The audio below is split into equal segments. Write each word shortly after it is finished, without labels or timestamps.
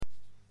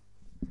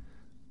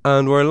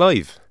And we're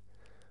live.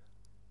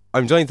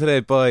 I'm joined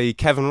today by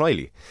Kevin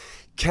Riley.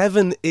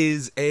 Kevin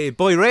is a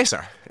boy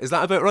racer. Is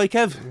that about right,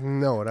 Kev?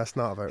 No, that's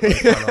not about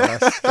right. No,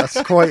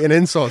 that's quite an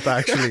insult,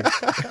 actually.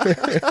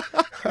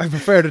 I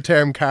prefer the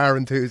term car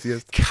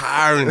enthusiast.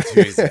 Car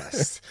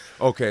enthusiast.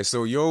 Okay,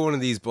 so you're one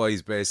of these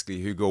boys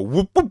basically who go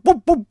whoop, whoop,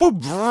 whoop, whoop,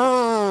 whoop,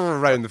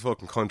 around the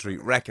fucking country,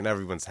 wrecking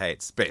everyone's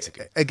heads,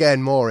 basically.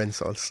 Again, more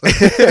insults.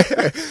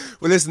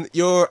 Well, listen,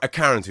 you're a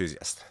car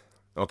enthusiast.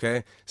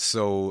 Okay,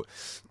 so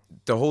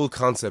the whole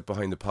concept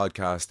behind the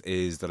podcast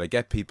is that I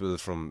get people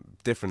from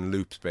different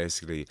loops,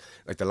 basically.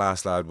 Like the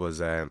last lad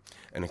was an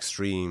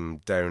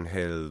extreme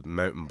downhill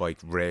mountain bike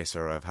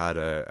racer. I've had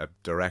a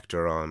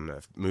director on,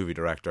 a movie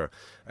director,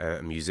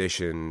 a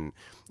musician,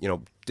 you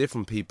know,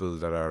 different people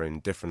that are in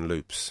different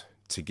loops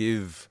to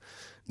give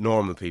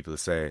normal people,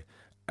 say,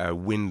 a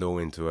window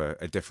into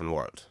a different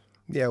world.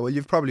 Yeah, well,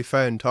 you've probably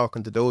found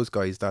talking to those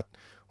guys that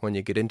when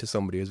you get into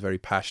somebody who's very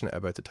passionate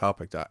about the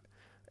topic, that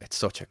it's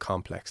such a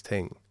complex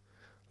thing.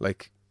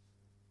 Like,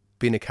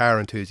 being a car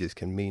enthusiast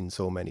can mean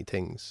so many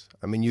things.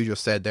 I mean, you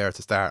just said there at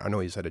the start, I know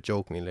you said it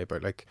jokingly,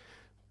 but like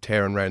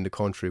tearing around the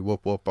country,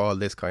 whoop whoop, all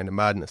this kind of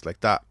madness, like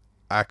that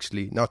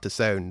actually, not to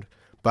sound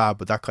bad,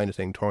 but that kind of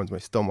thing turns my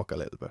stomach a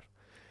little bit.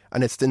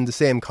 And it's in the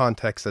same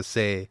context as,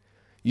 say,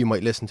 you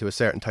might listen to a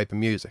certain type of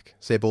music.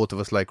 Say both of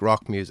us like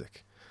rock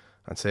music,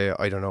 and say,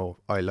 I don't know,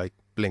 I like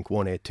Blink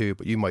 182,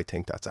 but you might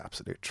think that's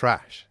absolute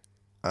trash.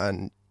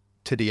 And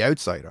to the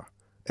outsider,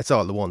 it's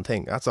all the one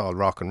thing. That's all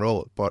rock and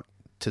roll. But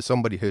to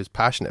somebody who's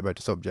passionate about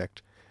the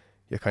subject,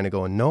 you're kind of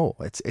going, no,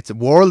 it's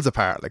worlds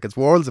apart. Like, it's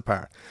worlds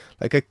apart.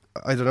 Like,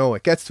 I don't know,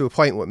 it gets to a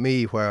point with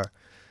me where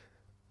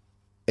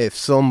if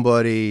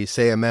somebody,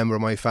 say a member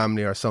of my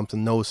family or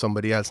something, knows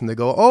somebody else and they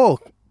go, oh,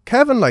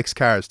 Kevin likes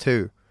cars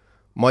too,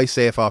 my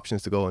safe option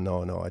is to go,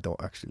 no, I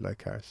don't actually like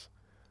cars.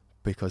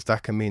 Because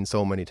that can mean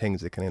so many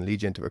things. It can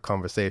lead you into a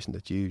conversation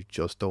that you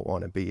just don't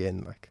want to be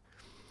in. Like,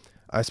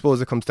 I suppose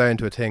it comes down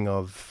to a thing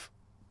of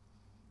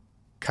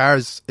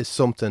cars is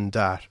something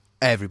that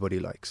everybody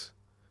likes.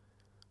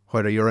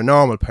 Whether you're a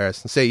normal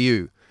person, say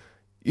you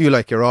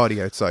like your Audi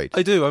outside.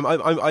 I do.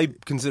 I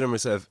consider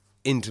myself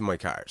into my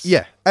cars.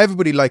 Yeah,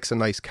 everybody likes a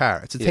nice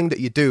car. It's a thing that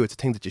you do. It's a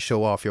thing that you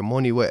show off your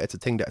money with. It's a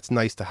thing that it's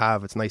nice to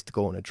have. It's nice to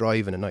go on a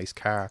drive in a nice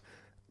car.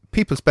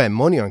 People spend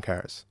money on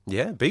cars.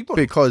 Yeah, big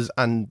money.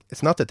 And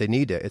it's not that they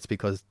need it. It's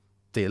because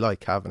they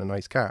like having a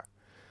nice car.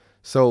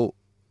 So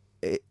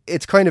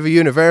it's kind of a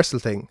universal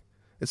thing.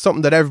 It's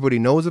something that everybody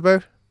knows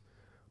about,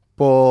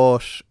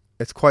 but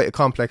it's quite a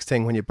complex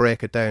thing when you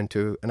break it down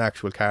to an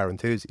actual car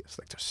enthusiast.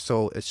 Like,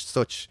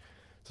 there's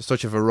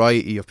such a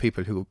variety of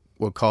people who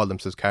will call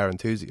themselves car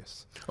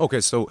enthusiasts. Okay,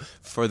 so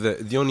for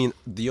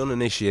the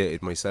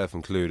uninitiated, myself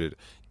included,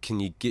 can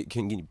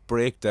you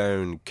break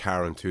down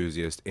car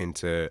enthusiast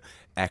into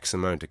X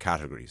amount of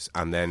categories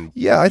and then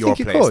I your think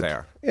you place could.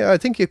 there? Yeah, I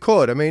think you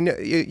could. I mean,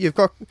 you've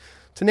got,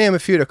 to name a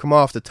few that come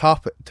off the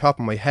top of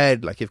my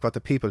head, like you've got the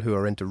people who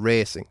are into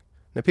racing.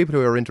 Now, people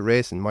who are into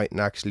racing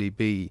mightn't actually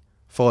be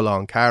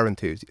full-on car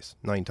enthusiasts.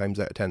 9 times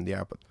out of 10 they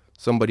are, but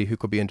somebody who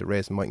could be into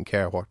racing mightn't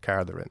care what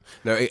car they're in.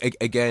 Now,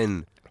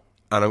 again,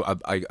 and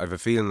I have a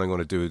feeling I'm going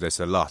to do this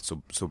a lot,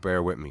 so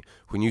bear with me.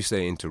 When you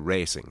say into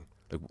racing,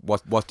 like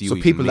what do you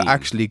even people mean? that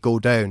actually go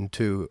down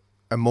to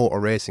a motor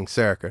racing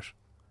circuit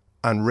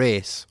and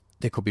race,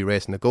 they could be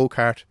racing a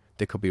go-kart,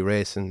 they could be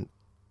racing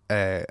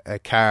a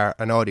car,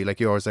 an Audi like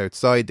yours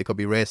outside, they could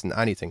be racing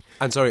anything.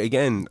 And sorry,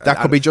 again, that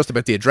could be just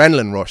about the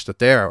adrenaline rush that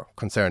they're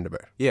concerned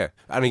about. Yeah,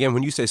 and again,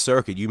 when you say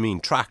circuit, you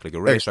mean track, like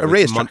a race track, a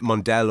race track.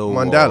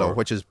 Mondello,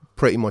 which is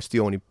pretty much the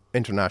only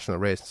international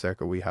racing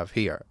circuit we have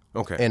here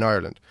in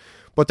Ireland.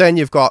 But then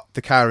you've got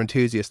the car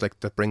enthusiast, like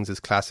that brings his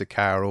classic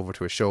car over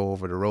to a show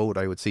over the road.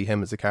 I would see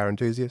him as a car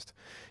enthusiast.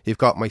 You've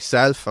got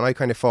myself, and I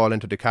kind of fall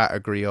into the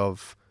category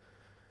of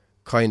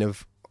kind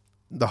of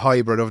the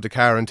hybrid of the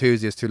car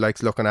enthusiast who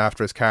likes looking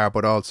after his car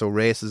but also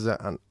races it.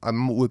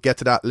 And we'll get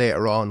to that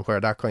later on,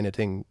 where that kind of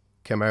thing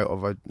came out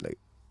of. Like,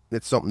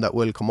 it's something that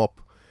will come up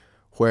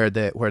where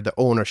the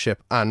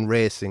ownership and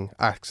racing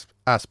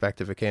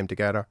aspect of it came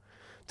together.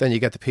 Then you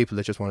get the people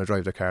that just want to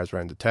drive their cars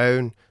around the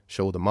town,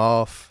 show them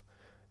off.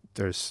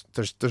 There's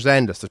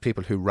endless. There's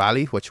people who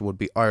rally, which would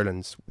be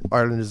Ireland's.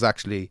 Ireland is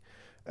actually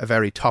a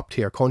very top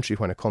tier country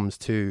when it comes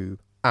to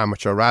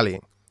amateur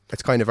rallying.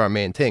 It's kind of our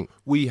main thing.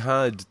 We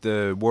had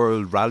the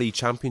World Rally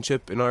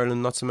Championship in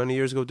Ireland not so many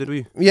years ago, did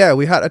we? Yeah,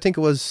 we had. I think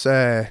it was,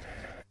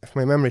 if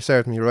my memory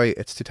serves me right,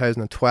 it's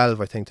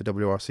 2012. I think the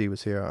WRC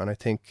was here, and I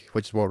think,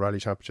 which is World Rally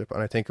Championship,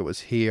 and I think it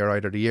was here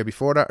either the year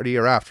before that or the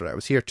year after that. It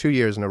was here 2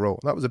 years in a row.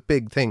 That was a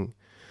big thing.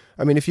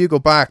 I mean, if you go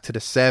back to the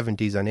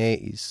 70s and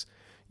 80s,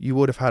 you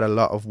would have had a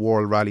lot of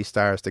World Rally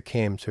stars that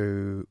came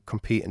to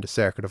compete in the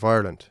Circuit of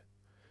Ireland,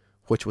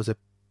 which was a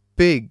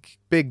big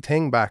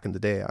thing back in the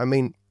day. I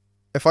mean,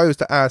 if I was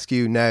to ask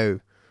you now,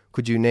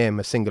 could you name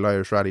a single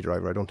Irish rally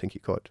driver? I don't think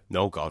you could.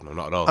 No, God, no,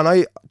 not at all.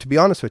 And to be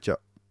honest with you,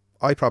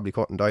 I probably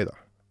couldn't either.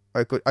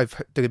 There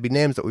could be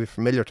names that would be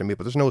familiar to me,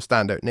 but there's no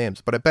standout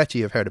names. But I bet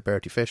you've heard of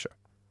Bertie Fisher.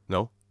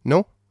 No?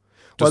 No?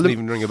 Doesn't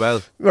even ring a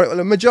bell. Right, well,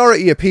 a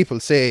majority of people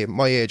say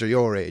my age or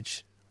your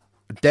age,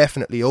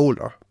 definitely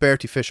older,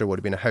 Bertie Fisher would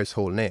have been a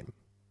household name.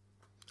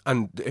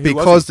 And who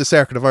Because was the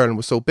Circuit of Ireland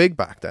was so big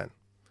back then.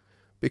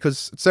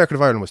 Because Circuit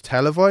of Ireland was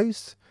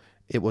televised.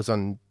 It was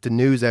on the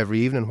news every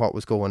evening, what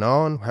was going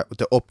on,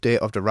 the update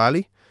of the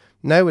rally.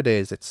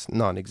 Nowadays, it's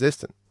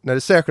non-existent. Now,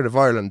 the Circuit of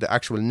Ireland, the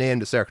actual name,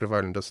 the Circuit of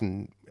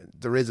Ireland,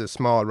 there is a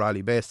small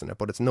rally based on it,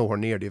 but it's nowhere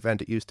near the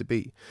event it used to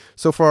be.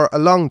 So for a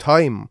long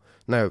time,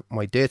 now,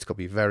 my dates could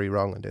be very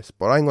wrong on this,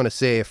 but I'm going to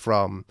say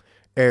from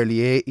early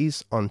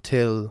 80s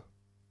until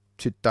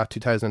that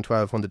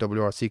 2012 when the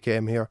WRC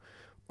came here,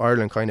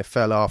 Ireland kind of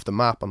fell off the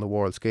map on the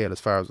world scale as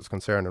far as it's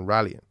concerned in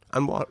rallying.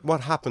 And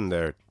what happened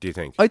there, do you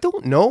think? I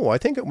don't know. I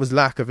think it was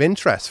lack of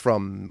interest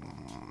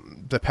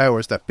from the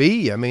powers that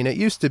be. I mean, it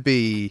used to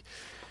be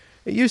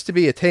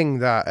a thing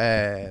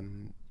that,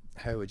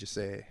 how would you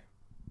say,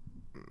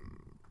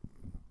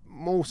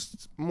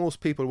 most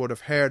people would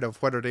have heard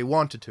of whether they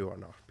wanted to or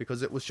not,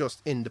 because it was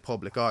just in the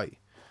public eye.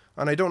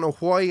 And I don't know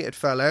why it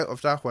fell out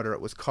of that, whether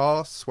it was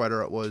costs,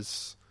 whether it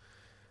was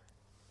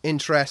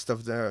interest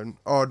of the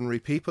ordinary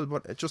people,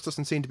 but it just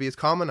doesn't seem to be as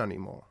common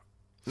anymore.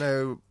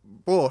 Now,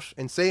 but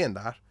in saying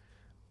that,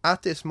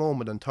 at this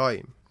moment in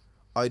time,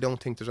 I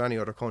don't think there's any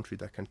other country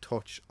that can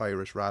touch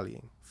Irish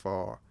rallying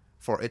for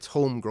its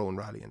homegrown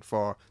rallying,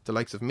 for the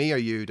likes of me or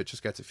you that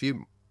just gets a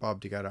few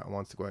bob together and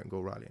wants to go out and go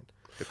rallying.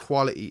 The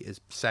quality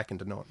is second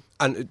to none.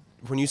 And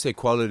when you say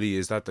quality,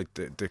 is that like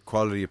the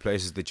quality of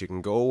places that you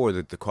can go, or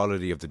the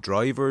quality of the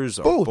drivers,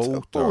 or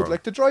both? Both.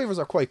 Like, the drivers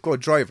are quite good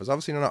drivers.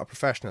 Obviously, they're not a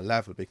professional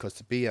level, because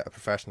to be at a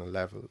professional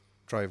level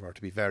driver,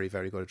 to be very,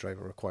 very good a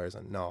driver, requires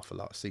an awful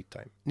lot of seat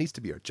time. It needs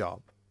to be your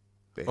job,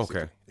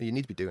 basically. Okay. You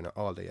need to be doing it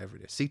all day, every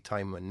day. Seat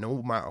time, and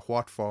no matter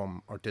what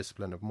form or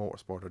discipline of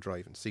motorsport or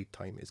driving, seat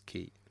time is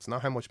key. It's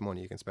not how much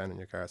money you can spend on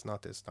your car. It's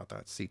not this, not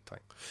that. It's seat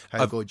time.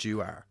 How good you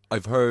are.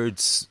 I've heard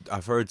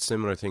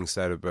similar things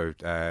said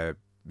about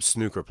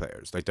snooker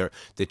players. Like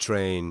they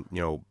train,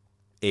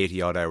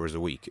 80 odd hours a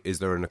week. Is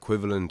there an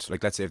equivalent?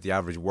 Like, let's say if the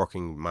average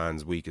working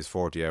man's week is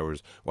 40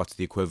 hours, what's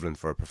the equivalent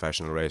for a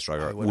professional race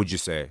driver? Would you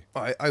say?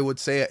 I would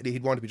say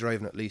he'd want to be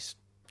driving at least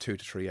 2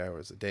 to 3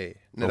 hours a day.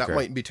 Now, that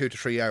mightn't be 2 to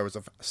 3 hours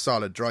of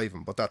solid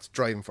driving, but that's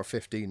driving for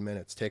 15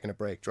 minutes, taking a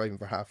break, driving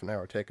for half an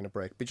hour, taking a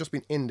break, but just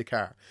being in the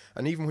car.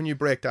 And even when you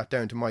break that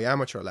down to my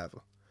amateur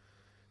level,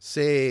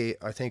 say,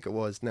 I think it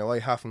was, now I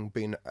haven't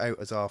been out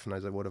as often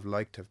as I would have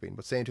liked to have been,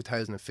 but say in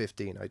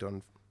 2015 I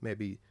done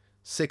maybe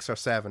 6 or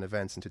 7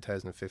 events in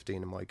 2015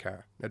 in my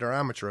car. Now, they're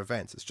amateur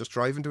events. It's just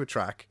driving to a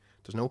track.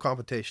 There's no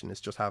competition.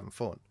 It's just having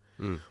fun.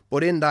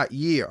 But in that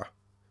year,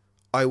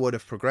 I would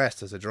have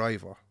progressed as a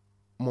driver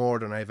more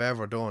than I've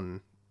ever done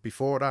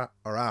before that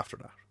or after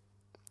that.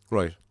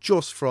 Right.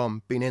 Just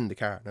from being in the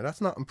car. Now, that's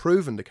not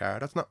improving the car.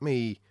 That's not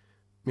me,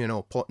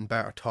 putting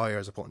better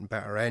tyres or putting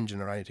better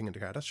engine or anything in the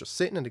car. That's just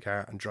sitting in the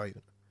car and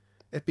driving.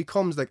 It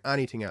becomes like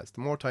anything else.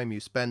 The more time you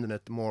spend in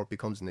it, the more it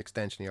becomes an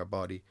extension of your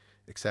body,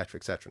 etc.,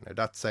 etc. Now,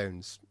 that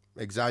sounds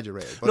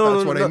exaggerated, but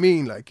that's what I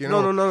mean. Like,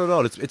 No, not at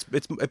all.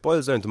 It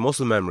boils down to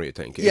muscle memory, I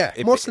think.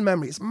 Muscle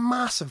memory is a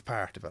massive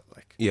part of it.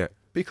 Like, yeah,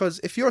 because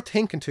if you're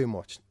thinking too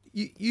much,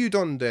 you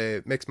done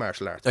the mixed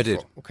martial arts. I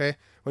did. Okay,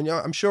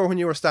 I'm sure when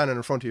you were standing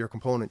in front of your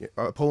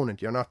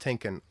opponent, you're not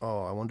thinking,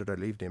 "Oh, I wonder did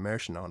I leave the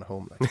immersion on at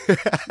home."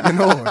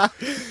 Like,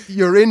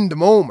 you're in the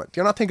moment.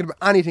 You're not thinking about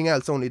anything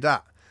else, only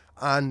that.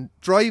 And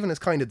driving is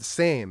kind of the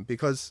same,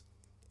 because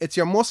it's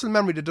your muscle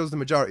memory that does the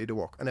majority of the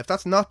work. And if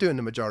that's not doing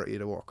the majority of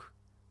the work,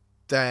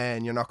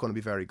 then you're not going to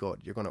be very good.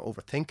 You're going to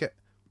overthink it,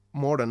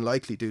 more than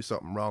likely do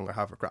something wrong or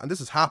have a crash. And this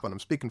has happened. I'm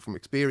speaking from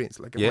experience.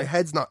 Like, if my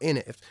head's not in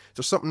it, if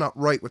there's something not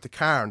right with the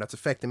car and that's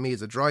affecting me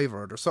as a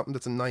driver, or there's something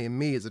that's annoying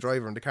me as a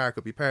driver and the car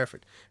could be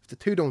perfect, if the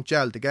two don't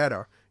gel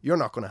together, you're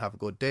not going to have a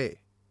good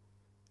day.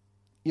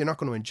 You're not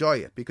going to enjoy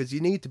it, because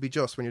you need to be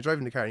just, when you're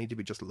driving the car, you need to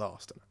be just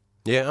lost in it.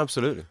 Yeah,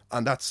 absolutely.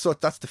 And that's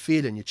the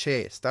feeling you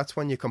chase. That's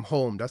when you come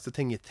home. That's the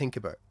thing you think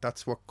about.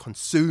 That's what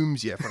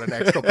consumes you for the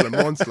next couple of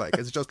months. Like,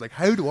 it's just like,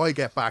 how do I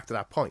get back to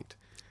that point?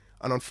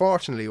 And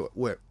unfortunately,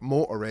 with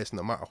motor racing,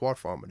 no matter what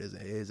form it is,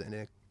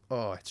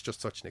 it's just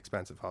such an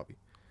expensive hobby.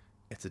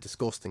 It's a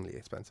disgustingly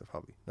expensive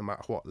hobby, no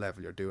matter what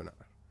level you're doing it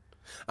at.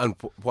 And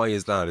why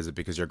is that? Is it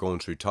because you're going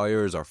through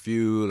tyres or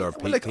fuel or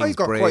well, like, things I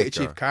got break? Quite a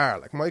cheap car.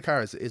 Like, my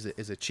car is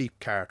a cheap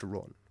car to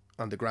run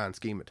on the grand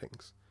scheme of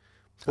things.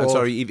 And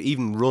sorry,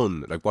 even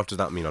run, like, what does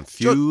that mean? On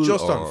fuel?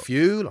 Just on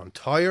fuel, on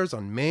tyres,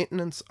 on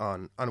maintenance,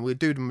 and we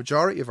do the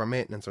majority of our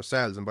maintenance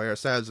ourselves, and by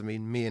ourselves I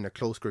mean me and a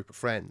close group of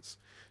friends.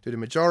 Do the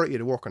majority of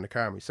the work on the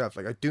car myself.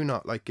 Like, I do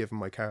not like giving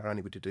my car to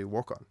anybody to do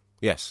work on.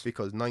 Yes.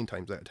 Because 9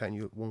 times out of 10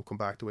 you won't come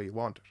back the way you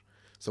want it.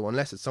 So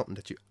unless it's something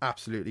that you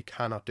absolutely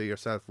cannot do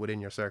yourself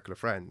within your circle of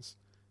friends,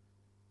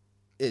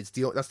 that's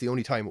the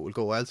only time it will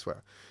go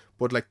elsewhere.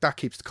 But, like, that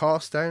keeps the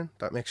cost down,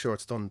 that makes sure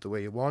it's done the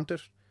way you want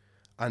it.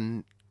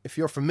 And if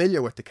you're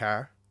familiar with the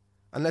car,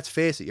 and let's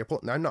face it,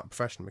 I'm not a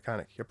professional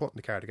mechanic, you're putting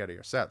the car together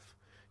yourself.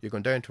 You're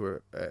going down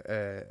to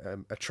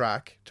a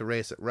track to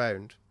race it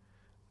round.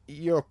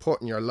 You're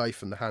putting your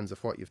life in the hands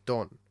of what you've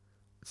done.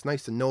 It's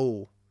nice to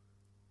know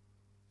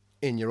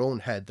in your own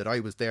head that I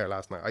was there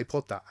last night. I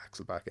put that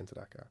axle back into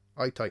that car.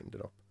 I tightened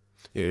it up.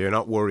 Yeah, you're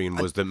not worrying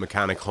was the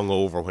mechanic hung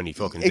over when he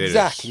fucking did it.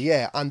 Exactly,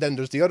 yeah. And then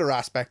there's the other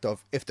aspect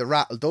of if the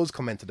rattle does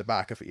come into the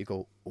back of it, you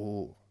go,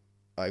 oh,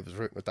 I was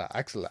rooting with that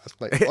axle last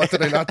night. What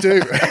did I not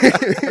do?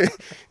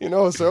 You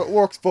know, so it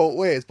works both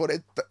ways. But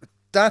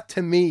that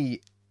to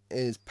me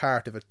is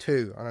part of it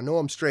too. And I know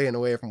I'm straying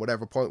away from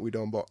whatever point we're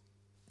done, but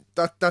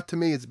that to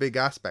me is a big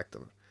aspect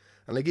of it.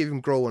 And like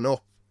even growing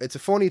up, it's a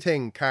funny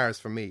thing, cars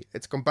for me.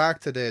 It's come back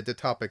to the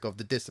topic of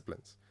the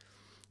disciplines.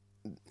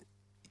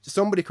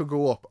 Somebody could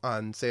grow up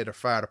and say their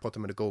father put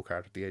them in a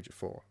go-kart at the age of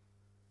 4.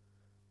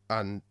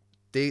 And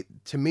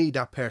to me,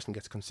 that person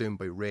gets consumed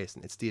by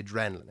racing. It's the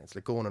adrenaline. It's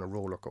like going on a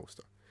roller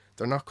coaster.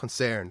 They're not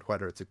concerned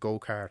whether it's a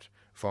go-kart,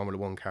 Formula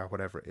 1 car,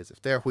 whatever it is.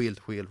 If they're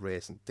wheel-to-wheel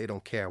racing, they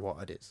don't care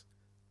what it is.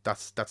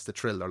 That's the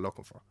thrill they're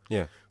looking for.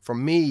 Yeah. For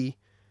me,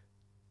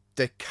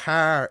 the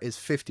car is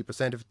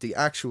 50% of it. The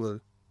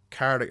actual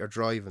car that you're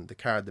driving, the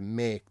car, the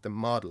make, the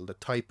model, the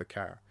type of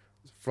car,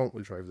 the front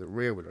wheel drive, the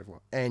rear wheel drive,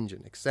 what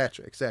engine,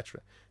 etc.,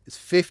 is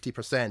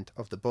 50%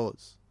 of the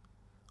buzz.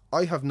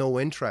 I have no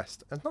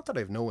interest. It's not that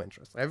I have no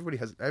interest.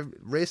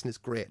 Racing is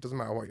great. It doesn't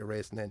matter what you're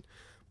racing in.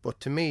 But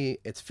to me,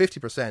 it's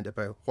 50%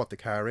 about what the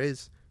car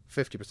is,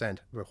 50%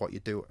 about what you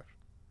do with it.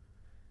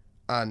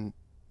 And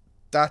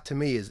that to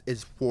me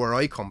is where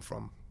I come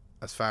from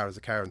as far as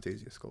a car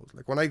enthusiast goes.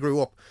 Like when I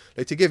grew up,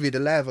 like to give you the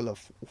level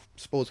of, I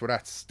suppose, where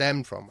that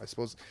stemmed from, I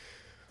suppose,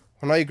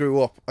 when I grew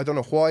up, I don't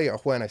know why or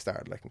when I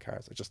started liking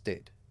cars. I just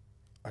did.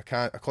 I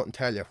couldn't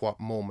tell you what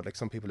moment. Like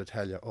some people would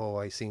tell you, oh,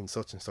 I seen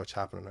such and such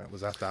happen, and it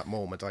was at that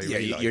moment I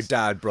realised. Your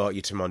dad brought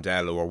you to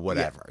Mondello or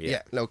whatever.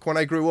 Yeah. Look, when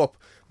I grew up,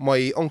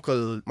 my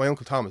uncle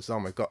Thomas,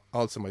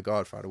 also my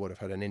godfather, would have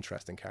had an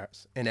interest in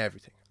cars, in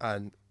everything,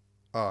 and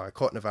I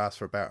couldn't have asked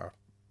for a better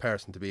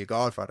person to be a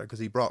godfather because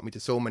he brought me to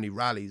so many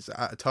rallies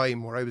at a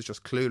time where I was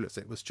just clueless.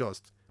 It was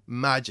just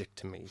magic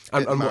to me. It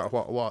didn't matter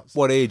what it was.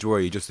 What age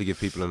were you, just to give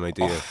people an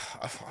idea?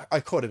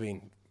 I could have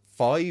been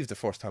 5 the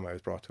first time I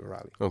was brought to a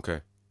rally. Okay.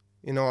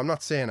 You know, I'm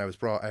not saying I was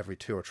brought every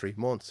 2 or 3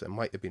 months. It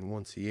might have been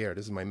once a year.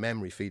 This is my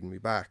memory feeding me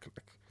back.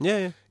 Like,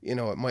 yeah. You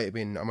know, I might have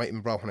been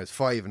brought when I was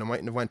 5, and I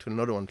mightn't have went to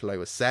another one until I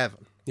was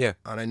 7. Yeah.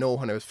 And I know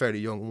when I was fairly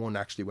young, one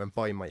actually went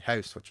by my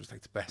house, which was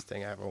like the best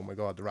thing ever. Oh my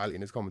God, the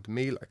rallying is coming to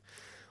me. Like,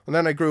 and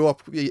then I grew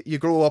up. You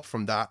grow up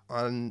from that,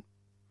 and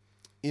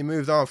you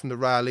moved on from the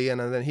rally, and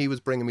then he was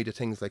bringing me to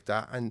things like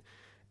that. And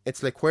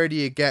it's like, where do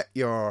you get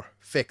your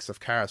fix of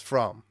cars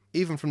from?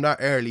 Even from that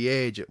early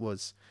age, it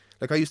was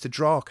like I used to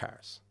draw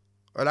cars.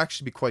 I'd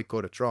actually be quite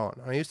good at drawing.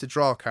 I used to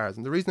draw cars,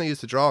 and the reason I used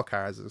to draw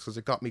cars is because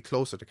it got me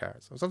closer to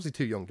cars. I was obviously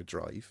too young to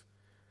drive.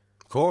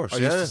 Of course, I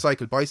used to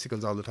cycle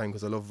bicycles all the time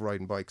because I love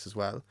riding bikes as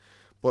well.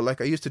 But like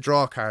I used to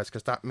draw cars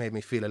because that made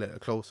me feel a little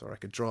closer. I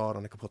could draw it,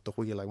 and I could put the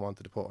wheel I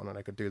wanted to put on, and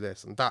I could do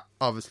this. And that,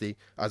 obviously,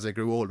 as I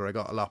grew older, I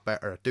got a lot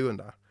better at doing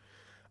that.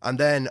 And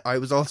then I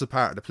was also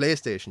part of the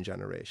PlayStation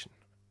generation.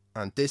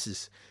 And this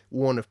is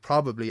one of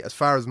probably, as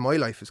far as my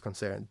life is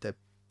concerned, the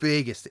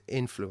biggest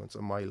influence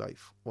on my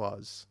life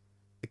was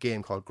a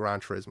game called Gran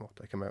Turismo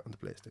that came out on the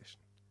PlayStation.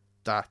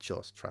 That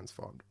just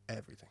transformed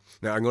everything.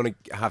 Now, I'm going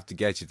to have to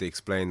get you to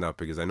explain that,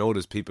 because I know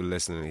there's people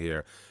listening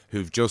here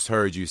who've just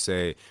heard you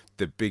say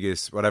the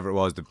biggest, whatever it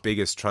was, the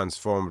biggest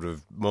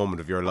transformative moment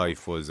of your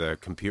life was a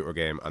computer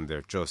game, and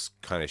they're just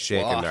kind of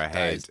shaking their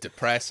head. That is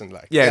depressing.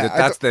 Like,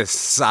 that's the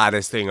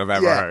saddest thing I've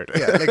ever heard.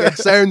 Yeah, like it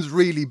sounds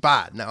really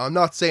bad. Now, I'm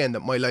not saying that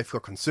my life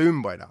got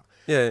consumed by that.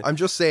 Yeah. I'm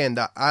just saying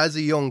that as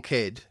a young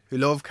kid who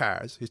loved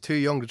cars, who's too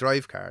young to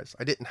drive cars,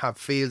 I didn't have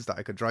fields that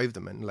I could drive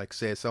them in. Like,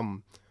 say,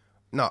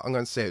 not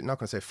going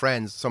to say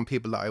friends, some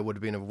people that I would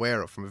have been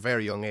aware of from a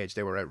very young age,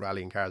 they were out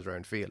rallying cars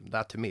around field. And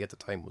that to me at the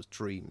time was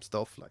dream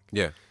stuff. Like,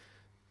 yeah.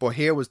 But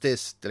here was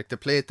this, like the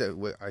plate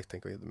that I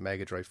think we had the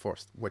Mega Drive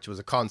first, which was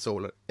a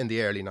console in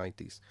the early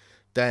 90s.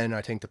 Then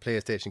I think the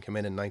PlayStation came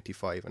in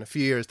 95. And a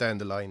few years down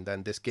the line,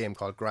 then this game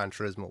called Gran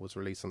Turismo was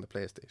released on the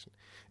PlayStation.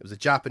 It was a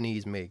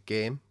Japanese-made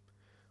game,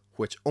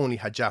 which only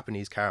had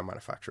Japanese car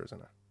manufacturers in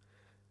it.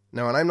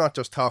 Now, and I'm not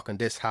just talking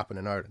this happened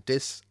in Ireland.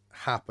 This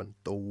happened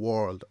the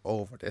world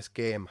over. This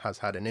game has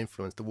had an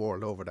influence the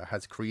world over that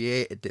has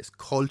created this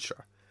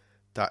culture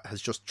that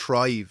has just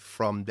thrived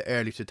from the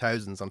early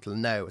 2000s until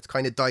now. It's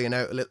kind of dying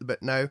out a little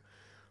bit now,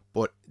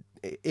 but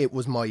it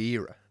was my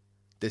era.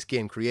 This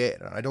game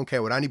created, and I don't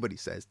care what anybody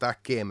says,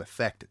 that game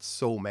affected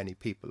so many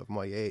people of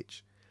my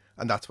age.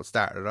 And that's what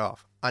started it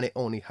off. And it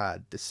only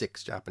had the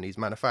 6 Japanese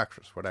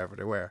manufacturers, whatever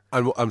they were.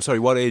 And I'm sorry,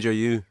 what age are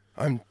you?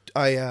 What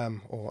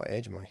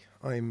age am I?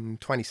 I'm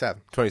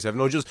 27. 27.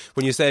 No, just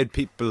when you said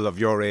people of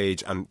your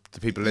age, and the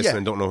people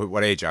listening don't know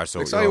what age you are.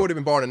 So I would have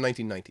been born in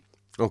 1990.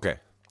 Okay.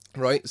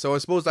 Right, so I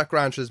suppose that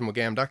Gran Turismo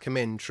game, that came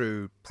in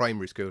through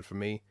primary school for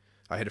me.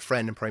 I had a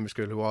friend in primary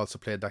school who also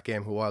played that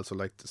game, who also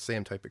liked the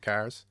same type of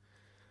cars.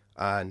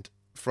 And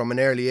from an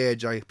early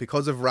age,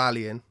 because of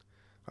rallying,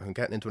 I'm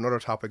getting into another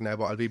topic now,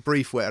 but I'll be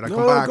brief with it.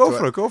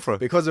 Go for it.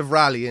 Because of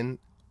rallying,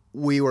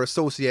 we were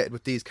associated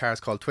with these cars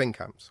called twin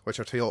cams, which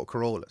are Toyota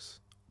Corollas,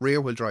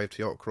 rear-wheel drive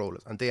Toyota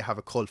Corollas, and they have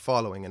a cult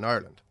following in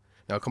Ireland.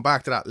 Now, I'll come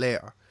back to that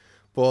later.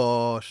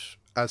 But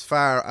as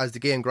far as the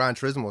game Gran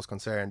Turismo was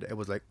concerned, it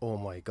was like, oh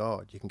my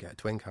God, you can get a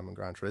twin cam in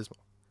Gran Turismo.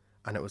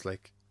 And it was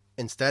like,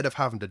 instead of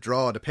having to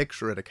draw the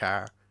picture of the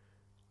car,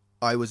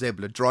 I was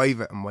able to drive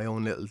it on my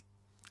own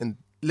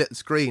little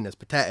screen, as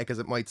pathetic as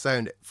it might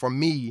sound. For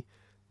me,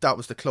 that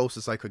was the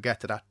closest I could get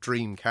to that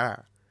dream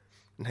car.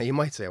 Now you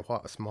might say,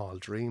 what a small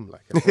dream,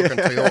 like a fucking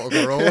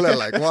Toyota Corolla,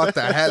 like what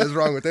the hell is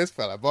wrong with this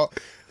fella? But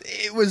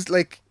it was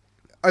like,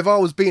 I've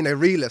always been a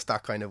realist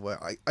that kind of way.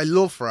 I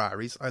love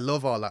Ferraris, I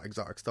love all that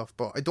exotic stuff,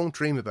 but I don't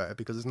dream about it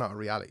because it's not a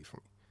reality for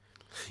me.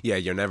 Yeah,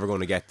 you're never going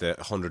to get the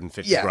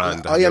 150 Yeah,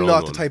 grand. I am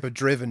not the type of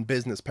driven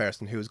business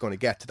person who is going to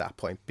get to that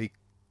point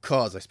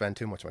because I spend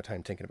too much of my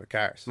time thinking about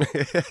cars.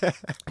 Do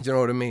you know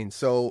what I mean?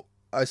 So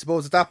I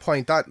suppose at that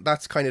point,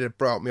 that's kind of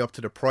brought me up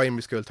to the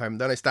primary school time.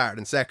 Then I started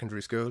in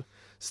secondary school.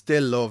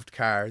 Still loved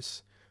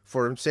cars.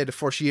 For, say, the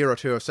first year or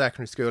two of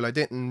secondary school,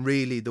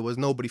 there was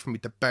nobody for me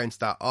to bounce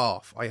that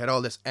off. I had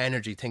all this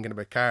energy thinking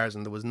about cars,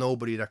 and there was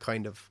nobody that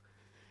kind of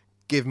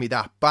give me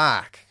that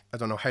back. I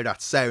don't know how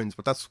that sounds,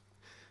 but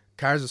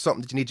cars are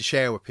something that you need to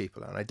share with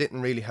people, and I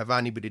didn't really have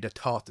anybody that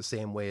thought the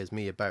same way as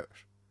me about it.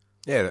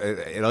 Yeah,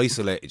 it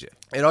isolated you.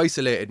 It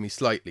isolated me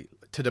slightly,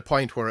 to the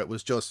point where it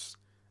was just,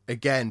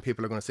 again,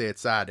 people are going to say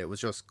it's sad, it was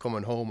just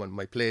coming home on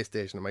my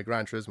PlayStation and my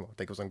Gran Turismo. I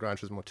think it was on Gran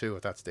Turismo 2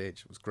 at that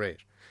stage. It was great.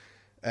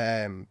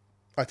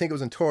 I think it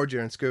was in third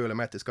year in school, I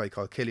met this guy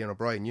called Killian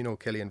O'Brien. You know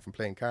Killian from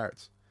playing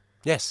cards.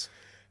 Yes.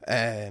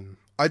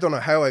 I don't know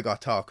how I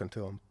got talking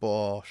to him,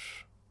 but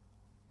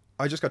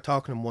I just got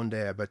talking to him one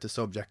day about the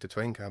subject of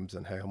twin cams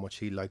and how much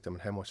he liked them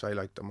and how much I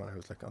liked them. And I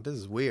was like, oh, this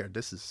is weird.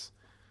 That's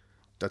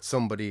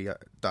somebody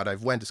that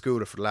I've went to school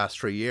with for the last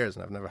 3 years,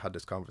 and I've never had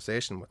this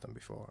conversation with them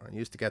before. And I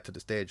used to get to the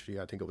stage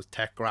where I think it was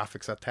tech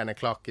graphics at 10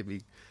 o'clock, give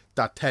you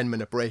that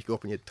 10-minute break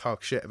up and you'd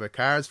talk shit about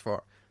cars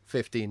for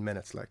 15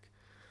 minutes, like.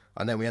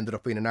 And then we ended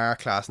up being in our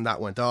class, and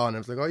that went on. And I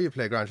was like, oh, you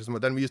play Gran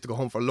Turismo. Then we used to go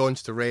home for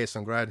lunch to race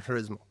on Gran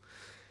Turismo.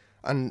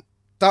 And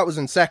that was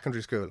in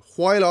secondary school.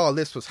 While all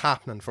this was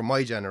happening for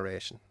my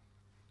generation,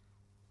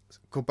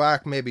 go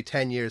back maybe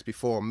 10 years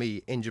before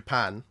me in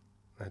Japan.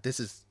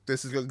 This is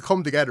going to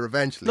come together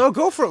eventually. No,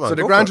 go for it, man. So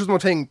the Gran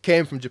Turismo thing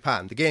came from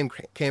Japan. The game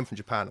came from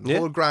Japan. And the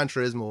whole Gran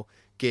Turismo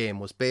game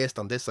was based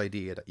on this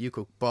idea that you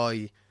could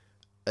buy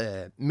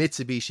a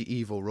Mitsubishi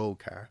Evo road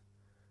car.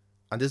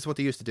 And this is what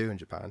they used to do in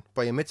Japan.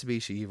 Buy a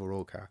Mitsubishi Evo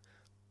road car,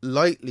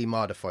 lightly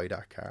modify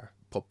that car,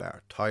 put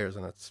better tyres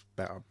on it,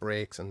 better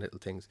brakes and little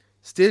things.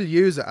 Still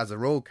use it as a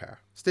road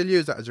car. Still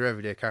use it as your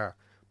everyday car.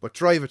 But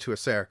drive it to a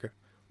circuit,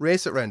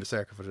 race it around the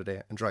circuit for the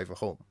day and drive it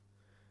home.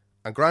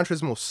 And Gran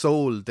Turismo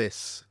sold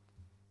this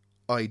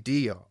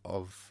idea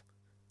of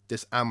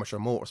this amateur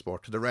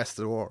motorsport to the rest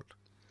of the world.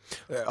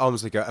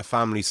 Almost like a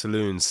family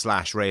saloon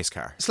 / race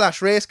car.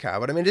 / race car,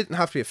 but I mean, it didn't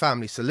have to be a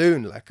family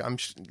saloon.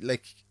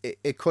 Like,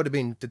 it could have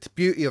been the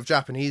beauty of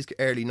Japanese,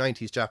 early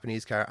 90s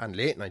Japanese car and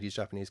late 90s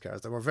Japanese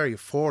cars. They were very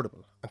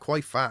affordable and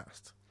quite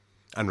fast.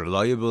 And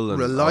reliable.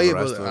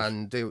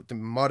 And the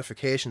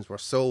modifications were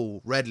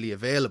so readily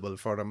available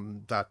for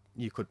them that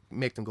you could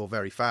make them go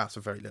very fast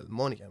for very little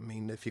money. I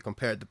mean, if you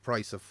compared the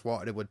price of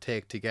what it would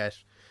take to get,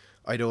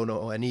 I don't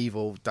know, an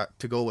Evo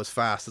to go as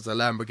fast as a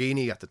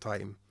Lamborghini at the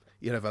time,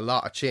 you'd have a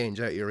lot of change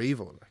out of your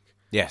Evo. Like.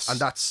 Yes. And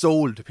that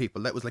sold to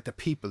people. That was like the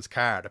people's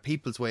car, the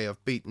people's way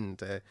of beating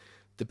the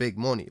big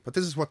money. But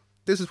this is what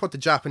the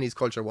Japanese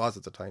culture was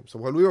at the time. So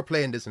while we were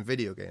playing this in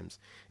video games,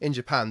 in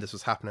Japan this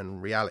was happening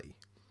in reality.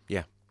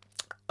 Yeah.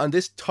 And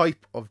this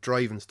type of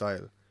driving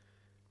style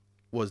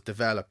was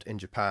developed in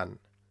Japan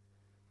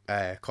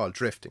called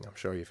drifting. I'm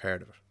sure you've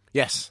heard of it.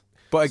 Yes.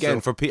 But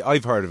again,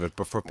 I've heard of it,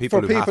 but for people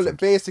who haven't.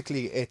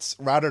 Basically, it's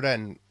rather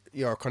than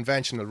your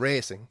conventional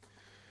racing,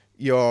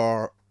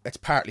 it's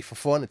partly for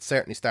fun. It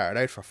certainly started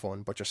out for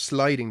fun, but you're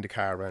sliding the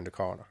car around the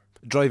corner.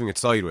 Driving it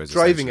sideways.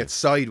 Driving it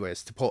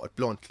sideways, to put it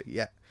bluntly,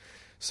 yeah.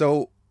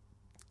 So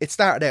it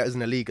started out as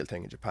an illegal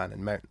thing in Japan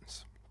in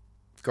mountains.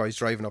 Guys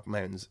driving up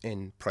mountains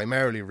in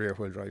primarily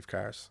rear-wheel drive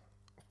cars,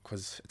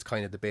 because it's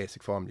kind of the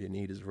basic formula you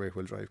need is a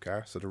rear-wheel drive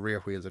car. So the rear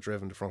wheels are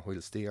driven, the front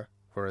wheels steer,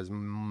 whereas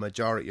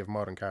majority of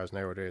modern cars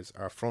nowadays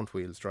are front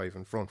wheels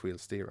driving, front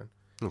wheels steering.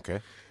 Okay.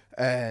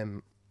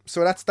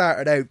 So that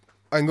started out,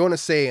 I'm going to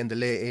say, in the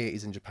late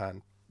 80s in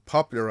Japan,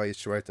 popularised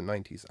throughout the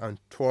 90s, and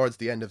towards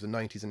the end of the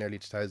 90s and early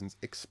 2000s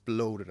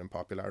exploded in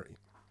popularity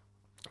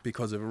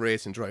because of a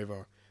racing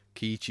driver,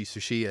 Kiichi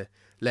Tsuchiya,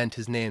 lent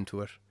his name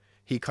to it.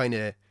 He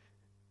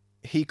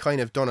kind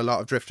of done a lot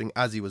of drifting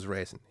as he was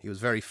racing. He was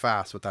very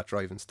fast with that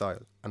driving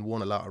style and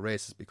won a lot of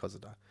races because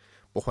of that.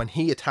 But when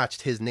he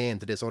attached his name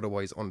to this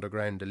otherwise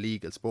underground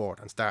illegal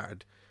sport and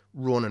started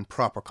running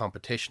proper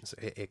competitions,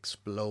 it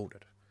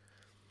exploded.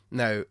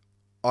 Now,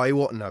 I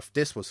wouldn't have,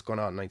 this was going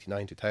on in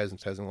 99, 2000,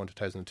 2001,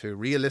 2002.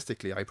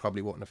 Realistically, I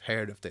probably wouldn't have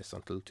heard of this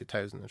until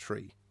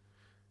 2003.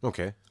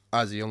 Okay.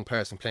 As a young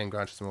person playing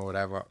Gran Turismo or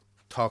whatever,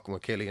 talking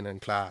with Killian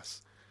in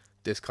class,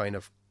 this kind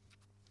of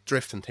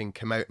drifting thing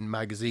came out in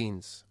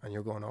magazines, and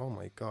you're going, oh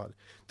my God.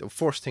 The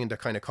first thing that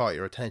kind of caught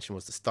your attention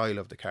was the style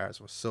of the cars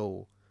was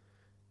so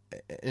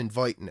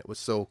inviting. It was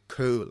so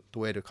cool, the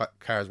way the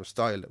cars were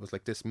styled. It was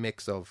like this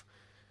mix of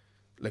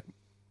like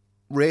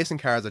racing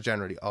cars are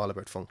generally all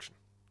about function,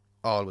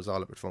 always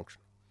all about function,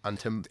 and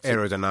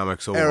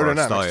aerodynamics over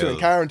aerodynamics. style. To a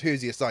car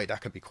enthusiast side,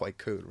 that could be quite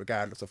cool,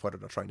 regardless of whether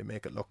they're trying to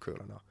make it look cool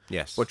or not.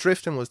 Yes. But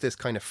drifting was this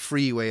kind of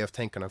free way of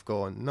thinking of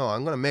going, no,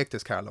 I'm going to make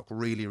this car look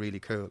really, really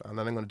cool, and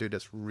then I'm going to do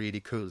this really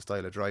cool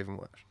style of driving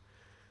with it.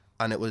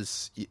 And it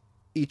was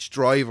each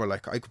driver,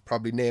 like I could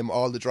probably name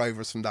all the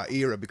drivers from that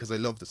era because I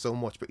loved it so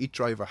much, but each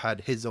driver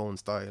had his own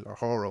style or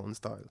her own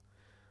style.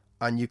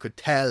 And you could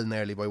tell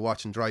nearly by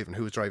watching driving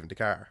who was driving the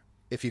car.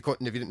 If you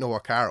didn't know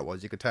what car it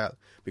was, you could tell.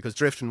 Because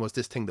drifting was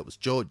this thing that was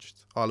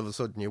judged. All of a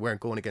sudden, you weren't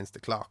going against the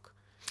clock.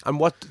 And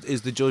what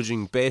is the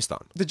judging based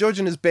on? The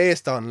judging is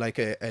based on, like,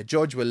 a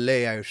judge will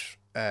lay out,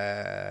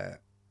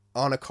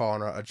 on a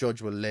corner, a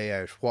judge will lay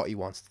out what he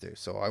wants to do.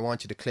 So I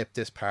want you to clip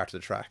this part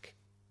of the track,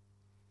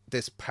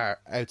 this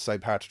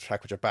outside part of the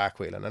track with your back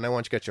wheel, and then I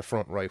want you to get your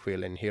front right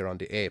wheel in here on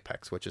the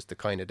apex, which is the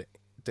kind of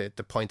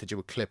the point that you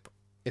would clip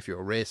if you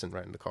were racing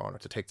around the corner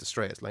to take the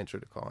straightest line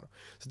through the corner.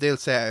 So they'll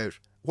set out,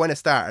 when it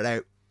started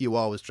out, you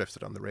always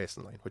drifted on the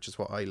racing line, which is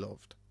what I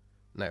loved.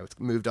 Now it's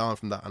moved on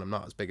from that and I'm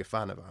not as big a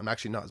fan of it. I'm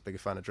actually not as big a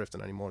fan of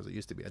drifting anymore as I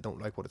used to be. I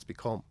don't like what it's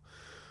become.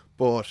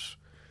 But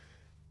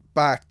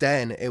back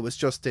then it was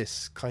just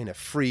this kind of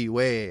free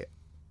way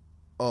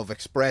of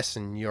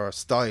expressing your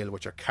style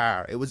with your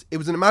car. It was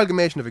an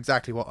amalgamation of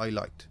exactly what I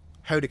liked.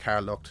 How the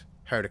car looked,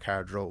 how the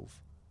car drove,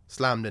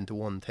 slammed into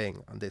one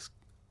thing, and this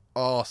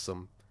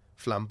awesome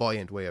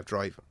flamboyant way of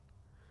driving.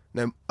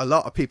 Now, a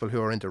lot of people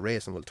who are into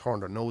racing will turn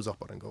their nose up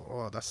at it and go,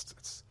 "Oh, that's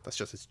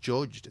just, it's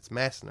judged, it's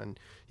messing," and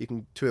you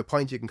can, to a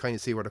point, you can kind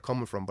of see where they're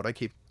coming from. But I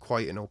keep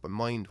quite an open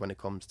mind when it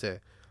comes to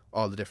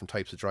all the different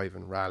types of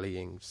driving,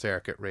 rallying,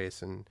 circuit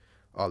racing,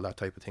 all that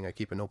type of thing. I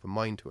keep an open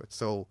mind to it.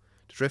 So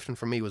the drifting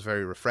for me was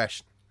very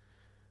refreshing,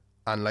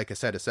 and like I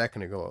said a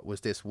second ago, it was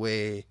this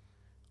way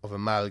of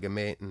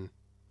amalgamating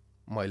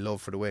my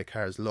love for the way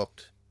cars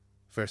looked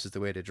versus the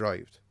way they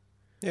drived.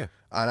 Yeah.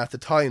 And at the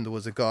time there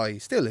was a guy, he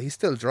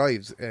still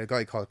drives, a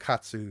guy called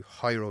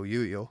Katsuhiro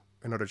Yuyo,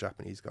 another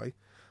Japanese guy,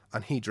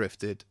 and he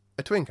drifted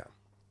a twin cam.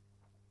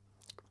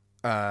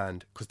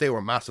 And because they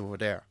were massive over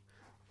there,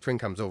 twin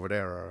cams over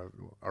there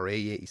are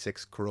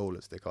AE86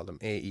 Corollas, they call them.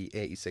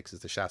 AE86 is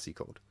the chassis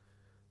code.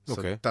 So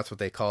okay. That's what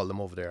they call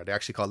them over there. They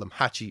actually call them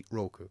Hachi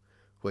Roku,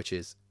 which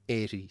is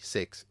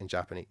 86 in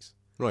Japanese.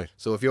 Right.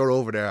 So if you're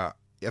over there,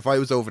 if I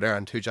was over there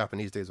and two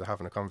Japanese dudes were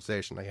having a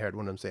conversation, I heard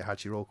one of them say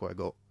Hachi Roku, I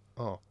go,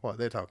 oh, what are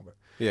they talking about?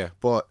 Yeah.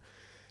 But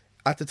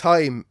at the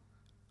time,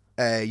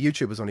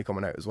 YouTube was only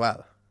coming out as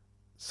well.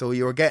 So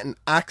you were getting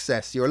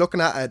access, you were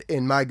looking at it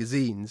in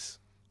magazines,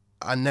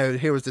 and now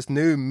here was this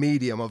new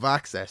medium of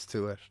access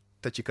to it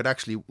that you could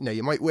actually,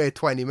 you might wait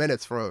 20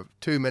 minutes for a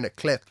 2-minute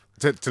clip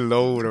to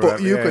load, or but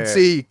whatever. you could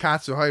see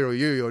Katsuhiro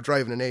Yuyo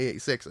driving an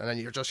A86, and then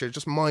your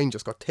just mind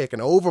just got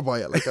taken over by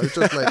it. Like, I was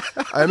just like,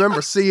 I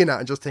remember seeing that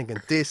and just thinking,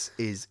 this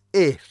is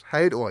it.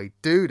 How do I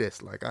do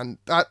this? Like, and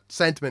that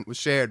sentiment was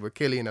shared with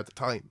Killian at the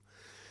time,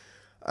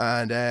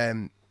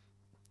 and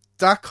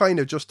that kind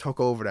of just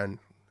took over. Then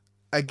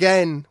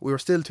again, we were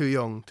still too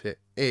young to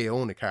A,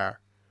 own a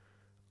car,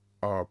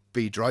 or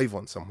B, drive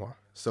one somewhere.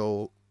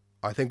 So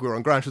I think we were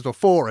on Gran Turismo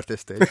 4 at this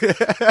stage.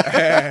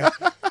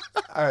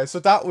 So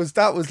that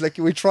was like,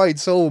 we tried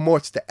so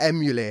much to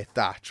emulate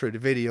that through the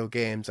video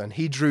games, and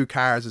he drew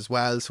cars as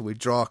well, so we'd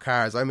draw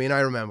cars. I mean,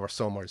 I remember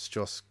summers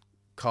just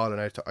calling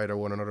out to either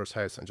one another's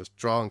house and just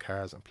drawing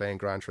cars and playing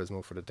Gran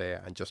Turismo for the day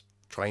and just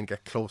trying to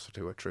get closer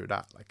to it through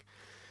that. Like,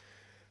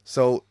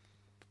 so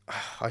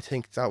I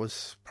think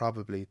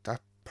that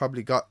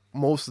probably got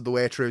most of the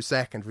way through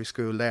secondary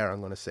school there, I'm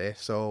going to say.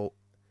 So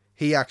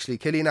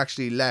Killian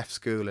actually left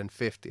school in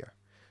 5th year,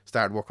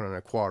 started working on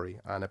a quarry,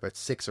 and about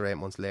 6 or 8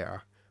 months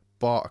later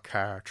bought a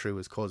car through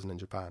his cousin in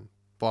Japan,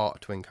 bought a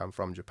twin cam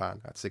from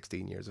Japan at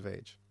 16 years of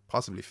age,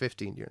 possibly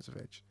 15 years of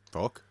age.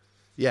 Fuck.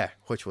 Yeah,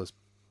 which was,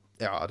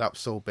 that was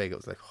so big, it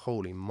was like,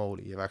 holy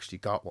moly, you've actually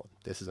got one.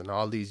 This is, in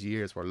all these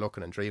years we're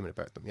looking and dreaming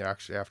about them, you're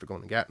actually after going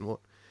and getting one.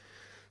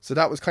 So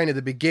that was kind of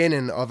the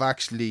beginning of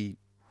actually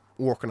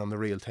working on the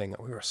real thing.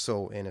 We were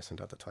so innocent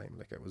at the time,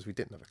 like, we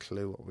didn't have a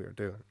clue what we were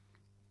doing.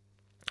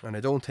 And I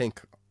don't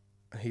think,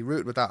 he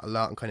rooted with that a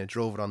lot and kind of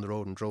drove it on the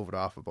road and drove it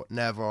off it, but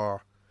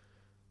never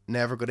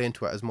got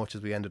into it as much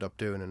as we ended up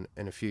doing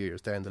in a few years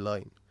down the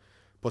line.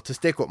 But to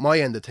stick with my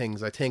end of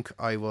things, I think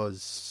I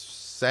was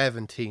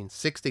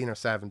 16 or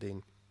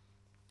 17,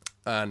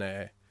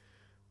 and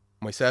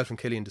myself and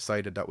Killian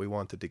decided that we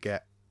wanted to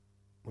get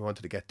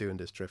doing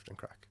this drifting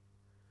crack,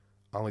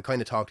 and we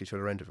kind of talked each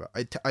other into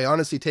it. I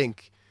honestly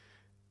think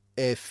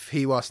if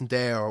he wasn't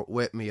there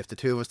with me, if the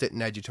two of us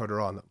didn't edge each other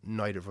on,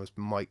 neither of us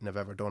mightn't have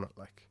ever done it.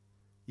 Like,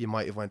 you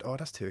might have went, oh,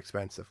 that's too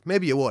expensive.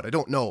 Maybe you would, I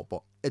don't know,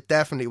 but it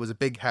definitely was a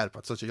big help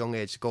at such a young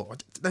age to go,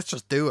 let's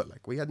just do it.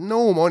 Like, we had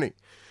no money,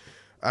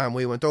 and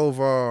we went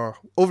over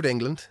to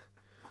England,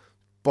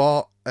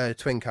 bought a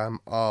twin cam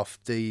off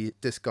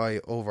this guy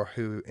over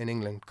who in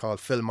England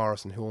called Phil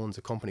Morrison, who owns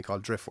a company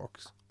called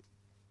Driftworks,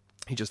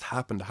 He just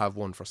happened to have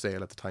one for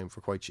sale at the time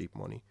for quite cheap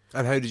money.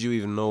 And how did you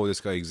even know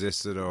this guy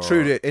existed? Or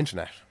Through the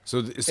internet.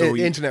 so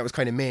The internet was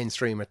kind of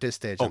mainstream at this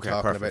stage. I'm Okay,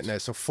 talking perfect. about now.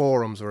 So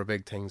forums were a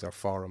big thing, or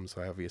forums,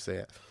 however you say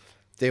it.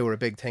 They were a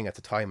big thing at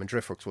the time, and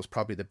Driftworks was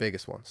probably the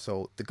biggest one.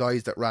 So the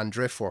guys that ran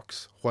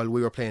Driftworks, while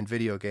we were playing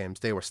video games,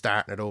 they were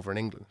starting it over in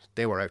England.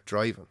 They were out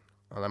driving.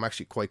 And I'm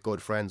actually quite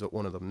good friends with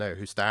one of them now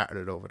who started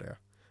it over there.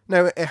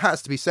 Now, it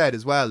has to be said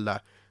as well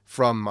that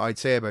from, I'd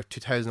say, about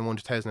 2001,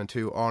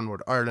 2002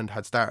 onward, Ireland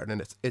had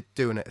started it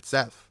doing it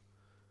itself.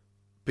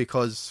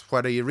 Because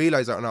whether you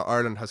realise it or not,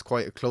 Ireland has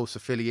quite a close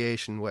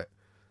affiliation with,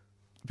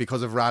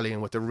 because of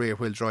rallying with the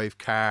rear-wheel drive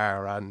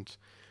car and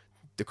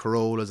the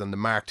Corollas and the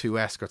Mark II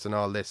Escorts and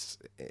all this.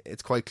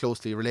 It's quite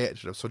closely related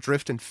to them. So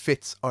drifting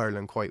fits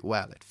Ireland quite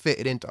well. It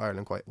fitted into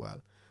Ireland quite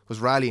well. Because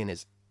rallying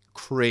is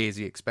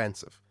crazy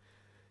expensive.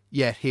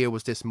 Yet here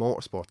was this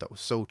motorsport that was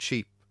so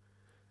cheap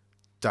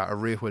that a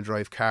rear-wheel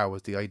drive car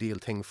was the ideal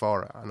thing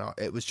for it, and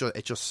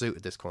it just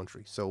suited this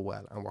country so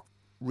well, and we're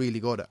really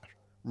good at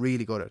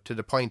it, to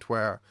the point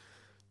where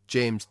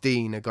James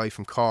Dean, a guy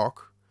from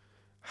Cork,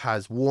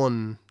 has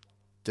won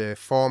the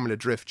Formula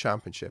Drift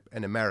Championship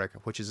in America,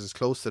 which is as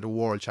close to the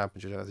World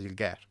Championship as you'll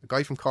get. A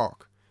guy from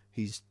Cork,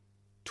 he's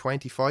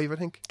 25, I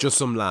think. Just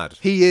some lad.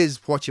 He is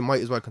what you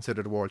might as well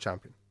consider the world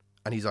champion,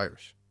 and he's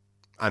Irish.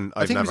 And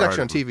I think he was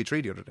actually on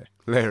TV3 the other day.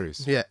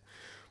 Hilarious. Yeah,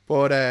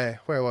 but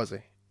where was he?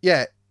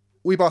 Yeah.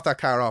 We bought that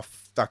car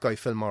off that guy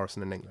Phil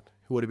Morrison in England,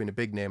 who would have been a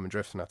big name in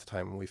drifting at the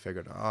time, and we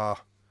figured,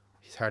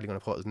 he's hardly going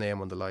to put his name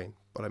on the line.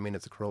 But I mean,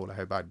 it's a Corolla,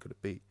 how bad could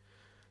it be?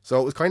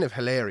 So it was kind of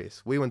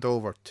hilarious. We went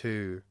over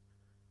to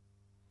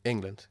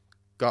England,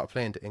 got a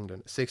plane to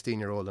England, a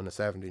 16-year-old and a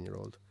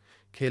 17-year-old.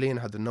 Killian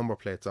had the number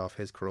plates off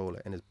his Corolla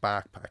in his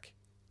backpack.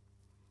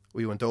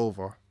 We went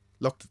over,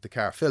 looked at the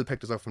car. Phil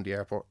picked us up from the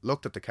airport,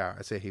 looked at the car.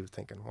 I say he was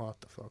thinking, what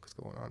the fuck is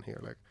going on here?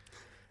 Like,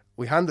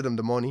 we handed him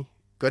the money,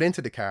 got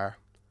into the car.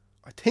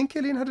 I think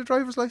Killian had a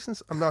driver's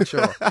license. I'm not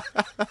sure.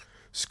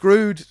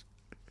 Screwed.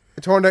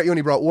 It turned out he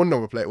only brought one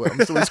number plate with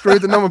him, so we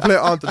screwed the number plate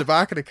onto the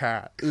back of the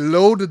car,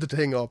 loaded the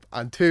thing up,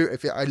 and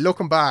I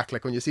looking back,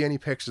 like when you see any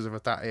pictures of it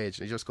at that age,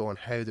 you're just going,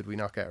 how did we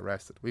not get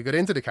arrested? We got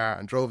into the car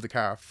and drove the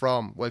car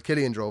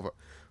Killian drove it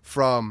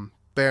from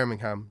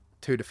Birmingham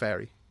to the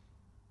ferry.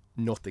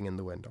 Nothing in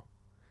the window.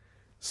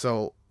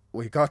 So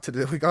we got to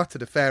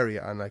the ferry,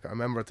 and like I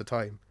remember at the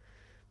time,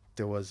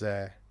 there was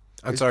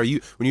I'm sorry,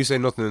 when you say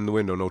nothing in the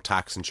window, no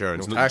tax,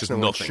 insurance, no tax, just no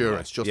nothing,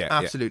 insurance, right? just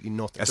absolutely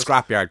nothing. A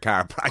scrapyard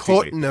car,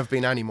 practically. Couldn't have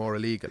been any more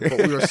illegal.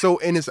 But we were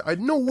so innocent. I'd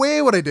no way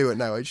would I do it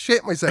now. I'd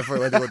shit myself if I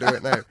went to go do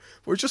it now.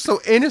 We're just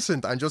so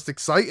innocent and just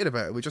excited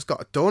about it. We just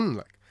got it done,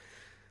 like.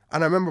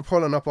 And I remember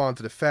pulling up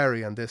onto the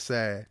ferry, and this,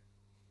 do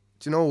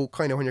you know,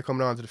 kind of when you're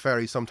coming onto the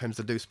ferry, sometimes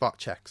they'll do spot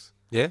checks.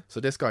 Yeah. So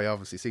this guy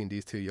obviously seen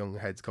these two young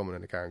heads coming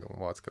in the car and going,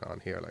 what's going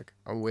on here? Like,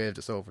 I waved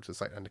us over to the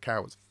side, and the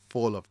car was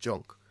full of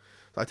junk.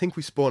 I think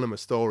we spun him a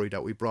story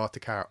that we brought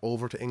the car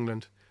over to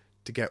England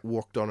to get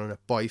work done on it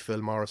by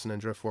Phil Morrison and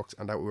Driftworks,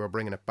 and that we were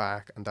bringing it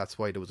back, and that's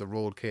why there was a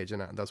roll cage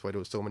in it, and that's why there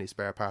was so many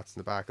spare parts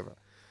in the back of it.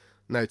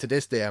 Now, to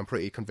this day, I'm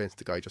pretty convinced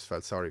the guy just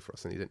felt sorry for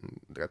us, and he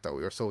didn't, that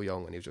we were so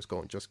young, and he was just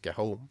going, just get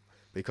home.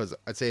 Because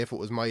I'd say if it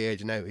was my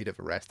age now, he'd have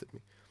arrested me.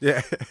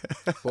 Yeah.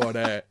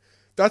 But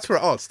that's where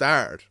it all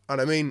started.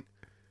 And I mean,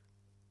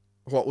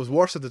 what was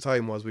worse at the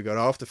time was we got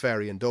off the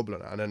ferry in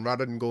Dublin, and then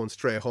rather than going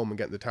straight home and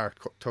getting the car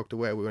tucked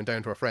away, we went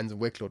down to our friends in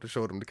Wicklow to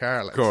show them the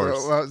car. Like, of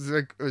course. So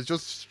it was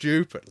just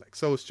stupid, like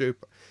so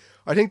stupid.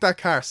 I think that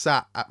car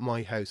sat at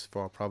my house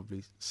for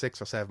probably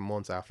 6 or 7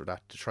 months after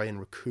that to try and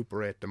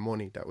recuperate the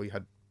money that we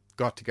had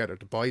got together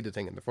to buy the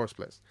thing in the first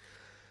place.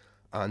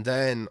 And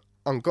then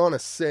I'm gonna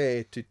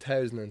say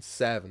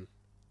 2007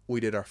 we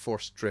did our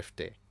first drift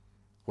day,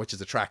 which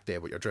is a track day,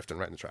 but you're drifting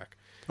around the track.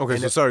 Okay,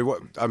 so sorry,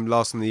 I'm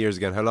lost in the years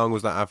again. How long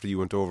was that after you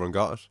went over and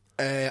got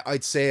it?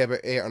 I'd say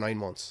about 8 or 9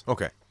 months.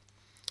 Okay.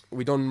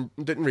 We didn't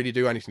really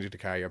do anything to the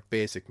car. Your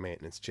basic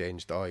maintenance,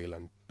 changed oil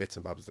and bits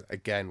and bobs.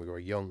 Again, we were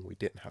young. We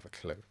didn't have a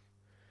clue.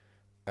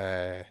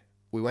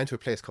 We went to a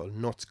place called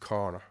Nuts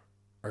Corner.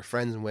 Our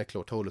friends in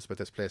Wicklow told us about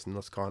this place in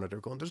Nuts Corner. They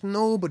were going, there's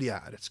nobody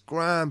at it. It's a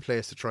grand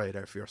place to try it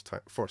out for your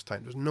first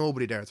time. There's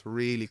nobody there. It's a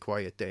really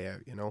quiet day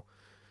out, you know.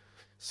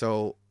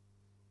 So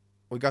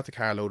we got the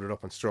car loaded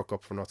up and struck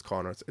up for Nuts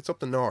Corner. It's up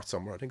the north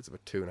somewhere. I think it's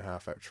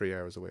about 3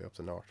 hours away up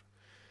the north.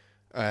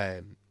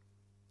 I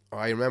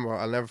remember,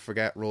 I'll never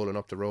forget rolling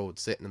up the road,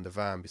 sitting in the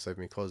van beside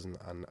my cousin,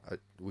 and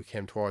we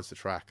came towards the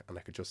track, and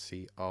I could just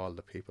see all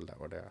the people that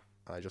were there.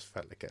 And I just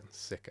felt like getting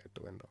sick out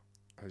the window.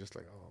 I was just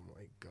like, oh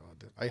my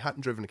God. I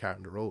hadn't driven a car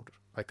on the road.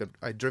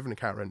 I'd driven a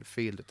car around the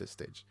field at this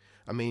stage.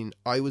 I mean,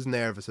 I was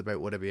nervous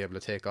about would I be able to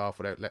take off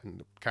without letting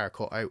the car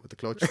cut out with the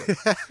clutch.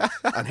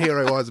 And here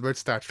I was about to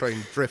start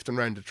trying drifting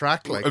around the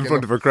track. Like, in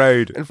front of a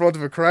crowd. In front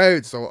of a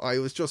crowd. So I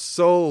was just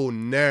so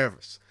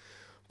nervous.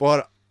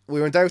 But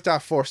we went out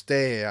that first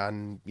day,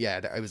 and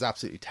yeah, I was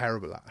absolutely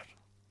terrible at it.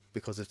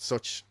 Because it's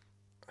such...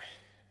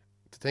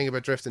 The thing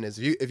about drifting is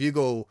if you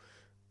go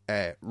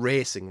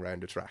racing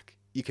around the track,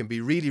 you can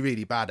be really,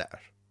 really bad at it.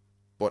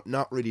 but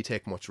not really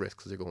take much risk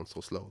because you're going so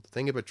slow. The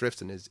thing about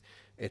drifting is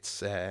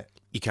it's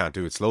You can't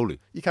do it slowly.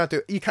 you can't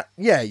do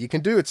you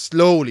can do it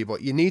slowly,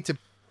 but you need to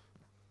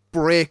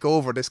break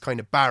over this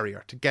kind of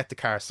barrier to get the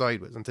car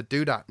sideways, and to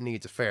do that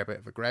needs a fair bit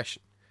of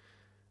aggression,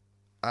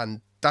 and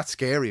that's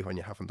scary when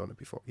you haven't done it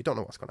before. You don't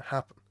know what's going to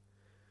happen.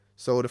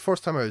 So the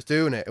first time I was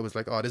doing it, it was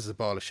like, oh, this is a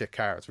ball of shit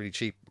car. It's really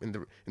cheap. In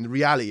the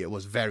reality, it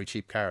was a very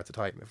cheap car at the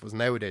time. If it was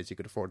nowadays, you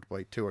could afford to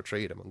buy 2 or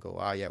 3 of them and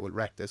go, yeah, we'll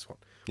wreck this one.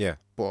 Yeah.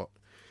 But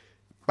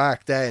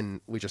back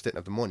then, we just didn't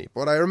have the money.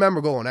 But I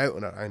remember going out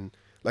on it, and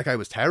like, I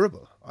was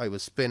terrible. I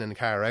was spinning the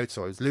car out,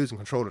 so I was losing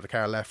control of the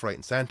car left, right,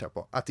 and centre.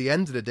 But at the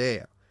end of the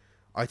day,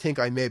 I think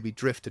I maybe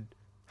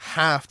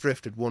half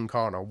drifted one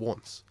corner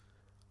once.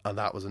 And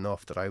that was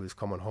enough that I was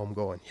coming home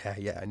going,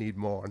 yeah, I need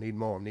more.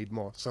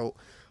 So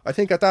I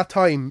think at that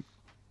time,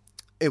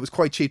 it was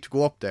quite cheap to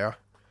go up there.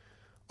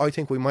 I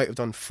think we might have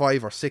done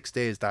 5 or 6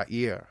 days that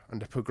year.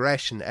 And the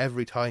progression,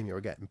 every time you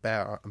were getting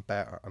better and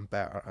better and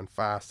better and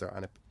faster.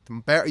 And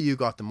the better you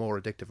got, the more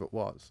addictive it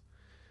was.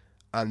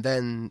 And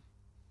then,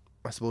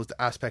 I suppose, the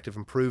aspect of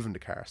improving the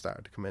car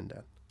started to come in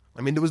then.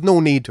 I mean, there was no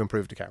need to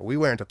improve the car. We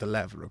weren't at the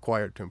level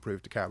required to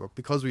improve the car. But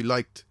because we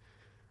liked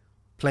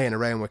playing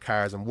around with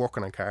cars and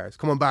working on cars,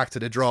 coming back to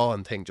the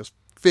drawing thing, just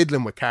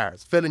fiddling with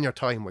cars, filling your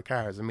time with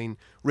cars. I mean,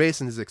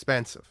 racing is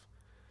expensive.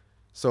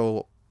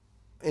 So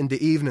in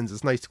the evenings,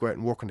 it's nice to go out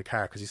and work on the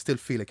car because you still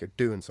feel like you're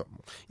doing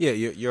something. Yeah,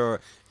 you're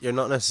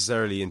not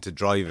necessarily into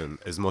driving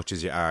as much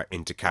as you are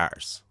into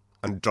cars.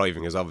 And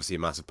driving is obviously a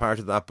massive part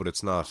of that, but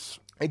it's not...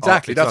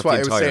 Exactly, that's what I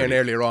was entirety. saying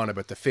earlier on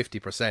about the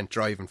 50%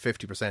 driving,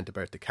 50%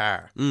 about the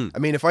car. I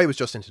mean, if I was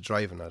just into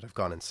driving, I'd have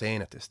gone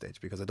insane at this stage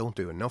because I don't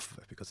do enough of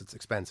it because it's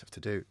expensive to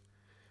do.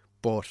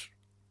 But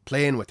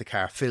playing with the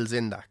car fills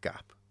in that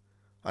gap.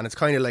 And it's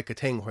kind of like a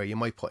thing where you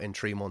might put in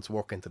 3 months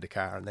work into the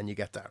car and then you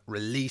get that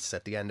release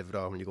at the end of it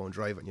all when you go and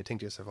drive it and you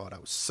think to yourself, oh,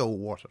 that was so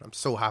worth it. I'm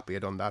so happy I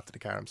done that to the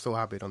car. I'm so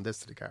happy I done this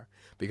to the car.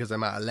 Because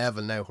I'm at a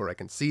level now where I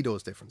can see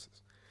those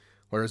differences.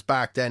 Whereas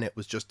back then it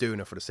was just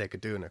doing it for the sake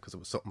of doing it because it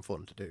was something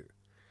fun to do.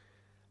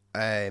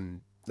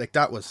 Like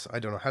that was, I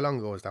don't know, how long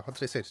ago was that? What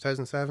did I say,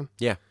 2007?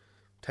 Yeah.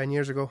 10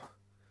 years ago?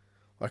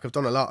 Like, I've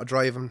done a lot of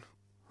driving.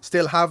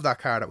 Still have that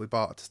car that we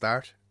bought at the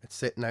start. It's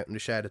sitting out in the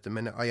shed at the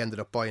minute. I ended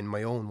up buying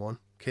my own one.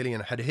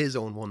 Killian had his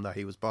own one that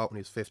he was bought when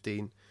he was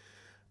 15.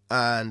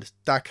 And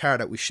that car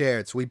that we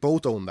shared, so we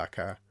both own that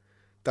car.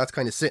 That's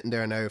kind of sitting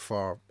there now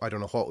for, I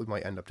don't know what we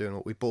might end up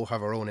doing. We both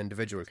have our own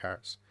individual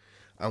cars.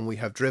 And we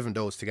have driven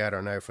those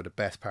together now for the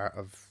best part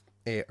of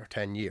 8 or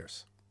 10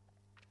 years.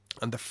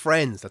 And the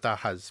friends that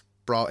has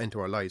brought into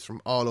our lives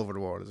from all over the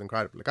world is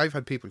incredible. Like, I've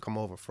had people come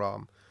over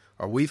from,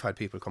 or we've had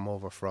people come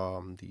over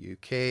from the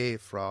UK,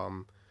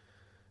 from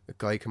a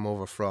guy come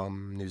over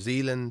from New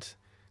Zealand,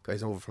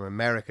 guys over from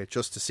America,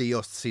 just to see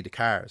us, to see the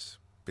cars,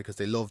 because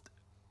they loved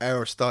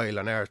our style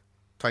and our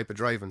type of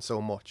driving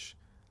so much.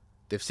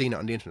 They've seen it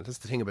on the internet. That's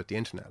the thing about the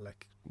internet.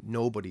 Like,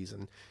 nobody's,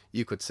 and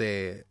you could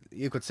say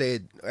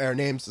our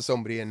names to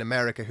somebody in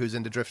America who's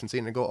in the drifting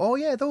scene and go, oh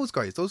yeah, those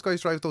guys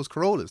drive those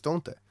Corollas,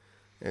 don't they?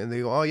 And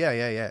they go, oh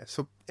yeah.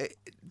 So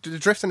the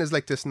drifting is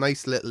like this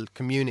nice little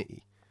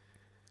community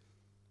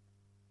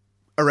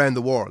around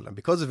the world, and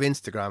because of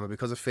Instagram and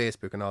because of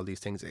Facebook and all these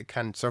things, it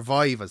can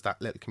survive as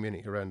that little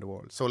community around the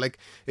world. So like,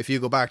 if you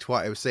go back to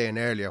what I was saying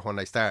earlier when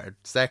I started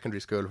secondary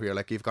school, where you're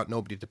like, you've got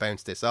nobody to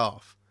bounce this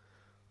off,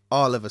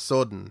 all of a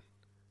sudden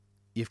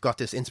you've got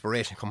this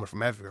inspiration coming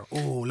from everywhere.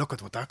 Oh, look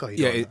at what that guy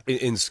did. Yeah,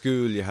 in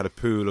school you had a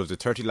pool of the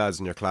 30 lads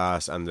in your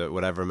class and the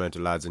whatever amount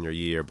of lads in your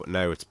year, but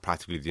now it's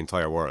practically the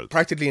entire world.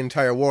 Practically the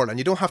entire world, and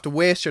you don't have to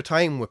waste your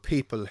time with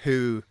people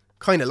who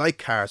kind of like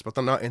cars, but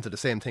they're not into the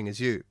same thing as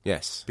you.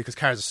 Yes. Because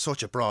cars is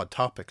such a broad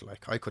topic.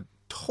 Like, I could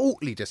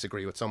totally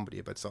disagree with somebody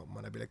about something,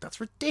 and I'd be like,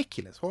 that's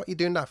ridiculous. What are you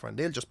doing that for? And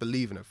they'll just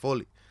believe in it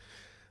fully.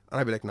 And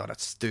I'd be like, no,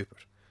 that's stupid.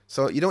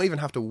 So you don't even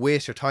have to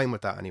waste your time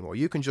with that anymore.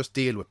 You can just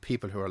deal with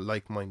people who are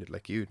like-minded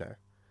like you now.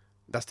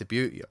 That's the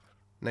beauty of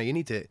it. Now, you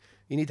need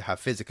to have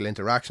physical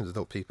interactions with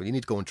those people. You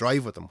need to go and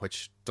drive with them,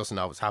 which doesn't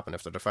always happen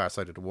if they're the far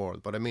side of the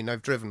world. But I mean,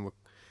 I've driven with,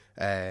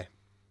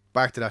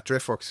 back to that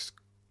Driftworks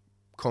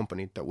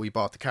company that we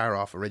bought the car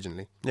off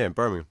originally. Yeah,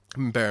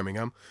 in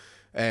Birmingham.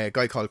 A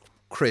guy called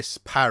Chris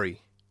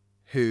Parry,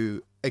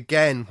 who,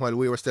 again, while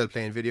we were still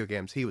playing video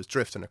games, he was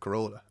drifting a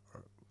Corolla.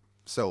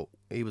 So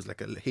he was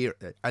like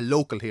a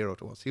local hero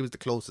to us. He was the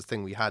closest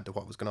thing we had to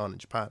what was going on in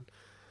Japan.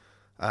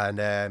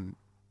 And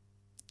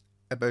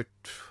about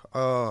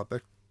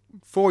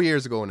 4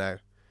 years ago now,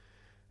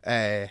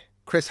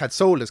 Chris had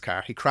sold his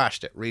car. He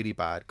crashed it really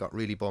bad, got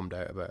really bummed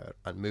out about it,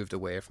 and moved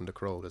away from the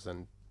Corollas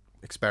and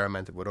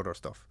experimented with other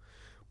stuff.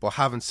 But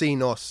having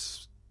seen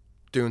us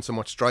doing so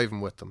much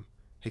driving with them,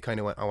 he kind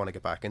of went, I want to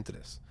get back into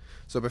this.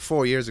 So about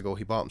 4 years ago,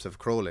 he bought himself a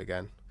Corolla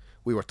again.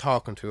 We were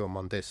talking to him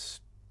on this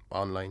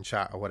online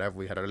chat or whatever.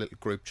 We had our little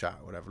group chat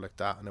or whatever like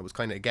that, and it was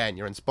kind of, again,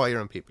 you're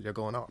inspiring people. You're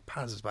going, oh,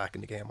 Paz is back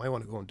in the game. I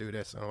want to go and do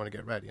this, and I want to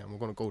get ready, and we're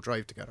going to go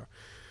drive together.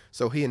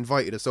 So he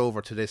invited us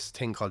over to this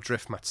thing called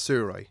Drift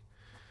Matsurai.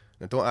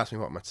 Now, don't ask me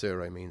what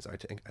Matsurai means. I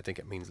think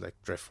it means like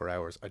drift for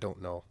hours. I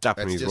don't know.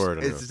 Japanese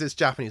word. It's this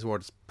Japanese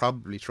word is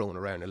probably thrown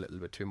around a little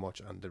bit too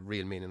much, and the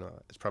real meaning of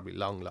it is probably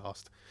long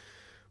lost.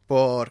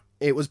 But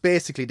it was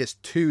basically this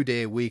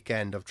 2-day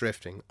weekend of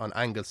drifting on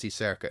Anglesey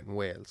Circuit in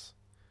Wales.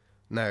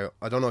 Now,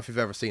 I don't know if you've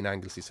ever seen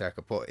Anglesey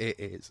Circuit, but it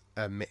is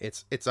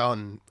it's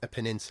on a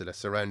peninsula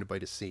surrounded by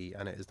the sea,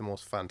 and it is the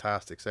most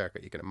fantastic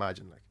circuit you can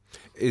imagine. Like,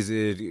 is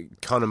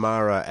it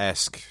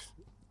Connemara-esque?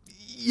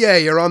 Yeah,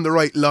 you're on the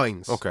right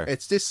lines. Okay,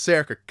 it's this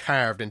circuit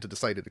carved into the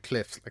side of the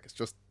cliffs. Like, it's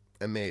just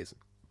amazing.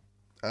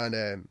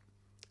 And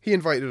he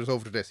invited us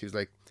over to this. He was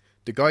like,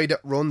 the guy that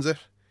runs it.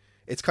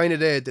 It's kind of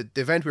the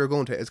event we were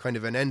going to is kind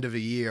of an end of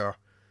the year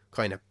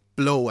kind of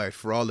blowout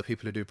for all the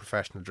people who do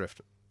professional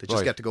drifting. They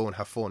just get to go and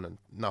have fun and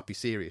not be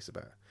serious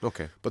about it.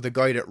 Okay. But the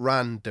guy that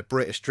ran the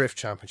British Drift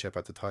Championship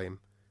at the time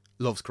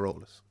loves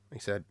Corollas.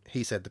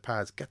 He said the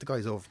pads, get the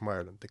guys over from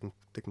Ireland.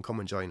 They can come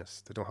and join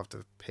us. They don't have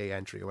to pay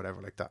entry or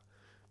whatever like that.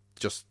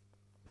 Just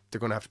they're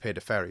going to have to pay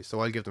the ferry. So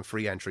I'll give them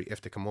free entry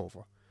if they come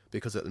over,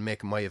 because it'll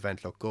make my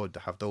event look good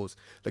to have those.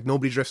 Like,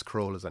 nobody drifts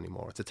Corollas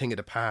anymore. It's a thing of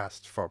the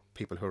past for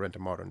people who are into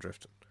modern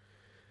drifting.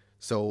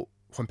 So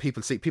when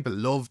people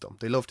love them.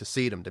 They love to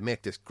see them. They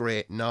make this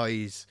great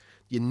noise.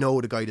 You know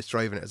the guy that's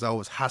driving it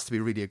has to be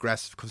really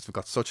aggressive because they've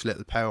got such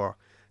little power.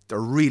 They're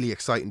really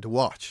exciting to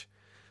watch.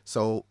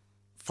 So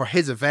for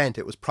his event,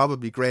 it was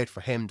probably great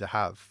for him to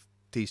have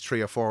these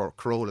 3 or 4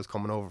 Corollas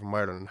coming over from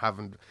Ireland and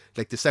having,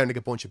 like, they sound like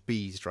a bunch of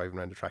bees driving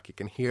around the track. You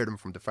can hear them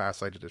from the far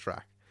side of the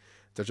track.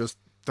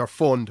 They're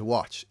fun to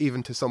watch.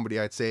 Even to somebody,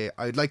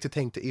 I'd like to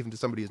think that even to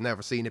somebody who's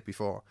never seen it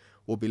before,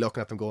 will be looking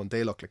at them going,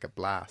 they look like a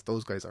blast.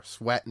 Those guys are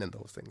sweating in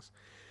those things.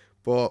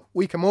 But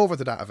we come over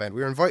to that event.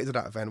 We were invited to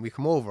that event. We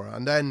come over.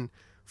 And then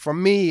for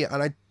me,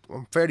 and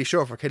I'm fairly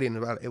sure for Killian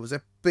as well, it was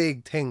a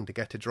big thing to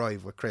get to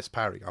drive with Chris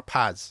Parry, or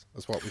Paz,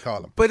 is what we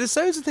call him. But it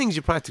sounds of things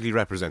you practically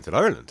represented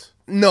Ireland.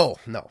 No,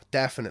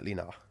 definitely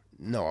not.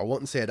 No, I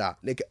wouldn't say that.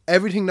 Like,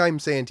 everything I'm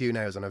saying to you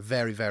now is on a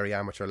very, very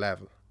amateur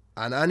level.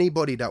 And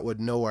anybody that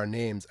would know our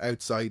names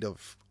outside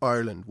of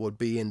Ireland would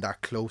be in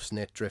that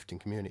close-knit drifting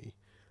community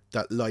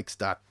that likes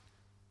that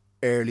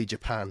early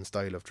Japan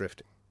style of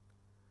drifting.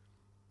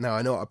 Now,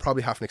 I know I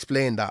probably haven't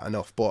explained that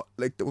enough, but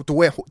like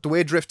the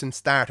way drifting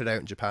started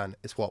out in Japan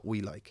is what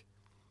we like.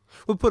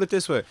 We'll put it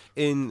this way: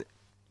 in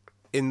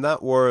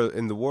that world,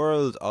 in the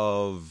world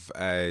of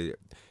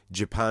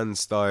Japan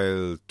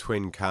style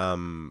twin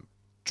cam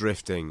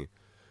drifting,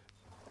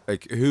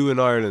 like, who in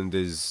Ireland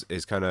is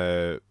kind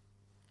of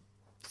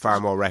far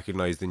more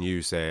recognised than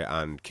you, say,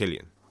 and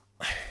Killian?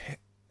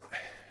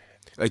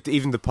 Like,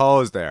 even the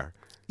pause there.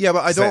 Yeah,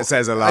 but I don't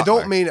says a lot. I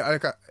don't mean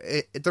like,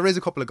 there is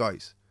a couple of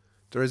guys.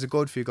 There is a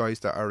good few guys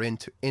that are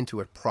into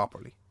it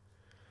properly,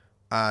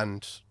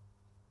 and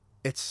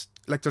it's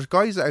like there's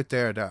guys out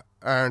there that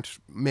aren't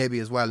maybe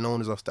as well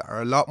known as us, that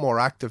are a lot more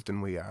active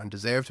than we are and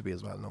deserve to be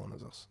as well known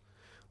as us.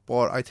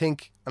 But I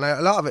think, a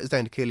lot of it is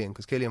down to Killian,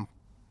 because Killian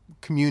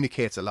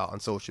communicates a lot on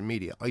social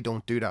media. I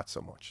don't do that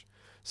so much,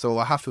 so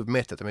I have to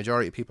admit that the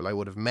majority of people I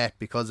would have met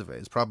because of it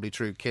is probably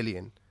through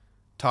Killian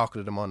talking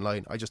to them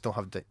online. I just don't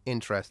have the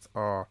interest,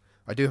 or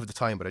I do have the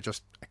time, but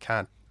I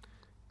can't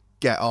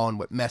get on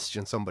with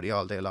messaging somebody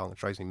all day long. It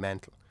drives me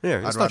mental.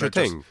 Yeah, it's not your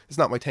thing. It's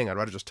not my thing. I'd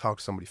rather just talk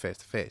to somebody face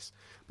to face.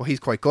 But he's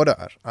quite good at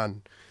it,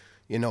 and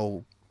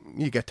you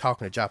get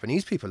talking to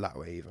Japanese people that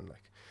way even.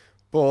 Like,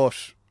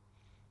 but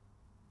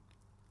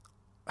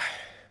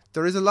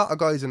there is a lot of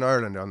guys in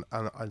Ireland,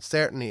 and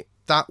certainly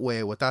that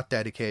way, with that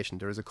dedication,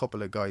 there is a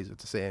couple of guys with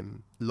the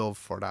same love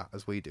for that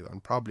as we do,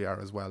 and probably are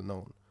as well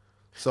known.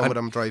 Some of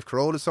them drive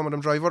Corollas, some of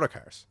them drive other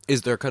cars.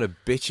 Is there kind of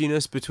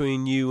bitchiness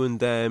between you and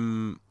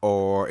them,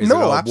 or is it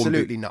all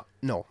absolutely not.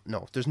 No.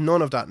 There's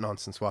none of that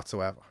nonsense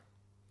whatsoever.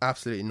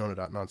 Absolutely none of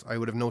that nonsense. I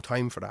would have no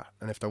time for that,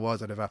 and if there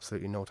was, I'd have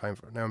absolutely no time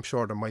for it. Now, I'm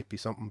sure there might be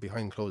something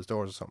behind closed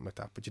doors or something like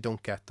that, but you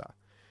don't get that,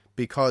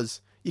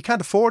 because you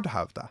can't afford to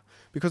have that,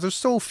 because there's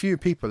so few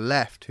people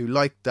left who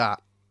like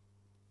that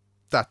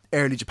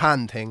early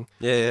Japan thing.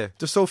 Yeah.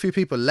 There's so few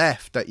people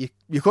left that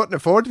you couldn't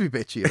afford to be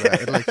bitchy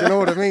about it. Like, you know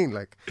what I mean?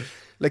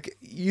 Like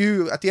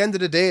you, at the end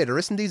of the day, there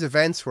isn't these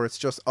events where it's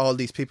just all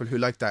these people who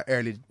like that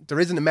early. There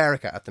is in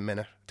America at the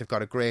minute. They've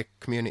got a great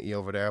community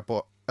over there.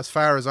 But as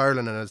far as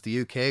Ireland and as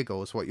the UK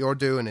goes, what you're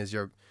doing is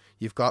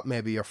you've got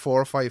maybe your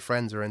 4 or 5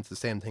 friends who are into the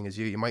same thing as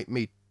you. You might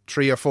meet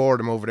 3 or 4 of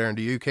them over there in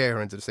the UK who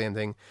are into the same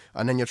thing.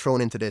 And then you're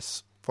thrown into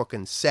this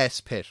fucking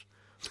cesspit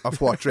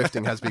of what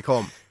drifting has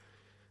become.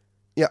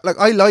 Yeah, like,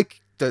 I like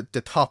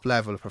the top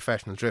level of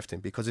professional drifting,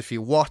 because if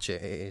you watch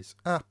it, it is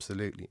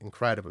absolutely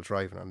incredible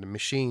driving, and the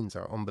machines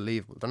are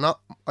unbelievable.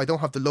 I don't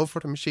have the love for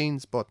the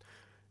machines, but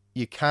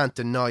you can't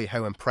deny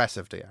how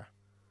impressive they are.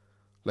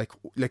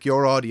 Like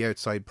your Audi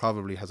outside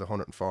probably has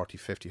 140,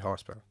 50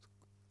 horsepower.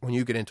 When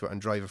you get into it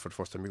and drive it for the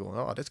first time, you're going,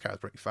 oh, this car's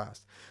pretty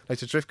fast. Like,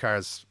 the drift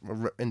cars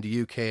in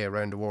the UK,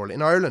 around the world,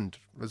 in Ireland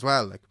as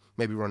well, like,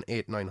 maybe run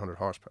 800-900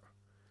 horsepower.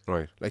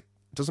 Right. Like,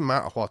 it doesn't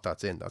matter what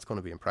that's in, that's going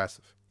to be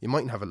impressive. You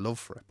mightn't have a love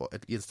for it, but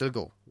you'll still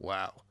go,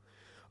 wow.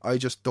 I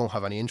just don't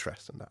have any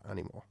interest in that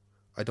anymore.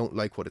 I don't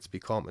like what it's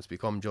become. It's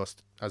become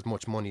just as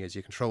much money as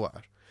you can throw at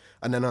it.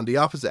 And then on the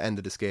opposite end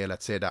of the scale,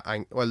 let's say that,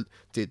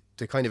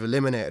 they kind of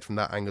eliminate it from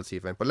that Anglesey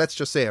event. But let's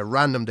just say a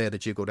random day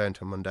that you go down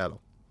to Mondello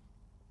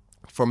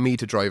for me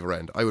to drive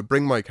around. I would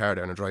bring my car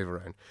down and drive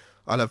around.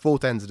 I'll have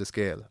both ends of the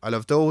scale. I'll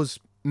have those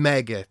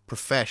mega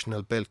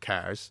professional built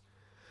cars,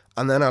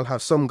 and then I'll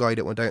have some guy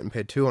that went out and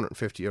paid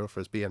 €250 for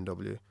his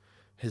BMW.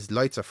 His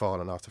lights are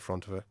falling off the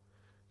front of it.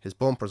 His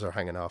bumpers are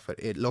hanging off it.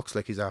 It looks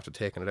like he's after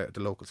taking it out of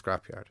the local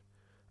scrapyard,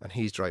 and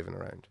he's driving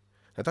around.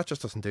 Now that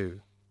just doesn't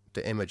do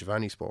the image of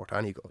any sport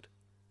any good.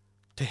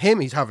 To him,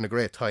 he's having a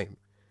great time.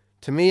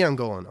 To me, I'm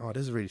going, oh,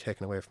 this is really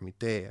taking away from my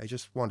day. I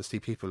just want to see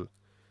people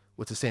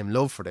with the same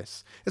love for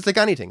this. It's like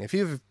anything. If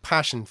you have a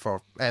passion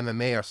for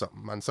MMA or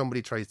something, and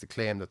somebody tries to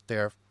claim that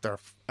they're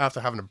after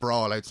having a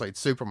brawl outside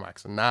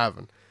Supermax and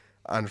Navan,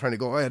 and trying to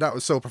go, oh, yeah, that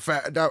was so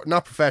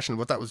not professional,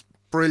 but that was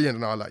brilliant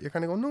and all that. You're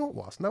kind of going, no, it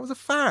wasn't. That was a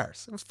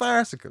farce. It was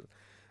farcical.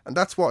 And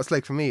that's what it's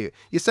like for me.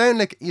 You sound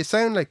like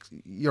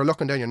you're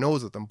looking down your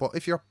nose at them, but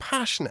if you're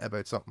passionate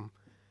about something,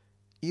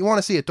 you want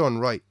to see it done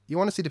right. You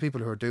want to see the people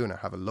who are doing it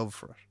have a love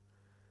for it.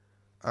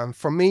 And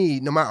for me,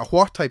 no matter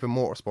what type of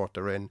motorsport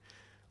they're in,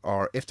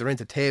 or if they're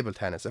into table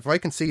tennis, if I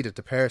can see that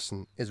the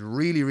person is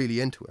really, really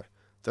into it,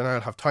 then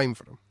I'll have time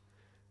for them.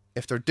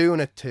 If they're doing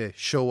it to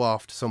show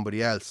off to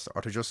somebody else,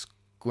 or to just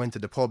go into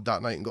the pub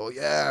that night and go,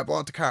 yeah, I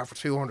bought the car for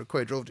 200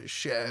 quid, drove to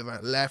Chev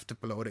and left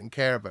it below, I didn't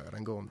care about it,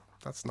 and going,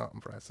 that's not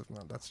impressive,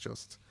 man.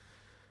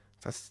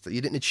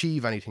 You didn't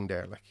achieve anything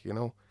there, like, you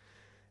know.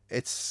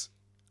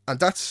 And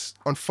that's,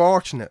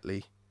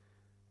 unfortunately,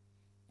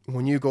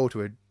 when you go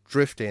to a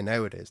drift day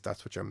nowadays,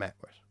 that's what you're met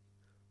with.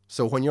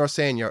 So when you're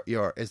saying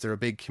is there a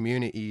big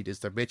community, is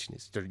there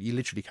bitchiness, you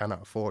literally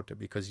cannot afford it,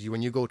 because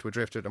when you go to a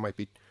drifter, there might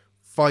be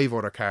 5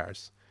 other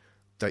cars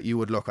that you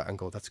would look at and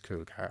go, that's a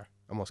cool car.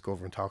 I must go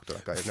over and talk to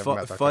that guy. I've never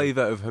met that 5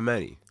 guy. out of how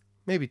many?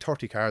 Maybe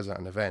 30 cars at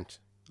an event.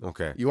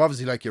 Okay. You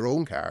obviously like your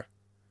own car,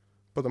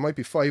 but there might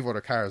be 5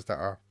 other cars that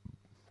are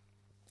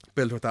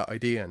built with that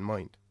idea in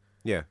mind.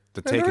 Yeah,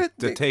 they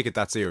take it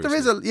that seriously.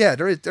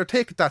 They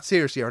take it that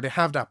seriously, or they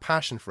have that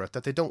passion for it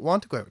that they don't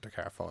want to go out with their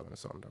car falling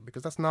asunder,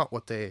 because that's not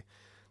what they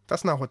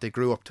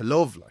grew up to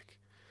love. Like,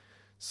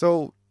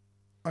 so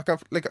I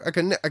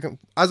can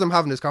as I'm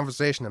having this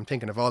conversation, I'm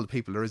thinking of all the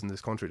people there is in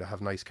this country that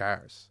have nice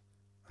cars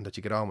and that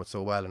you get on with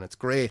so well, and it's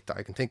great that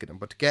I can think of them.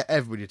 But to get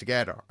everybody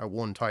together at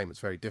one time is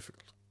very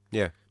difficult.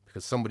 Yeah.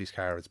 Because somebody's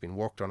car has been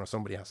worked on, or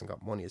somebody hasn't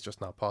got money. It's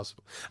just not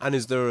possible. And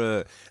is there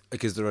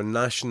a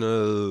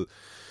national,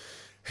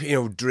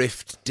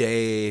 drift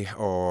day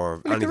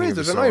or anything?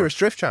 There's an Irish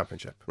Drift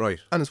Championship, right?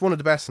 And it's one of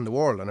the best in the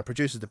world, and it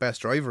produces the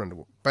best drivers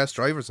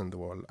in the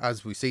world,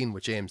 as we've seen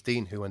with James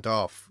Dean, who went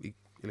off.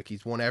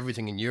 He's won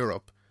everything in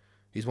Europe,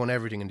 he's won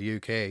everything in the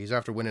UK, he's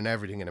after winning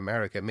everything in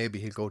America. Maybe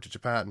he'll go to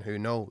Japan, who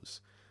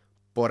knows?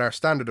 But our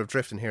standard of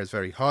drifting here is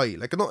very high.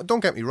 Like, don't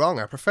get me wrong,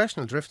 our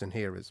professional drifting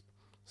here is,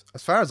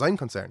 as far as I'm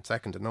concerned,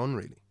 second to none,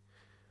 really.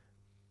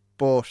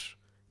 But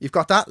you've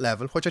got that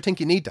level, which I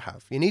think you need to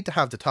have. You need to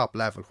have the top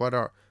level,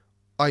 whether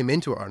I'm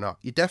into it or not.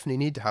 You definitely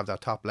need to have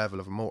that top level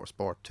of a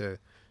motorsport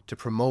to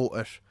promote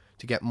it,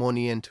 to get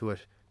money into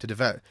it, to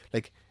develop.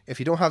 Like, if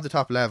you don't have the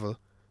top level,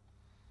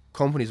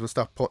 companies will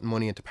stop putting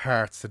money into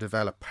parts to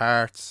develop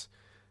parts.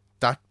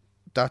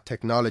 That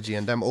technology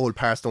and them old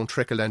parts don't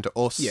trickle down to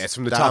us. Yeah, it's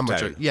from the top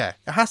down. Yeah,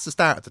 it has to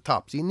start at the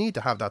top. So you need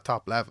to have that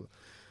top level.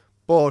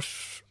 But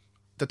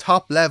the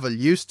top level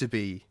used to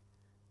be,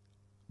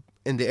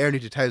 in the early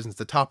 2000s,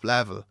 the top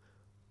level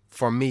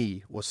for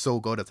me was so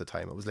good at the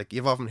time. It was like,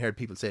 you've often heard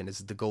people saying this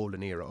is the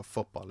golden era of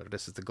football, or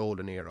this is the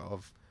golden era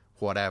of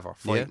whatever,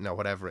 fighting, or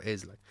whatever it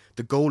is. Like,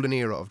 the golden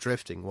era of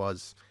drifting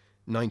was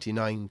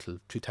 99 till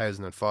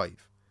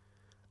 2005.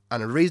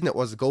 And the reason it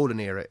was the golden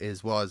era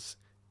is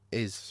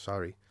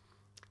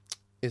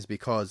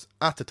because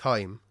at the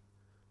time,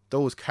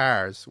 those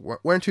cars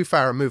weren't too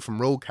far removed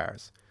from road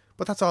cars.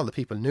 But that's all the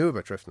people knew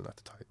about drifting at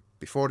the time,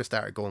 before they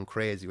started going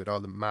crazy with all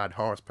the mad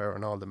horsepower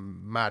and all the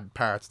mad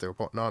parts they were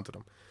putting onto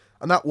them.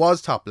 And that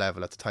was top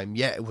level at the time.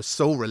 Yeah, it was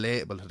so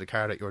relatable to the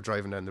car that you were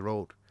driving down the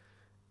road.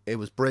 It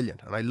was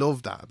brilliant, and I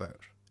loved that about it.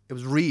 It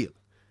was real.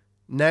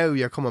 Now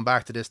you're coming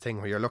back to this thing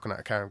where you're looking at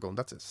a car and going,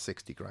 that's a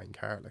 60 grand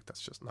car. Like,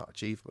 that's just not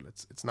achievable.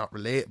 It's not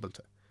relatable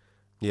to.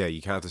 Yeah,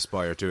 you can't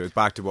aspire to it.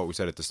 Back to what we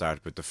said at the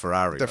start, but the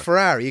Ferrari.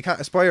 Ferrari, you can't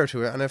aspire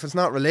to it, and if it's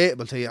not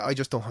relatable to you, I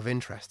just don't have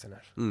interest in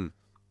it. Mm.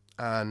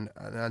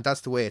 And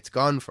that's the way it's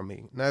gone for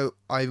me. Now,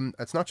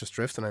 it's not just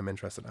drifting I'm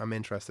interested in. I'm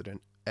interested in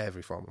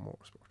every form of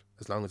motorsport,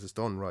 as long as it's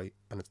done right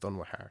and it's done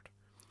with heart.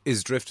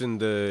 Is drifting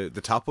the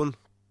top one?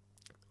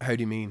 How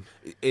do you mean?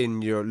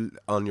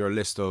 On your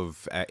list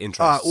of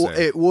interests?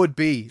 It would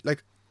be.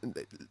 Like,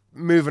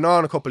 moving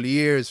on a couple of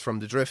years from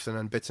the drifting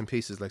and bits and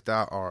pieces like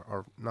that,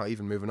 or not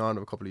even moving on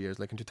to a couple of years.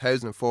 Like in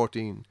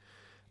 2014,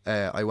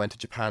 I went to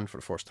Japan for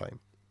the first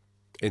time.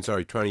 In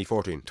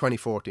 2014?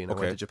 2014, I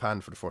went to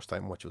Japan for the first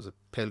time, which was a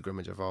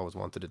pilgrimage I've always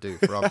wanted to do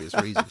for obvious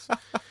reasons.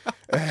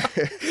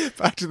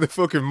 Back to the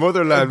fucking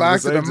motherland.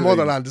 Back to the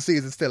motherland to see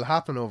if it's still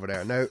happening over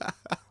there. Now,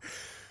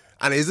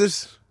 and is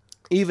it?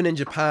 Even in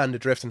Japan, the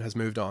drifting has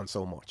moved on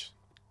so much.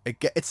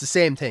 it's the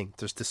same thing.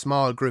 There's the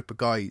small group of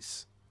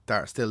guys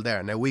that are still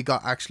there. Now, we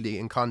got actually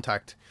in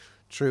contact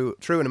through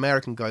an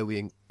American guy.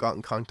 We got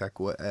in contact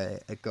with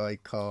a guy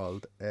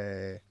called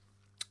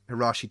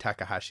Hiroshi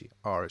Takahashi,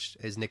 or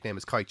his nickname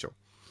is Kaicho.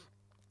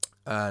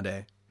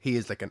 And he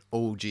is like an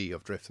OG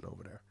of drifting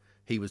over there.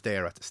 He was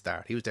there at the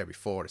start. He was there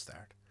before the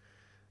start.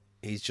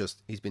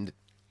 He's been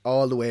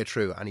all the way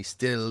through, and he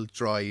still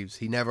drives.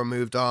 He never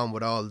moved on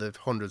with all the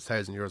hundreds,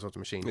 thousands of euros worth of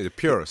machines. He's a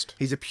purist.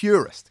 He's a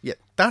purist. Yeah,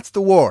 that's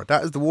the word.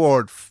 That is the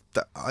word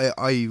that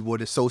I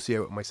would associate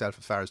with myself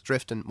as far as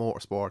drifting,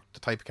 motorsport, the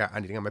type of car,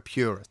 anything. I'm a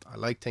purist. I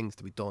like things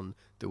to be done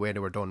the way they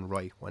were done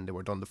right when they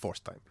were done the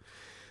first time.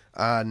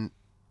 And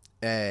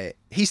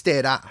he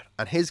stayed at it,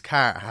 and his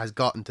car has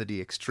gotten to the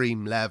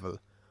extreme level,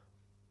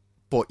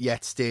 but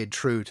yet stayed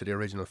true to the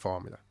original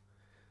formula.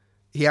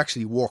 He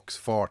actually works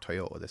for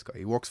Toyota, this guy.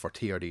 He works for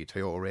TRD,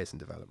 Toyota Racing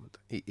Development.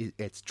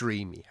 It's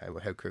dreamy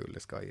how cool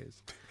this guy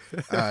is.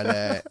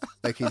 And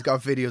like, he's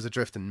got videos of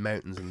drifting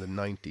mountains in the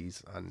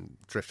 90s and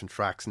drifting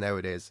tracks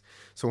nowadays.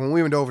 So when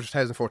we went over to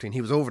 2014,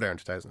 he was over there in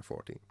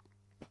 2014.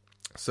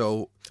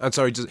 So, and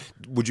sorry,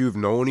 would you have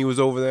known he was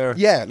over there?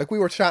 Yeah, like, we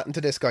were chatting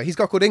to this guy. He's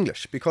got good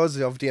English because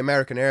of the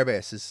American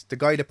airbases. The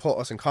guy that put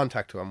us in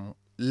contact with him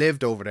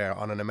lived over there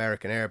on an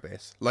American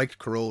airbase, liked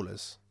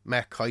Corollas,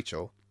 met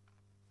Kaicho,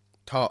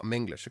 taught him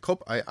English.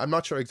 I'm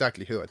not sure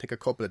exactly who. I think a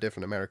couple of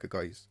different American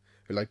guys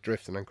who like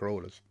drifting and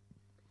Corollas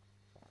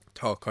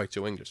taught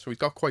Kaicho English. So he's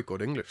got quite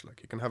good English.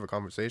 Like, you can have a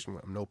conversation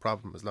with him, no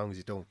problem, as long as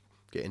you don't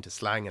get into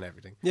slang and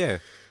everything. Yeah.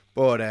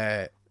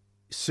 But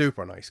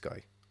super nice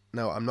guy.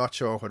 Now, I'm not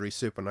sure whether he's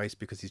super nice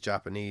because he's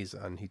Japanese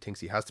and he thinks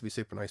he has to be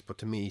super nice, but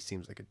to me, he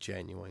seems like a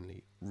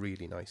genuinely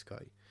really nice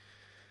guy.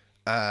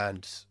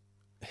 And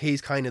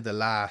he's kind of the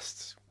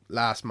last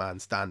man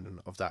standing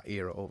of that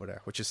era over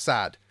there, which is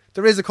sad.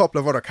 There is a couple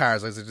of other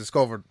cars, as I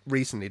discovered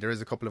recently, there is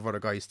a couple of other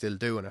guys still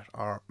doing it,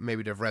 or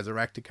maybe they've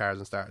resurrected cars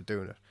and started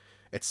doing it.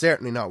 It's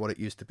certainly not what it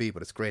used to be,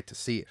 but it's great to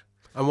see it.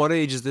 And what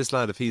age is this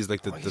lad if he's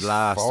like the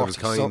last of his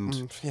kind?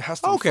 Something. He has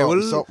to be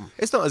 40 something.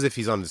 It's not as if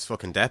he's on his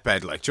fucking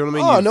deathbed, like, do you know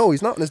what I mean? Oh, no,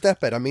 he's not on his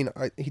deathbed. I mean,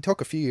 he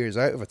took a few years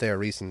out of it there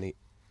recently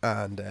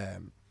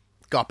and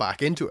got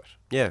back into it.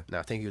 Yeah. Now,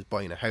 I think he was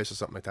buying a house or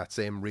something like that,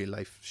 same real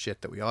life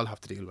shit that we all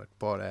have to deal with.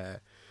 But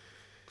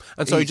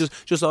and sorry,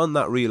 just on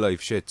that real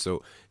life shit,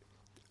 so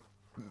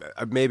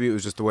maybe it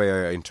was just the way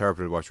I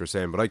interpreted what you were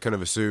saying, but I kind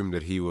of assumed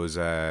that he was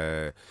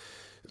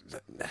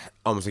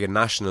almost like a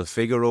national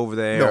figure over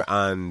there,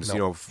 you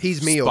know,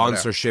 he's me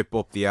sponsorship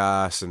up the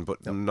ass,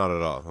 but not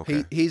at all.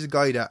 Okay. He's a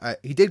guy that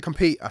he did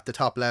compete at the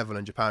top level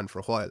in Japan for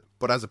a while,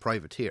 but as a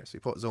privateer, so he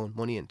put his own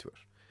money into it.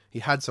 He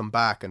had some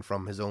backing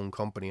from his own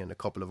company and a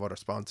couple of other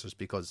sponsors,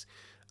 because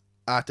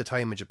at the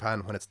time in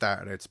Japan when it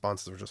started out,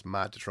 sponsors were just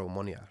mad to throw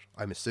money at.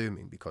 I'm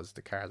assuming because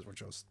the cars were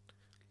just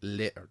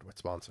littered with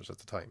sponsors at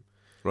the time.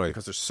 Right.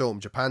 Because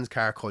Japan's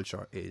car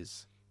culture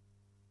it's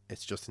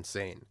just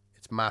insane.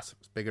 It's massive.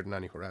 It's bigger than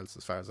anywhere else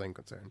as far as I'm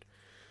concerned.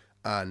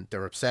 And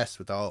they're obsessed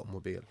with the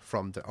automobile,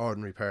 from the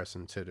ordinary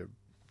person to the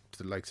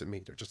likes of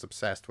me. They're just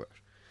obsessed with it.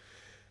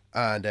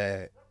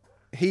 And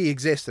he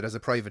existed as a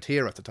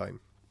privateer at the time.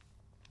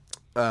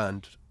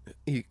 And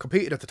he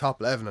competed at the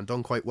top level and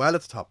done quite well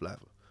at the top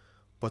level.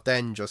 But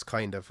then just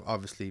kind of,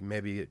 obviously,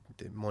 maybe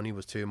the money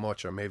was too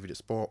much, or maybe the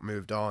sport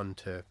moved on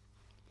to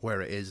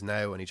where it is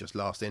now, and he just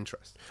lost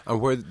interest. And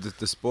where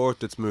the sport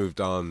that's moved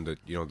on, that,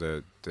 you know,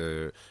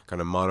 the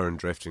kind of modern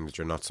drifting that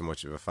you're not so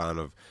much of a fan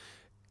of,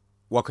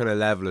 what kind of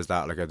level is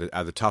that? Like,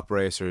 are the top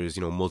racers,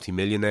 you know,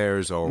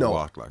 multimillionaires or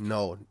what? Like,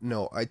 no.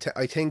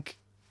 I think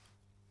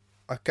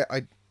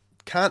I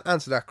can't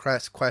answer that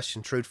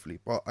question truthfully,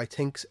 but I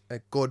think a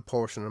good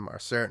portion of them are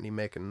certainly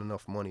making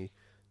enough money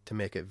to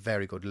make a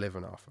very good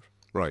living off it.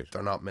 Right.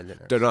 They're not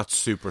millionaires. They're not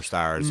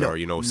superstars or,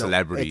 you know,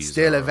 celebrities. It's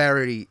still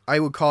I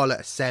would call it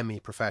a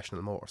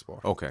semi-professional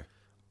motorsport. Okay.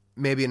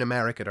 Maybe in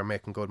America they're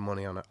making good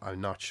money on it. I'm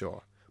not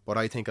sure. But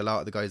I think a lot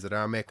of the guys that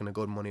are making a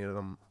good money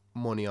on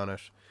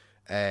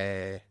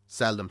it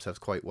sell themselves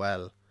quite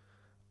well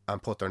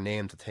and put their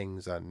name to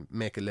things and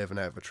make a living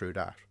out of it through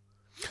that.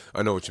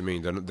 I know what you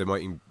mean.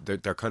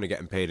 They're kind of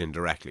getting paid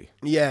indirectly.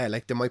 Yeah,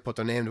 like they might put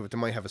their name to it. They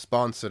might have a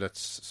sponsor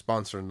that's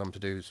sponsoring them to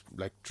do,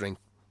 like, drink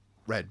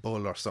Red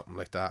Bull or something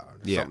like that.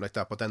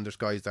 But then there's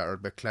guys that are a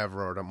bit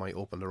cleverer that might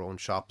open their own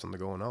shops and they're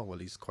going, oh, well,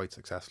 he's quite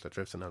successful at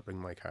drifting, I'll bring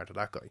my car to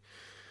that guy.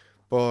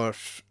 But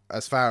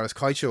as far as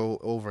Kaicho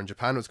over in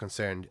Japan was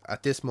concerned,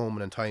 at this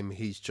moment in time,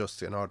 he's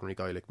just an ordinary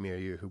guy like me or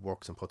you who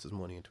works and puts his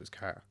money into his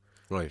car.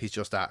 Right. He's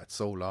just at it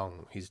so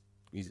long. He's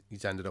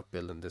ended up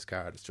building this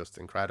car that's just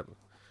incredible.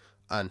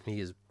 And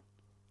he is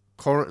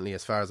currently,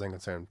 as far as I'm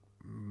concerned,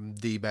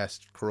 the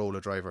best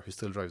Corolla driver who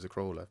still drives a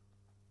Corolla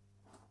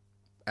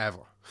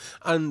ever.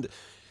 And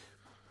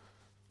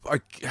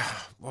what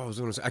was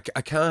I going to say?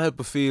 I can't help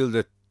but feel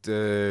that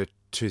the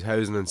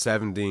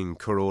 2017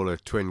 Corolla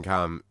twin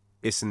cam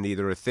isn't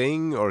either a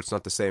thing, or it's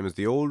not the same as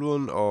the old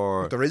one,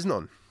 or there is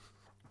none.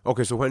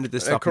 Okay, so when did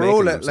this stop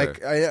Corolla,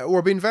 making them?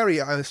 We're being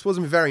I suppose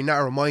I'm very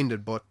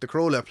narrow-minded, but the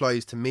Corolla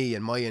applies to me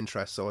and my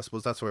interests, so I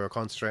suppose that's why we're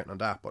concentrating on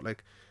that. But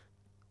like,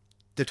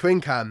 the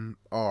twin cam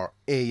or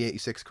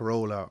A86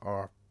 Corolla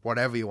or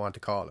whatever you want to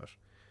call it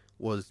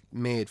was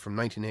made from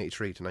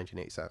 1983 to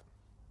 1987.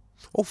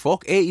 Oh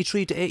fuck,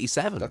 83 to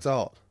 87. That's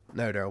all.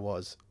 Now there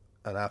was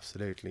an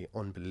absolutely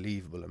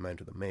unbelievable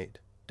amount of them made.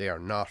 They are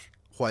not.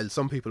 While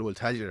some people will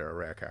tell you they're a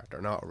rare car,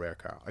 they're not a rare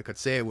car. I could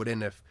say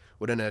within a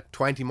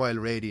 20-mile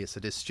radius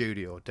of this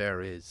studio,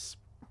 there is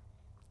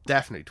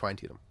definitely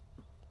 20 of them.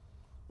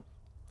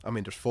 I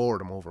mean, there's 4 of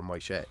them over in my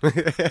shed.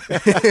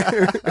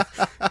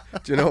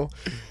 Do you know?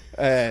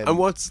 And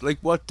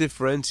what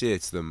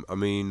differentiates them? I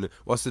mean,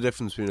 what's the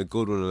difference between a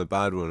good one and a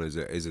bad one? Is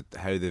it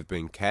how they've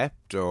been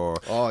kept, or?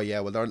 Oh yeah,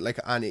 well, they're like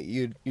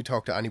you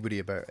talk to anybody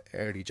about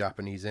early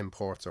Japanese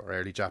imports or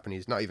early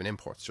Japanese, not even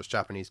imports, just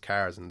Japanese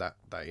cars in that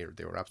era,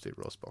 they were absolute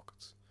rust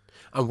buckets.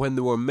 And when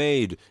they were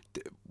made,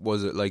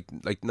 was it like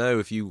now?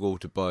 If you go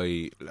to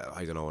buy,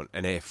 I don't know,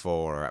 an A4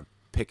 or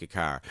pick a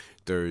car,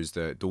 there's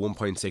the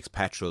 1.6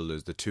 petrol,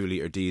 there's the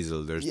 2-litre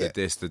diesel, there's the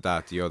this, the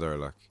that, the other.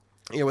 Like,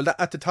 yeah, well,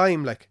 at the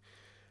time, like,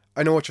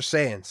 I know what you're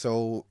saying.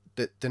 So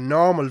the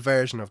normal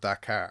version of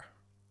that car,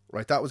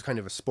 right, that was kind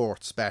of a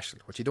sports special,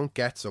 which you don't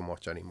get so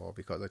much anymore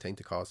because I think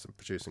the cost of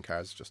producing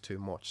cars is just too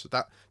much. So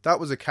that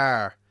was a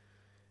car.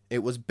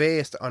 It was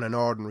based on an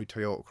ordinary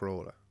Toyota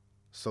Corolla.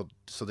 So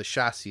the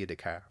chassis of the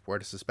car, where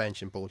the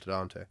suspension bolted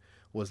onto,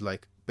 was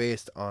like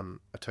based on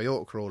a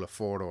Toyota Corolla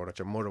 4-door that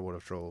your mother would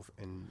have drove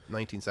in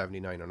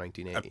 1979 or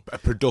 1980. A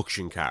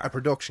production car. A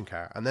production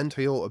car. And then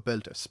Toyota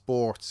built a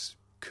sports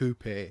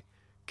coupe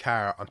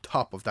car on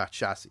top of that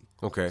chassis.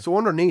 Okay. So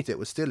underneath it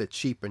was still a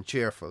cheap and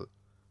cheerful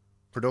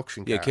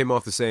production car. Yeah, it came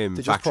off the same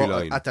factory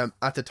line.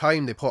 At the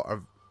time, they put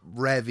a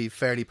revvy,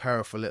 fairly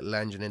powerful little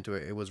engine into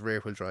it. It was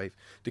rear-wheel drive.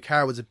 The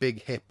car was a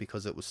big hit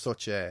because it was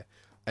such a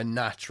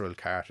natural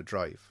car to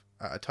drive.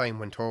 At a time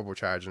when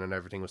turbocharging and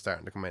everything was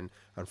starting to come in,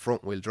 and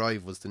front-wheel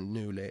drive was the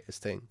new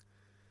latest thing.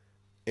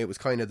 It was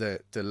kind of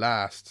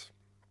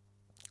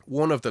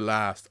one of the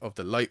last of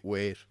the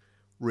lightweight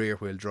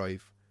rear-wheel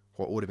drive,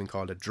 what would have been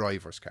called a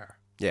driver's car.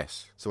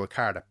 Yes. So a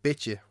car that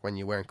bit you when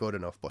you weren't good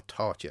enough, but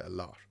taught you a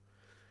lot.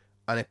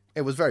 And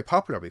it was very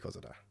popular because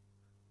of that.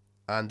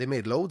 And they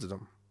made loads of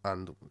them.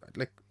 And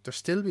like they're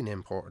still being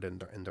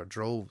imported in their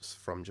droves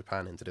from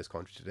Japan into this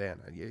country today.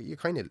 And you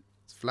kind of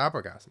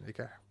flabbergasted. Like,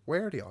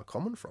 where are they all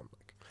coming from?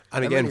 Like,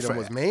 and again, them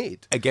was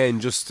made.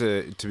 Again, just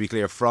to be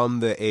clear,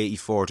 from the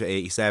 84 to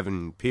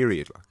 87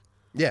 period. Like.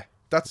 Yeah,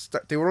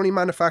 they were only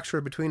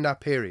manufactured between that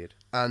period.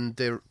 And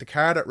the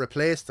car that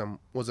replaced them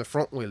was a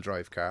front-wheel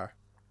drive car.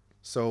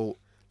 So,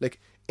 like,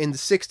 in the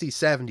 60s,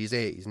 70s,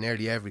 80s,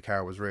 nearly every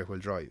car was rear-wheel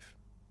drive.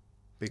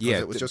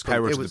 Because it was just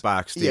power to the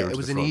back, steer to the front. It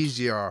was an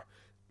easier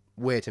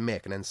way to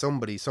make. And then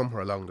somebody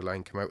somewhere along the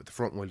line came out with the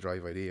front-wheel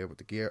drive idea, with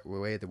the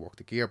way they worked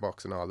the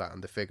gearbox and all that,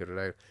 and they figured it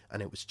out.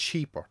 And it was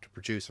cheaper to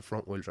produce a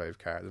front-wheel drive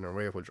car than a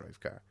rear-wheel drive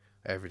car.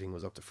 Everything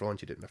was up the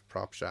front. You didn't have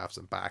prop shafts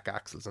and back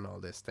axles and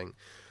all this thing.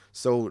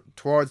 So,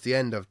 towards the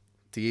end of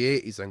the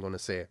 80s, I'm going to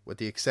say, with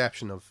the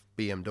exception of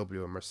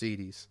BMW and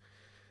Mercedes,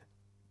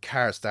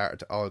 cars started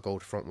to all go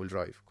to front-wheel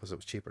drive because it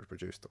was cheaper to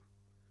produce them.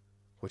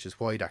 Which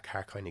is why that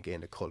car kind of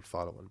gained a cult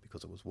following,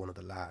 because it was one of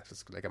the last.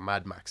 It's like a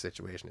Mad Max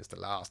situation. It's the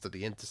last of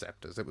the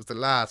Interceptors. It was the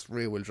last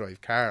rear-wheel drive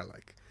car,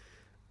 like,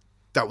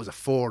 that was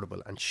affordable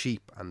and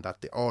cheap and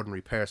that the ordinary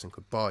person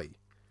could buy.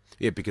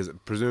 Yeah, because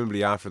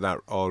presumably after that,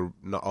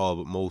 not all,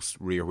 but most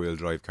rear-wheel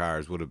drive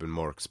cars would have been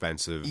more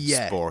expensive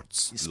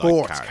sports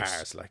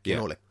cars. Like, you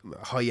know, like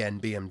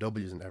high-end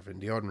BMWs and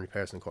everything. The ordinary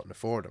person couldn't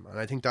afford them. And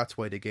I think that's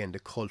why they gained a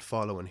cult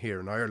following here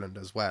in Ireland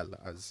as well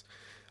as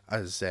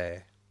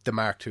the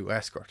Mark II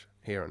Escort.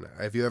 Here and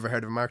have you ever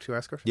heard of a Mark II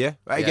Escort? Yeah,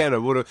 again,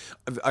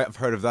 I've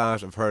heard of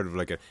that. I've heard of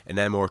like an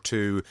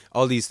MR2.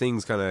 All these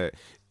things kind of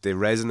they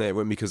resonate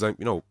with me because I'm,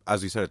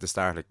 as we said at the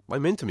start, like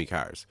I'm into me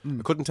cars.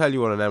 I couldn't tell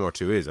you what an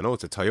MR2 is. I know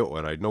it's a Toyota,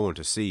 and I'd no one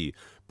to see.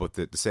 But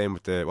the same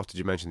with what did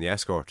you mention? The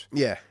Escort.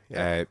 Yeah.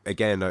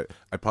 Again,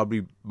 I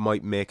probably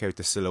might make out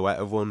the silhouette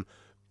of one,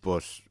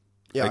 but.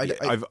 Yeah,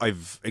 like,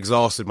 I've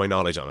exhausted my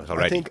knowledge on it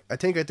already. I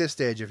think at this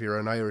stage, if you're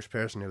an Irish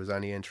person who has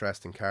any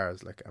interest in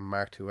cars, like a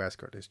Mark II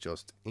Escort is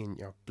just in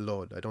your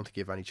blood. I don't think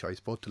you have any choice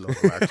but to love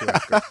a Mark II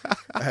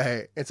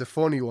Escort. It's a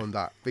funny one,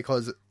 that,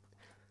 because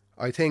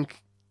I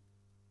think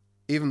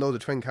even though the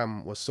twin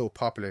cam was so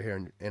popular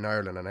here in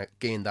Ireland and it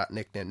gained that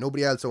nickname,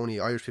 nobody else,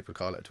 only Irish people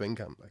call it a twin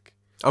cam. Like,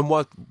 and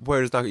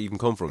where does that even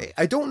come from?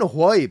 I don't know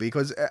why,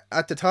 because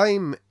at the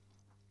time,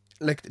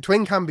 like, the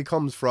twin cam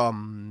comes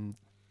from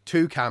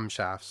 2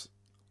 camshafts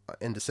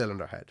in the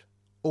cylinder head.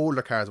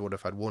 Older cars would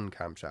have had 1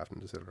 camshaft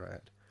in the cylinder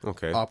head.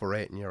 Okay.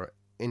 Operating your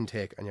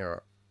intake and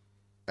your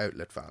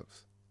outlet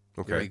valves.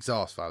 Okay. Your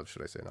exhaust valves,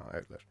 should I say, not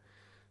outlet.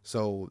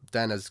 So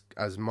then as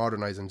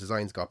modernising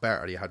designs got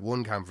better, you had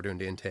 1 cam for doing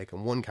the intake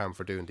and 1 cam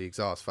for doing the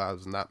exhaust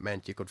valves, and that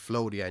meant you could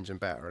flow the engine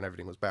better and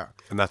everything was better.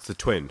 And that's the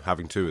twin,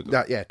 having 2 of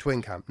them.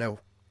 Twin cam. Now,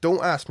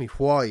 don't ask me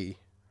why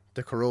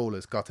the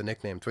Corollas got the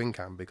nickname twin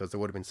cam, because there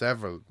would have been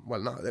several.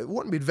 Well, no, it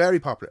wouldn't be very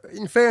popular.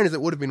 In fairness,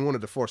 it would have been one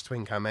of the first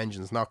twin cam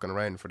engines knocking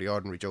around for the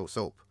ordinary Joe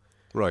Soap.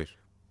 Right.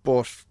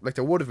 But like,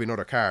 there would have been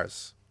other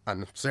cars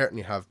and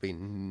certainly have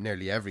been.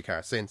 Nearly every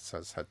car since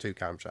has had two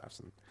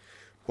camshafts,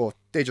 but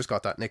they just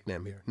got that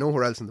nickname here.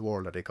 Nowhere else in the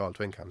world are they called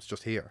twin cams,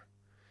 just here.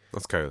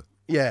 That's cool.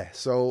 Yeah,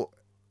 so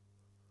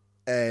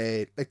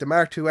like the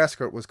Mark II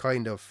Escort was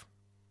kind of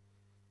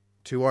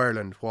to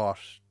Ireland what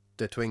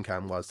the twin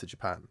cam was to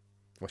Japan,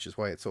 which is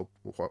why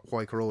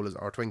why Corollas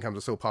or twin cams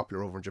are so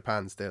popular over in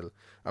Japan still,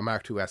 and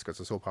Mark II Escorts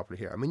are so popular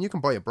here. I mean, you can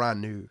buy a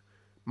brand new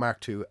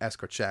Mark II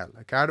Escort shell,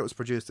 a car that was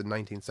produced in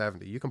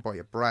 1970. You can buy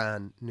a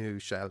brand new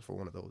shell for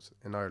one of those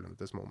in Ireland at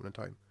this moment in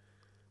time.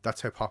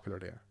 That's how popular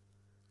they are.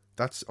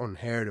 That's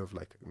unheard of,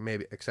 like,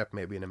 maybe except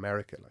maybe in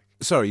America. Like,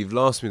 sorry, you've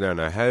lost me there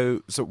now. How?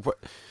 So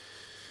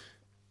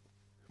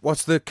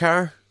what's the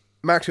car?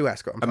 Mark II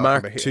Escort. A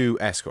Mark II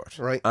Escort,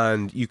 right?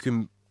 And you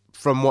can,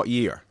 from what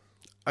year?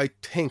 I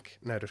think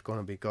now there's going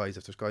to be guys.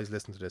 If there's guys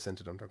listening to this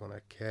into them, they're going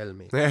to kill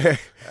me.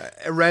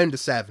 Around the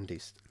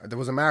 70s, there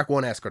was a Mark I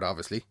Escort,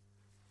 obviously,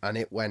 and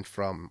it went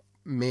from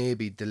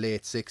maybe the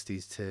late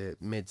 60s to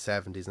mid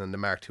 70s, and then the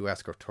Mark II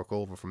Escort took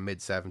over from mid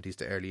 70s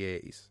to early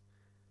 80s.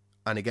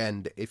 And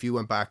again, if you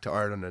went back to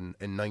Ireland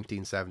in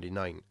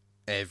 1979,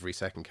 every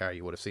second car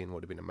you would have seen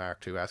would have been a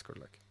Mark II Escort.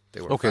 Like, they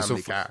were a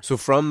family car. So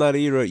from that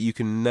era, you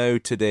can now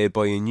today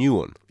buy a new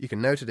one. You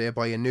can now today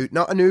buy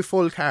not a new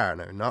full car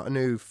now, not a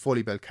new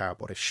fully built car,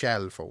 but a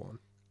shell for one.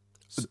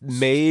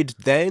 Made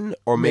then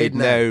or made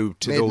now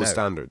to those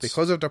standards?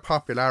 Because of their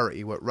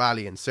popularity with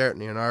rallying,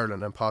 certainly in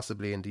Ireland and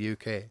possibly in the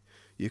UK,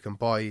 you can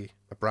buy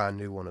a brand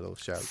new one of those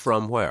shells.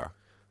 From where?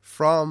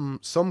 From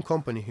some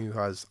company who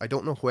has, I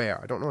don't know where,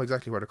 I don't know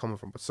exactly where they're coming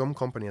from, but some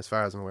company, as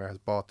far as I'm aware, has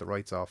bought the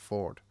rights off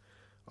Ford.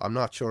 I'm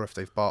not sure if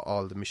they've bought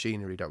all the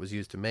machinery that was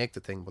used to make the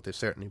thing, but they've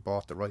certainly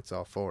bought the rights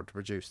off Ford to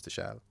produce the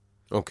shell.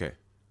 Okay.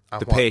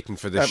 And the patent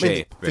for the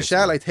shape. The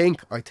shell, I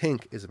think,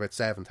 is about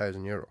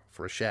 €7,000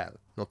 for a shell.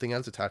 Nothing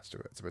else attached to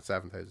it. It's about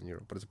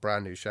 €7,000, but it's a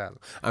brand new shell.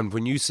 And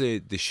when you say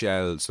the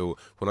shell, so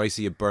when I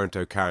see a burnt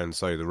out car on the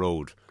side of the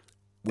road,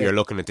 we are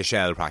looking at the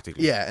shell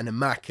practically. Yeah, an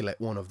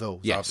immaculate one of those.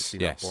 Yes, obviously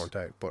not burnt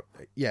out, but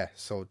yeah.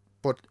 So,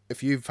 but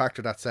if you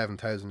factor that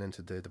 7,000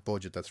 into the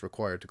budget that's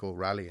required to go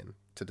rallying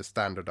to the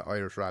standard that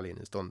Irish rallying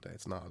is done to,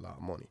 it's not a lot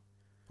of money.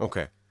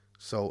 Okay.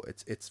 So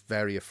it's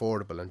very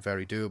affordable and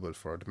very doable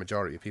for the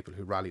majority of people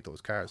who rally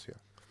those cars here.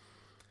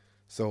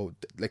 So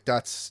like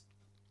that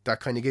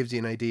kind of gives you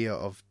an idea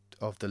of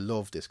the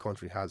love this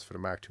country has for the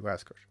Mark II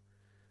Escort,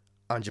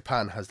 and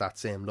Japan has that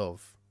same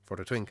love for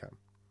the twin cam,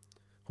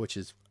 which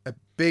is a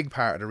big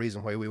part of the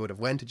reason why we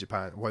went to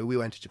Japan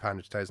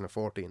in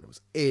 2014. It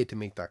was A, to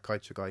meet that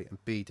Kaiser guy,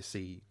 and B, to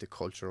see the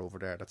culture over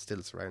there that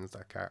still surrounds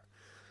that car.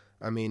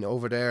 I mean,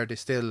 over there,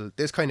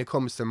 this kind of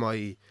comes to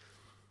my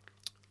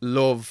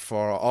love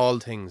for all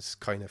things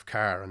kind of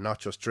car and not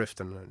just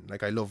drifting.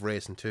 Like, I love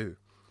racing too.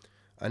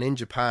 And in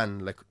Japan,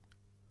 like,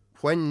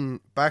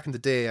 when back in the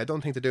day, I don't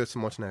think they do it so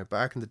much now,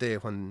 back in the day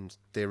when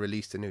they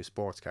released a new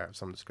sports car of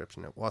some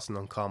description, it wasn't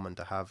uncommon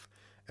to have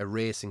a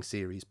racing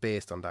series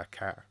based on that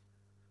car.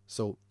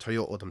 So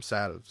Toyota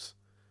themselves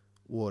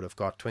would have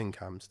got twin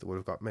cams. They would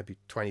have got maybe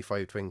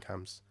 25 twin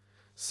cams,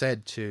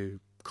 said to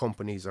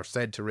companies or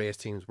said to race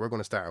teams, we're going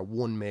to start a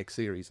one make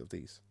series of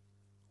these.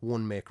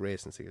 One make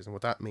racing series. And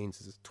what that means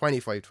is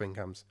 25 twin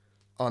cams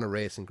on a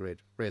racing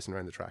grid, racing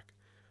around the track.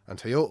 And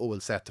Toyota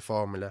will set the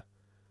formula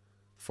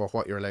for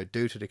what you're allowed to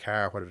do to the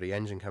car, whether the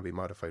engine can be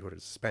modified, whether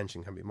the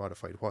suspension can be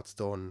modified, what's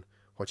done,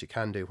 what you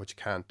can do, what you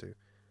can't do.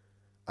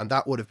 And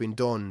that would have been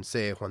done,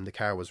 say, when the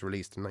car was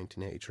released in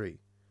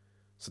 1983.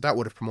 So that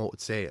would have promoted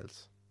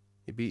sales.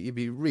 You'd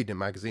be reading in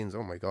magazines,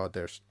 oh my God,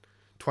 there's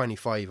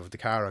 25 of the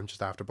car I'm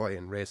just after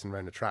buying racing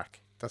around the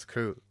track. That's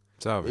cool.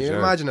 It's average, you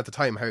imagine at the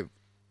time how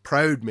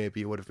proud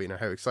maybe you would have been, or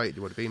how excited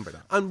you would have been by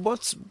that. And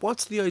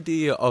what's the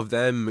idea of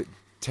them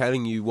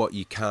telling you what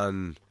you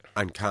can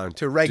and can't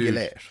to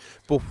regulate?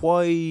 But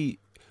why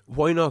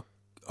not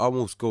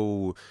almost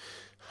go?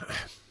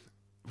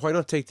 Why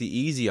not take the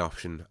easy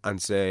option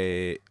and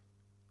say,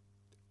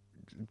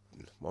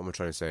 what am I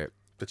trying to say?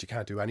 That you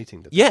can't do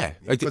anything.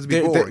 Because it'd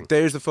be boring.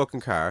 There's the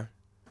fucking car.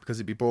 Because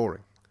it'd be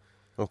boring.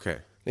 Okay.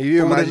 Now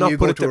you imagine you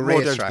go to a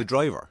racetrack. The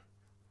driver.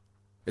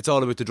 It's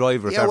all about the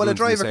driver. Yeah, well, a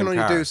driver can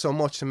only do so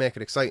much to make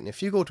it exciting.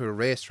 If you go to a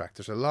racetrack,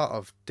 there's a lot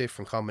of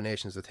different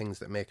combinations of things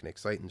that make it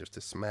exciting. There's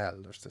the smell,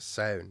 there's the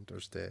sound,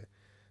 there's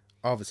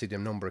obviously the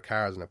number of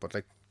cars in it, but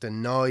like the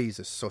noise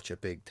is such a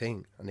big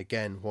thing. And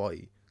again,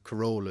 why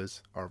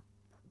Corollas, or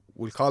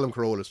we'll call them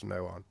Corollas from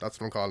now on. That's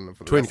what I'm calling them.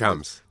 For the twin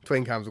cams.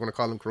 Twin cams. I'm going to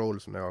call them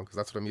Corollas from now on because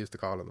that's what I'm used to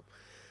calling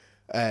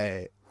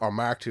them. Or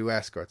Mark II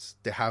Escorts.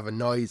 They have a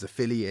noise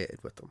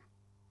affiliated with them.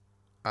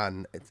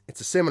 And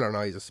it's a similar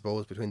noise, I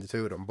suppose, between the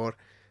two of them, but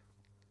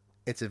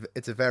it's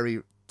a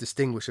very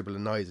distinguishable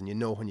noise, and you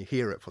know when you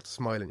hear it, it puts a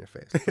smile on your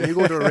face. When you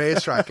go to a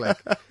racetrack, like,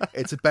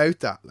 it's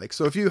about that. Like,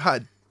 so if you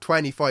had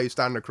 25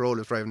 standard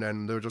Corollas driving down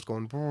and they're just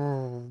going,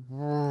 brr,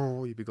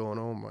 brr, you'd be going,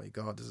 oh my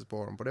God, this is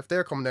boring. But if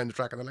they're coming down the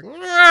track and they're like,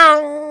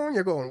 meow,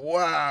 you're going,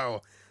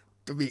 wow,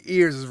 the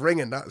ears is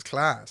ringing, that is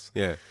class.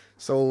 Yeah.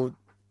 So,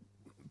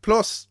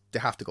 plus, they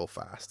have to go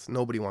fast.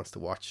 Nobody wants to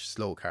watch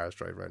slow cars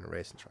drive around a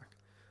racing track.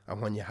 And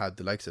when you had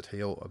the likes of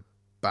Toyota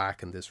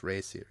back in this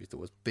race series. There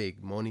was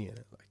big money in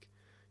it. Like,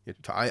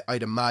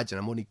 I'd imagine,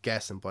 I'm only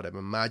guessing, but I'd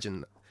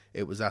imagine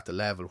it was at the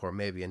level where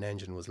maybe an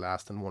engine was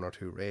lasting 1 or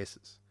 2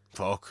 races.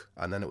 Fuck.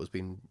 And then it was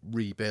being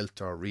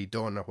rebuilt or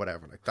redone or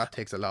whatever. Like, that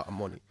takes a lot of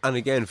money. And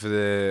again, for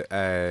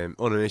the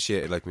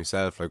uninitiated like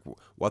myself, like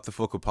what the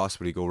fuck could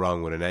possibly go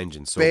wrong with an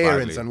engine so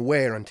Bearings badly? and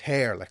wear and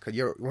tear. Like,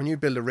 when you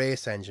build a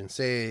race engine,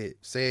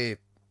 say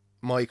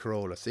my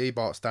Corolla, say you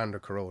bought a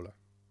standard Corolla,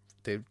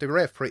 they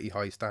rev pretty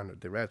high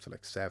standard. They rev to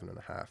like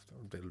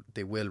 7.5.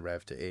 They will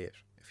rev to 8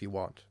 if you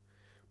want.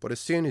 But as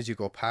soon as you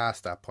go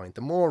past that point,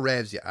 the more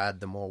revs you add,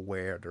 the more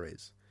wear there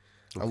is.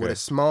 Okay. And with a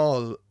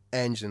small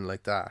engine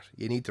like that,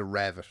 you need to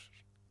rev it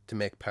to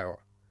make power.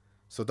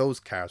 So those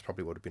cars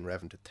probably would have been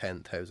revving to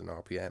 10,000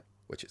 RPM,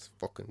 which is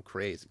fucking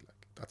crazy.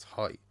 Like, that's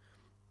high.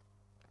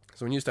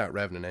 So when you start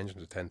revving an engine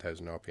to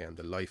 10,000 RPM,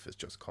 the life is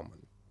just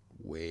coming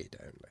way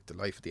down. Like, the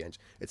life of the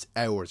engine, it's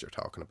hours you're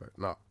talking about,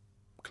 not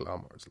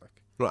kilometers.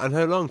 Like, Right, and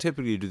how long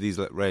typically do these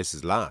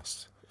races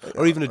last?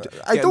 Or even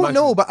I don't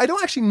know, but I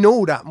don't actually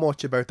know that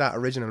much about that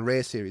original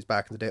race series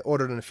back in the day,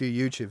 other than a few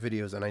YouTube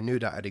videos, and I knew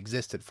that it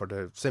existed for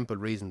the simple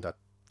reason that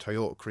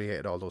Toyota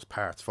created all those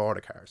parts for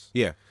the cars.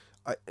 Yeah.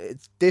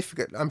 It's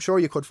difficult. I'm sure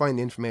you could find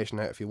the information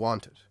out if you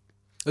wanted.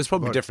 There's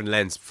probably different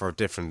lengths for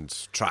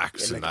different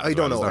tracks. Yeah, and like, that I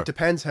don't know. There? It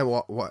depends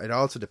how what. It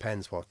also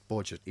depends what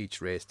budget each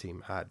race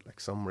team had. Like,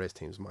 some race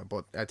teams might,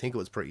 but I think it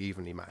was pretty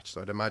evenly matched.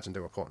 So I'd imagine they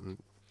were putting.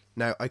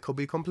 Now, I could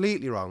be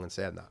completely wrong in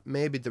saying that.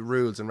 Maybe the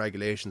rules and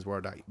regulations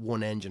were that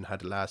one engine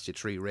had to last you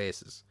 3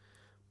 races.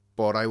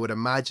 But I would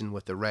imagine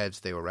with the revs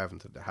they were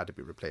revving to, they had to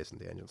be replacing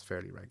the engines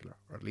fairly regular,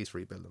 or at least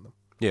rebuilding them.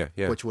 Yeah.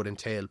 Which would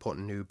entail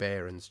putting new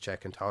bearings,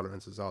 checking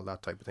tolerances, all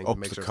that type of thing. Up to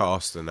make the sure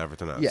cost and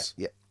everything else.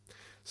 Yeah.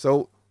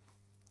 So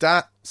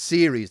that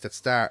series that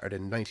started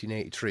in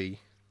 1983,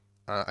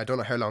 I don't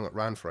know how long it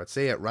ran for. I'd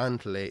say it ran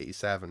till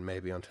 87,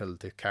 maybe, until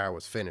the car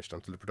was finished,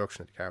 until the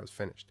production of the car was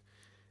finished.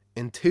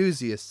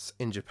 Enthusiasts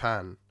in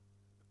Japan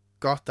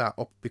got that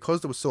up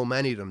because there was so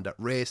many of them that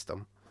raced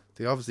them.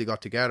 They obviously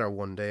got together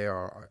one day,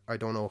 or I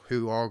don't know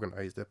who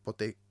organised it, but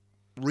they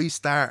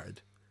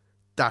restarted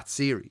that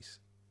series.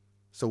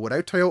 So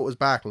without Toyota's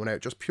back and without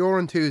just pure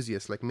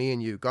enthusiasts like me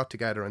and you got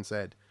together and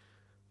said,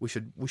 we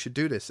should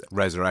do this.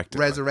 Resurrect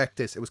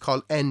this. It was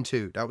called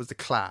N2. That was the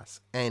class.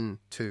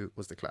 N2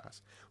 was the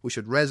class. We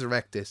should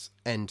resurrect this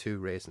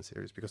N2 racing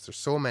series because there's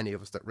so many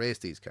of us that race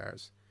these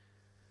cars.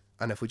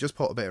 And if we just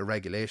put a bit of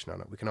regulation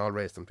on it, we can all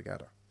race them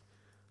together.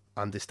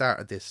 And they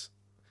started this.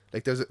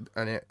 Like, they're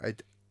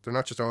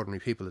not just ordinary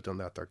people that done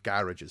that. They're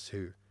garages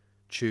who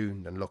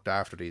tuned and looked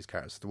after these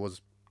cars. There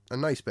was a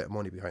nice bit of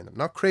money behind them.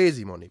 Not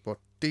crazy money, but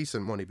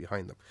decent money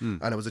behind them.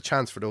 And it was a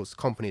chance for those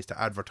companies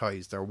to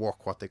advertise their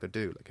work, what they could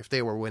do. Like, if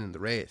they were winning the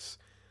race,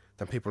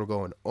 then people were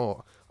going,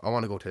 oh, I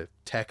want to go to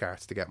Tech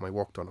Arts to get my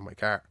work done on my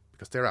car,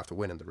 because they're after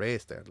winning the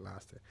race there the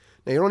last day.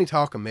 Now, you're only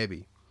talking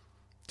maybe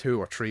 2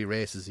 or 3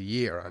 races a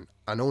year, and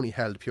only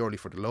held purely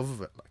for the love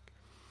of it. Like,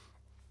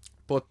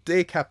 but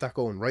they kept that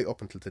going right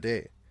up until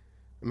today.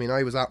 I mean,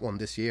 I was at one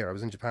this year. I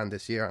was in Japan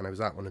this year, and I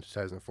was at one in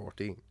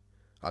 2014.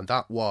 And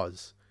that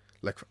was,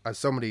 like, as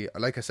somebody,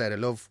 like I said, I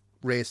love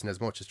racing as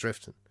much as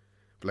drifting.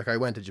 But, like, I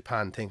went to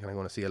Japan thinking I'm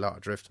going to see a lot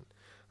of drifting.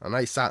 And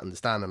I sat in the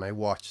stand and I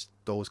watched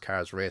those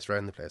cars race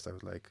around the place. I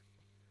was like,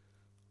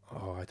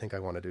 oh, I think I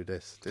want to do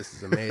this. This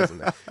is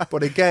amazing.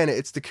 But again,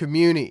 it's the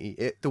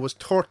community. There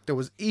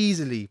was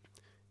easily,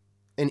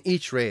 in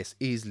each race,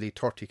 easily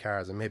 30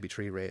 cars and maybe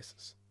 3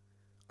 races.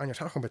 And you're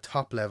talking about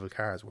top level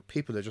cars where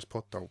people that just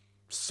put their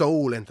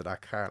soul into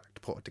that car, like,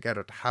 to put it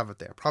together, to have it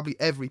there. Probably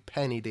every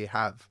penny they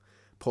have,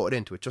 put it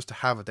into it just to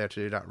have it there to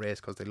do that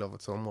race because they love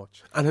it so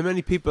much. And how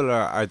many people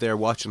are there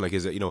watching? Like,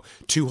 is it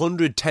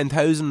 200,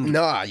 10,000?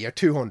 Nah, you're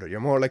 200. You're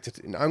more like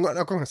I'm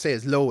not going to say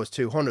as low as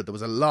 200. There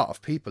was a lot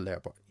of people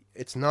there, but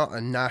it's not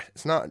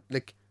it's not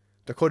like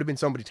there could have been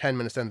somebody 10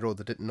 minutes down the road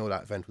that didn't know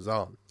that event was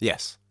on.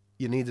 Yes.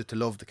 You needed to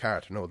love the car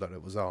to know that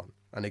it was on.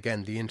 And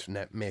again, the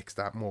internet makes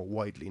that more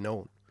widely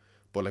known.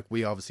 But, like,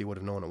 we obviously would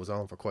have known it was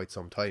on for quite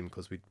some time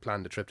because we'd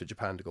planned a trip to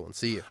Japan to go and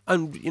see it.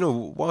 And,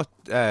 what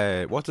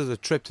does a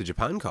trip to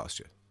Japan cost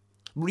you?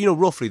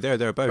 Roughly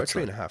thereabouts.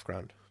 About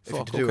 $3,500 if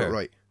Fuck, you do okay. it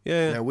right.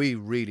 Yeah. Now, we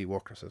really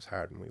worked ourselves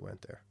hard when we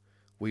went there.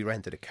 We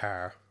rented a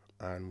car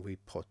and we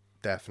put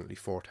definitely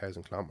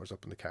 4,000 kilometres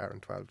up in the car in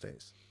 12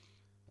 days.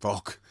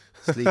 Fuck.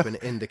 Sleeping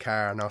in the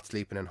car, not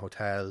sleeping in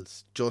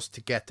hotels, just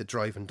to get the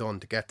driving done,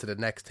 to get to the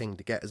next thing,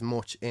 to get as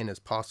much in as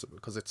possible,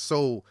 because it's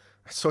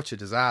such a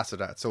disaster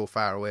that it's so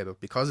far away. But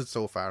because it's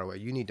so far away,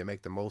 you need to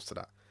make the most of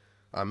that.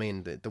 I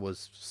mean, there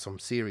was some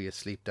serious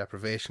sleep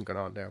deprivation going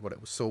on there, but it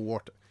was so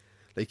worth it.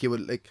 Like, you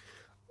would, like,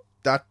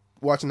 that,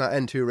 watching that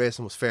N2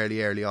 racing was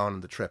fairly early on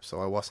in the trip, so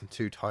I wasn't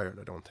too tired,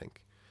 I don't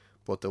think.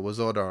 But there was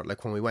other,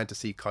 like, when we went to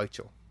see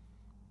Kaicho,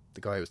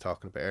 the guy I was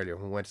talking about earlier,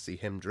 when we went to see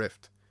him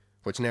drift,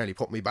 which nearly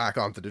put me back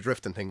onto the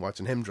drifting thing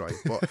watching him drive,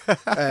 but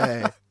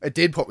it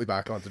did put me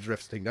back onto the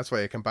drifting thing. That's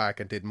why I came back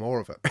and did more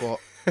of it. But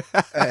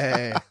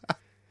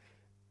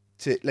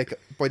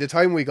by the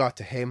time we got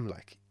to him,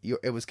 like,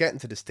 it was getting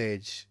to the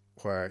stage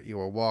where you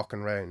were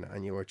walking around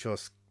and you were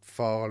just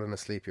falling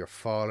asleep, you're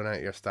falling out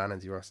of your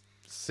standings, you were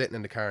sitting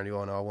in the car and you're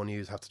going, oh, one of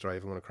you have to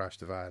drive, I'm going to crash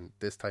the van.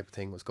 This type of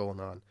thing was going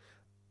on.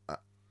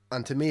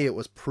 And to me, it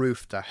was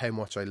proof that how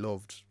much I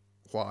loved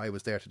what I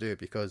was there to do,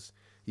 because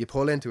you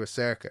pull into a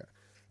circuit,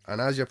 and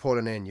as you're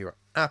pulling in, you're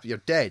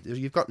dead.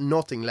 You've got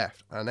nothing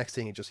left. And next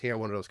thing, you just hear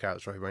one of those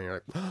cars drive by, and you're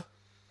like, oh,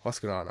 what's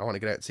going on? I want to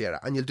get out and see it.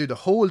 And you'll do the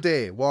whole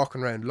day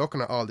walking around,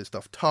 looking at all this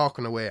stuff,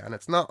 talking away. And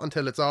it's not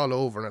until it's all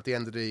over, and at the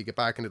end of the day, you get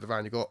back into the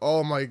van, you go,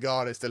 oh my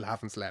God, I still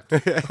haven't slept.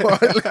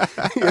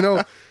 You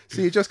know,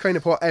 so you just kind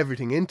of put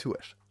everything into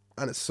it,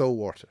 and it's so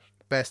worth it.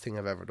 The best thing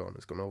I've ever done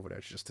is going over there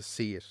just to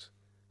see it,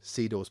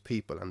 see those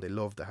people, and they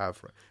love to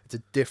have it. It's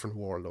a different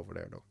world over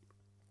there, though.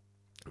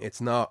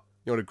 It's not,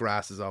 you know, the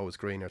grass is always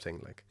greener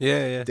thing. Like,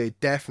 yeah. They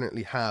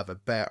definitely have a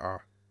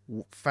better,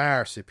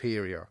 far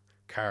superior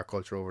car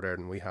culture over there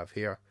than we have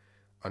here,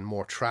 and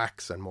more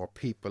tracks and more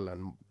people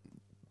and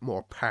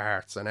more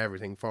parts and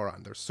everything for it.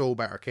 And they're so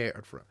better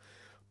catered for it,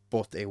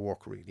 but they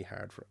work really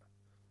hard for it.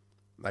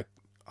 Like,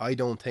 I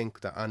don't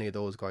think that any of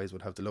those guys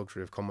would have the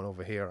luxury of coming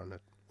over here on a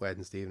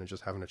Wednesday evening and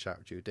just having a chat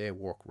with you. They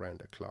work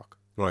round the clock,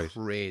 right,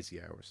 crazy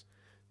hours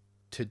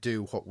to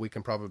do what we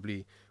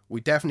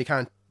definitely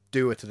can't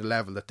do it to the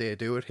level that they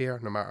do it here,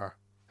 no matter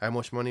how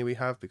much money we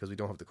have, because we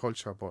don't have the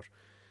culture. But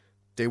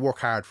they work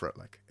hard for it.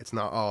 Like, it's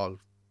not all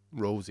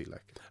rosy.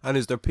 Like, and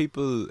is there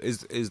people?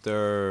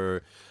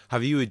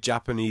 Have you a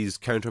Japanese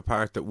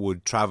counterpart that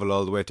would travel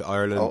all the way to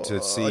Ireland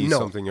to see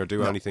something or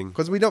do anything?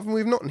 Because we've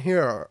nothing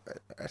here.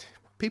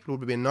 People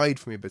would be annoyed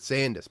for me about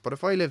saying this, but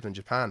if I lived in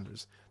Japan,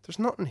 there's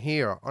nothing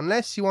here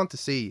unless you want to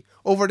see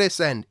over this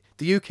end,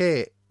 the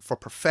UK, for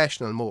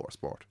professional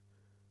motorsport.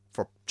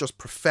 For just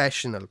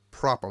professional,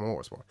 proper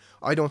motorsport,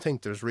 I don't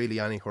think there's really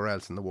anywhere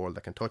else in the world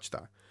that can touch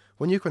that.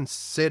 When you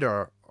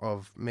consider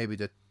of maybe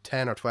the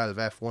 10 or 12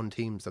 F1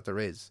 teams that there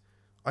is,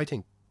 I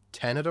think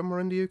 10 of them are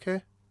in the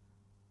UK.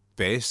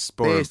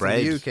 Born and bred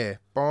in the UK,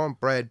 born,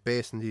 bred,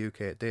 based in the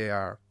UK. They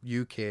are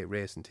UK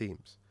racing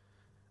teams.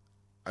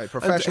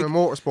 Professional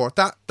motorsport.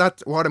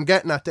 That what I'm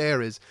getting at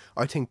there is,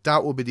 I think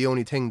that would be the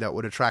only thing that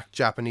would attract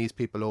Japanese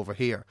people over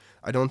here.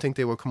 I don't think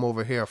they would come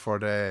over here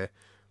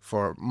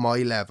for my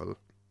level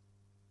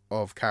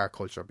of car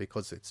culture,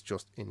 because it's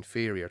just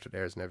inferior to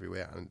theirs in every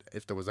way. And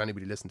if there was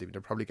anybody listening to me, they're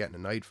probably getting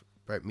annoyed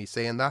about me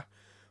saying that.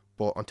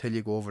 But until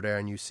you go over there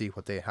and you see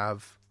what they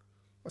have,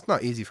 it's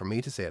not easy for me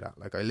to say that.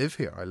 Like, I live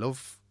here, I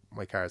love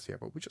my cars here,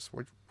 but we're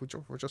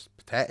just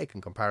pathetic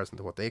in comparison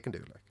to what they can do.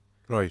 Like,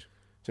 right?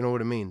 Do you know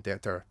what I mean?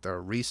 Their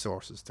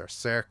resources, their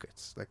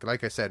circuits.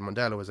 Like I said,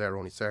 Mondello was their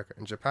only circuit.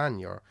 In Japan,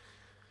 you're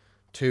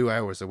 2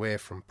 hours away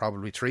from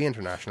probably 3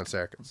 international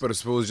circuits. But I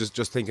suppose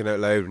just thinking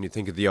out loud, when you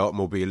think of the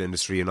automobile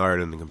industry in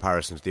Ireland in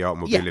comparison to the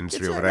automobile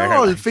industry over there, it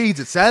all feeds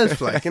itself.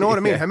 Like, you know what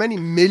I mean? How many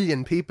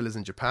million people is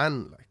in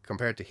Japan, like,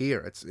 compared to here?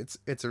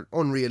 It's an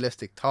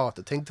unrealistic thought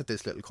to think that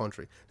this little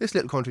country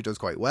does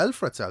quite well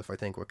for itself, I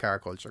think, with car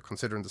culture,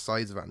 considering the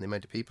size of it and the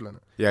amount of people in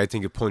it. Yeah, I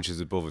think it punches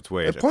above its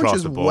weight. It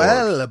punches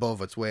well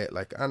above its weight,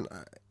 like, and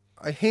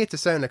I hate to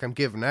sound like I'm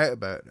giving out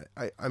about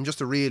it. I'm just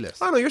a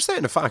realist. Oh no, you're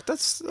saying a fact.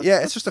 Yeah,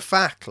 it's just a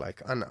fact.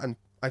 Like, and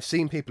I've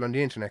seen people on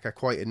the internet get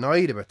quite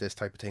annoyed about this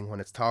type of thing when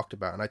it's talked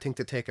about, and I think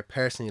they take it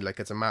personally, like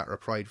it's a matter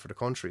of pride for the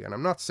country. And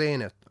I'm not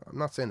saying that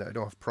I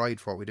don't have pride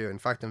for what we do. In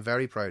fact, I'm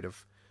very proud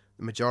of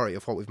the majority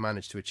of what we've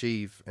managed to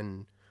achieve.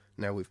 And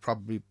now we've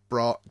probably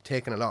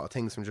taken a lot of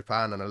things from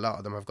Japan, and a lot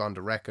of them have gone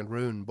to wreck and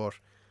ruin. But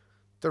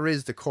there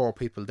is the core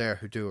people there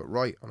who do it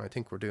right, and I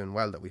think we're doing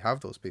well that we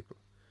have those people.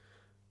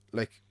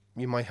 Like,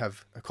 you might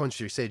have a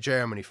country, say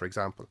Germany, for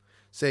example.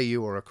 Say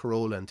you were a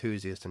Corolla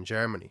enthusiast in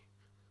Germany.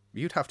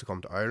 You'd have to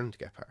come to Ireland to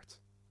get parts.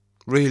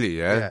 Really,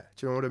 yeah? Yeah,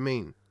 do you know what I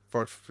mean?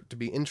 For to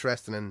be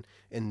interested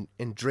in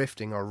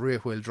drifting or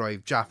rear-wheel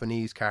drive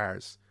Japanese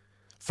cars.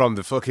 From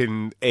the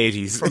fucking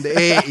 80s. From the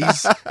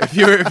 80s.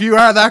 If you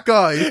are that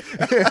guy,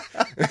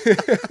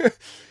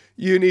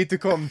 you need to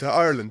come to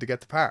Ireland to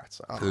get the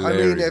parts.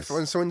 Hilarious. I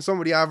mean, when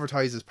somebody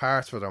advertises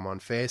parts for them on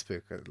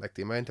Facebook, like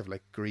the amount of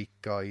like Greek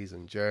guys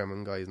and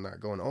German guys and that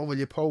going, oh, will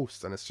you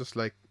post? And it's just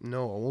like,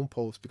 no, I won't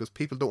post, because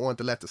people don't want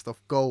to let the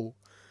stuff go.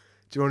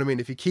 Do you know what I mean?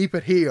 If you keep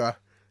it here,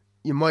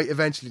 you might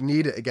eventually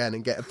need it again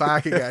and get it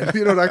back again.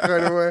 You know, that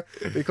kind of way.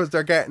 Because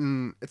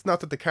it's not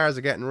that the cars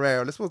are getting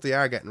rare. I suppose they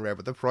are getting rare,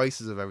 but the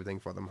prices of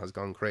everything for them has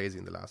gone crazy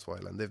in the last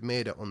while, and they've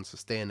made it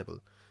unsustainable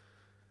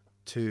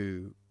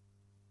to,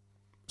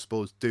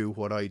 suppose, do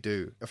what I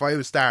do. If I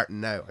was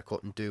starting now, I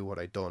couldn't do what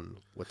I'd done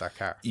with that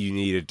car. You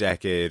need a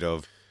decade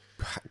of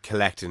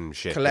collecting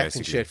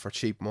shit for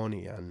cheap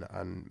money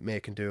and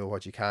making do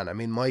what you can. I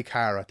mean, my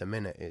car at the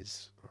minute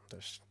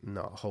there's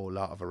not a whole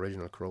lot of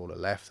original Corolla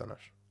left on it.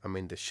 I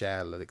mean, the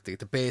shell, like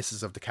the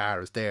basis of the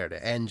car is there.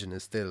 The engine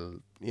is still,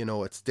 you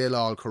know, it's still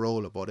all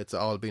Corolla, but it's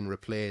all been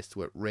replaced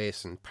with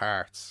racing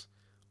parts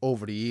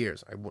over the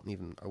years. I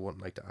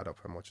wouldn't like to add up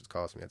how much it's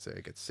cost me. I'd say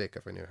I'd get sick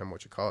if I knew how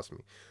much it cost me.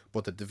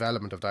 But the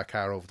development of that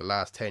car over the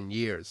last 10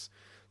 years,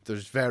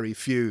 there's very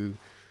few,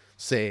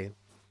 say,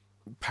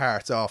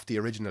 parts off the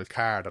original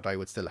car that I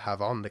would still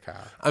have on the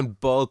car. And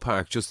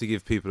ballpark, just to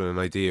give people an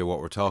idea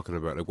what we're talking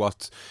about, like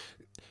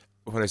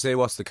when I say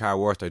what's the car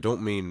worth, I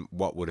don't mean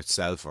what would it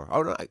sell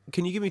for.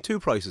 Can you give me two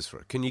prices for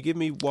it? Can you give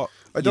me what?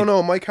 I don't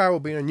know. My car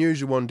would be an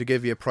unusual one to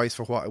give you a price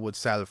for what it would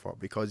sell for,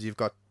 because you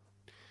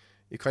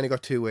kind of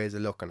got two ways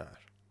of looking at it.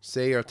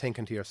 Say you're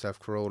thinking to yourself,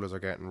 Corollas are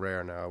getting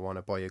rare now, I want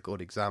to buy a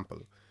good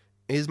example.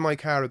 Is my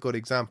car a good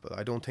example?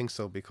 I don't think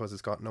so, because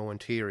it's got no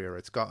interior.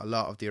 It's got a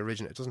lot of the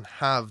original. It doesn't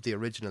have the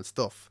original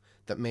stuff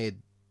that made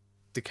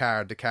the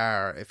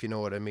car, if you know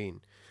what I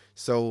mean.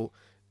 So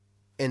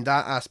in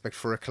that aspect,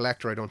 for a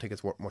collector, I don't think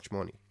it's worth much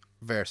money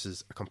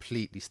versus a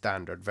completely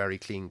standard, very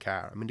clean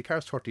car. I mean, the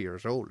car's 30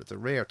 years old. It's a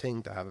rare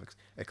thing to have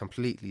a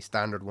completely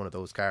standard one of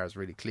those cars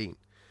really clean.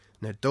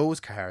 Now, those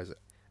cars,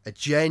 a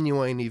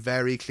genuinely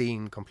very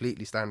clean,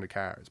 completely standard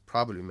car is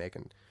probably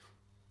making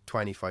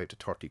 25 to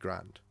 30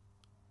 grand.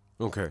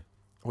 Okay.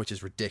 Which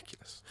is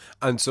ridiculous.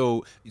 And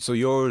so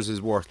yours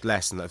is worth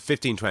less than that,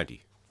 15,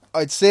 20?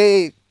 I'd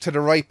say to the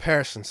right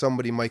person,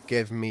 somebody might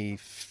give me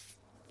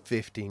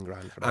 15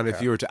 grand for that. And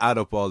if you were to add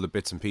up all the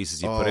bits and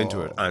pieces you put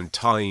into it, and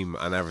time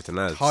and everything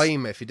else.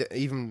 Time, if you did,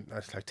 even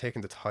like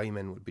taking the time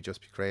in would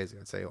just be crazy.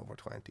 I'd say over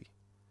 20.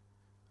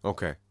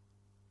 Okay.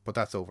 But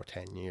that's over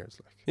 10 years,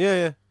 like.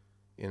 Yeah.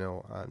 You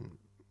know, and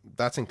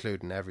that's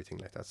including everything,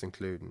 like that's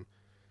including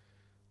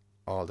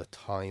all the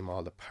time,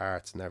 all the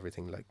parts and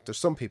everything. Like, there's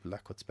some people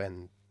that could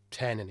spend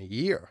 10 in a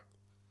year,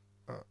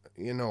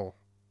 you know,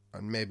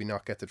 and maybe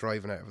not get the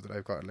driving out of it that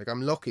I've got. Like,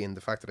 I'm lucky in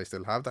the fact that I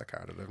still have that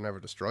car, that I've never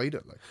destroyed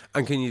it. Like,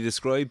 and can you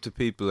describe to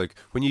people, like,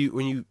 when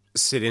you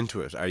sit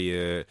into it, are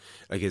you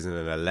like, is it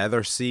a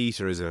leather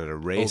seat or is it a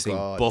racing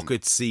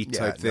bucket seat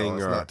type thing? No,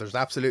 it's or not. There's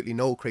absolutely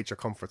no creature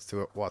comforts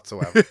to it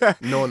whatsoever.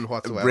 None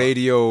whatsoever.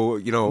 Radio,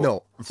 you know,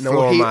 no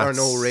floor heater, mats,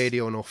 no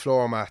radio, no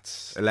floor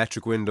mats,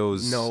 electric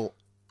windows, no.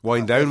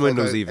 Wind down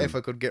windows even. If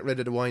I could get rid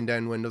of the wind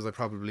down windows, I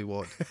probably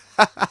would.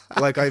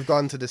 Like, I've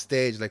gone to the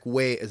stage, like,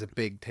 weight is a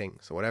big thing.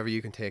 So whatever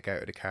you can take out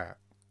of the car.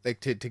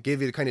 Like, to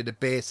give you kind of the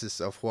basis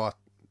of what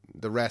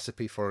the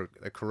recipe for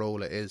a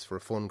Corolla is, for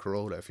a fun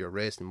Corolla, if you're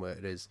racing with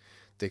it, is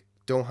they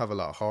don't have a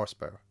lot of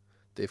horsepower.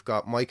 They've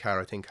got, my car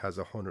I think has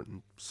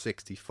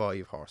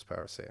 165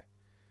 horsepower, say.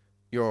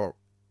 Your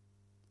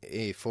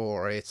A4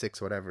 or A6,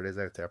 whatever it is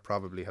out there,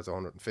 probably has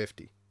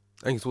 150.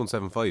 I think it's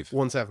 175.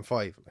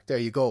 175. Like, there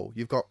you go.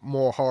 You've got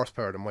more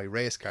horsepower than my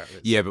race car is.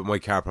 Yeah, but my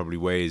car probably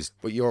weighs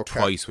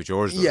twice what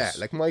yours does. Yeah,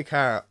 like my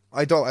car,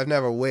 I've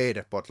never weighed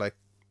it, but like,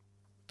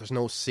 there's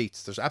no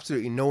seats. There's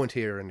absolutely no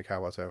interior in the car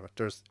whatsoever.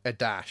 There's a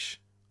dash,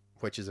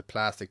 which is a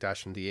plastic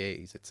dash from the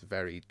 80s. It's a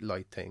very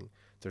light thing.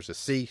 There's a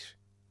seat,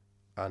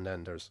 and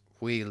then there's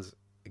wheels,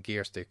 a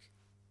gear stick,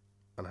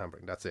 and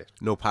handbrake. That's it.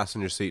 No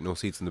passenger seat, no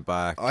seats in the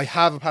back. I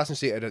have a passenger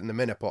seat in a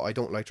minute, but I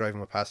don't like driving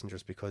with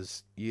passengers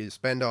because you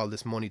spend all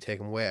this money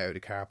taking weight out of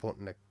the car,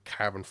 putting a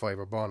carbon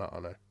fibre bonnet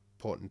on it,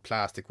 putting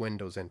plastic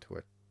windows into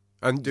it.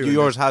 And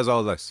yours has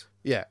all this?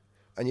 Yeah.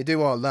 And you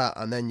do all that,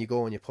 and then you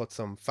go and you put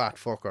some fat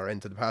fucker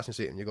into the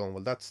passenger seat, and you're going,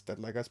 well, that's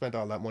like, I spent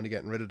all that money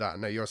getting rid of that,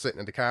 and now you're sitting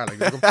in the car like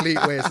a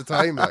complete waste of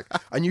time, like,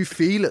 and you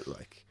feel it,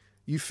 like.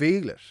 You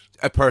feel it.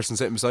 A person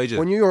sitting beside you.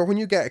 When you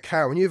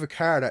have a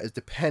car that is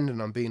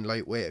dependent on being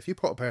lightweight, if you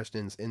put a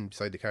person in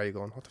beside the car, you're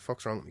going, what the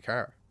fuck's wrong with my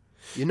car?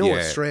 You know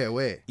it straight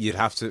away. You'd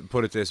have to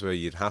put it this way: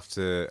 you'd have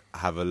to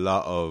have a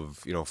lot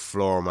of, you know,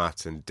 floor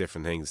mats and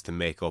different things to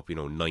make up, you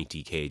know,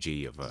 90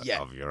 kg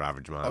of your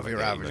average man. Of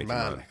your average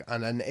man. Like,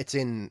 and then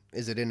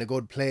is it in a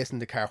good place in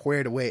the car?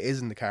 Where the weight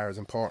is in the car is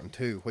important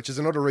too, which is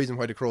another reason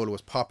why the Corolla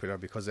was popular,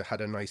 because it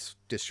had a nice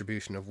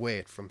distribution of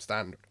weight from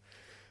standard.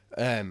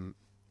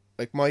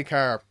 Like my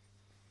car,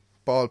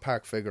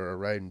 ballpark figure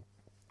around,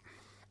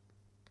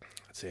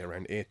 I'd say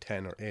around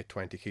 810 or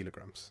 820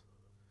 kilograms.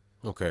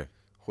 Okay.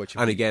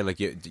 And again, like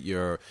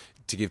you're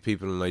to give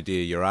people an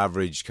idea, your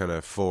average kind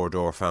of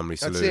 4-door family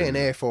saloon. I'd say an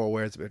A4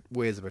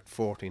 weighs about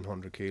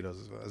 1,400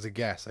 kilos as a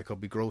guess. I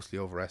could be grossly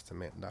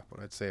overestimating that, but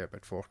I'd say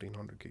about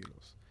 1,400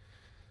 kilos.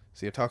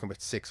 So you're talking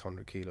about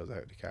 600 kilos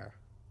out of the car.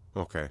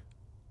 Okay.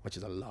 Which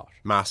is a lot.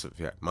 Massive,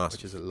 yeah, massive.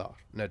 Which is a lot.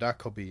 Now, that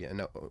could be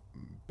a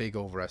big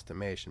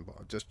overestimation,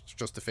 but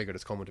just the figure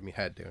that's coming to my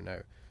head there now.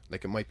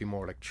 Like, it might be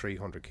more like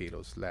 300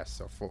 kilos less,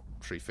 or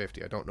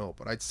 350, I don't know.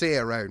 But I'd say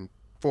around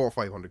 400 or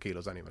 500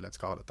 kilos anyway, let's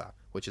call it that.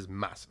 Which is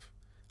massive.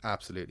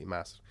 Absolutely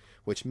massive.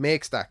 Which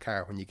makes that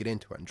car, when you get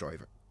into it and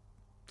drive it,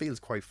 feels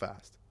quite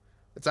fast.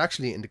 It's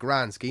actually, in the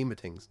grand scheme of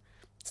things,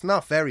 it's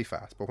not very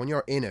fast, but when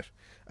you're in it,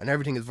 and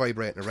everything is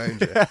vibrating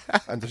around you,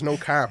 and there's no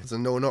carpets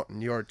and no nothing,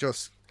 you're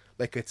just...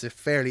 like, it's a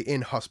fairly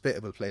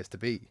inhospitable place to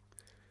be.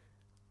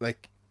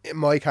 Like, in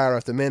my car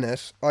at the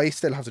minute, I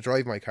still have to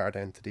drive my car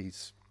down to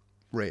these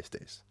race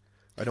days.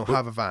 I don't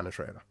have a van or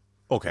trailer.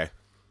 Okay.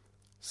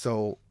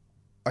 So,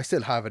 I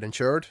still have it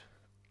insured,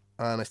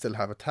 and I still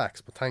have a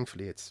tax, but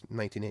thankfully it's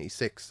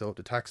 1986, so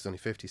the tax is only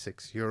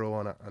 €56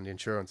 on it, and the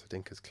insurance, I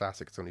think, is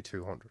classic, it's only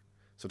 200.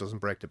 So it doesn't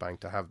break the bank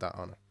to have that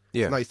on it.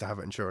 Yeah. It's nice to have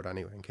it insured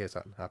anyway, in case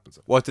that happens.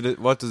 What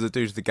does it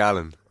do to the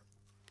gallon?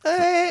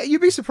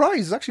 You'd be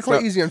surprised. It's actually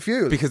quite easy on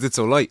fuel. Because it's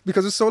so light.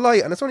 Because it's so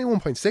light, and it's only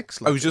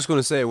 1.6. Like. I was just going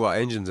to say what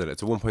engine's in it.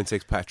 It's a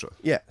 1.6 petrol.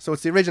 Yeah, so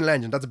it's the original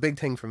engine. That's a big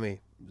thing for me.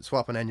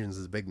 Swapping engines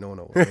is a big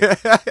no-no.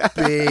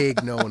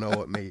 Big no-no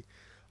with me.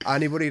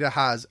 Anybody that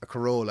has a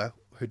Corolla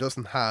who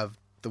doesn't have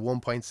the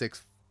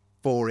 1.6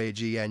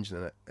 4AG engine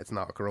in it, it's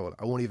not a Corolla.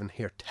 I won't even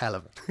hear tell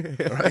of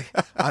it. Right?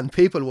 And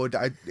people would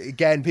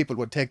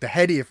take the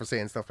head of you for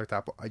saying stuff like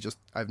that, but I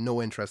have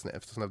no interest in it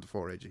if it doesn't have the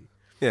 4AG.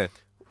 Yeah.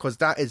 Because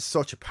that is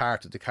such a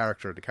part of the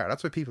character of the car.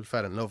 That's why people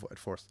fell in love with it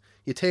first.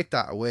 You take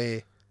that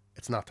away,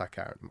 it's not that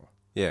car anymore.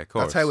 Yeah, of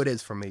course. That's how it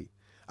is for me.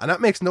 And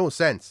that makes no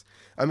sense.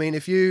 I mean,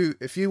 if you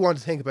want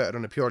to think about it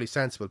on a purely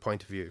sensible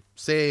point of view,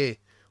 say,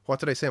 what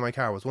did I say my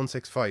car was?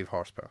 165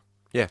 horsepower.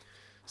 Yeah.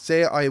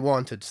 Say I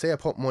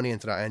put money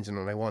into that engine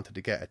and I wanted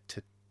to get it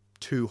to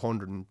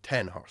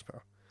 210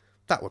 horsepower.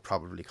 That would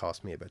probably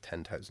cost me about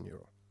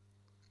 €10,000.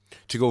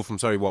 To go from,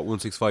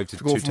 165 to 210?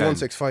 To go from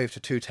 165 to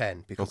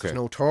 210, because there's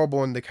no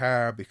turbo in the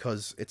car,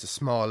 because it's a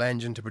small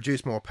engine. To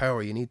produce more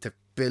power, you need to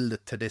build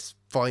it to this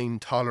fine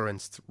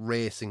tolerance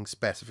racing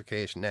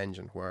specification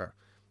engine where,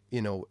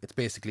 it's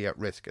basically at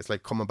risk. It's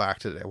like coming back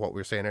to what we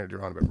were saying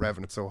earlier on about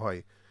revving it so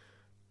high.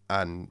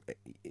 And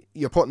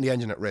you're putting the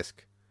engine at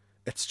risk.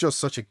 It's just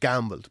such a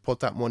gamble to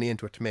put that money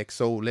into it to make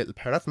so little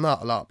power. That's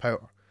not a lot of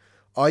power.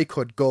 I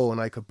could go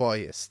and I could buy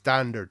a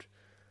standard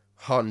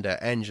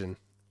Honda engine,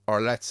 or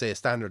let's say a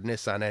standard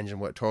Nissan engine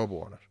with a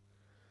turbo on it,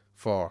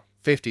 for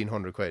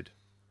 1,500 quid.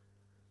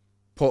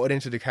 Put it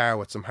into the car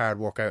with some hard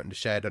work out in the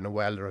shed and a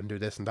welder and do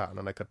this and that,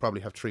 and I could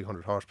probably have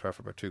 300 horsepower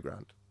for about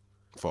 $2,000.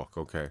 Fuck,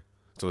 okay.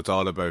 So it's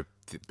all about...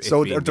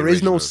 So there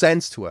is no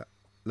sense to it.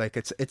 Like,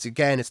 it's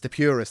the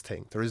purest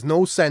thing. There is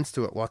no sense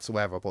to it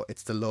whatsoever, but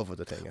it's the love of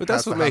the thing. But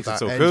that's what makes it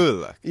so cool.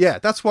 Like. Yeah,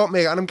 that's what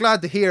makes... And I'm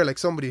glad to hear, like,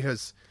 somebody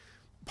who's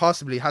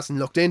possibly hasn't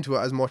looked into it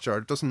as much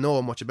or doesn't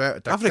know much about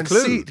it.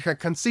 That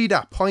can see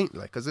that point,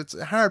 like, because it's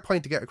a hard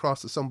point to get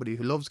across to somebody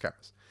who loves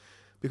cars.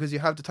 Because you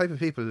have the type of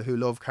people who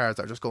love cars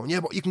that are just going,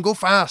 yeah, but you can go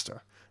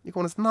faster. You're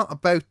going, it's not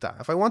about that.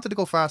 If I wanted to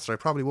go faster, I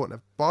probably wouldn't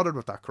have bothered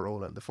with that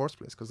Corolla in the first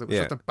place, because it was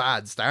such a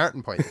bad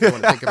starting point, if you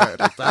want to think about it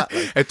like that.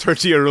 Like. A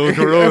 30-year-old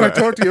Corolla. A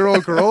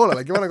 30-year-old Corolla.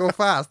 Like, you want to go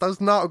fast.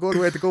 That's not a good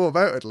way to go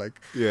about it. Like,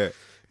 yeah.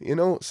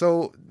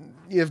 So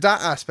you have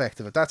that aspect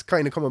of it. That's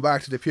kind of coming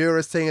back to the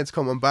purist thing. It's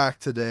coming back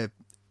to the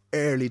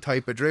early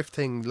type of drift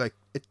thing. Like,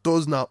 it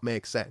does not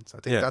make sense. I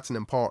think that's an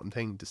important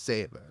thing to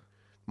say about it.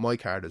 My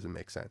car doesn't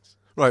make sense.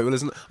 Right, well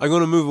listen, I'm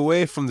going to move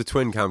away from the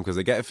twin cam because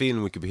I get a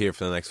feeling we could be here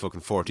for the next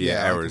fucking 48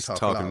 hours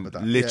talking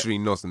literally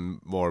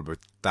nothing more about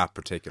that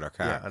particular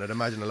car. Yeah, and I'd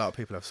imagine a lot of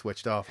people have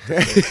switched off.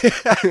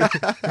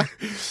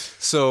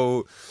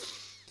 So,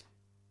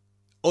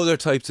 other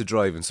types of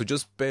driving. So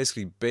just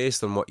basically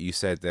based on what you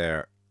said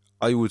there,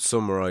 I would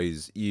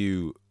summarise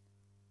you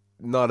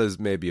not as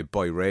maybe a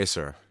boy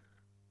racer,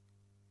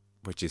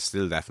 which you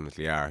still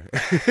definitely are.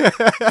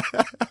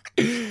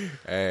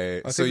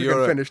 I think we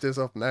can finish this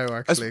up now,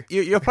 actually.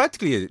 You're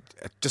practically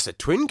just a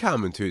twin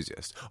cam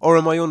enthusiast. Or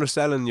am I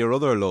underselling your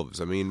other loves?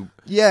 I mean...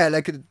 Yeah,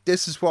 like,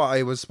 this is what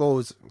I was,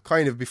 suppose,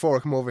 kind of before I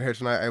come over here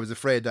tonight, I was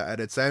afraid that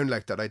it'd sound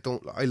like that.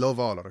 I love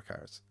all other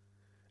cars.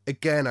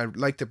 Again, I'd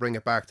like to bring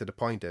it back to the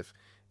point of,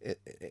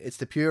 it's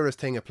the purest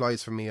thing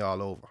applies for me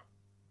all over.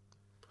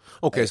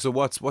 Okay, so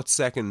what's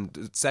second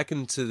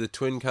to the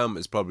twin cam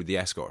is probably the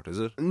Escort, is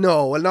it?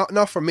 No, well,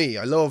 not for me.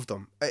 I love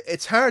them.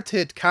 It's hard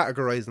to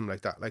categorise them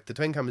like that. Like, the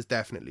twin cam is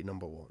definitely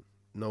number one.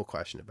 No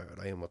question about it.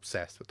 I am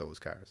obsessed with those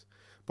cars.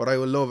 But I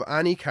will love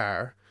any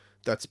car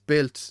that's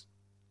built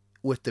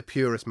with the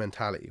purest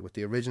mentality, with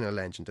the original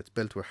engine, that's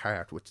built with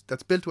heart,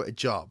 that's built with a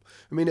job.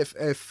 I mean,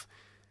 if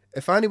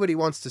anybody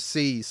wants to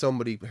see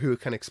somebody who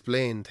can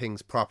explain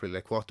things properly,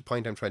 like what the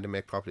point I'm trying to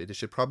make properly, they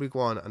should probably go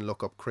on and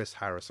look up Chris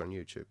Harris on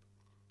YouTube.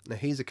 Now,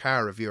 he's a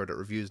car reviewer that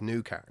reviews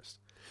new cars.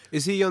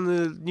 Is he on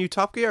the new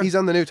Top Gear? He's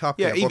on the new Top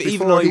Gear. Yeah,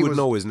 even I would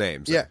know his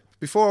name. So. Yeah,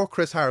 before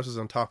Chris Harris was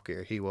on Top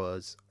Gear, he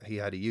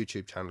had a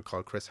YouTube channel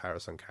called Chris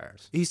Harris on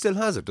Cars. He still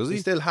has it, does he?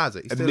 He still has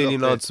it. He's 1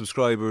 million odd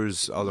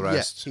subscribers, all the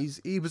rest. Yeah,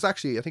 he was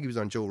actually, I think he was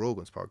on Joe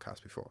Rogan's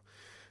podcast before.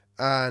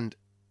 And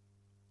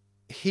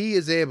he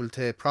is able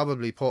to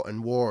probably put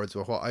in words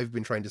what I've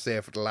been trying to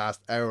say for the last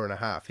hour and a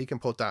half. He can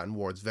put that in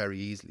words very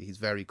easily. He's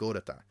very good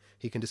at that.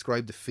 He can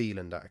describe the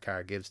feeling that a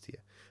car gives to you.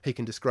 He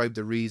can describe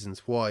the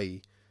reasons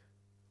why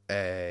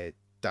that,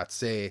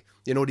 say,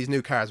 these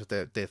new cars with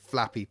the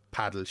flappy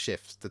paddle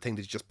shifts, the thing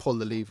that you just pull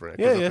the lever and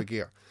it goes up a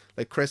gear.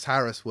 Like, Chris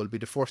Harris will be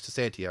the first to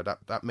say to you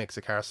that makes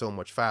a car so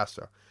much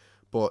faster.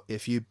 But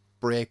if you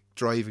break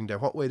driving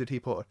down, what way did he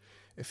put it?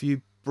 If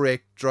you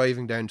break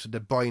driving down to the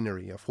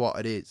binary of what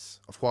it is,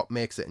 of what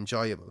makes it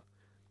enjoyable,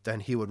 then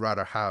he would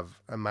rather have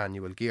a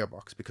manual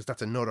gearbox, because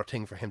that's another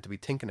thing for him to be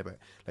thinking about.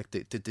 Like,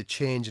 the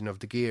changing of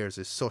the gears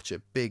is such a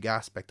big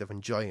aspect of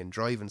enjoying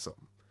driving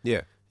something.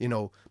 Yeah.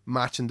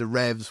 Matching the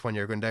revs when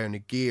you're going down a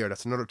gear,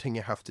 that's another thing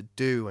you have to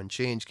do, and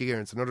change gear,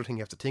 and it's another thing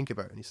you have to think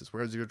about. And he says,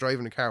 whereas you're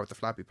driving a car with the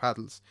flappy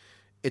paddles,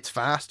 it's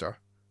faster,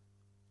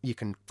 you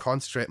can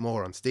concentrate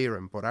more on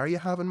steering, but are you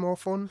having more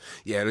fun?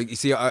 Yeah, like you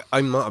see,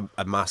 I'm not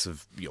a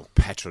massive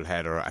petrol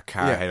head or a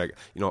car Yeah. head.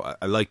 Like,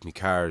 I like my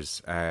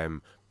cars,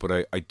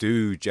 but I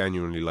do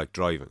genuinely like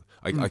driving.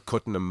 I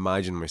couldn't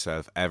imagine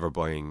myself ever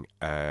buying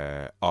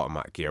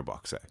automatic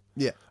gearbox.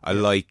 Yeah. I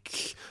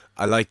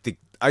like the.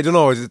 I don't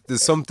know.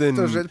 There's something.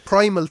 There's a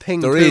primal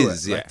thing There to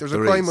is, it. yeah, Like, there's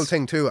there a primal is.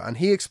 thing to it, and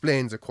he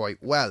explains it quite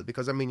well.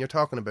 Because I mean, you're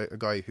talking about a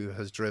guy who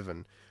has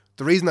driven.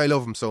 The reason I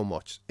love him so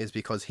much is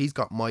because he's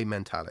got my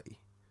mentality.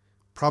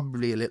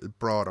 Probably a little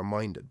broader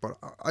minded, but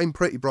I'm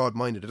pretty broad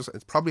minded.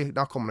 It's probably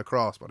not coming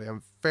across, but I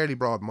am fairly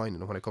broad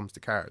minded when it comes to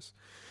cars.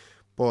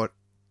 But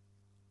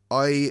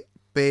I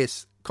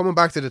base, coming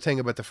back to the thing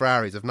about the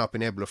Ferraris of not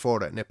being able to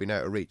afford it and it being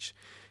out of reach.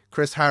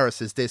 Chris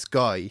Harris is this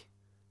guy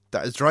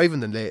that is driving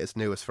the latest,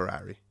 newest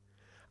Ferrari.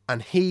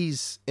 And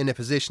he's in a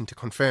position to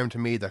confirm to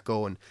me that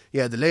going,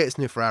 yeah, the latest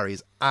new Ferrari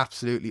is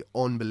absolutely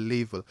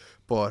unbelievable,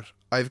 but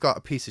I've got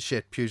a piece of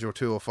shit Peugeot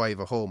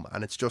 205 at home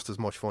and it's just as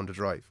much fun to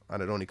drive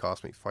and it only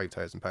cost me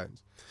 £5,000.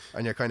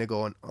 And you're kind of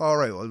going, all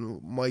right, well,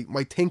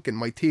 my thinking,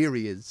 my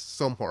theory is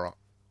somewhere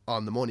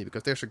on the money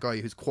because there's a guy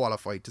who's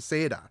qualified to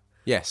say that.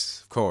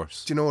 Yes, of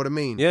course. Do you know what I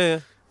mean? Yeah.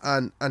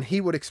 And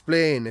he would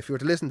explain, if you were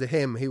to listen to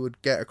him, he would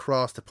get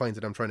across the point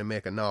that I'm trying to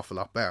make an awful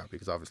lot better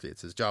because obviously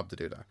it's his job to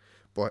do that.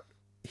 But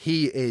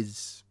he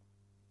is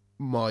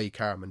my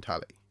car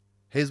mentality.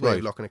 His way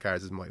of looking at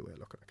cars is my way of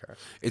looking at cars.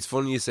 It's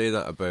funny you say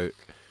that about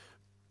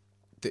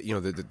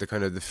the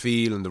kind of the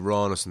feel and the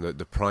rawness and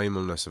the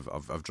primalness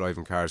of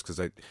driving cars. Because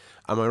am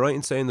I right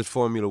in saying that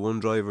Formula One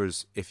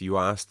drivers, if you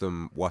ask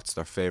them what's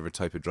their favourite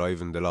type of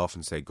driving, they'll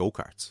often say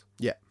go-karts?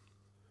 Yeah.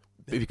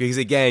 Because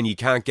again, you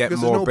can't get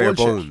Because more there's no bare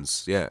bullshit.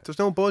 bones. Yeah. There's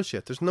no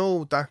bullshit. There's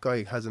no, that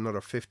guy has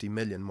another 50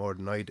 million more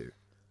than I do.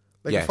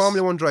 Like Yes. a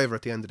Formula One driver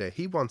at the end of the day,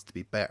 he wants to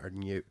be better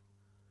than you.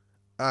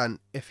 And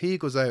if he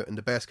goes out in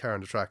the best car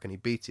on the track and he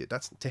beats you,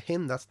 that's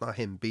not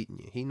him beating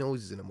you. He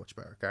knows he's in a much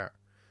better car.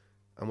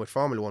 And with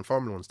Formula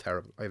One's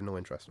terrible. I have no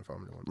interest in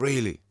Formula One.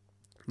 Really?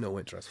 No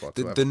interest The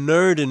whatsoever.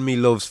 nerd in me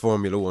loves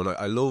Formula One.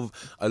 I love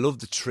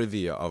the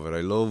trivia of it.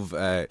 I love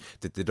that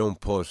they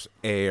don't put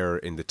air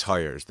in the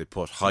tires; they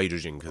put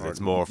hydrogen because it's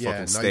more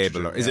fucking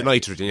stable. Or, is it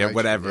nitrogen? Yeah,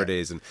 whatever it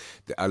is. And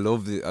I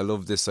love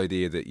this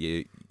idea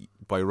that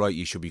by right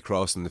you should be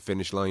crossing the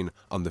finish line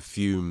on the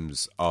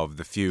fumes of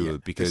the fuel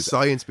because the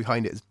science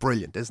behind it is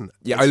brilliant, isn't it?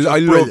 yeah, It's I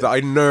just love brilliant. that. I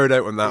nerd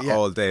out on that Yeah.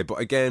 all day. But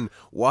again,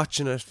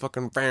 watching it,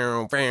 fucking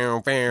bow.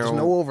 There's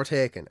no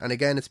overtaking. And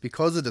again, it's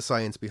because of the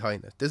science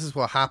behind it. This is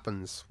what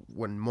happens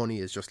when money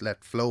is just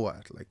let flow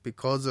at. Like,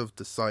 because of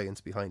the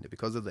science behind it,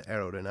 because of the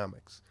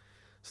aerodynamics.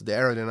 So the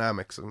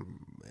aerodynamics,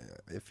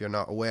 if you're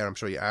not aware, I'm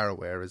sure you are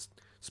aware, is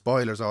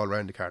spoilers all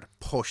around the car to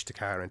push the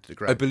car into the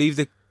ground. I believe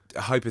that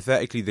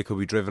hypothetically they could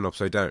be driven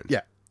upside down. Yeah.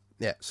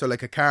 Yeah, so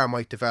like a car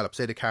might develop,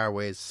 say the car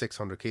weighs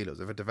 600 kilos.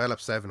 If it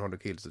develops 700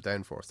 kilos of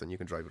downforce, then you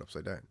can drive it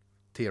upside down,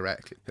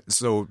 theoretically.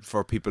 So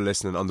for people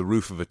listening, on the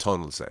roof of a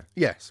tunnel, say.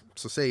 Yes,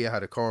 so say you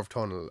had a curved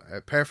tunnel,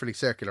 a perfectly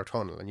circular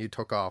tunnel, and you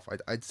took off,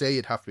 I'd say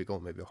you'd have to be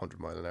going maybe 100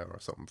 mile an hour or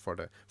something for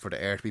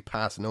the air to be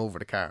passing over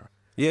the car.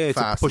 Yeah, to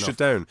fast push enough it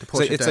down. to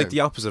push it It's like down. the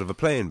opposite of a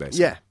plane,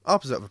 basically. Yeah,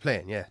 opposite of a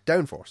plane, yeah.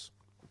 Downforce.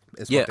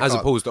 Is Yeah, what they as call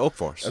it. opposed to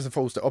upforce. As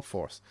opposed to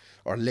upforce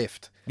or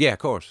lift. Yeah, of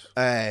course.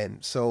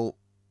 So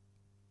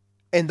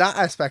in that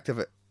aspect of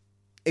it,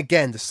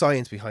 again, the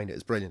science behind it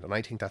is brilliant, and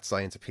I think that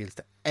science appeals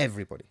to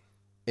everybody.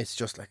 It's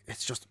just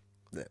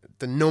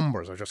the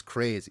numbers are just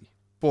crazy,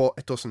 but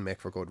it doesn't make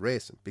for good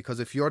racing, because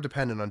if you're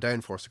dependent on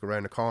downforce to go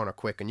around a corner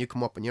quick and you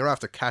come up and you're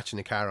after catching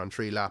a car on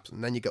 3 laps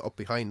and then you get up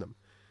behind them,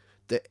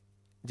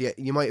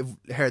 you might have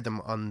heard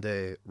them on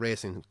the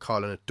racing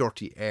calling it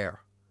dirty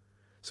air.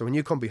 So when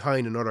you come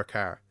behind another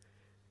car,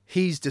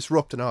 he's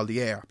disrupting all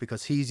the air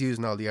because he's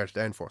using all the air to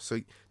downforce. So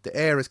the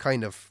air is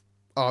kind of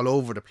all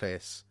over the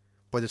place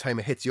by the time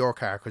it hits your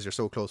car because you're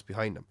so close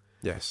behind him.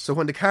 Yes. So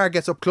when the car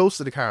gets up close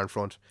to the car in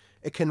front,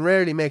 it can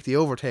rarely make the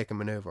overtaking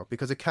manoeuvre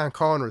because it can't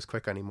corner as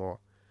quick anymore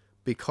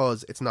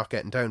because it's not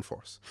getting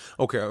downforce.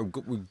 Okay,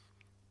 we'll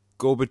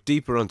go a bit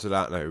deeper onto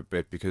that now a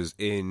bit, because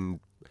in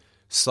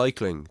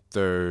cycling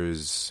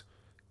there's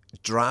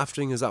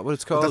drafting, is that what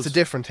it's called? But that's a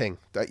different thing.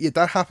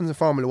 That happens in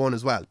Formula 1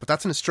 as well, but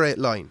that's in a straight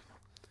line.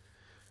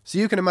 So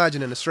you can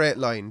imagine in a straight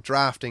line,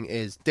 drafting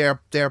is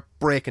they're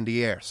braking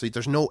the air, so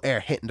there's no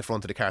air hitting the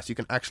front of the car, so you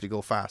can actually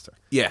go faster.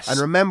 Yes. And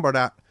remember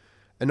that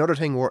another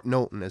thing worth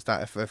noting is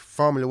that if a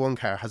Formula 1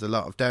 car has a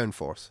lot of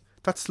downforce,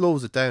 that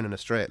slows it down in a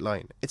straight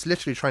line. It's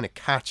literally trying to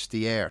catch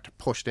the air to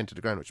push it into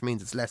the ground, which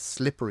means it's less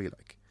slippery.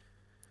 Like,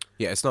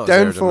 yeah, it's not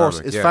as downforce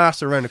aerodynamic, is yeah.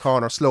 faster around the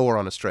corner, slower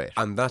on a straight.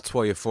 And that's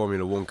why a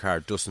Formula 1 car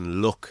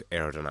doesn't look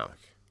aerodynamic.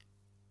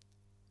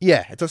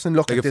 Yeah, it doesn't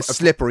look Like like if- this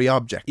slippery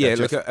object. Yeah,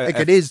 that like just,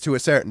 it is to a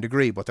certain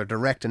degree, but they're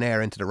directing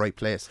air into the right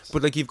places.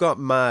 But like, you've got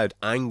mad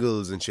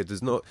angles and shit.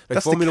 There's no, like,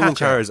 That's the Formula 1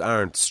 catch-up. cars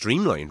aren't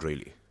streamlined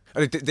really.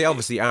 I mean, they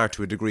obviously are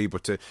to a degree,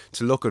 but to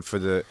look at for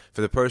the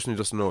person who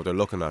doesn't know what they're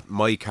looking at,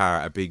 my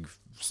car, a big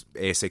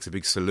A6, a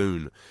big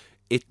saloon,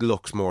 it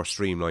looks more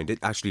streamlined. It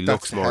actually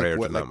looks That's to more help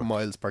with aerodynamic. like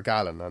miles per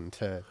gallon and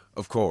to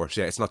Of course,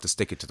 yeah, it's not to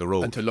stick it to the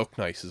road. look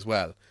nice as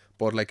well.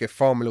 But like if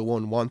Formula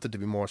One wanted to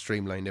be more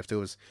streamlined, if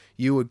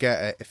you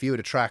had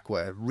a track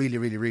with a really,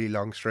 really, really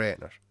long straight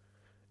in it,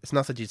 it's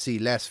not that you'd see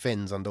less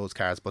fins on those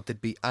cars, but they'd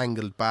be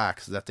angled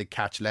back so that they'd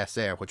catch less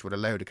air, which would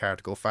allow the car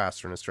to go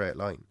faster in a straight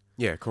line.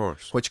 Yeah, of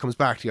course. Which comes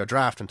back to your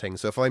drafting thing.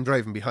 So if I'm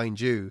driving behind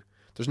you,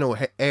 there's no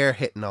air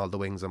hitting all the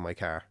wings on my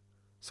car,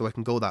 so I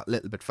can go that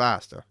little bit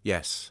faster.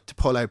 Yes. To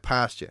pull out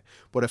past you.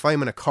 But if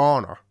I'm in a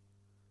corner,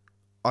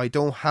 I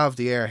don't have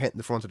the air hitting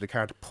the front of the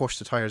car to push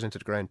the tyres into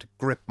the ground to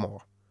grip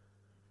more.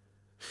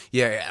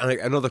 Yeah, and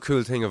another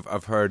cool thing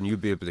I've heard, and you'll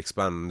be able to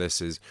expand on this,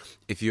 is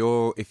if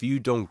you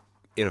don't,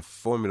 in a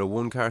Formula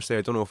 1 car, say,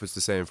 I don't know if it's the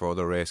same for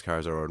other race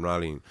cars or in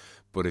rallying,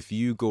 but if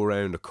you go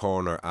around a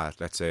corner at,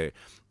 let's say,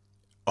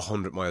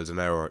 100 miles an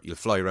hour, you'll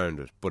fly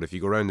around it. But if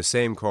you go around the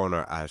same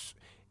corner at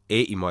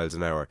 80 miles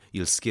an hour,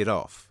 you'll skid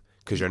off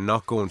because you're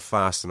not going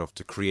fast enough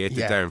to create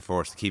the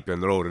downforce to keep you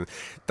on the road. And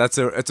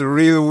it's a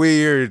real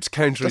weird,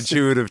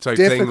 counterintuitive type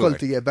thing.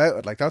 Difficulty about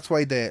it. Like, that's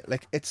why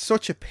it's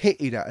such a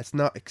pity that it's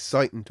not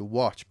exciting to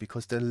watch,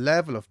 because the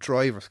level of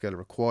driver skill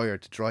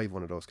required to drive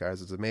one of those cars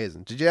is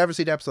amazing. Did you ever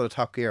see the episode of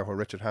Top Gear where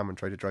Richard Hammond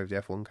tried to drive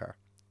the F1 car?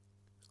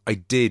 I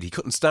did. He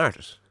couldn't start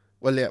it.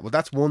 Well, yeah,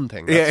 that's one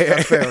thing.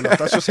 That's fair enough.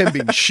 That's just him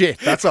being shit.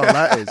 That's all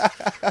that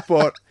is.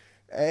 But,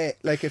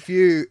 like, if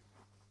you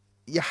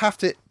have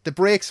to, the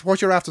brakes,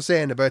 what you're after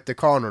saying about the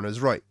cornering is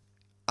right.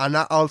 And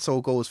that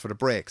also goes for the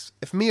brakes.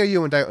 If me or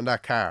you went out in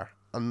that car,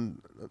 and,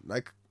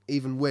 like,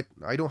 even with,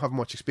 I don't have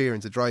much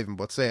experience of driving,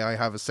 but say I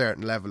have a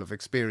certain level of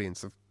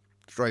experience of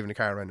driving a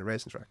car around a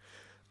racing track,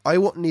 I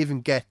wouldn't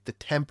even get the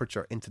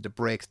temperature into the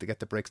brakes to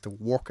get the brakes to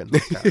work in the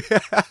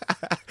car.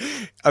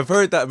 I've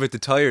heard that about the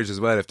tyres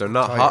as well. If they're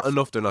not hot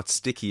enough, they're not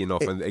sticky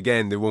enough, and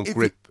again, they won't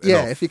grip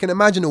enough. If you can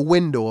imagine a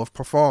window of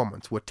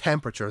performance with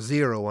temperature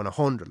 0 and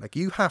 100, like,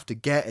 you have to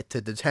get it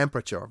to the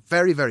temperature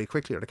very, very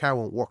quickly or the car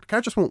won't work. The car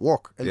just won't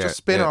work. It'll just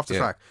spin off the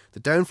track. The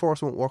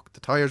downforce won't work,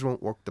 the tyres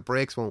won't work, the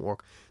brakes won't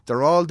work.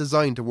 They're all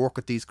designed to work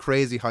at these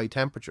crazy high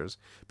temperatures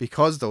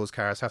because those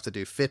cars have to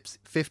do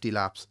 50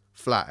 laps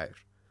flat out.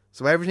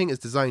 So everything is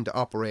designed to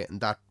operate in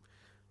that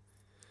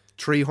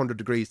 300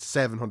 degrees to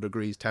 700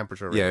 degrees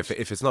temperature range. Yeah,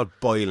 if it's not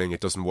boiling, it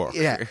doesn't work.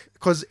 Yeah,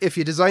 because if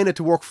you design it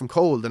to work from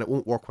cold, then it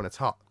won't work when it's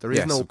hot. There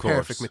is no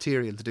perfect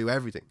material to do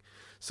everything.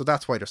 So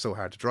that's why they're so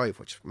hard to drive,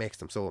 which makes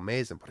them so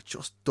amazing. But it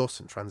just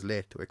doesn't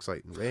translate to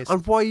exciting racing.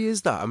 And why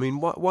is that? I mean,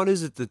 what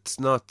is it that's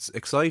not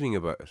exciting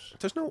about it?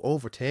 There's no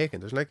overtaking.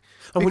 There's like...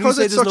 And when you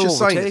say there's no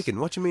overtaking,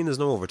 what do you mean there's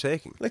no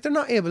overtaking? Like, they're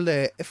not able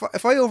to...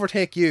 If I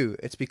overtake you,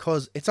 it's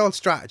because it's all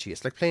strategy.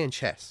 It's like playing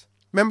chess.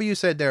 Remember you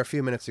said there a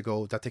few minutes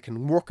ago that they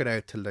can work it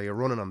out till you're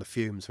running on the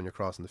fumes when you're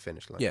crossing the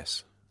finish line.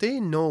 Yes. They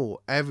know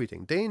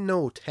everything. They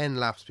know 10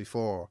 laps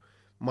before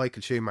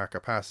Michael Schumacher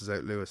passes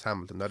out Lewis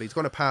Hamilton that he's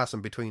going to pass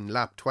him between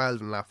lap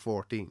 12 and lap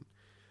 14.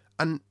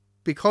 And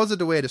because of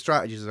the way the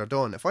strategies are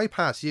done, if I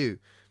pass you,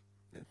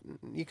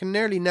 you can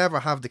nearly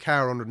never have the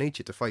car underneath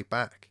you to fight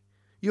back.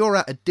 You're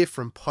at a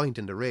different point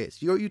in the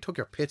race. You took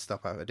your pit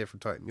stop at a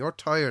different time. Your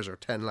tyres are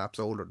 10 laps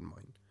older than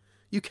mine.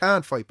 You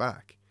can't fight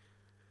back.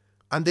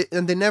 And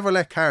they never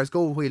let cars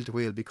go wheel to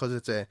wheel because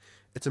it's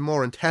a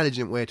more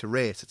intelligent way to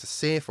race. It's a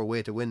safer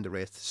way to win the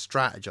race, to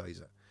strategize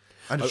it.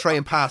 And to try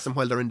and pass them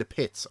while they're in the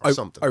pits or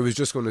something. I was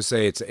just going to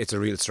say it's a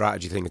real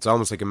strategy thing. It's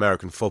almost like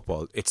American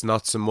football. It's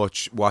not so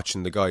much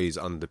watching the guys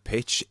on the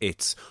pitch,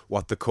 it's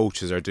what the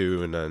coaches are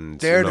doing. And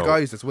they're the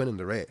guys that's winning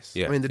the race.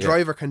 Yeah, I mean, the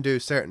driver can do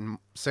certain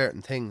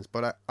things,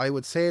 but I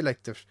would say,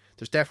 like,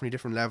 there's definitely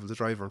different levels of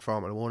driver in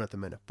Formula 1 at the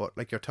minute. But,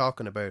 like, you're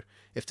talking about,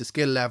 if the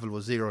skill level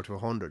was 0 to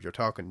 100, you're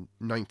talking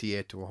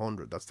 98 to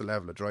 100. That's the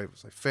level of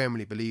drivers. I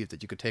firmly believe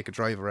that you could take a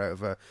driver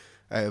out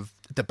of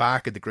the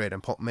back of the grid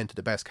and put him into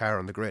the best car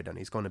on the grid, and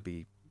he's going to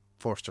be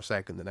first or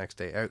second the next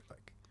day out.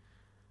 Like,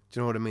 do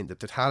you know what I mean? The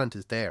talent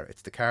is there.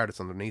 It's the car that's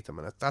underneath him,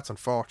 and that's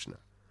unfortunate.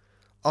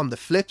 On the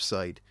flip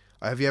side,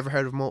 have you ever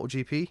heard of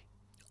MotoGP?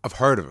 I've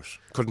heard of it.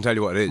 Couldn't tell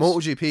you what it is.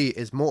 MotoGP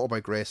is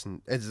motorbike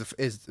racing. Is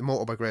the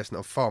motorbike racing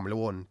of Formula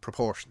 1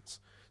 proportions.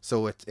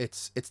 So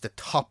it's the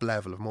top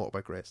level of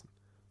motorbike racing.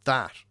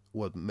 That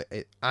will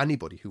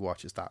anybody who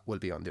watches that will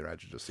be on their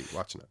edge of the seat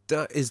watching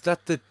it. Is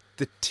that the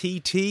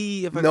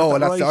TT? No,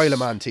 that's the Isle of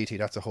Man TT.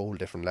 That's a whole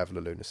different level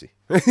of lunacy.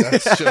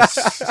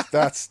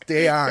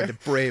 They are the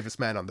bravest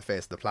men on the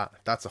face of the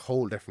planet. That's a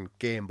whole different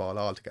game ball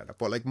altogether.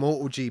 But like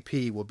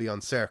MotoGP will be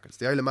on circuits.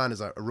 The Isle of Man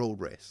is a road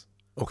race.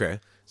 Okay.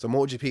 So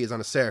MotoGP is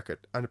on a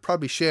circuit, and it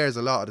probably shares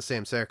a lot of the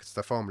same circuits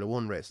that Formula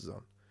 1 races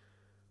on.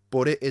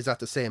 But it is at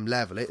the same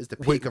level. It is the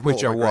peak of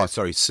which are what? racing.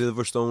 Sorry,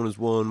 Silverstone is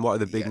one. What are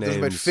the big names? There's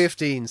about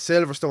 15.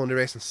 Silverstone they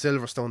race on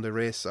Silverstone. They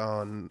race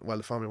on, well,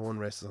 the Formula 1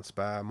 races on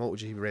Spa.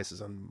 MotoGP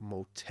races on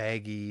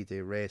Motegi.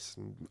 They race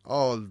on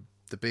all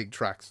the big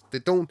tracks. They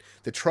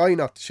try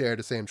not to share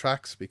the same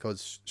tracks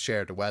because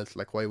share the wealth.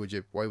 Like, why would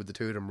the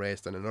two of them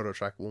race and another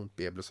track won't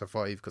be able to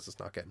survive because it's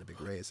not getting a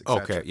big race,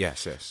 etc. Okay,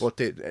 yes. But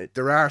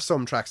there are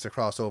some tracks that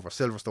cross over.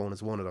 Silverstone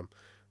is one of them.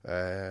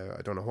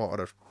 I don't know what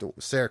other. The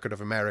Circuit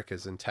of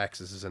Americas in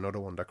Texas is another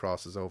one that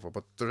crosses over,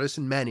 but there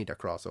isn't many that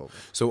cross over.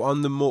 So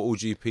on the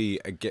MotoGP,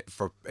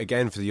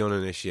 again for the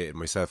uninitiated,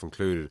 myself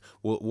included,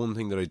 one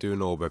thing that I do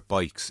know about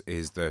bikes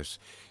is that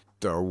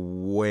they're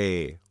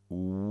way,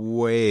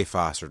 way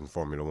faster than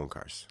Formula 1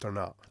 cars. They're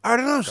not. Are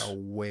they not? They're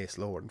way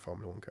slower than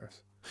Formula 1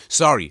 cars.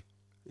 Sorry,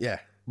 Yeah.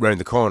 round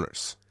the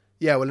corners.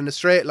 Yeah, well, in a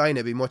straight line,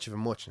 it'd be much of a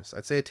muchness.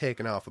 I'd say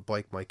taking off a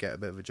bike might get a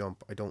bit of a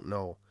jump. I don't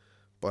know.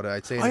 But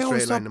I'd say in a I straight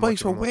always line, thought much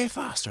bikes of a were way much.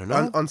 faster,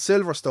 no? On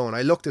Silverstone,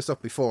 I looked this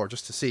up before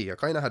just to see. I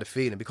kind of had a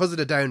feeling because of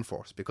the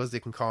downforce, because they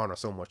can corner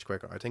so much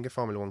quicker. I think a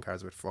Formula 1 car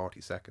is about 40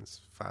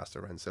 seconds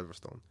faster around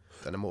Silverstone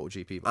than a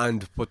MotoGP bike.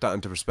 And put that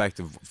into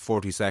perspective,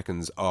 40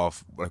 seconds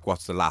off, like,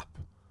 what's the lap?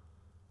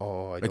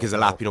 Oh, I Like, don't is a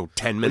know. lap, 10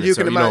 Well, minutes? you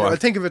can or, imagine. Well,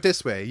 think of it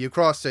this way: you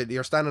cross it,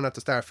 you're standing at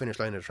the start-finish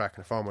line of the track,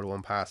 and a Formula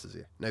 1 passes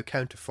you. Now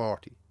count to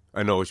 40,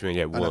 I know what you mean,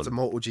 yeah, and one. it's a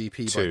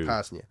MotoGP two. bike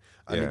passing you.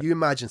 And Yeah. you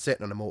imagine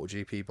sitting on a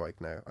MotoGP bike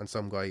now, and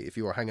some guy, if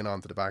you were hanging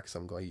on to the back of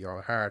some guy,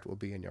 your heart will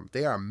be in your.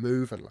 They are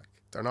moving like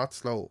they're not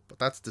slow, but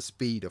that's the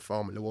speed of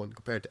Formula 1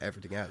 compared to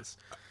everything else.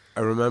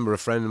 I remember a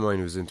friend of mine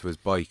who was into his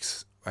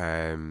bikes.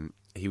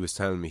 He was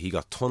telling me he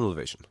got tunnel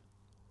vision.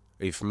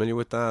 Are you familiar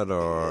with that,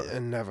 or?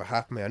 It never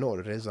happened to me. I know what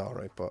it is, all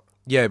right, but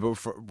Yeah, but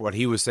what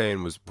he was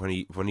saying was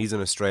when he's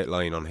in a straight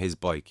line on his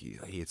bike,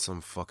 he had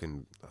some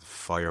fucking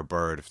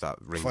Firebird, if that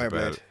rings a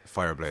bell.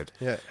 Fireblade.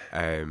 yeah.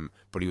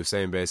 But he was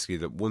saying basically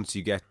that once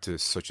you get to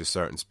such a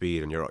certain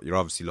speed, and you're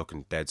obviously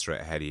looking dead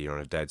straight ahead of you, you're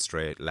on a dead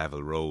straight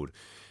level road.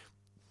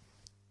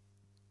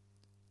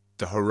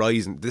 The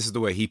horizon. This is the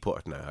way he put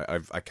it. Now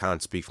I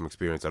can't speak from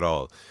experience at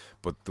all,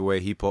 but the way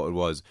he put it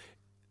was,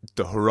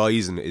 the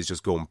horizon is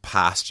just going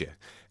past you.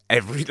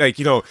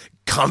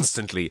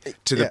 Constantly,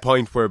 to the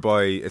point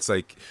whereby it's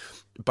like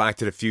Back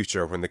to the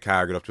Future when the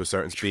car got up to a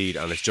certain speed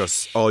and it's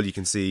just all you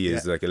can see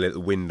is like a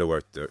little window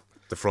out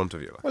the front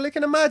of you. Well, I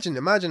can imagine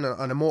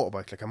on a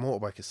motorbike. Like, a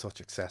motorbike is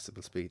such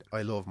accessible speed.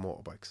 I love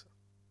motorbikes.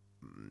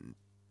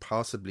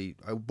 Possibly,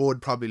 I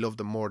would probably love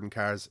them more than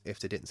cars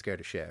if they didn't scare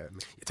the shit out of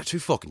me. They're too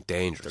fucking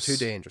dangerous. They're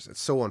too dangerous.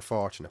 It's so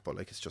unfortunate, but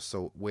like, it's just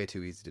so way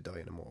too easy to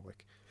die in a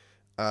motorbike.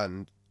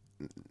 And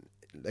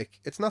like,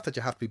 it's not that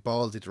you have to be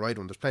ballsy to ride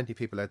one. There's plenty of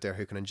people out there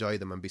who can enjoy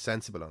them and be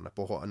sensible on it.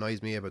 But what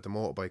annoys me about the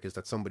motorbike is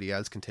that somebody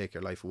else can take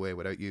your life away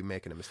without you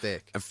making a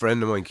mistake. A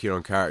friend of mine,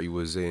 Kieran Carty,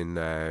 was in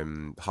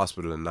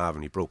hospital in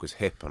Navan. He broke his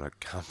hip on a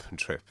camping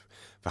trip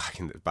back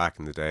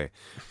in the day.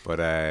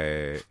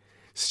 But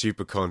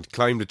stupid cunt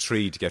climbed a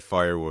tree to get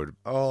firewood.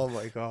 Oh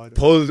my god!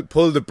 Pulled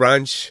the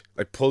branch.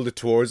 I pulled it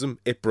towards him.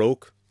 It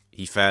broke.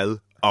 He fell,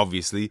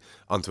 obviously,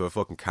 onto a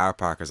fucking car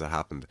park as it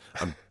happened,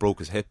 and broke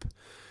his hip.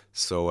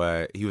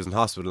 So he was in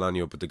hospital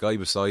anyway, but the guy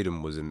beside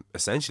him was in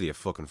essentially a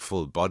fucking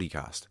full body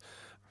cast.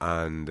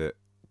 And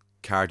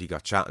Carty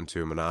got chatting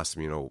to him and asked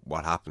him,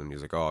 what happened. And he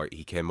was like, oh,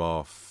 he came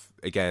off.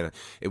 Again,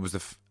 it was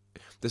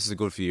this is a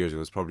good few years ago.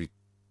 It was probably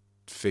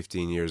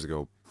 15 years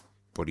ago.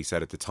 But he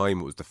said at the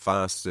time it was the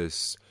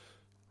fastest,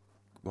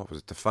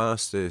 the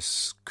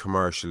fastest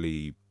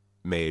commercially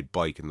made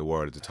bike in the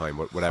world at the time,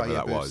 whatever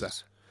that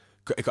was.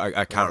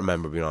 I can't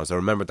remember, being honest. I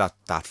remember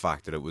that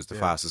fact, that it was the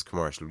fastest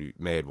commercially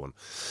made one.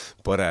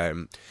 But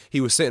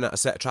he was sitting at a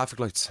set of traffic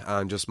lights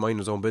and just minding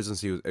his own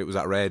business. It was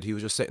at red. He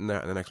was just sitting there,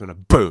 and the next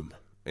minute, boom,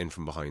 in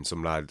from behind.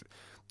 Some lad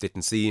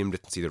didn't see him,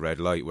 didn't see the red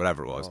light,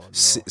 whatever it was,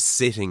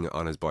 sitting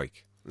on his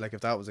bike. Like,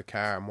 if that was a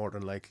car, more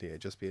than likely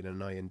it'd just be an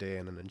annoying day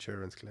and an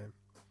insurance claim.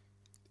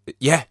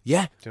 Yeah. Do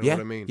you know what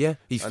I mean? Yeah,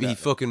 he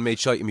fucking made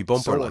shite in me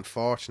bumper. So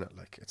unfortunate,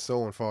 like, it's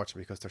so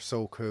unfortunate because they're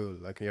so cool.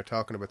 Like, you're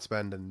talking about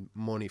spending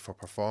money for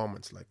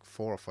performance, like $4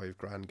 or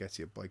 $5 gets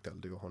you a bike that'll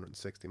do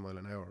 160 mile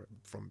an hour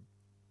from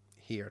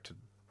here to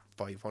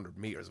 500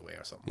 meters away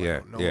or something. Yeah,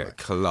 like.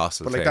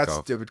 colossal. But like,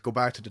 takeoff. it would go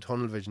back to the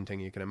tunnel vision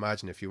thing. You can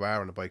imagine if you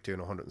are on a bike doing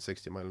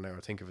 160 mile an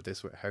hour. Think of it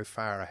this way: how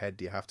far ahead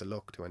do you have to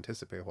look to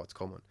anticipate what's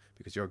coming?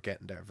 Because you're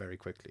getting there very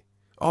quickly.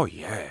 Oh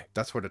yeah,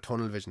 that's where the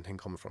tunnel vision thing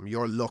comes from.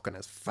 You're looking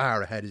as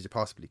far ahead as you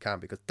possibly can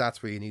because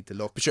that's where you need to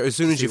look. But sure, as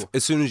soon as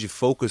you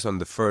focus on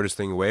the furthest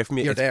thing away from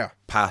you, you're there,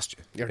 past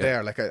you. You're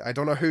there. Like, I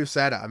don't know who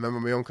said it. I remember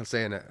my uncle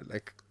saying it.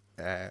 Like,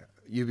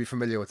 you'd be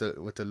familiar with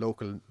the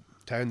local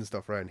town and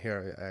stuff around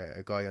here.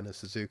 A guy on a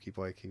Suzuki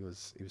bike. He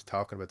was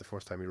talking about the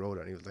first time he rode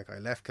it. And he was like, I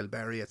left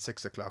Kilberry at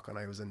 6 o'clock and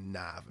I was in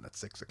Navan at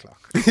 6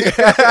 o'clock.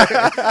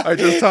 I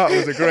just thought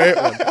it was a great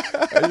one.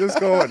 I just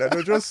going, and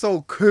they're just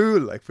so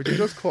cool. Like, but you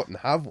just couldn't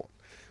have one.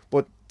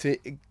 But to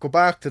go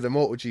back to the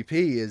MotoGP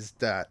is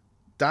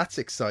that's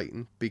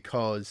exciting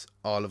because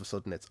all of a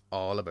sudden it's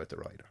all about the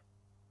rider.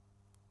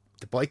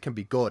 The bike can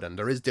be good and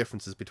there is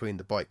differences between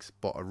the bikes,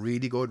 but a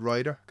really good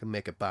rider can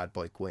make a bad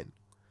bike win.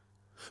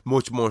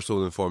 Much more so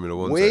than Formula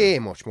 1. Way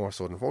much more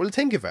so than Formula 1. Well,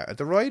 think of it.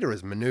 The rider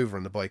is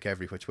manoeuvring the bike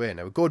every which way.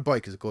 Now, a good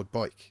bike is a good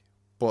bike.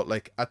 But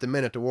like, at the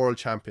minute, the world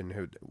champion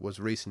who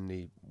was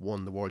recently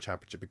won the world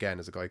championship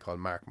again is a guy called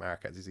Marc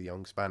Marquez. He's a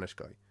young Spanish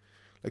guy.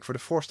 Like, for the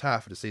first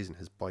half of the season,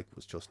 his bike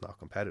was just not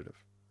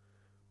competitive.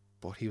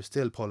 But he was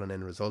still pulling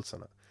in results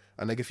on it.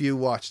 And like if you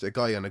watch the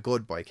guy on a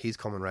good bike, he's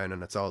coming around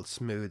and it's all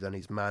smooth and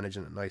he's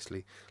managing it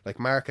nicely. Like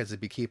Marquez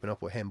would be keeping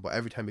up with him, but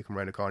every time he come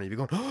around the corner, you'd be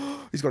going,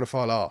 oh, he's going to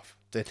fall off.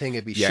 The thing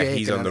would be shaking.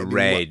 He's on the and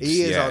red.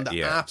 He is on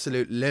the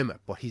absolute limit,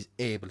 but he's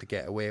able to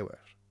get away with it.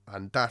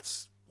 And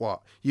that's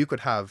what you could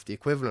have the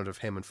equivalent of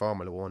him in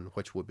Formula One,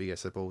 which would be, I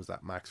suppose,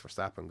 that Max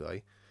Verstappen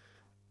guy.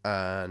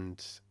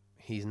 And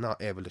he's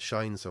not able to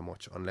shine so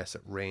much unless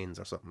it rains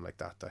or something like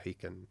that he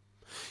can.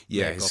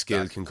 Yeah, his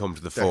skill can come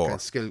to the fore.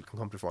 Skill can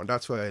come to the fore, and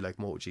that's why I like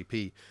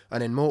MotoGP.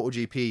 And in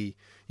MotoGP,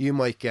 you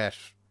might get,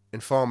 in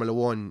Formula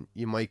One,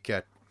 you might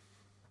get,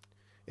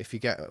 if you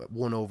get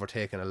one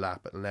overtake in a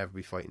lap, it'll never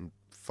be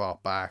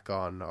fought back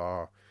on,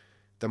 or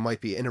there might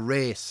be in a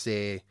race,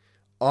 say,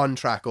 on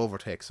track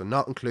overtakes, so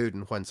not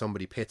including when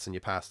somebody pits and you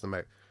pass them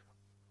out.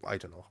 I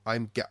don't know.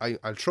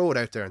 I'll throw it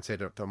out there and say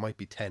that there might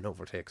be 10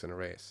 overtakes in a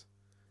race,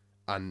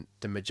 and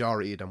the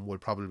majority of them will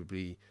probably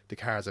be the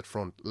cars at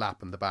front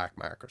lapping the back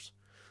markers.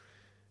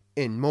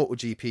 In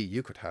MotoGP,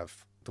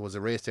 there was a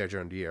race there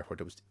during the year where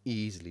there was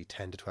easily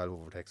 10 to 12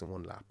 overtakes in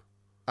one lap.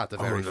 At the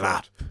very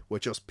front.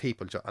 With just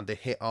people, and they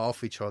hit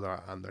off each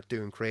other and they're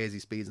doing crazy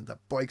speeds and the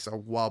bikes are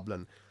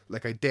wobbling.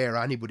 Like, I dare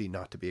anybody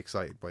not to be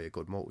excited by a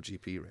good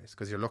MotoGP race,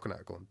 because you're looking at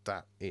it going,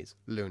 that is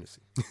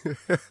lunacy.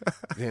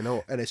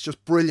 And it's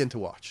just brilliant to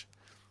watch.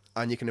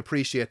 And you can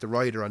appreciate the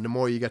rider, and the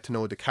more you get to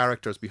know the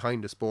characters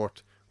behind the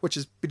sport, which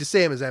is be the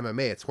same as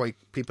MMA. It's why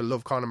people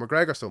love Conor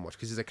McGregor so much,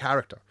 because he's a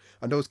character.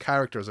 And those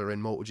characters are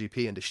in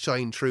MotoGP, and they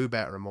shine through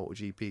better in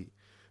MotoGP.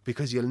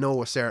 Because you'll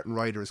know a certain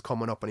rider is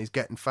coming up and he's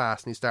getting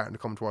fast and he's starting to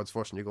come towards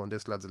first, and you're going,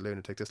 this lad's a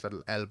lunatic, this lad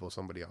will elbow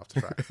somebody off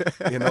the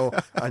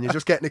track. And you're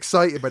just getting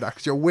excited by that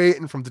because you're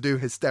waiting for him to do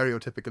his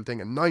stereotypical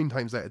thing, and 9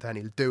 times out of 10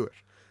 he'll do it.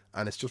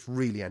 And it's just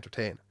really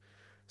entertaining.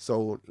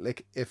 So,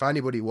 like, if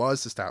anybody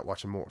was to start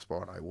watching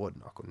motorsport, I would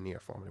not go near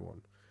Formula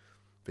 1.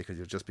 Because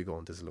you'll just be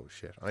going, this is a load of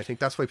shit. And I think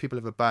that's why people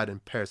have a bad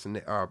impression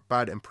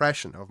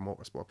of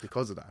motorsport,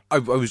 because of that. I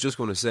was just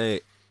going to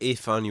say,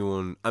 if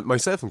anyone, and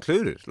myself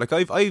included, like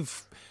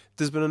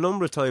there's been a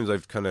number of times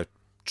I've kind of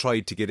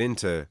tried to get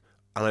into,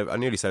 and I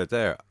nearly said it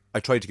there, I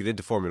tried to get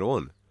into Formula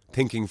 1,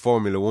 thinking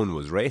Formula 1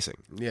 was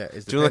racing. Yeah,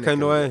 do you know that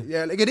kind of way?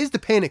 Yeah, like, it is the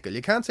pinnacle.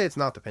 You can't say it's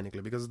not the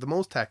pinnacle, because it's the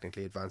most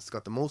technically advanced, it's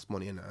got the most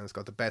money in it, and it's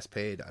got the best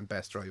paid and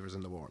best drivers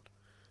in the world.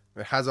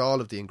 It has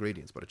all of the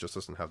ingredients, but it just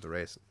doesn't have the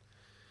racing.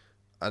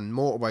 And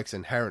motorbikes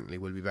inherently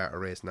will be better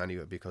racing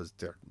anyway, because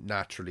they're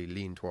naturally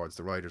lean towards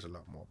the riders a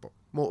lot more. But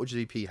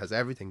MotoGP has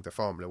everything the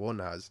Formula 1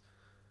 has,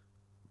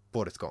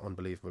 but it's got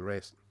unbelievable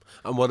racing.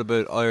 And what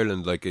about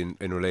Ireland, like in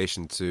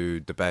relation to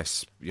the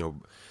best,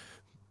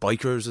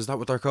 bikers, is that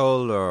what they're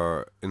called,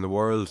 or in the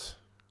world?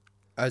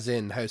 As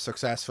in, how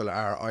successful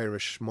are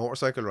Irish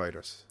motorcycle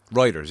riders?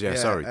 Riders, yeah,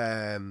 sorry.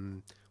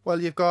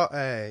 Well, you've got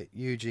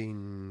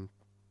Eugene,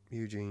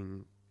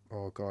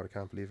 oh God, I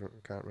can't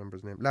remember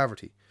his name,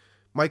 Laverty.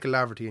 Michael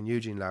Laverty and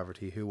Eugene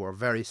Laverty, who were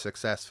very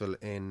successful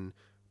in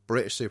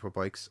British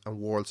Superbikes and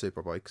World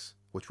Superbikes,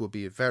 which would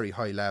be a very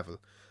high level.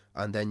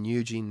 And then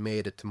Eugene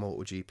made it to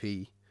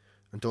MotoGP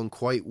and done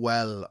quite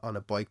well on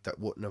a bike that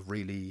wouldn't have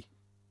really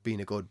been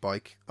a good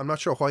bike. I'm not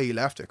sure why he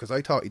left it, because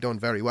I thought he'd done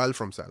very well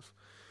for himself.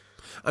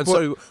 And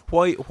so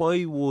why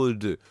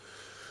would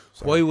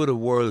a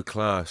world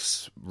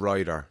class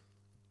rider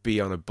be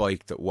on a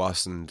bike that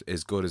wasn't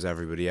as good as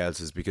everybody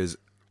else's? Because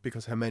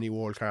how many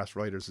world class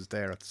riders is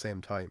there at the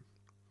same time?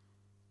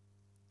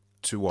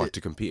 To what? To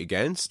compete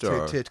against?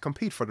 Or? To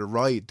compete for the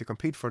ride, to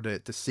compete for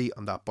the seat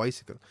on that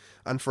bicycle.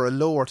 And for a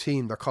lower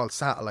team, they're called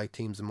satellite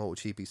teams in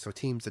MotoGP, so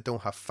teams that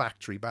don't have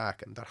factory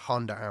back, and that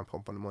Honda aren't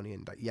pumping money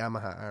in, that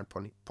Yamaha aren't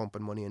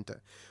pumping money into.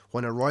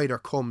 When a rider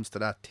comes to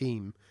that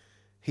team,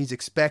 he's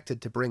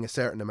expected to bring a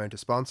certain amount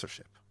of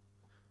sponsorship.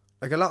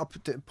 Like, a lot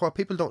of what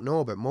people don't know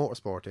about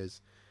motorsport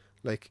is,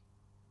 like,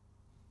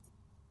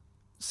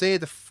 say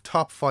the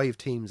top 5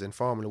 teams in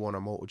Formula 1 or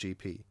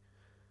MotoGP,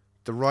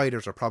 the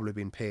riders are probably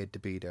being paid to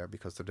be there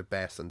because they're the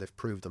best and they've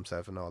proved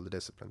themselves in all the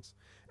disciplines.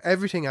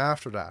 Everything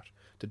after that,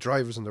 the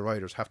drivers and the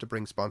riders have to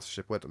bring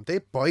sponsorship with them. They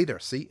buy their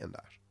seat in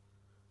that.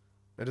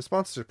 Now, the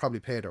sponsors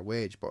probably pay their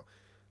wage, but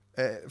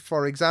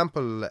for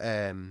example,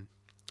 going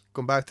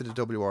back to the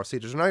WRC,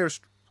 there's an Irish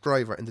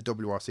driver in the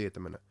WRC at the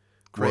minute.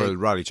 World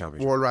Rally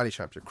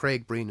Championship.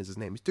 Craig Breen is his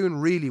name. He's doing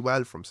really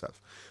well for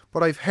himself.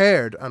 But I've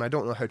heard, and I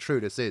don't know how true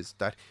this is,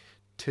 that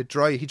he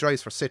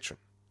drives for Citroën,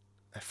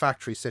 a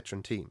factory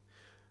Citroën team.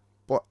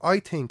 But I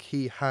think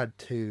he had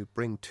to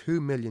bring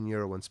 €2 million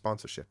in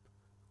sponsorship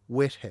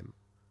with him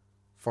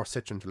for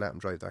Citroën to let him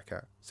drive that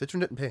car.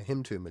 Citroën didn't pay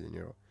him €2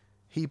 million.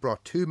 He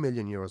brought €2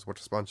 million worth of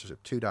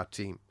sponsorship to that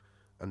team,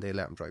 and they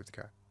let him drive the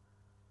car.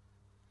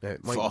 Now,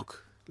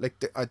 fuck.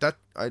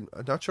 I'm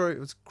not sure it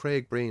was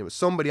Craig Breen. It was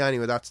somebody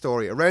anyway. That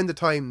story around the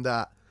time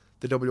that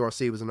the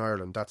WRC was in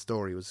Ireland, that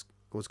story was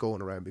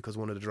going around because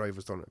one of the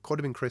drivers done it. Could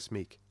have been Chris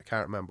Meek. I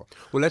can't remember.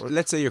 Well,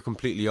 let's say you're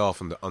completely off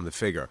on the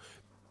figure.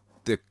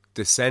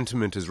 The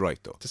sentiment is right,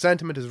 though. The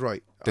sentiment is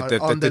right.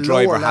 The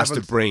driver has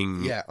to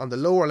bring... Yeah, on the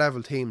lower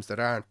level teams that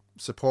aren't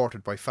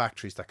supported by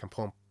factories that can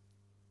pump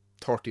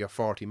 30 or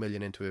 40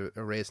 million into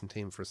a racing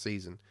team for a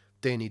season,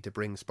 they need to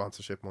bring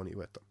sponsorship money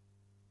with them.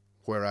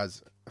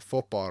 whereas a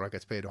footballer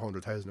gets paid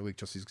 100,000 a week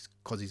just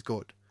because he's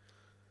good.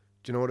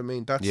 Do you know what I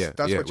mean? That's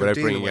what you're without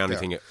dealing bringing with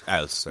anything there.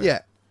 else. So.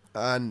 Yeah,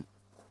 and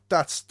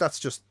that's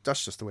just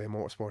the way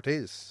motorsport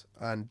is.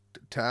 And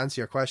to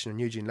answer your question on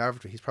Eugene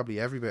Laverty, he's probably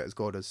every bit as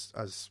good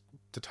as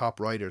the top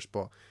riders,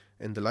 but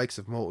in the likes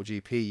of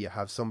MotoGP, you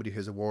have somebody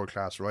who's a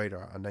world-class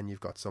rider, and then you've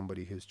got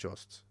somebody who's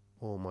just,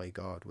 oh my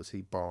God, was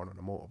he born on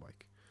a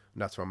motorbike?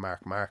 And that's where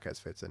Marc Marquez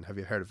fits in. Have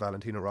you heard of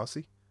Valentino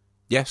Rossi?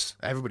 Yes.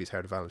 Everybody's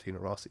heard of Valentino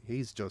Rossi.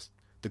 He's just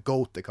the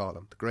GOAT, they call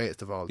him, the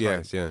greatest of all time.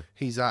 Yes, yeah.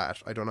 He's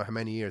at, I don't know how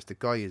many years, the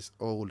guy is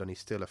old and he's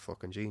still a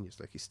fucking genius.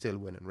 Like, he's still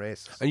winning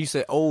races. And you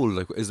say old,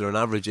 like, is there an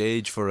average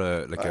age for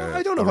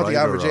I don't know what the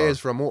average age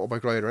for a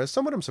motorbike rider is.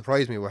 Some of them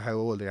surprise me with how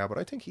old they are, but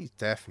I think he's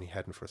definitely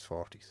heading for his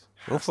 40s.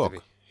 Oh, fuck.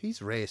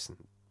 He's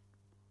racing.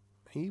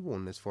 He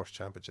won his first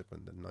championship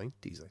in the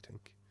 90s, I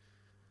think.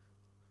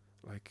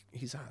 Like,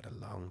 he's had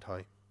a long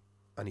time.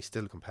 And he's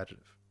still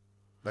competitive.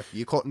 Like,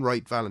 you couldn't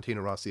write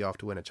Valentino Rossi off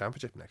to win a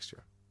championship next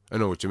year. I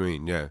know what you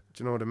mean, yeah.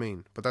 Do you know what I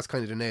mean? But that's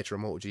kind of the nature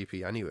of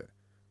MotoGP anyway.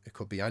 It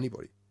could be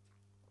anybody.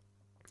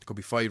 It could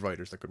be 5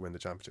 riders that could win the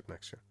championship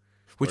next year.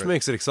 Which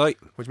makes it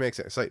exciting. Which makes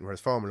it exciting. Whereas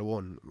Formula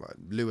 1,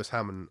 Lewis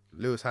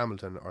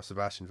Hamilton or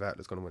Sebastian Vettel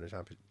is going to win a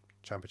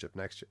championship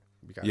next year.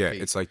 Yeah,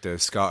 it's like the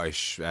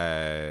Scottish...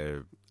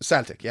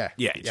 Celtic, yeah.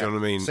 Yeah, do you know what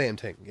I mean? Same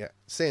thing, yeah.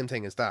 Same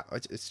thing as that.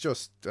 It's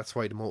just, that's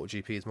why the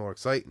MotoGP is more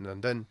exciting.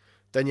 And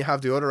then you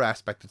have the other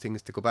aspect of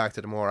things, to go back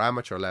to the more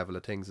amateur level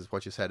of things, is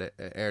what you said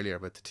earlier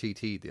about the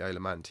TT, the Isle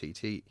of Man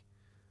TT.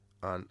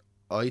 And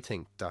I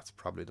think that's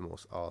probably the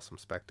most awesome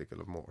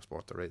spectacle of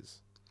motorsport there is.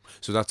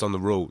 So that's on the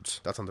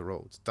roads? That's on the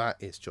roads. That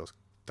is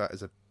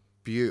a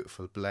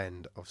beautiful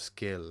blend of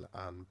skill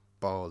and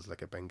balls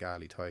like a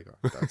Bengali tiger.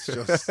 That's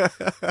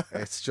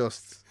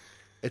just,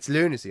 it's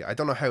lunacy. I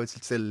don't know how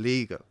it's still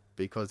legal,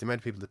 because the amount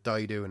of people that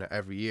die doing it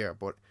every year,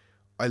 but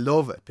I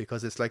love it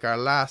because it's like our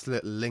last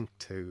little link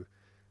to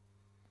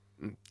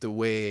the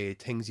way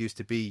things used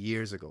to be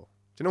years ago.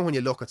 Do you know when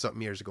you look at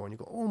something years ago and you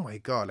go, oh my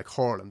God, like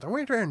hurling, they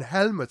weren't wearing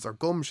helmets or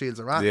gum shields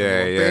or anything.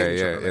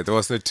 Yeah. There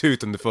wasn't a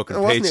tooth on the fucking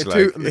pitch. There wasn't a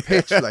tooth on the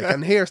pitch, like.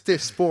 And here's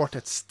this sport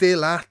that's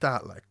still at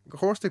that, like. Of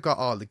course they've got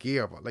all the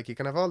gear, but like, you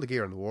can have all the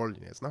gear in the world,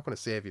 you know. It's not going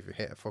to save you if you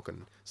hit a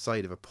fucking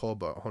side of a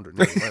pub at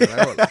 180 miles an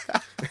hour. Like.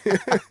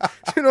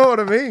 Do you know what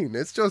I mean?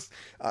 It's just,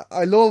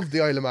 I love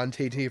the Isle of Man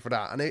TT for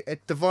that, and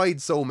it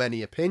divides so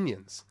many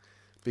opinions.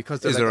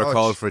 Because is there a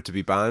call for it to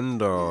be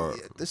banned, or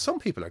some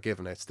people are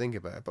giving it to think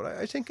about it, but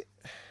I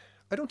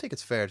don't think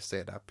it's fair to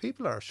say that.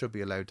 People should be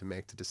allowed to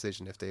make the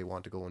decision if they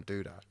want to go and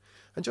do that.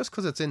 And just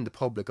because it's in the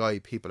public eye,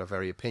 people are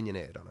very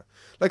opinionated on it.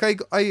 Like,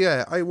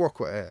 I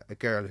work with a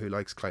girl who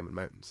likes climbing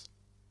mountains,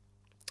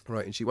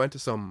 right? And she went to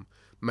some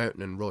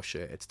mountain in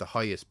Russia. It's the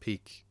highest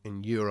peak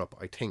in Europe,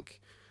 I think.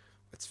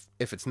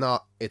 If it's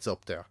not, it's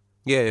up there.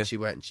 Yeah. And she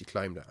went and she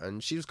climbed it,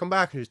 and she was come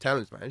back and she was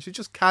telling us, man, and she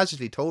just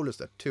casually told us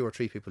that 2 or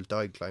 3 people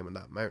died climbing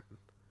that mountain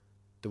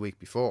the week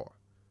before.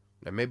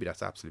 Now maybe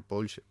that's absolute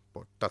bullshit,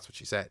 but that's what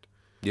she said.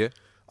 Yeah.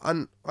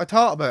 And I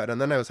thought about it, and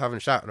then I was having a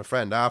chat with a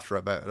friend after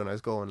about it, and I was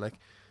going, like,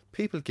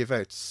 people give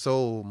out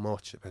so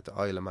much about the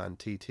Isle of Man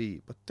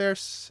TT, but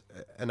there's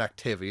an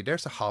activity,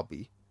 there's a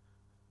hobby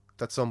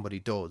that somebody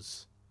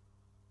does.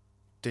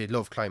 They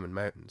love climbing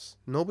mountains.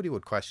 Nobody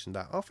would question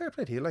that. Oh, fair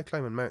play to you, like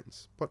climbing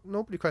mountains. But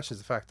nobody questions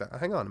the fact that,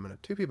 hang on a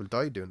minute, 2 people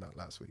died doing that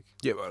last week.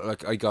 Yeah, well,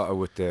 like, I got it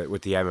with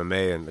the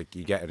MMA, and like,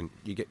 you get it, and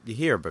you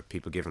hear about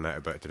people giving out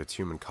about it, that it's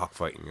human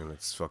cockfighting, and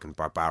it's fucking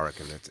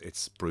barbaric, and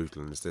it's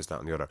brutal, and it's this,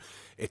 that, and the other.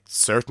 It's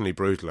certainly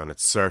brutal, and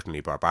it's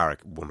certainly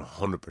barbaric,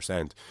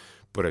 100%.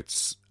 But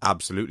it's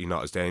absolutely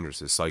not as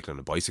dangerous as cycling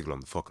a bicycle on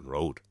the fucking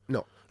road.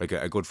 No. Like,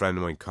 a good friend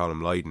of mine,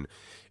 Colin Lydon,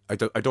 I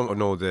don't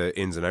know the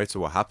ins and outs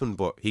of what happened,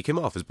 but he came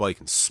off his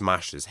bike and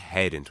smashed his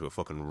head into a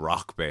fucking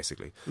rock,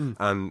 basically.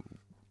 And,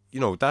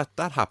 you know, that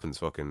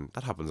happens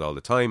all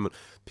the time.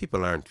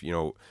 People aren't, you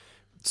know,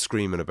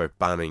 screaming about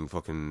banning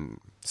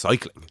fucking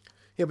cycling.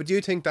 Yeah, but do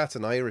you think that's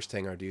an Irish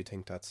thing, or do you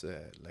think that's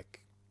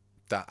like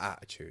that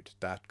attitude,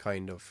 that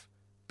kind of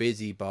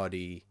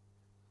busybody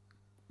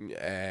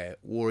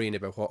worrying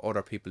about what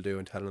other people do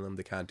and telling them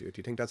they can't do it? Do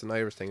you think that's an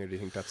Irish thing, or do you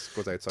think that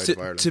goes outside of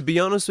Ireland? To be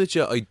honest with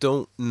you, I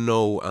don't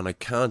know, and I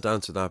can't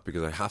answer that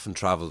because I haven't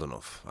travelled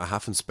enough. I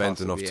haven't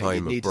spent enough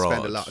time abroad. You need to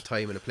spend a lot of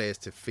time in a place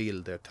to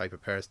feel the type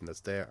of person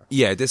that's there.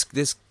 Yeah,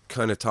 this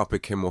kind of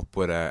topic came up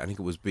with, I think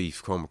it was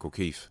Beef, Cormac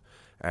O'Keefe,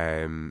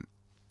 when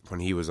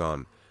he was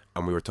on,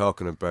 and we were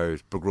talking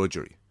about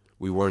begrudgery.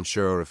 We weren't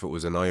sure if it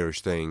was an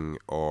Irish thing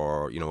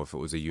or, you know, if it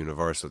was a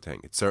universal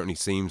thing. It certainly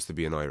seems to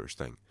be an Irish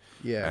thing.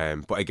 Yeah.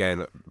 But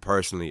again,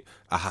 personally,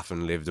 I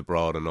haven't lived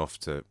abroad enough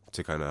to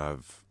kind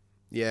of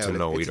have to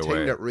know either way. It's a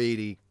thing that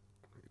really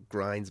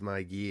grinds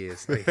my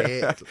gears. I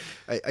hate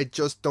it. I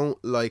just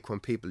don't like when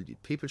people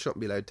shouldn't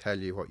be allowed to tell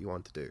you what you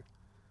want to do.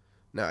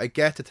 Now, I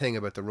get the thing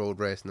about the road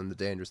racing and the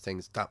dangerous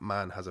things. That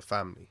man has a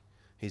family.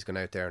 He's going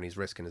out there and he's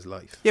risking his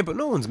life. Yeah, but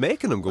no one's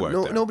making him go out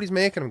there. Nobody's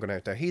making him go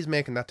out there. He's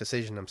making that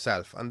decision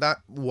himself. And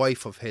that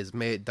wife of his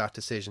made that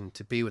decision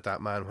to be with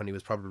that man when he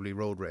was probably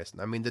road racing.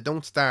 I mean, they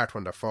don't start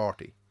when they're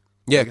 40.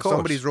 Yeah, Like, of if course.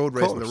 somebody's road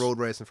racing, course. they're road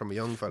racing from a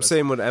young fella.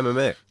 Same with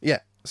MMA. Yeah.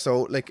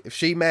 So, like, if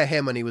she met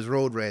him and he was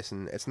road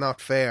racing, it's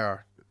not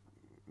fair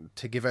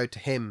to give out to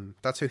him.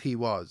 That's who he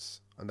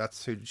was. And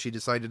that's who she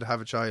decided to have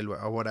a child with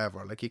or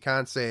whatever. Like, you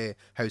can't say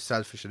how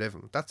selfish it is.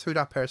 That's who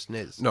that person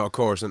is. No, of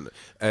course. And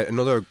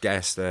another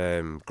guest,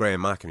 Graham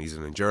Macken, he's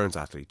an endurance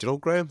athlete. Do you know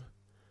Graham?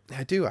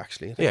 I do,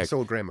 actually. I think I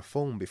sold Graham a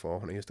phone before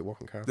when I used to work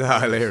in cars.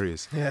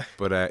 Hilarious. Yeah.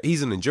 But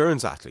he's an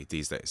endurance athlete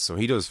these days, so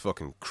he does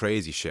fucking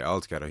crazy shit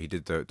altogether. He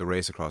did the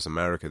race across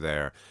America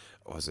there.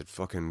 Was it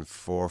fucking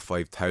 4,000 or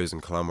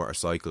 5,000 kilometer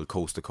cycle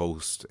coast to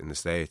coast in the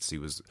States? He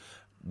was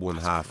one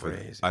half of,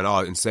 I know,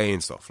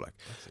 insane stuff. Like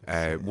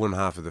one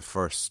half of the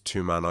first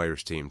 2-man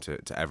Irish team to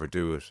ever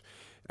do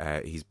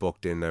it. He's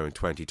booked in now in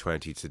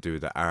 2020 to do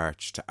the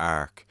Arch to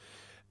Arc.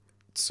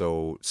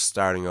 So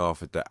starting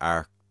off at the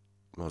Arc,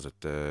 what was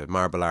it, the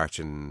Marble Arch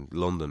in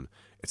London.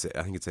 I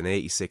think it's an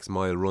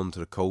 86-mile run to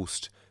the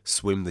coast,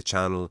 swim the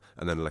channel,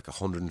 and then like a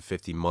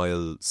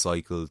 150-mile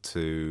cycle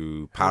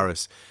to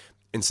Paris.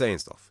 Insane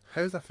stuff.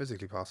 How is that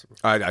physically possible?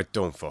 I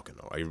don't fucking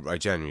know. I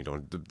genuinely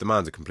don't. The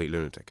man's a complete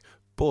lunatic.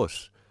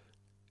 But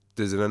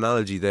there's an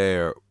analogy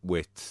there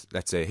with,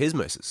 let's say, his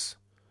missus.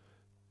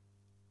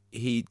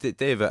 They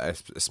have a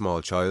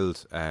small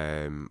child.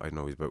 I don't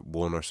know, he's about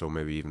 1 or so,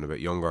 maybe even a bit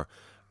younger,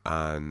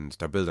 and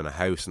they're building a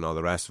house and all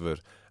the rest of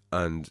it.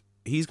 And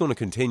he's going to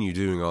continue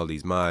doing all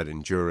these mad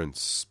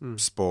endurance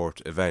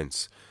sport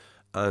events,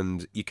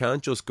 and you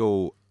can't just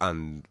go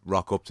and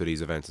rock up to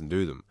these events and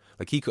do them.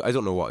 Like I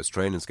don't know what his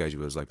training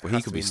schedule is like, but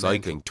he could be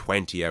cycling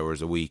 20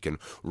 hours a week and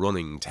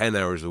running 10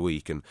 hours a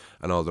week and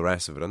all the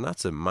rest of it, and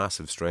that's a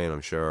massive strain,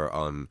 I'm sure,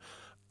 on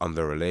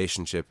their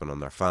relationship and on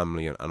their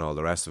family and all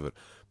the rest of it.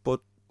 But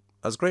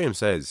as Graham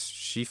says,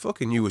 she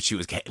fucking knew what she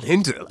was getting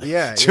into. Like,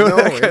 yeah, you know,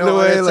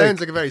 it sounds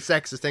like a very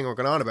sexist thing we're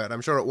going on about.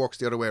 I'm sure it works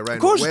the other way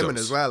around with women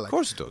as well. Like, of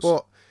course it does.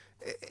 But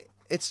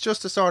it's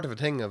just a sort of a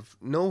thing of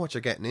know what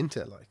you're getting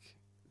into. Like,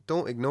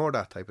 don't ignore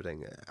that type of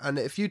thing. And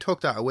if you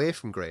took that away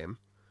from Graham,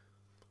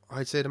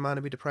 I'd say the man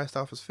would be depressed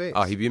off his face.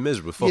 He'd be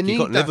miserable. Fuck, you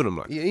couldn't live with him.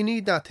 Like, you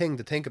need that thing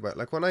to think about.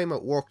 Like when I'm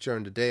at work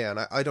during the day, and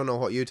I don't know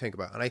what you think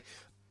about, and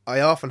I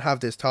often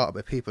have this thought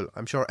about people.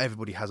 I'm sure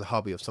everybody has a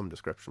hobby of some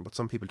description, but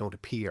some people don't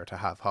appear to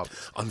have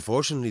hobbies.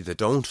 Unfortunately, they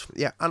don't.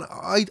 Yeah, and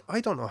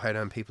I don't know how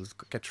them people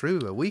get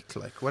through a week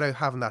like without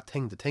having that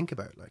thing to think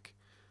about. Like,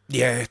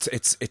 yeah,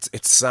 it's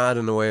sad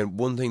in a way. And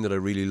one thing that I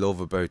really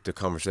love about the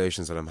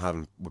conversations that I'm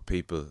having with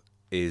people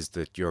is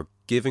that you're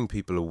giving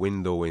people a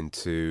window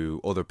into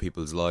other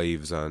people's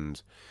lives,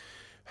 and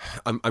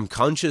I'm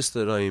conscious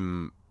that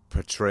I'm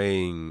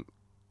portraying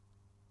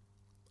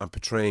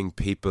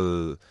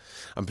people.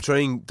 I'm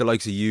portraying the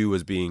likes of you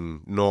as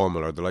being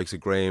normal, or the likes of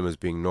Graham as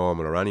being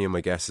normal, or any of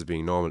my guests as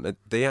being normal.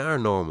 They are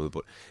normal,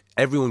 but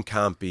everyone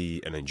can't be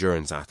an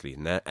endurance athlete,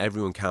 and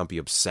everyone can't be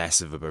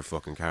obsessive about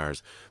fucking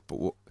cars.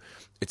 But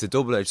it's a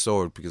double-edged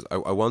sword, because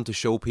I want to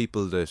show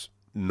people that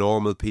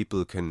normal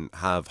people can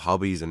have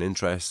hobbies and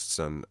interests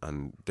and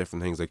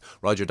different things. Like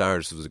Roger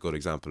Dardis was a good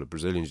example, a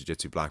Brazilian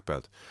Jiu-Jitsu black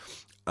belt.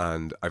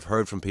 And I've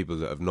heard from people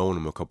that have known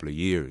him a couple of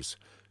years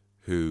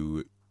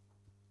who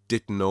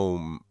didn't know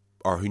him,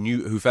 or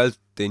who felt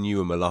they knew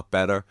him a lot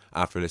better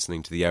after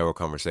listening to the hour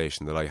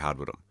conversation that I had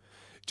with him.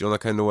 Do you know that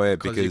kind of way?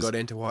 Because you got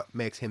into what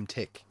makes him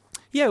tick.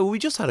 Yeah, well, we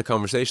just had a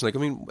conversation. Like, I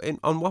mean,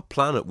 on what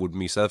planet would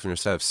myself and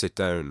yourself sit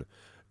down,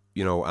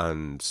 you know,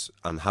 and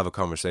have a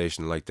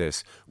conversation like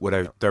this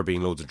without there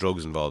being loads of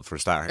drugs involved for a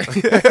start?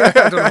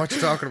 I don't know what you're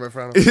talking about,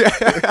 Fran.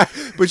 Yeah,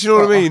 but you know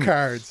what I mean?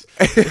 Cards.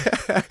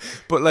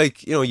 But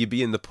like, you know, you'd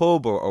be in the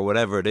pub or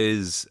whatever it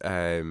is.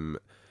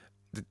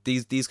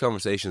 These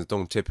conversations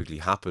don't typically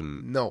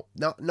happen. No,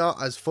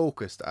 not as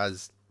focused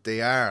as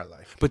they are.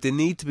 Like, but they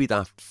need to be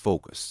that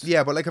focused.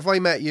 Yeah, but like if I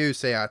met you,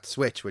 say at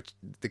Switch, which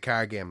the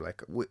car game,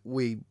 like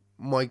we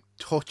might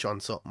touch on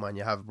something and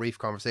you have a brief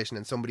conversation,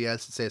 and somebody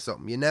else would say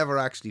something. You never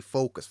actually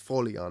focus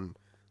fully on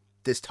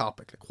this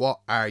topic. Like, what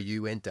are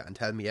you into, and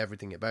tell me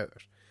everything about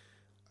it.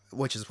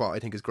 Which is what I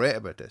think is great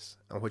about this,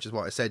 and which is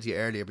what I said to you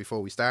earlier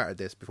before we started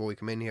this, before we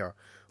come in here,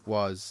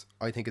 was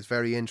I think it's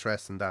very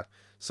interesting that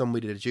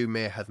somebody that you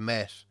may have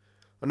met,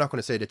 I'm not going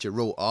to say that you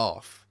wrote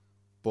off,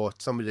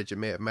 but somebody that you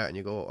may have met and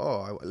you go,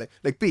 oh,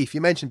 like Beef.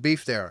 You mentioned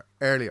Beef there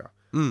earlier.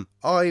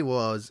 I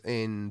was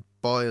in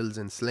Boyles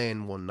in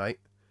Slane one night.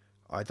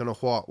 I don't know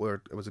what,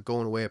 it was a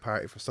going away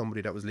party for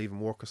somebody that was leaving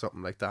work or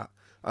something like that.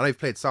 And I've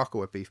played soccer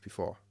with Beef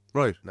before.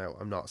 Right. Now,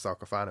 I'm not a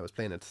soccer fan. I was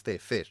playing it to stay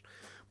fit.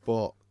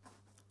 But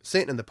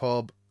sitting in the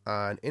pub,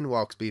 and in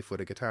walks Beef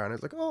with a guitar, and I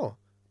was like, oh,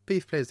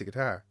 Beef plays the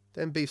guitar.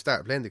 Then Beef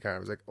started playing the guitar. I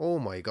was like, oh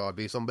my God,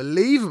 Beef's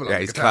unbelievable. Yeah,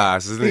 he's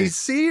class, isn't he? He's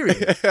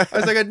serious. I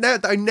was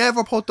like, I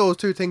never put those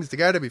two things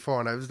together before,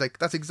 and I was like,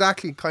 that's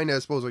exactly kind of, I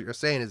suppose, what you're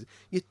saying is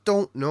you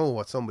don't know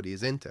what somebody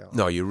is into.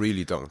 No, you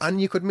really don't.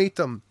 And you could meet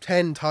them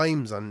 10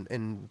 times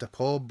in the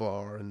pub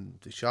or in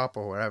the shop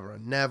or wherever,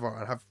 and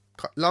have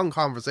long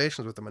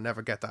conversations with them and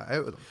never get that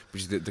out of them.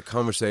 But the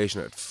conversation,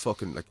 it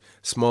fucking, like,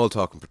 small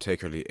talking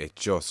particularly, it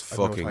just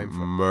fucking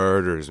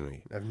murders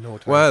me. I have no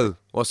time. Well,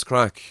 what's the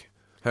crack?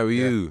 How are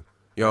you?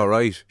 You all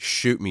right?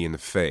 Shoot me in the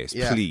face,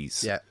 Yeah,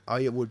 please. Yeah,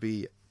 I would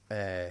be.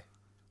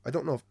 I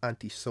don't know if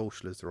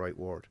antisocial is the right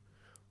word,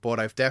 but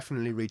I've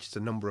definitely reached a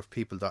number of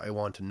people that I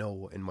want to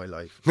know in my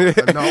life.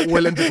 I'm not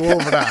willing to go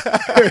over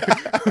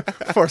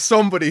that for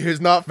somebody who's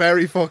not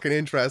very fucking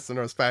interesting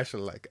or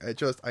special. Like,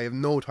 I have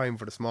no time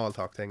for the small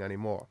talk thing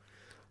anymore,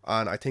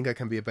 and I think I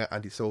can be a bit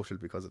antisocial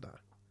because of that.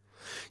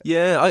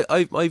 Yeah,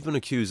 I've been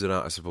accused of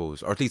that, I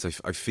suppose, or at least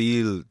I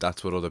feel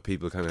that's what other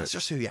people kind of That's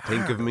just who you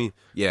think are. of me.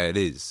 Yeah, it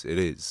is. It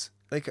is.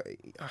 Like,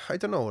 I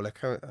don't know, like,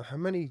 how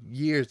many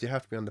years do you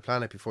have to be on the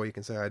planet before you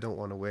can say, I don't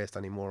want to waste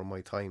any more of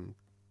my time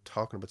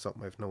talking about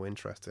something I have no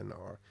interest in,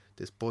 or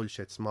this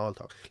bullshit small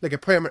talk. Like, a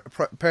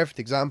perfect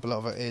example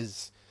of it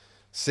is,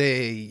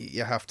 say,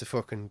 you have to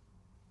fucking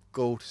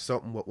go to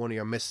something with one of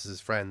your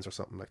missus's friends or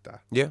something like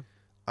that. Yeah.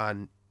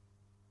 And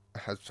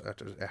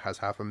it has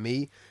happened to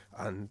me,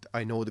 and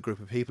I know the group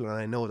of people, and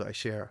I know that I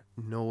share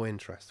no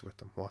interest with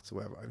them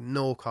whatsoever. I have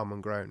no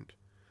common ground.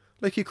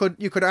 Like, you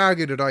could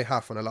argue that I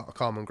have a lot of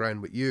common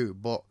ground with you,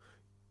 but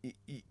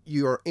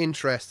you're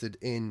interested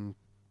in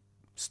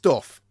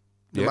stuff,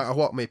 no matter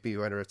what it may be,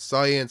 whether it's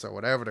science or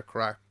whatever the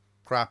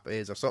crap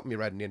is, or something you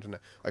read on the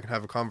internet. I can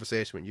have a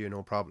conversation with you,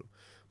 no problem.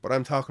 But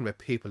I'm talking about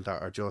people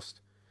that are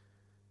just,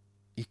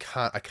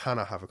 I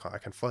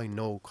can find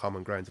no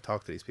common ground to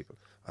talk to these people,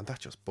 and that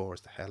just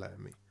bores the hell out of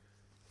me.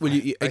 Well,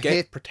 I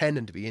hate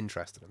pretending to be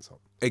interested in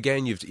something.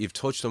 Again, you've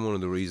touched on one of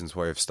the reasons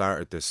why I've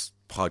started this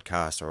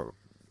podcast or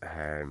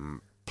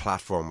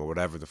platform or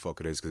whatever the fuck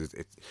it is, because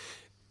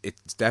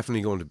it's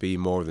definitely going to be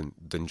more than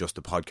just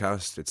a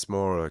podcast. It's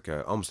more like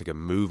almost like a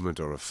movement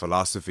or a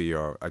philosophy,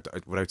 or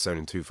without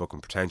sounding too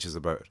fucking pretentious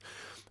about it.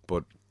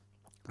 But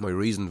my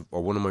reason,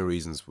 or one of my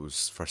reasons,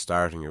 was for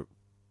starting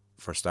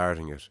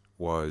it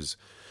was,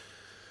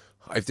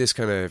 I've this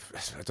kind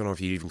of, I don't know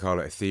if you even call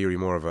it a theory,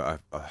 more of a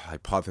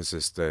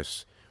hypothesis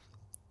that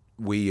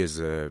we as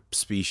a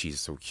species,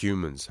 so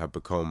humans, have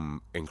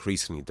become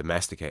increasingly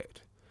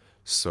domesticated.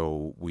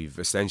 So we've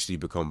essentially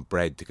become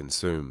bred to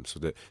consume. So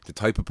the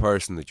type of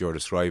person that you're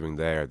describing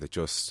there, that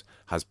just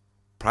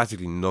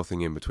practically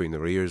nothing in between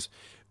their ears,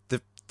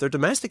 they're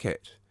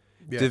domesticated.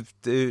 Yeah.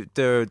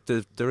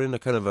 They're in a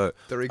kind of a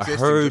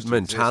herd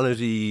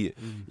mentality.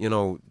 You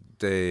know,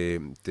 they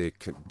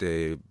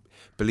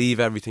believe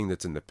everything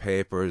that's in the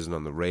papers and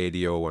on the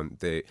radio, and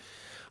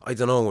I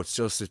don't know. It's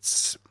just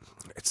it's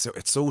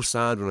so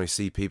sad when I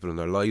see people and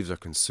their lives are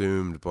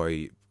consumed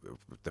by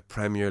the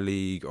Premier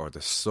League or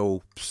the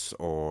soaps,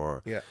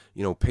 or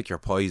pick your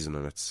poison,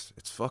 and it's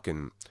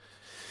fucking.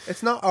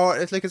 It's not.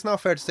 It's not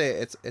fair to say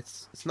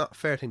it's not a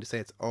fair thing to say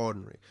it's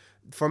ordinary.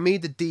 For me,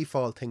 the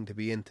default thing to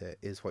be into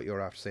is what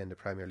you're after saying, the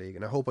Premier League,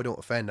 and I hope I don't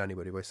offend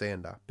anybody by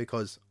saying that,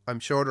 because I'm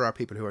sure there are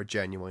people who are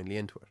genuinely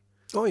into it.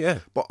 Oh yeah,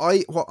 but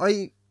I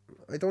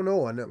don't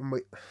know,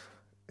 and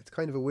it's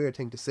kind of a weird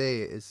thing to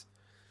say.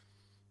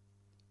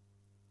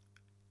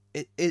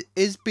 It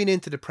is being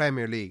into the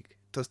Premier League.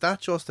 Does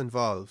that just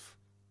involve,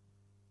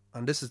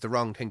 and this is the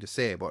wrong thing to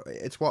say, but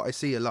it's what I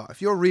see a lot,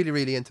 if you're really,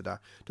 really into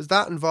that, does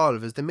that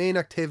involve, is the main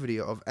activity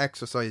of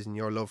exercising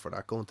your love for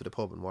that, going to the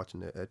pub and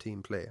watching a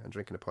team play and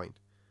drinking a pint?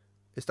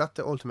 Is that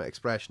the ultimate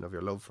expression of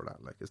your love for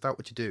that? Like, is that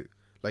what you do?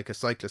 Like a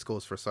cyclist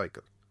goes for a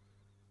cycle?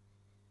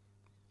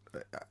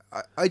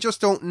 I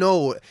just don't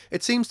know.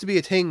 It seems to be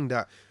a thing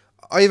that,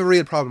 I have a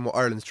real problem with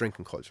Ireland's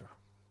drinking culture.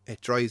 It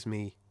drives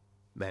me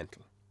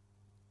mental.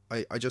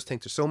 I just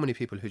think there's so many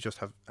people who just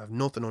have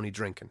nothing, only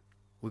drinking.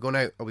 We're going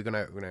out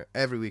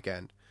every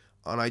weekend,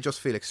 and I just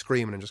feel like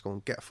screaming and just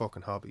going, get a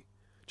fucking hobby.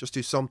 Just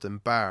do something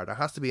bar. There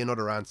has to be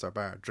another answer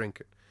bar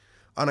drinking.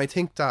 And I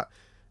think that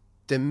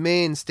the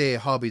mainstay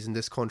hobbies in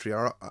this country,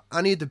 are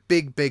any of the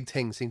big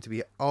things, seem to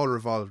be all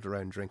revolved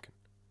around drinking.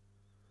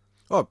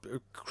 Oh,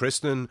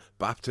 christening,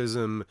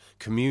 baptism,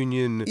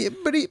 communion,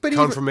 but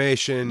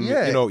confirmation,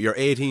 your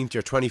 18th,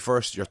 your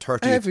 21st, your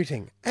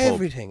 30th.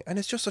 Everything. And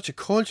it's just such a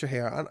culture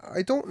here. And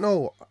I don't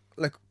know,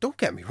 like, don't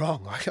get me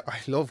wrong, I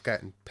love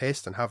getting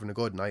pissed and having a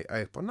good night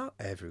out, but not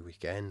every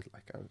weekend.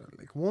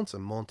 Like once a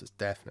month is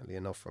definitely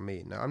enough for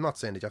me. Now, I'm not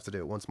saying that you have to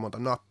do it once a month.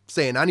 I'm not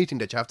saying anything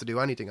that you have to do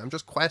anything. I'm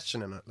just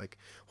questioning it. Like,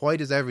 why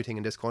does everything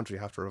in this country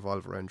have to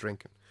revolve around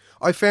drinking?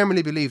 I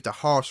firmly believe that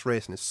horse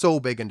racing is so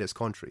big in this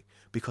country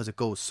because it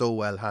goes so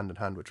well hand in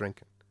hand with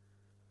drinking.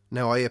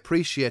 Now, I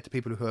appreciate the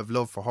people who have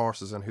love for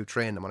horses and who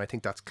train them, and I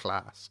think that's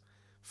class.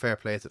 Fair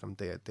play to them.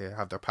 They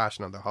have their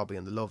passion and their hobby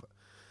and they love it.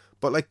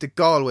 But like the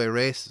Galway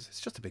races,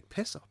 it's just a big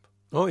piss up.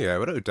 Oh yeah,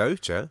 without a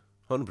doubt, yeah.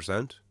 100%.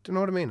 Do you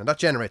know what I mean? And that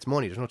generates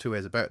money. There's no two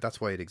ways about it. That's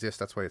why it exists.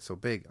 That's why it's so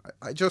big.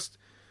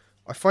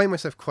 I find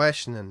myself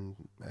questioning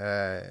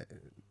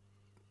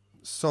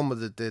some of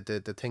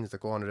the things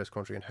that go on in this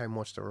country and how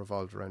much they're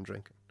revolved around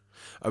drinking.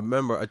 I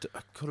remember I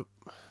could have.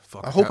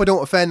 I hope I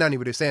don't offend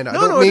anybody saying that. I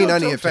don't mean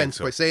any offence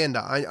by saying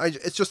that.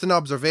 It's just an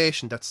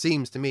observation that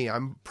seems to me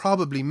I'm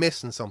probably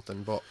missing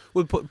something. But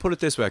well, put it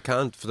this way, I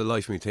can't for the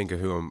life of me think of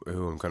who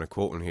I'm kind of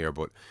quoting here,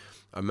 but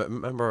I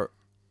remember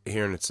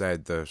hearing it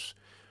said that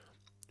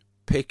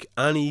pick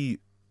any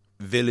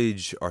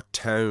village or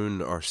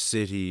town or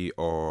city,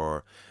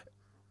 or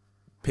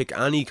pick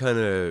any kind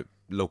of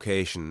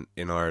location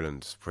in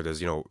Ireland where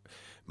there's, you know,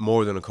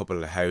 more than a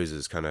couple of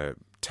houses kind of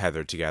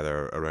tethered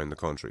together around the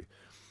country.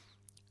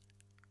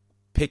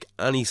 Pick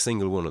any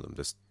single one of them.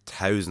 There's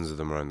thousands of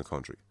them around the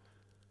country.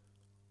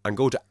 And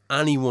go to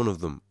any one of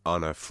them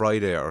on a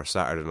Friday or a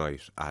Saturday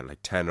night at like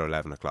 10 or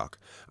 11 o'clock.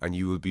 And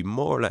you will be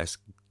more or less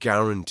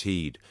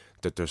guaranteed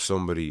that there's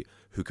somebody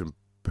who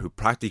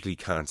practically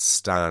can't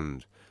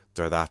stand.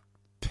 They're that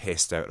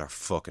pissed out of their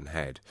fucking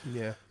head.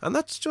 Yeah. And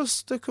that's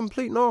just the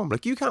complete norm.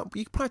 Like you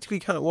practically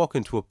can't walk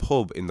into a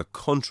pub in the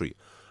country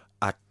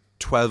at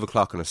 12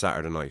 o'clock on a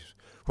Saturday night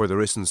where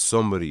there isn't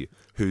somebody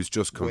who's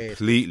just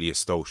completely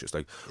atrocious.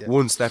 Like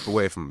one step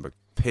away from like,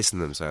 pissing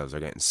themselves or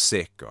getting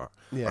sick or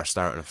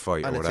starting a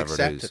fight and or whatever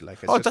accepted, it is.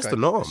 Like, that's the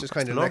norm. It's just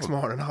kind of the next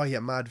morning, oh,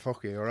 you mad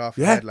fucker, you were off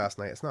your head last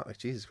night. It's not like,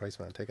 Jesus Christ,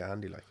 man, take a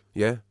handy, like.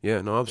 Yeah,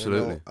 no,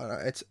 absolutely. You know,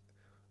 it's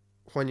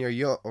when you're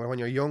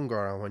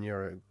younger and when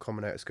you're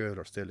coming out of school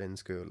or still in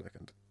school, like,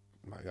 and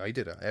like, I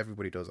did it,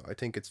 everybody does it. I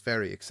think it's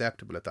very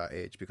acceptable at that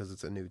age because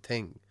it's a new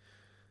thing.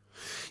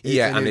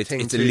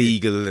 It's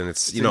illegal and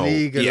it's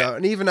illegal,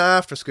 and even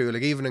after school,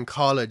 like even in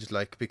college,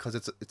 like because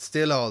it's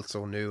still all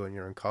so new, and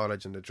you're in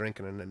college and they're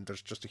drinking, and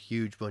there's just a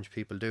huge bunch of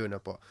people doing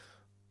it. But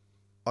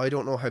I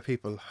don't know how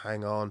people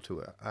hang on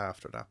to it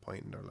after that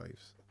point in their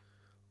lives.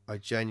 I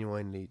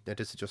genuinely, now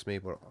this is just me,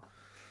 but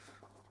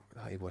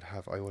I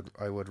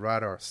would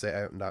rather sit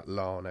out in that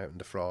lawn, out in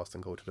the frost,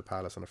 and go to the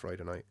Palace on a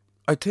Friday night.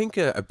 I think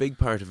a big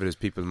part of it is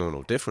people know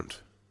no different.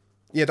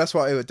 Yeah, that's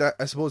what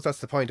I suppose that's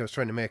the point I was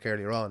trying to make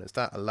earlier on. Is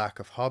that a lack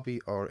of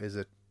hobby, or is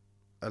it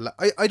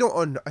I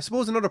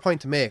suppose another point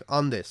to make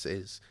on this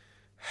is,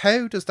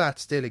 how does that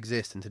still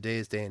exist in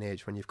today's day and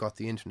age when you've got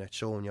the internet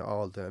showing you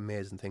all the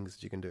amazing things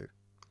that you can do?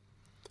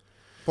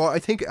 But I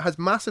think it has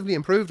massively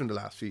improved in the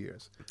last few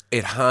years.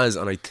 It has,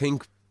 and I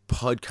think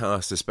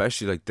podcasts,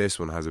 especially like this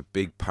one, has a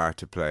big part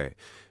to play,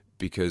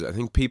 because I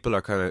think people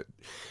are kind of...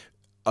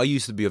 I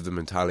used to be of the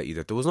mentality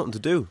that there was nothing to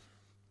do.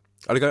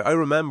 Like I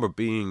remember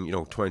being,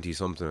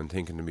 20-something and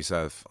thinking to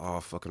myself,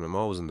 oh, fucking, I'm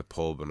always in the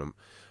pub and I'm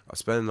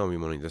spending all my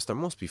money on this. There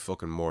must be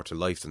fucking more to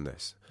life than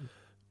this.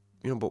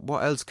 But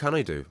what else can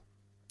I do?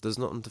 There's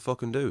nothing to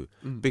fucking do.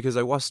 Because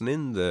I wasn't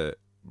in the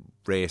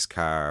race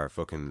car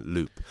fucking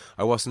loop.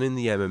 I wasn't in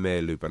the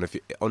MMA loop. And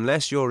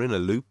unless you're in a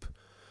loop,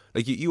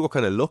 like you were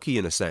kind of lucky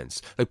in a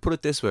sense. Like, put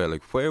it this way,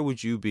 like, where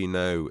would you be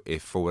now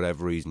if for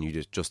whatever reason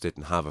you just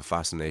didn't have a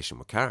fascination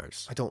with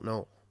cars? I don't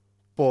know.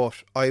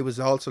 But I was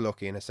also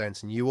lucky in a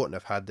sense, and you wouldn't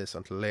have had this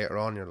until later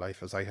on in your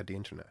life, as I had the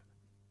internet.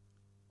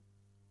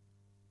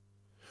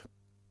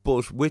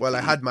 But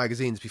I had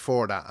magazines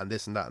before that, and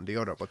this and that and the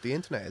other. But the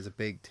internet is a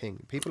big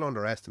thing. People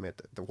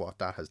underestimate what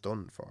that has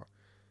done for.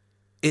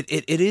 It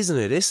is and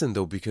it isn't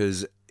though,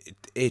 because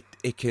it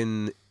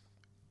can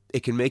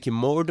make you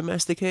more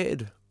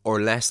domesticated or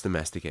less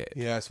domesticated.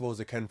 Yeah, I suppose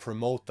it can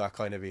promote that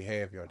kind of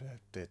behaviour,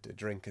 the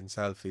drinking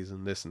selfies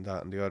and this and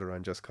that and the other,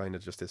 and just kind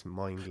of just this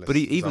mindless... But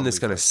even this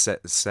kind of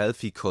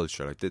selfie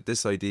culture, like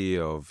this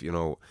idea of,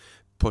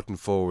 putting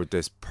forward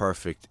this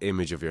perfect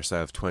image of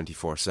yourself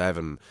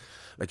 24/7,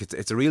 like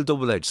it's a real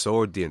double-edged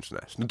sword, the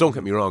internet. Now, don't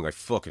get me wrong, I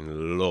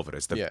fucking love it.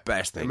 It's the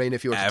best thing. I mean,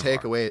 if you were ever.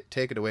 to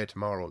take it away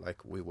tomorrow,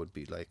 like, we would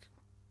be like,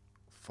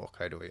 fuck,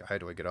 how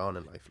do I get on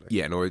in life? Like,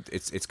 yeah, no,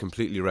 it's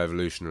completely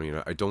revolutionary.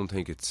 I don't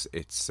think it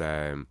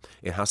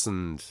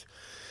hasn't,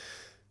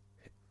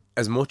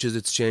 as much as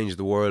it's changed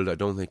the world, I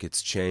don't think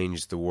it's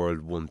changed the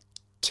world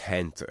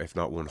 1/10, if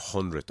not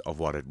 1/100 of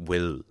what it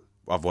will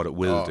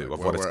do,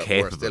 of what it's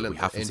capable. We're still in we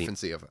haven't the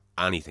infancy seen of it.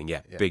 anything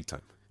yet. Yeah. Big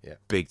time. Yeah,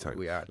 big time.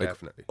 We are, like,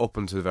 definitely. Up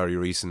until very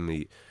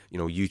recently,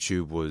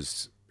 YouTube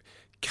was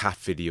cat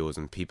videos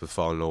and people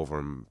falling over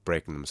and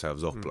breaking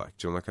themselves up, like,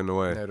 do you know, that kind of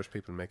way? Now there's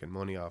people making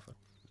money off it.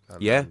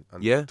 And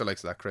the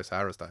likes of that Chris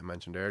Harris that I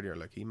mentioned earlier,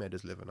 like, he made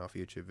his living off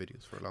YouTube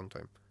videos for a long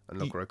time, and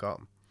look where it got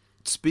him.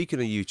 Speaking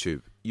of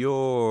YouTube,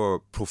 you're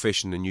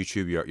proficient in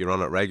YouTube. You're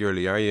on it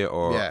regularly, are you?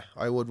 Or yeah,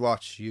 I would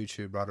watch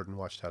YouTube rather than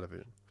watch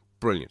television.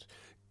 Brilliant.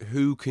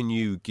 Who can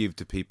you give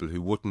to people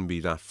who wouldn't be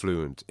that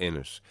fluent in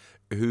it,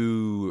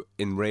 who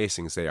in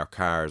racing, say, are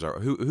cars,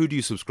 or who do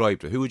you subscribe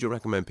to? Who would you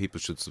recommend people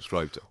should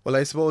subscribe to? Well,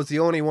 I suppose the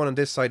only one on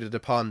this side of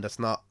the pond that's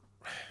not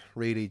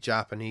really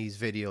Japanese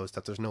videos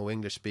that there's no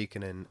English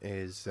speaking in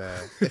is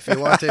if you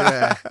want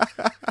to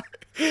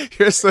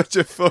you're such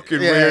a fucking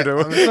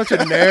weirdo. I'm such a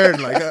nerd,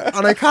 like,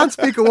 and I can't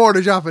speak a word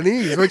of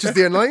Japanese, which is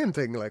the annoying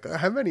thing. Like,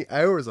 how many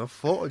hours of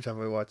footage have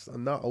I watched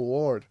and not a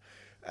word?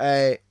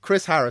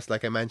 Chris Harris,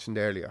 like I mentioned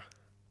earlier,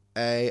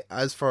 and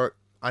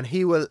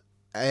he will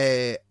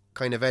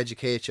kind of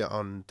educate you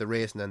on the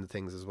racing end of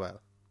things as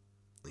well.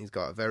 He's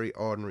got a very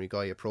ordinary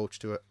guy approach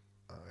to it.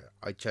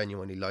 I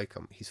genuinely like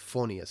him. He's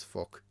funny as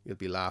fuck. You'll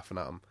be laughing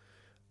at him,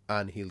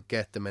 and he'll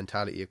get the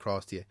mentality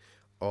across to you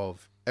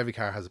of every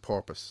car has a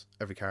purpose,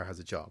 every car has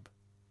a job,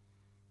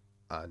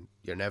 and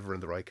you're never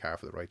in the right car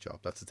for the right job.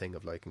 That's the thing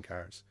of liking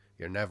cars.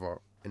 You're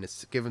never in a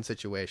given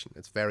situation.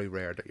 It's very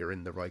rare that you're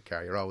in the right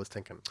car. You're always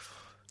thinking,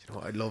 you know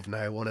what, I'd love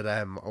now one of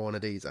them or one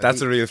of these. And that's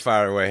a real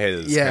faraway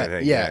hills. Yeah, kind of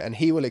thing, and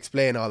he will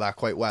explain all that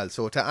quite well.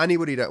 So to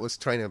anybody that was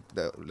trying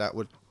to that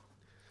would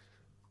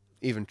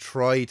even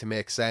try to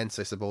make sense,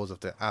 I suppose, of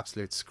the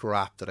absolute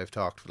scrap that I've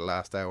talked for the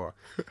last hour,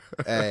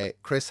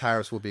 Chris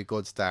Harris would be a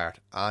good start.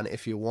 And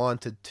if you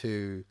wanted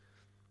to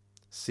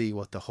see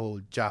what the whole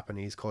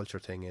Japanese culture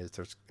thing is,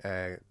 there's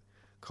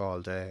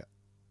called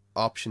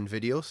option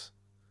video,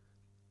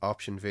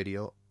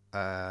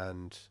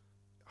 and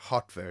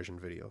hot version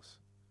videos.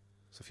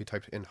 So if you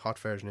type in hot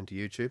version into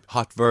YouTube,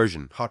 Hot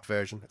version.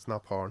 it's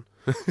not porn.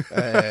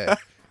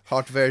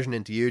 Hot version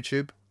into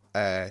YouTube.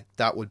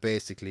 That would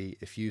basically,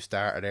 if you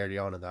started early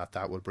on in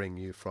that would bring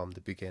you from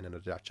the beginning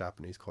of that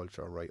Japanese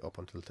culture right up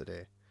until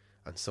today.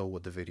 And so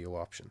would the video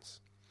options.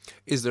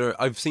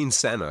 I've seen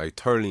Senna. I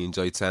thoroughly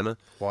enjoyed Senna.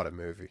 What a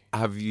movie.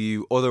 Have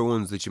you other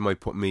ones that you might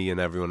put me and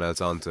everyone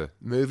else onto?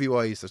 Movie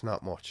wise, there's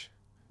not much.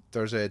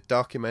 There's a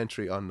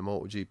documentary on the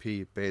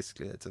MotoGP.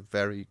 Basically, it's a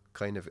very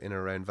kind of in and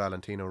around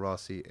Valentino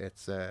Rossi.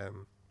 It's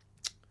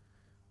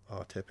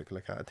typical.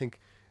 I think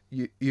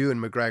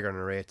Ewan McGregor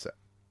narrates it.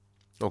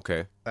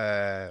 Okay.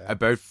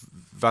 About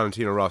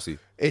Valentino Rossi.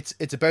 It's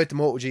about the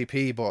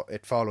MotoGP, but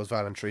it follows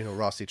Valentino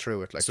Rossi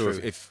through it. So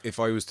if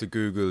I was to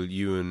Google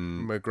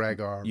Ewan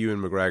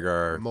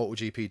McGregor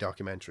MotoGP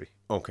documentary,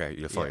 okay,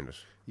 you'll find it.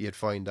 You'd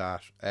find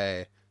that.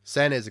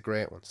 Senna is a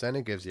great one.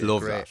 Senna gives you a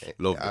great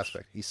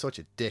aspect. He's such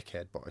a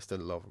dickhead, but I still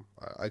love him.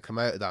 I come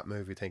out of that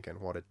movie thinking,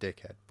 what a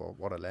dickhead, but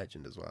what a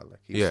legend as well. Like,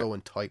 he's so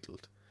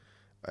entitled.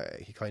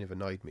 He kind of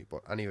annoyed me,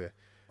 but anyway.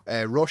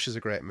 Rush is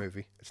a great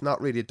movie. It's not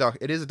really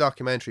it is a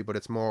documentary, but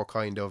it's more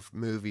kind of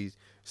movies.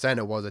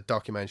 Senna was a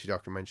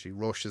documentary.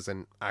 Rush is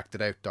an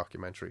acted out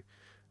documentary.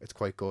 It's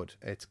quite good.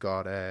 It's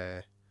got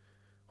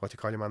what do you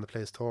call your man that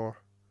plays Thor?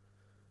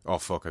 Oh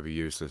fuck, I'd be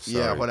useless.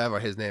 Sorry. Yeah, whatever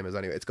his name is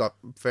anyway. It's got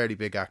fairly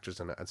big actors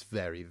in it. It's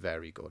very,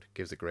 very good. It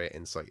gives a great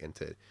insight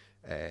into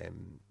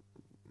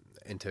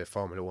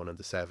Formula 1 in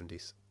the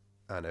 70s.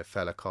 And a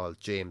fella called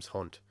James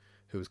Hunt,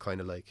 who was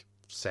kind of like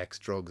sex,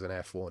 drugs and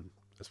F1.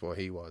 That's what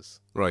he was.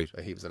 Right.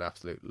 He was an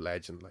absolute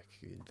legend.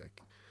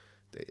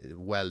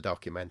 Well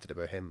documented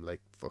about him,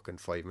 like fucking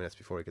 5 minutes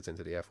before he gets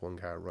into the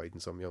F1 car, riding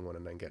some young one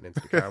and then getting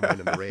into the car and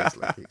winning the race.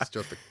 Like, he's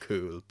just a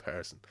cool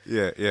person.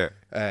 Yeah.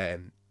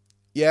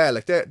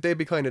 Like they'd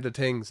be kind of the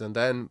things. And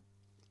then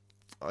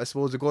I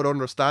suppose a good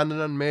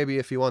understanding, and maybe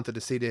if you wanted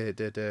to see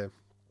the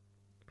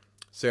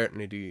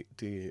certainly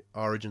the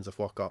origins of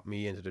what got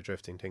me into the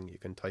drifting thing, you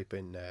can type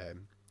in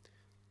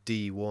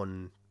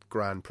D1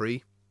 Grand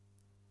Prix,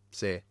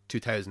 say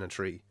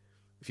 2003.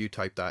 If you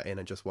type that in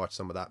and just watch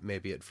some of that,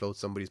 maybe it floats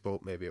somebody's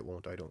boat, maybe it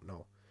won't, I don't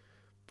know.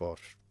 But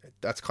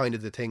that's kind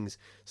of the things.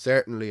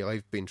 Certainly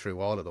I've been through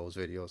all of those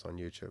videos on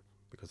YouTube,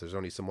 because there's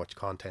only so much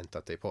content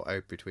that they put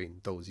out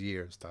between those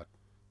years that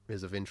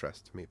is of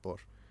interest to me. But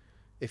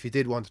if you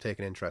did want to take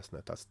an interest in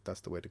it,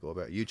 that's the way to go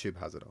about it. YouTube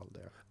has it all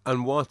there.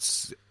 And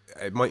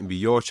it mightn't be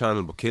your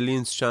channel, but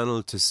Killian's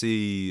channel, to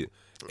see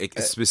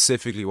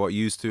specifically what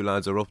you two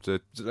lads are up to.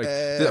 Like,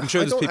 I'm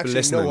sure there's people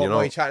listening, you know.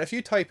 My channel, if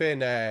you type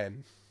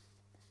in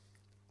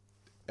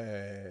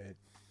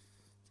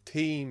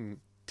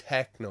Team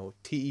Techno,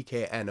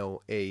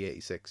 TEKNO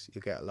AE86,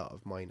 you get a lot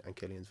of mine and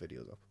Killian's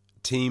videos up.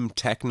 Team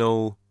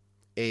Techno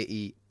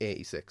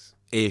AE86.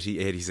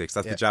 8086.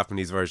 That's the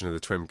Japanese version of the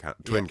twin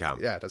cam.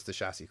 Yeah, that's the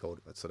chassis code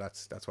of it. So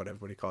that's what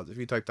everybody calls it. If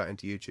you type that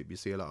into YouTube, you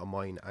see a lot of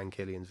mine and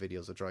Killian's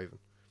videos of driving.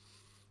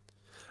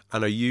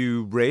 And are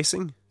you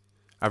racing?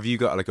 Have you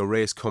got like a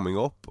race coming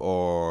up,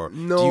 or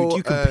no? Do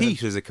you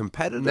compete? Is it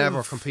competitive?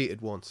 Never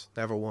competed once.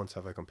 Never once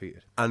have I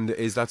competed. And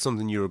is that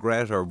something you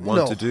regret or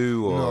want to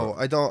do? Or? No,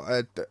 I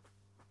don't.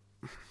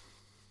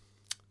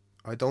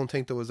 I don't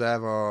think there was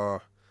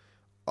ever.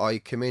 I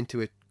came into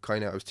it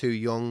kind of. I was too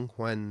young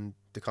when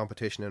the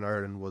competition in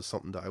Ireland was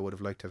something that I would have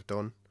liked to have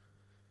done.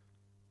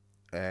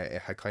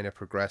 It had kind of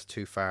progressed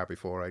too far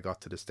before I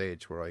got to the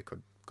stage where I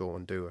could go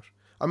and do it.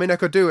 I mean, I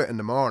could do it in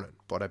the morning,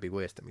 but I'd be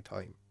wasting my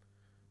time.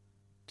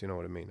 Do you know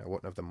what I mean? I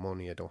wouldn't have the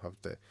money. I don't have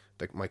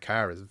my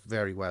car is a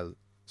very well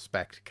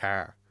spec'd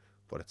car,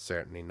 but it's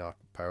certainly not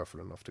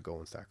powerful enough to go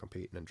and start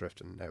competing and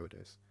drifting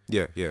nowadays.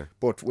 Yeah.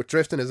 But with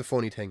drifting is a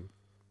funny thing.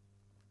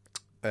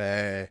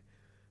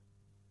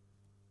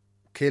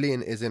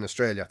 Killian is in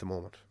Australia at the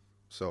moment,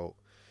 so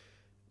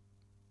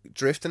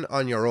drifting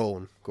on your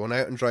own, going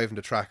out and driving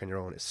the track on your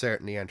own, is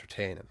certainly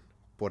entertaining,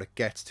 but it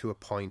gets to a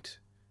point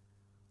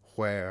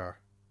where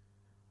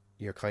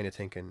you're kind of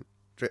thinking,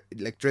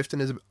 like,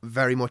 drifting is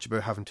very much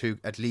about having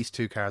at least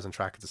two cars on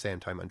track at the same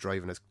time and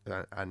driving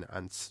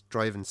and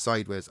driving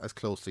sideways as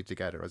closely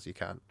together as you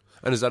can.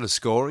 And is that a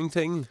scoring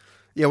thing?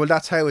 Yeah, well,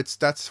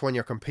 that's when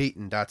you're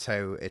competing. That's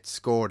how it's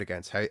scored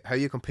against. How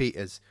you compete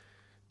is,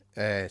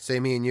 say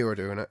me and you are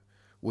doing it.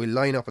 We'll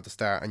line up at the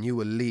start and you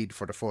will lead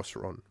for the first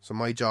run. So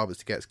my job is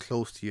to get as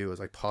close to you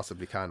as I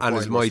possibly can. And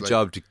it's my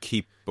job to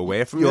keep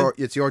away from you?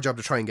 It's your job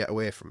to try and get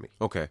away from me.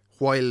 Okay.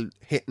 While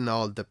hitting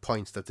all the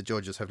points that the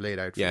judges have laid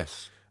out for you.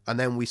 And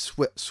then we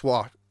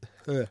swap,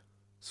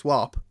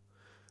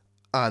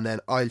 and then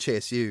I'll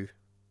chase you.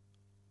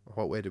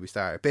 What way do we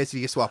start?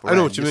 Basically, you swap around. I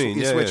know what you mean.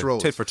 You switch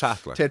roles. Tit for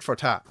tat. Like. Tit for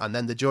tat. And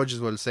then the judges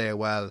will say,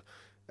 well,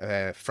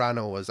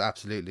 Frano was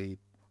absolutely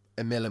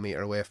a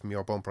millimetre away from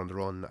your bumper on the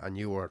run, and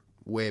you were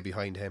way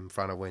behind him.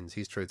 Frano wins.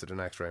 He's through to the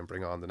next round.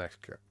 Bring on the next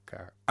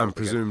car. And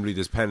presumably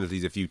there's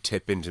penalties if you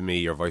tip into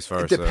me or vice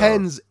versa. It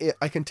depends.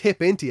 I can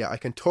tip into you. I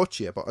can touch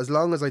you. But as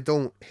long as I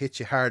don't hit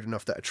you hard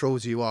enough that it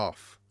throws you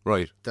off,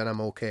 right, then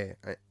I'm okay.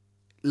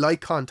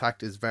 Light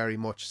contact is very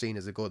much seen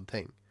as a good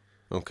thing.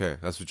 Okay,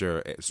 that's what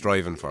you're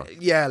striving for.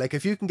 Yeah, like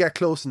if you can get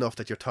close enough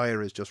that your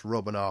tyre is just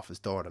rubbing off his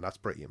door, then that's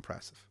pretty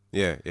impressive.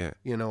 Yeah, yeah.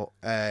 You know,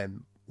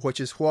 which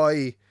is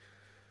why,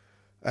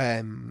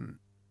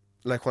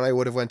 like when I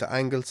would have went to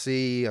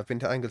Anglesey, I've been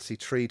to Anglesey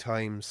 3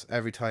 times.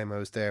 Every time I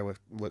was there with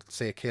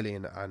say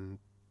Killian and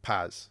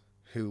Paz,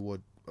 who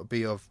would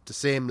be of the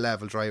same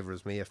level driver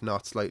as me, if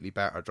not slightly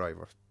better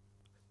driver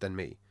than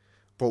me,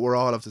 but we're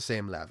all of the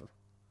same level.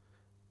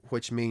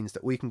 Which means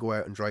that we can go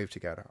out and drive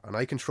together, and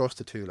I can trust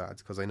the 2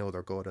 lads because I know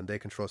they're good, and they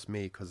can trust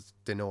me because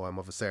they know I'm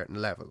of a certain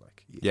level.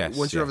 Like, yes,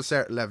 once you're of a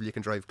certain level, you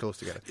can drive close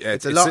together. Yeah,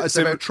 it's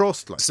about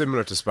trust, like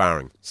similar to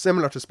sparring.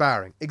 Similar to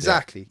sparring,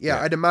 exactly. Yeah,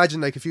 Yeah. I'd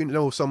imagine like if you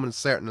know someone's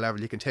certain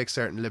level, you can take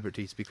certain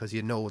liberties because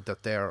you know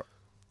that they're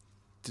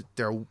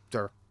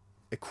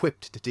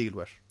equipped to deal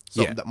with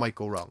something that might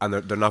go wrong, and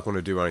they're not going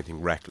to do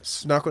anything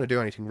reckless. Not going to do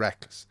anything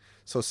reckless.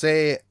 So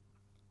say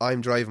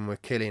I'm driving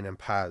with Killian and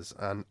Paz,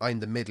 and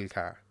I'm the middle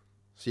car.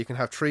 So you can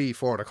have 3,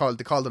 4.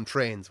 They call them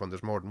trains when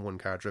there's more than one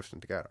car drifting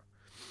together.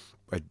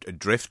 A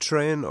drift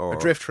train or a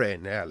drift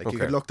train? Yeah, like okay. You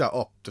could look that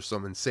up. There's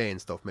some insane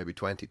stuff. Maybe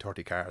 20,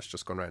 30 cars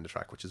just going around the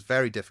track, which is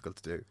very difficult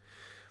to do.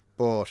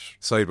 But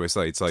side by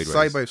side, sideways.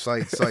 Side by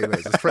side,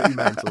 sideways. It's pretty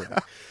mental.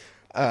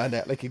 And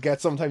like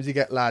sometimes you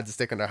get lads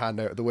sticking their hand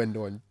out of the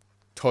window and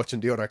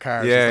touching the other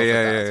cars. Yeah, and stuff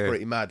yeah, like that. yeah. It's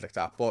pretty mad like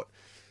that. But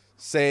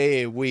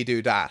say we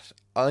do that,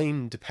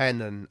 I'm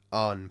dependent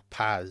on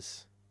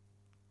Paz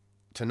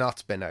to not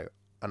spin out.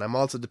 And I'm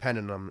also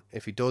dependent on,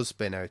 if he does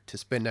spin out, to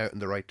spin out in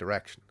the right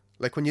direction.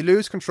 Like when you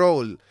lose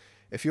control,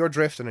 if you're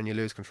drifting and you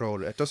lose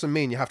control, it doesn't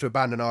mean you have to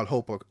abandon all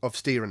hope of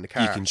steering the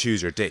car. You can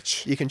choose your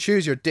ditch. You can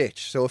choose your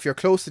ditch. So if you're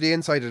close to the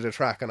inside of the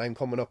track and I'm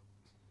coming up,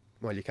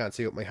 well, you can't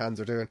see what my hands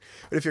are doing,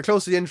 but if you're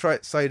close to the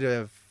inside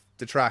of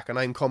the track and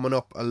I'm coming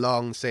up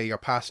along, say, your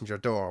passenger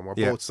door and we're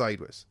both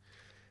sideways,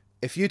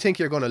 if you think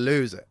you're going to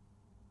lose it,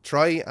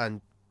 try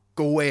and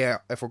go way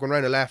out. If we're going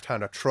around a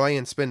left-hander, try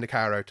and spin the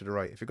car out to the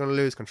right. If you're going to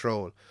lose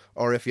control,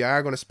 or if you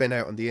are going to spin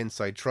out on the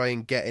inside, try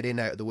and get it in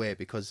out of the way,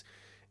 because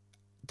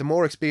the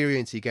more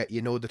experience you get,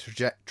 you know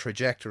the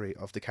trajectory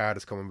of the car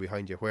that's coming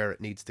behind you, where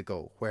it needs to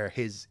go, where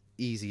his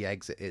easy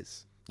exit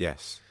is.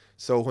 Yes.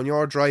 So when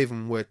you're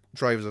driving with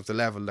drivers of the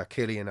level that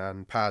Killian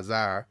and Paz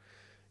are,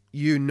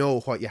 you know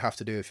what you have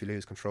to do if you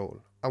lose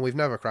control. And we've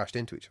never crashed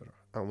into each other,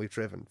 and we've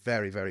driven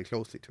very, very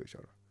closely to each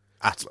other.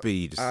 At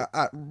speed.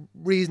 At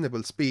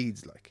reasonable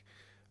speeds, like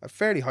at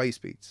fairly high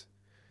speeds.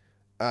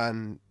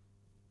 And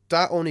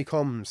that only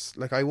comes,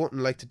 like, I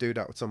wouldn't like to do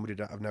that with somebody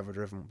that I've never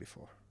driven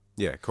before.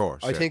 Yeah, of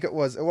course. I think it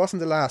wasn't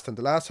the last time.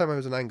 The last time I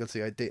was in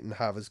Anglesey, I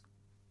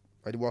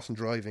wasn't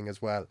driving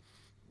as well.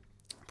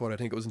 But I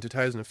think it was in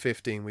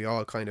 2015, we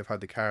all kind of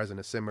had the cars in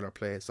a similar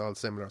place, all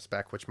similar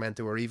spec, which meant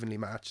they were evenly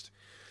matched.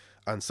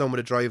 And some of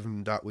the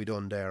driving that we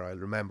done there, I'll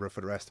remember it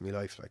for the rest of my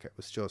life. Like, it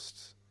was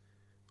just,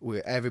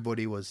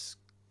 everybody was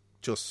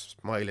just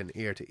smiling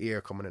ear to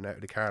ear coming in and out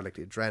of the car, like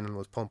the adrenaline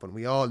was pumping.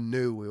 We all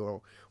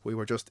knew we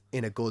were just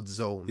in a good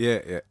zone. Yeah,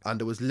 yeah. And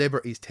there was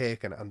liberties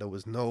taken, and there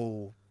was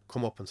no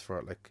comeuppance for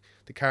it. Like,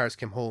 the cars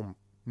came home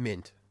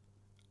mint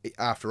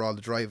after all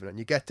the driving, and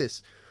you get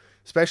this,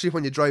 especially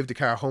when you drive the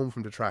car home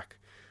from the track.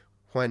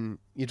 When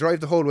you drive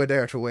the whole way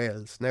there to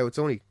Wales, now it's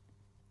only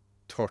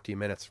 30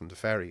 minutes from the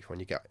ferry when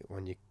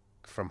you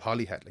from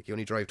Holyhead. Like, you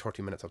only drive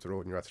 30 minutes up the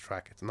road and you're at the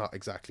track. It's not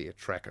exactly a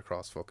trek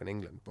across fucking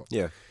England, but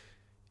yeah.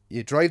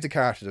 You drive the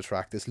car to the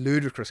track, this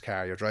ludicrous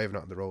car, you're driving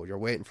out on the road, you're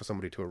waiting for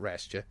somebody to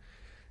arrest you.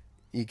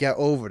 You get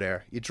over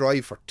there, you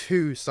drive for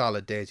 2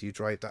 solid days, you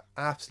drive the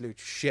absolute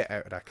shit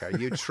out of that car.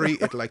 You treat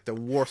it like the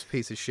worst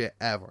piece of shit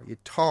ever. You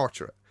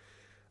torture it.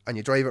 And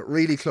you drive it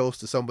really close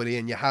to somebody,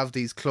 and you have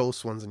these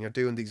close ones, and you're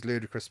doing these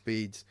ludicrous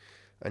speeds.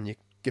 And you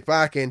get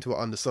back into it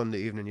on the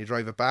Sunday evening, you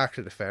drive it back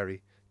to the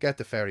ferry, get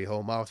the ferry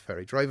home, off the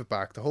ferry, drive it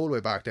back, the whole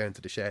way back down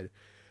to the shed.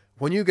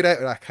 When you get out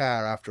of that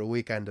car after a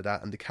weekend of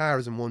that, and the car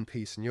is in one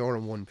piece and you're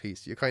in one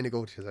piece, you kind of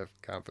go to yourself,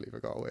 can't believe I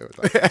got away with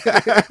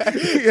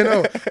that. You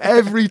know,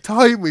 every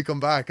time we come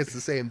back, it's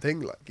the same thing.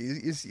 Like,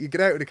 you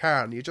get out of the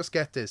car and you just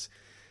get this.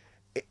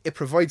 It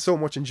provides so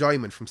much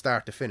enjoyment from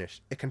start to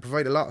finish. It can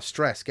provide a lot of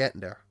stress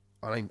getting there,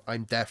 and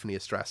I'm definitely a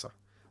stressor.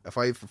 If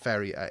I have a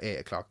ferry at 8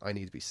 o'clock, I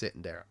need to be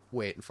sitting there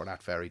waiting for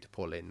that ferry to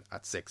pull in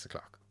at 6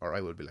 o'clock, or I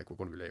will be like, we're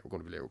going to be late, we're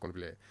going to be late, we're going to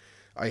be late.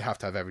 I have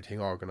to have everything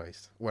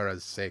organised.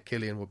 Whereas, say,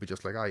 Killian would be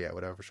just like, oh yeah,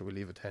 whatever, shall we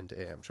leave at 10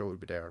 to 8? I'm sure we'll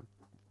be there.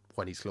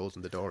 When he's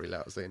closing the door, he'll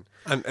let us in.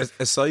 And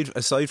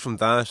aside from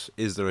that,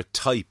 is there a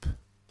type?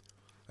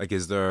 Like,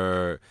 is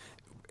there...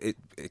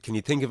 can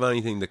you think of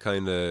anything that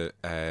kind of...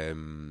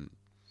 can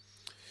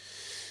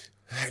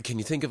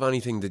you think of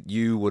anything that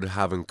you would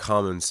have in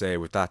common, say,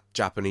 with that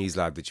Japanese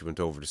lad that you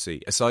went over to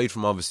see? Aside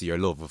from, obviously, your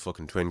love of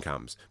fucking twin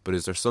cams. But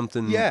is there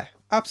something... Yeah,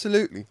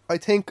 absolutely. I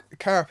think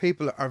car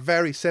people are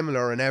very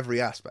similar in every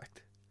aspect.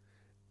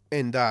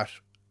 In that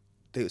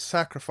they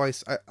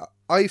sacrifice.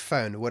 I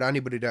found with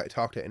anybody that I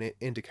talk to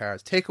into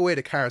cars, take away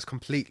the cars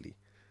completely,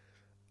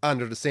 and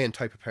they're the same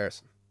type of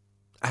person.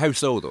 How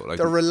so though? Like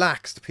They're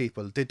relaxed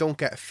people. They don't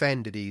get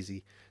offended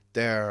easy.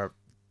 They're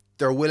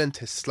willing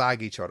to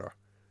slag each other,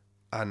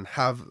 and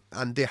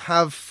they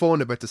have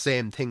fun about the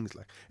same things.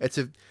 Like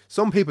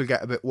some people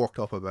get a bit worked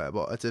up about it,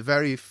 but it's a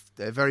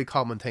very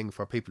common thing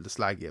for people to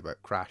slag you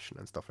about crashing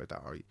and stuff like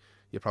that, or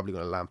you're probably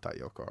going to lamp that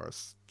yuck or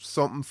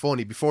something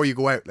funny before you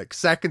go out, like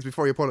seconds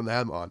before you're putting the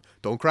helmet on.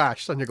 Don't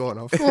crash, and you're going,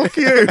 oh fuck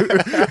you.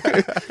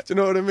 Do you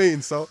know what I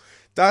mean? So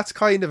that's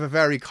kind of a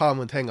very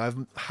common thing. I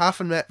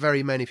haven't met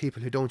very many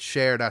people who don't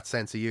share that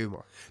sense of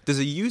humour. there's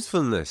a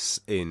youthfulness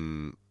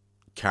in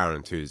car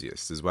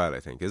enthusiasts as well, I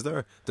think. Is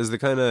there? There's the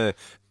kind of,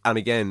 and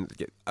again,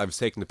 I was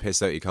taking the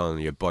piss out of you calling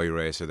you a boy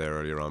racer there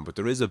earlier on, but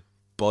there is a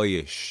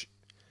boyish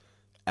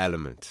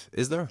element,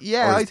 is there?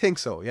 Yeah, I think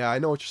so. Yeah, I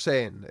know what you're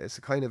saying. It's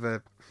a kind of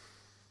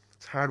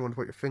it's a hard one to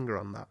put your finger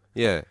on that.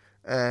 Yeah.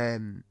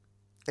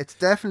 It's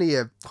definitely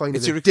a kind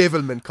It's of your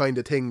devilment kind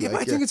of thing. Yeah, like,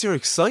 but I think it's your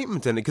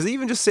excitement in it, because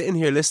even just sitting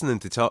here listening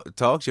to talk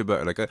to you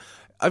about it, like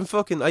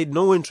I had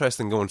no interest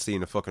in going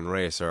seeing a fucking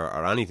race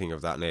or anything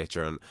of that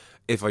nature, and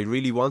if I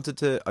really wanted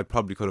to, I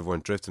probably could have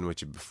went drifting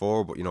with you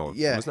before, but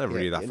I was never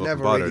really that fucking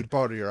never bothered. really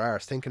bother your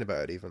arse thinking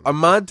about it even. I'm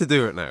mad to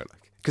do it now,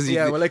 like, because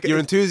your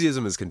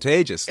enthusiasm is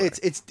contagious. Like.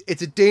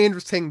 It's a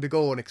dangerous thing to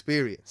go and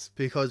experience,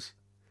 because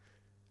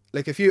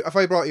like if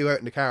I brought you out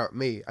in the car with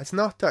me, it's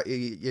not that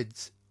you'd.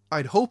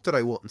 I'd hope that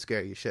I wouldn't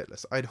scare you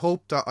shitless. I'd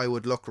hope that I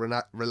would look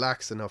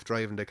relaxed enough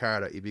driving the car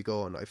that you'd be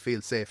going, I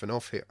feel safe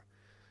enough here.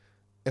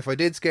 If I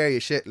did scare you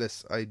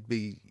shitless,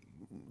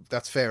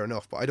 that's fair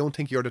enough, but I don't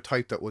think you're the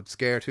type that would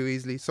scare too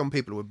easily. Some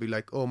people would be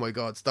like, oh my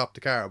god, stop the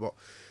car. But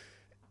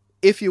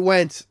if you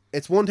went,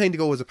 it's one thing to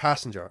go as a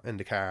passenger in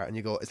the car and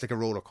you go, it's like a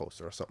roller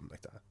coaster or something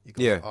like that. You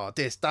go, oh,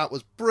 that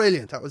was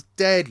brilliant, that was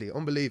deadly,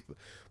 unbelievable.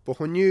 But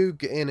when you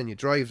get in and you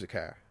drive the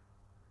car,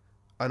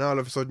 and all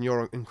of a sudden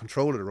you're in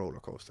control of the roller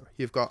coaster.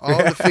 You've got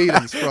all the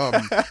feelings from...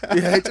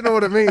 Yeah, do you know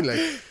what I mean? Like,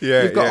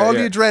 you've got all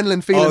the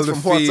adrenaline feelings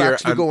from what's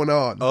actually going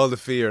on. All the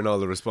fear and all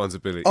the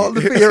responsibility. All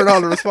the fear and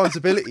all the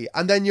responsibility.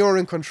 And then you're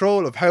in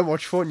control of how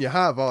much fun you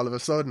have all of a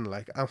sudden.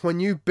 Like, and when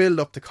you build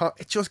up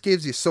it just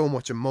gives you so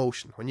much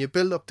emotion. When you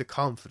build up the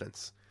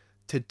confidence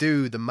to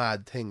do the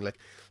mad thing. Like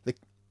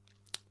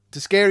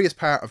the scariest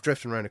part of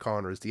drifting around a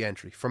corner is the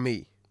entry, for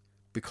me.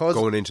 Because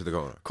going into the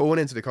corner.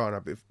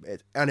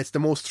 And it's the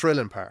most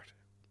thrilling part.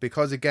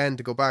 Because again,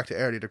 to go back to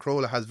earlier, the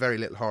Corolla has very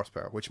little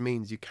horsepower, which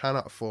means you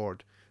cannot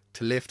afford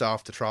to lift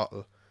off the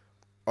throttle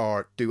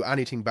or do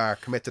anything bar,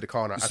 commit to the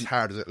corner as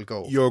hard as it'll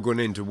go. You're going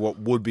into what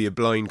would be a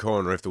blind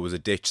corner if there was a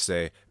ditch,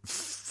 say,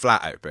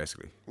 flat out,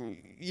 basically.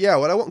 Yeah,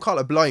 well, I wouldn't call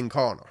it a blind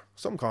corner.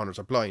 Some corners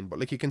are blind, but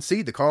like you can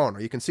see the corner,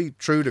 you can see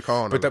through the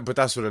corner. But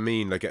that's what I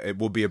mean. Like it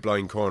would be a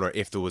blind corner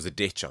if there was a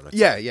ditch on it.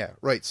 Yeah,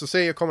 right. So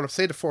say you're coming up,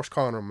 say the first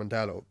corner in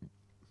Mondello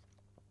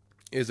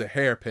is a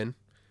hairpin,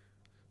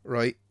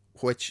 right?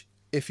 Which,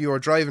 if you were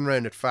driving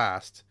around it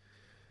fast,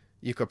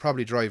 you could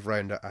probably drive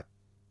around it at,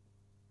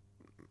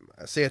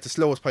 say, at the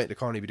slowest point in the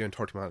corner, you'd be doing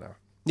 30 miles an hour.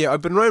 Yeah,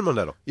 I've been around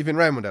Mondello. You've been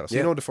around Mondello, so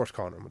you know the first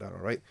corner in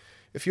Mondello, right?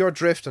 If you're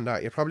drifting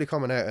that, you're probably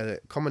coming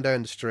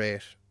down the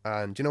straight,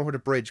 and do you know where the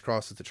bridge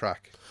crosses the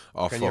track?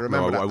 Oh, Can fuck, you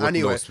remember no, that? I wouldn't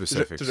anyway, know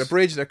specifics. There's a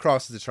bridge that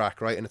crosses the track,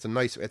 right? And it's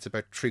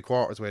about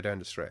 3/4 way down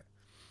the straight.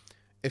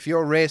 If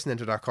you're racing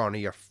into that corner,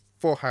 you're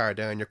foot hard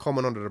down, you're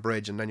coming under the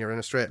bridge, and then you're in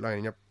a straight line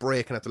and you're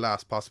braking at the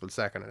last possible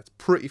second, and it's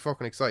pretty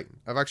fucking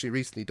exciting. I've actually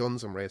recently done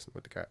some racing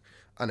with the car,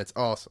 and it's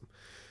awesome.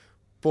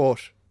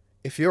 But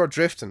if you're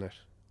drifting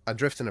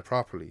it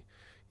properly,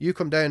 you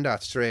come down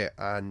that straight,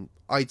 and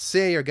I'd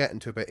say you're getting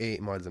to about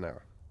 80 miles an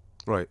hour.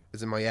 Right.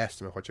 Is in my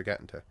estimate what you're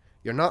getting to.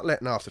 You're not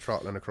letting off the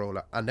throttle in a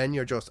Corolla, and then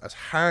you're just as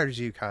hard as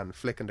you can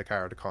flicking the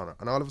car at the corner,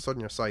 and all of a sudden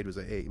your side was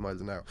at 80 miles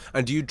an hour.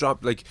 And do you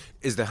drop, like,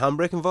 is the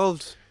handbrake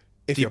involved?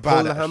 If do you're you pull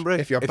bad the at handbrake?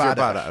 If you're bad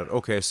at it.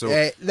 Okay, so...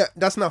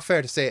 that's not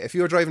fair to say. If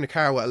you're driving a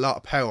car with a lot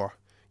of power,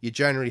 you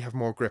generally have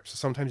more grip, so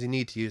sometimes you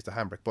need to use the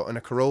handbrake. But in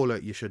a Corolla,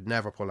 you should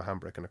never pull a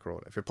handbrake in a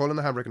Corolla. If you're pulling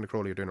the handbrake in a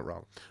Corolla, you're doing it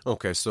wrong.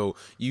 Okay, so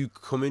you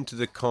come into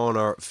the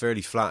corner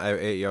fairly flat out,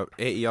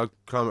 80 odd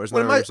kilometres an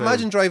hour. Well,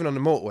 imagine driving on the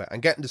motorway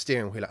and getting the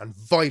steering wheel and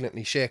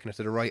violently shaking it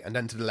to the right and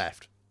then to the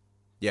left.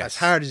 Yes. As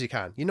hard as you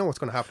can. You know what's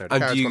going to happen there.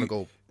 The car's going to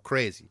go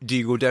crazy. Do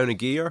you go down a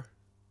gear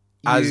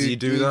as you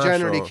do that? You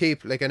generally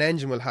keep, like, an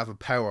engine will have a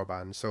power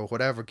band, so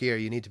whatever gear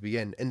you need to be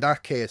in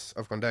that case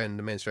of going down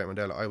the main straight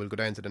Mondello, I will go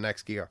down to the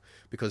next gear,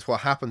 because what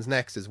happens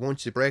next is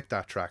once you break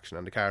that traction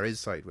and the car is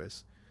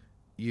sideways,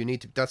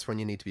 that's when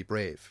you need to be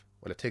brave.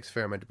 Well, it takes a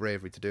fair amount of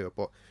bravery to do it,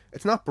 but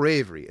it's not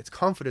bravery, it's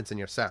confidence in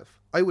yourself.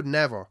 I would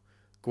never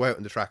go out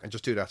on the track and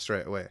just do that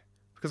straight away,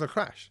 because I'll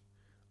crash.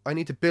 I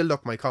need to build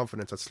up my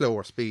confidence at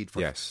slower speed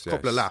for a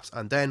couple of laps,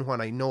 and then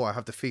when I know I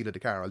have the feel of the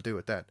car, I'll do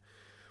it then.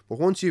 But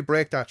once you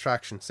break that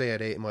traction, say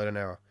at 80 miles an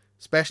hour,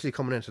 especially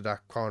coming into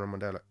that corner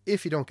Mondello,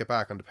 if you don't get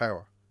back on the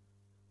power,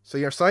 so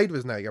you're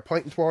sideways now, you're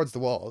pointing towards the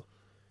wall,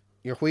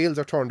 your wheels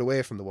are turned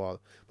away from the wall,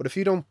 but if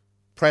you don't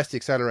press the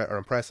accelerator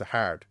and press it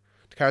hard,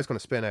 the car's going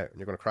to spin out and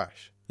you're going to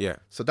crash. Yeah.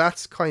 So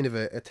that's kind of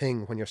a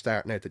thing when you're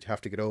starting out that you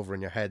have to get over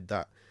in your head,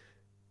 that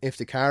if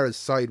the car is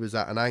sideways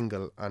at an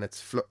angle and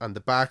and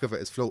the back of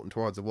it is floating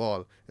towards the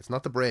wall, it's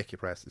not the brake you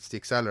press, it's the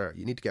accelerator.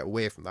 You need to get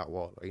away from that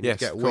wall, or you need to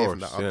get away from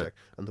that object,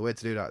 and the way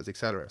to do that is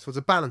accelerator. So it's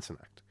a balancing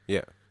act.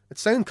 Yeah. It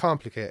sounds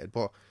complicated,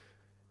 but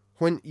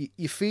when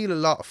you feel a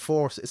lot of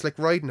force, it's like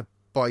riding a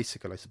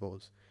bicycle, I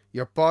suppose.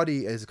 Your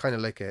body is kind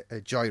of like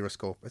a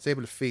gyroscope. It's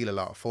able to feel a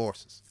lot of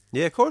forces.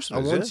 Yeah, of course it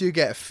and is, once you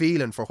get a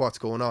feeling for what's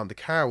going on, the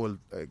car will,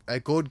 a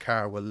good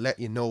car will let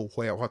you know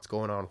what's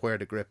going on, where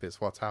the grip is,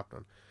 what's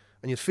happening.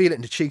 And you'll feel it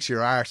in the cheeks of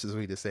your arse, as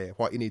we just say,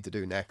 what you need to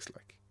do next.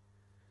 Like,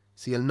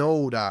 so you'll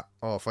know that,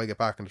 oh, if I get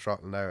back in the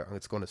throttle now,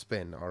 it's going to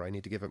spin, or I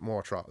need to give it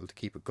more throttle to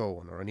keep it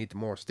going, or I need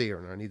more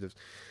steering, or I need to...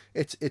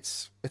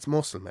 It's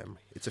muscle memory.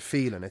 It's a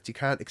feeling. You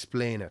can't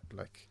explain it.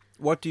 Like,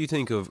 what do you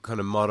think of kind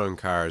of modern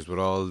cars with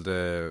all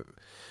the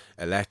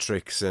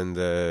electrics and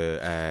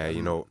the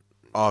you know,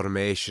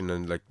 automation,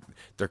 and like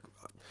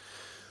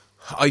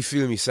I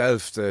feel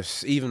myself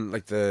that even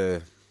like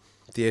the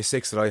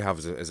A6 that I have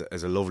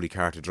is a lovely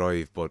car to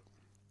drive, but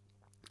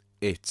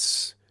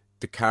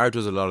the car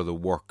does a lot of the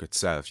work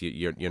itself.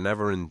 You're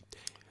never in.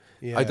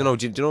 Yeah. I don't know.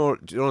 Do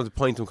you know the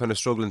point I'm kind of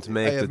struggling to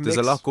make? That there's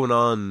a lot going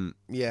on.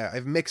 Yeah, I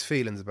have mixed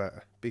feelings about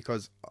it,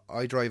 because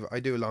I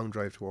do a long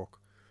drive to work.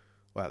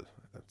 Well,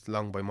 it's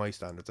long by my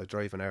standards. I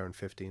drive an hour and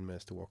 15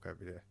 minutes to work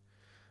every day,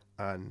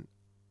 and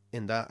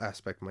in that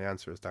aspect, my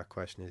answer to that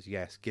question is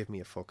yes. Give me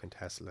a fucking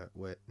Tesla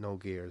with no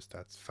gears,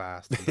 that's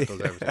fast and that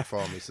does everything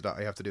for me, so that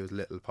I have to do as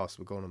little as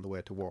possible going on the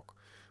way to work.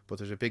 But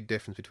there's a big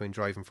difference between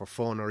driving for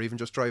fun, or even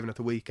just driving at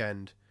the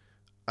weekend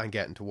and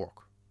getting to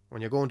work.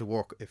 When you're going to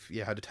work, if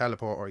you had a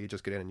teleporter, you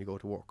just get in and you go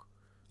to work.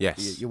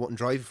 Yes. You wouldn't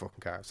drive a fucking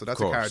car. So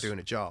that's a car doing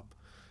a job.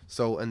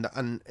 So, and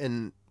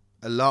in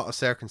a lot of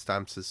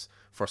circumstances,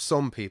 for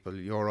some people,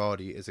 your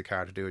Audi is a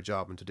car to do a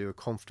job, and to do it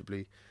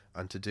comfortably,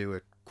 and to do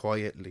it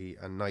quietly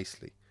and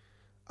nicely.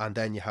 And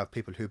then you have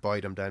people who buy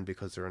them then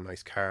because they're a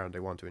nice car and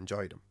they want to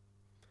enjoy them.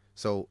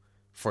 So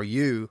for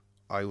you,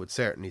 I would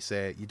certainly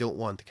say you don't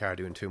want the car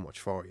doing too much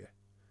for you.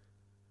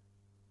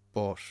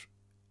 But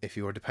if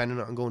you were dependent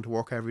on going to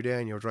work every day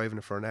and you're driving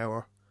it for an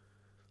hour,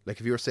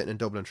 like if you were sitting in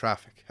Dublin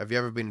traffic, have you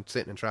ever been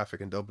sitting in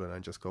traffic in Dublin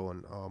and just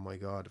going, oh my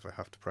God, if I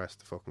have to press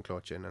the fucking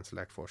clutch in and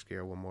select first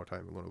gear one more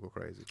time, I'm going to go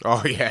crazy.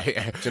 Oh yeah,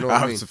 yeah. Do you know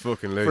what I mean?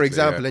 For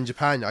example, in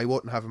Japan, I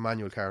wouldn't have a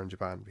manual car in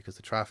Japan because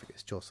the traffic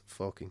is just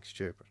fucking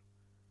stupid.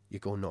 You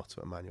go nuts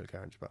with a manual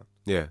car in Japan.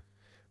 Yeah.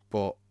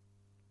 But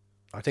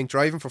I think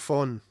driving for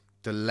fun,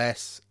 the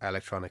less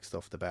electronic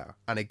stuff, the better.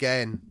 And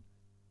again,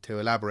 to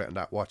elaborate on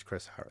that, watch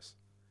Chris Harris.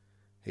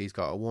 He's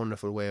got a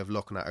wonderful way of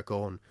looking at it,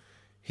 going,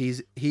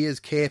 he is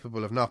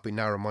capable of not being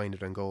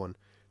narrow-minded and going,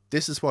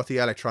 this is what the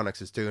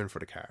electronics is doing for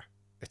the car.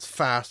 It's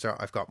faster,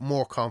 I've got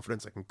more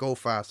confidence, I can go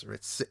faster,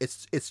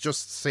 it's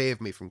just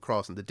saved me from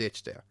crossing the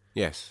ditch there.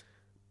 Yes.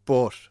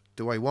 But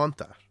do I want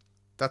that?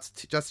 That's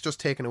just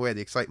taking away the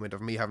excitement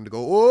of me having to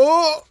go,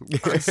 oh,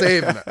 and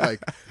saving it.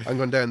 Like, I'm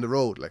going down the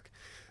road. Like,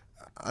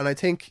 and I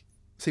think,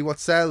 see, what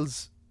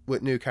sells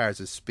with new cars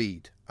is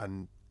speed.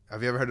 And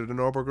have you ever heard of the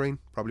Nürburgring?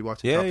 Probably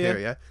watching top here,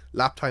 yeah?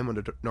 Lap time on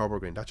the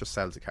Nürburgring, that just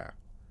sells a car.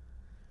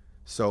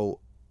 So,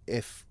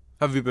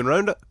 have you been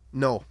around it?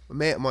 No. A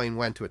mate of mine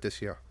went to it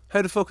this year.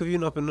 How the fuck have you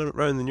not been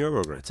around the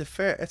Nürburgring?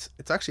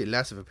 It's actually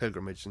less of a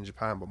pilgrimage in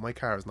Japan, but my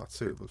car is not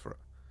suitable for it.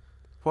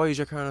 Why is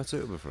your car not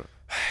suitable for it?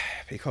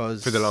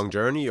 Because... For the long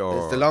journey, or...?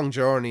 It's the long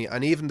journey,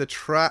 and even the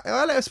track...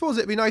 Well, I suppose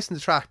it'd be nice in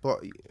the track, but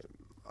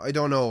I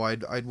don't know.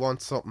 I'd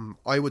want something...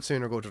 I would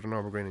sooner go to the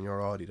Nürburgring in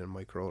your Audi than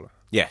my Corolla.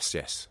 Yes,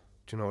 yes.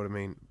 Do you know what I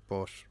mean?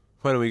 But...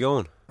 When are we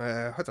going?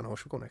 I don't know.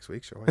 Should we go next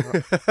week? Sure, why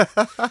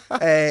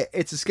not?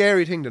 It's a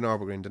scary thing, the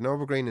Nürburgring. The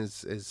Nürburgring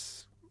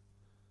is...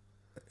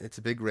 It's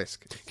a big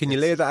risk. Can you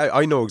lay that out?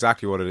 I know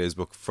exactly what it is,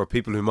 but for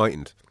people who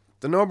mightn't...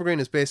 The Nürburgring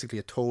is basically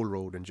a toll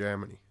road in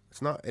Germany.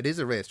 It is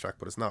a racetrack,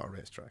 but it's not a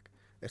racetrack.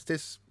 I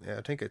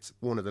think it's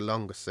one of the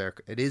longest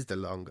circuit. It is the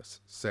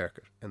longest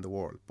circuit in the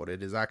world, but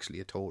it is actually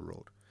a toll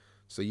road.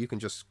 So you can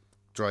just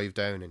drive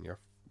down in your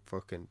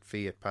fucking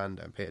Fiat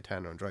Panda and pay a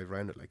tenner and drive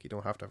around it. Like, you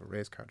don't have to have a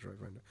race car to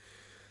drive around it.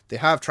 They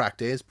have track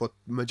days, but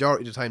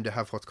majority of the time they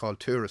have what's called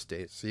tourist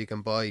days. So you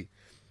can buy,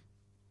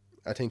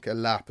 I think a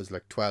lap is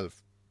like €12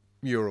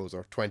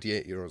 or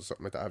 €28 or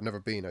something like that. I've never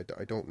been. I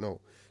don't know.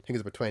 I think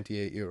it's about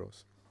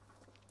 €28.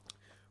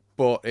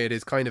 But it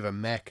is kind of a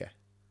mecca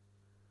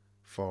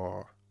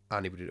for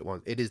anybody that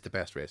wants. It is the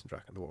best racing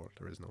track in the world.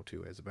 There is no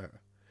two ways about it.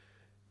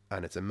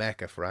 And it's a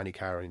mecca for any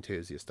car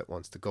enthusiast that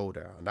wants to go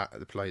there. And that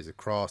applies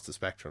across the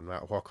spectrum, no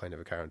matter what kind of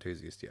a car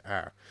enthusiast you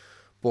are.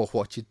 But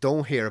what you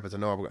don't hear about the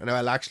Nürburgring...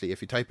 Well, actually,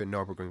 if you type in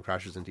Nürburgring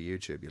crashes into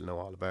YouTube, you'll know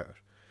all about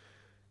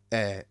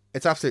it.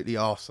 It's absolutely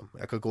awesome.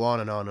 I could go on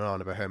and on and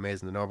on about how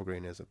amazing the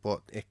Nürburgring is,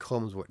 but it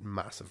comes with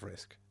massive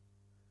risk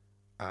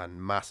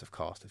and massive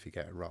cost if you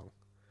get it wrong.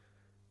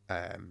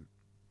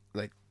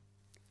 Like,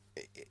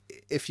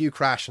 if you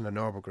crash in a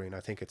Nürburgring, I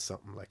think it's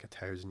something like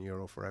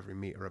 €1,000 for every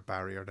metre of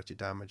barrier that you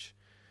damage.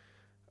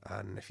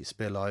 And if you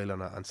spill oil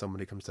on it and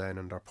somebody comes down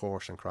in their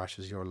Porsche and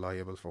crashes, you're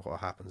liable for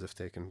what happens if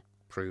they can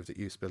prove that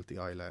you spilt the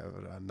oil out of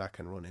it, and that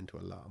can run into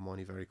a lot of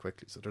money very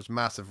quickly. So there's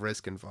massive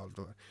risk involved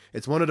with it.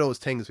 It's one of those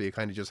things where you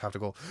kind of just have to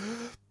go,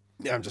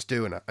 yeah, I'm just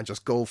doing it, and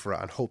just go for it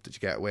and hope that you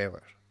get away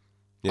with it.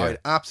 Yeah. I'd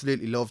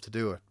absolutely love to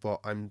do it, but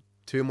I'm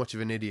too much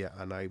of an idiot,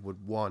 and I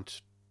would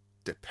want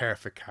the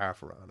perfect car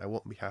for it, and I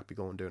wouldn't be happy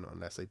going doing it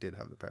unless I did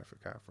have the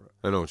perfect car for it.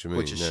 I know what you mean.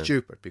 Which is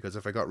stupid, because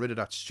if I got rid of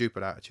that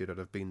stupid attitude, I'd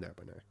have been there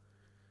by now.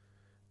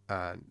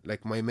 And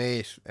like my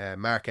mate,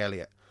 Mark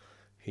Elliott,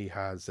 he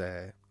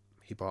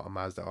bought a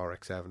Mazda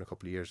RX-7 a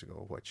couple of years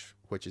ago,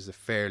 which is a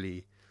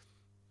fairly,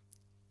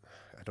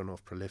 I don't know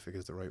if prolific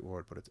is the right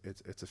word, but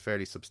it's a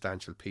fairly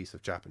substantial piece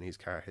of Japanese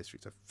car history.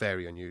 It's a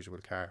very unusual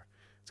car.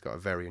 It's got a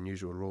very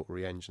unusual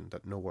rotary engine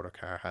that no other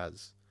car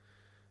has.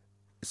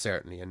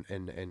 Certainly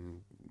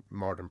in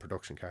modern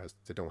production cars,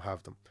 they don't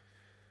have them.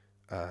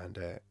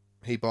 And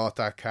he bought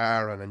that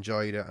car and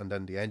enjoyed it, and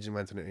then the engine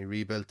went in it and he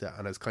rebuilt it,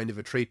 and as kind of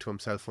a treat to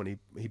himself when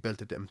he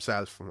built it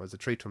himself, and as a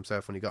treat to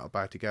himself when he got it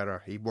back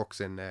together, he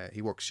works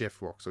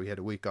shift work, so he had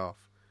a week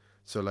off.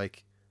 So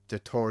like the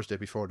Thursday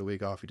before the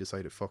week off, he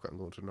decided, fuck it, I'm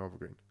going to the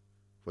Nürburgring,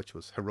 which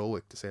was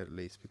heroic to say the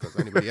least, because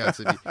anybody else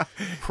would be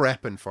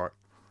prepping for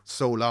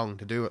so long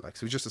to do it. Like,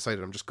 so he just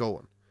decided, I'm just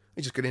going.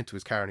 He just got into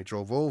his car and he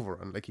drove over,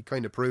 and like he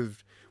kind of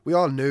proved, we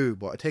all knew,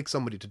 but it takes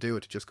somebody to do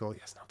it, to just go,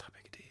 yeah, it's not that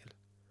big a deal.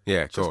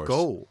 Yeah, of just course.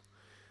 go.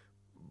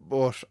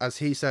 But as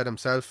he said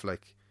himself,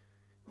 like,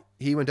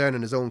 he went down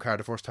in his own car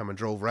the first time and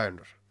drove around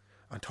it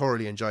and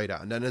thoroughly enjoyed it.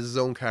 And then as his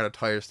own car, the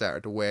tyres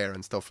started to wear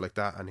and stuff like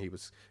that, and he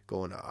was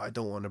going, I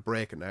don't want to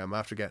break it now. I'm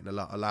after getting a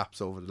lot of laps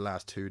over the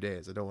last 2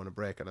 days. I don't want to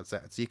break it. So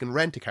you can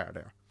rent a car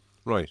there.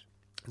 Right.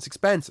 It's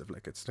expensive.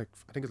 Like, I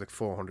think it's like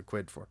 400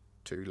 quid for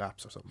 2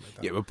 laps or something like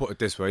that. Yeah, but put it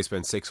this way, I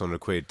spent 600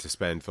 quid to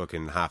spend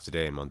fucking half the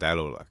day in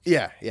Mondello. Like.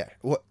 Yeah.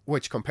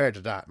 Which compared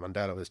to that,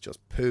 Mondello is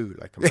just poo,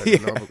 like, compared to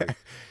Nürburgring.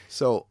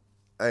 So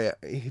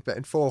he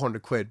spent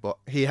 400 quid, but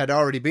he had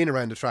already been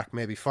around the track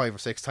maybe 5 or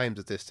 6 times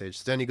at this stage.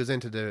 So then he goes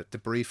into the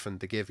briefing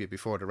they give you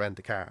before they rent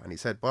the car, and he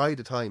said by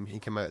the time he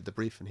came out of the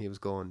briefing, he was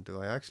going,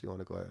 do I actually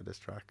want to go out of this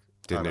track?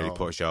 Didn't really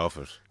push you off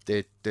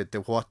it.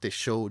 What they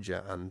showed you,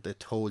 and they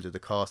told you the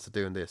cost of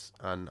doing this,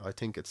 and I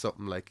think it's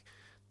something like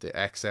the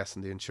excess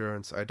and the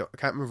insurance. I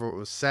can't remember if it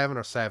was 7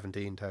 or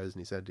 17,000.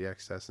 He said the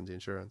excess and the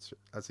insurance.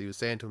 As he was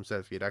saying to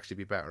himself, he'd actually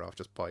be better off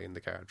just buying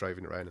the car,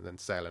 driving around, and then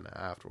selling it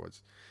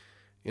afterwards.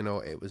 You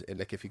know,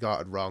 like if you got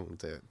it wrong,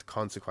 the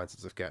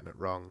consequences of getting it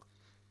wrong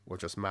were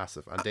just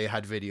massive, and they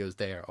had videos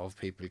there of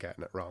people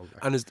getting it wrong.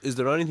 And is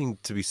there anything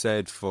to be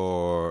said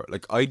for,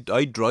 like, I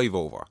drive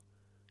over,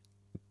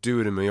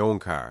 do it in my own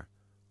car,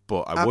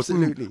 but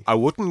I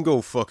wouldn't go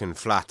fucking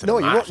flat to the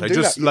mat. You wouldn't I do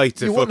just that. like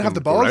to you wouldn't have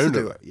the balls to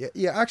do it.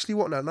 You actually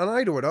wouldn't, and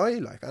neither would I.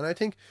 Like, and I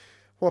think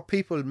what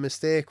people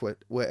mistake with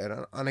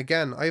it, and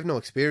again, I have no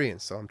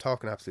experience, so I'm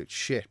talking absolute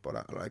shit. But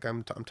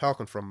I'm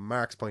talking from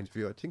Mark's point of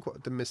view. I think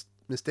what the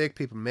mistake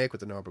people make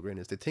with the Nürburgring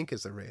is they think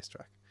it's a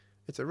racetrack.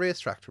 It's a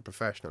racetrack for a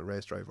professional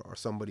race driver or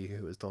somebody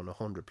who has done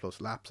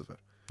 100+ laps of it.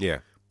 Yeah.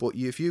 But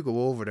if you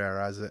go over there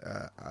as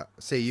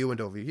say you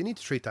went over, you need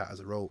to treat that as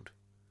a road.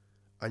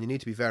 And you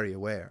need to be very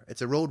aware.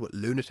 It's a road with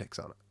lunatics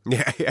on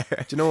it. Yeah.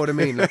 Do you know what I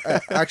mean? Like,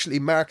 actually,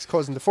 Mark's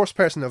cousin, the first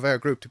person of our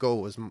group to go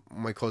was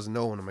my cousin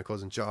Owen and my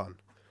cousin John.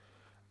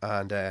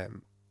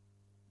 And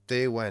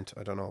they went,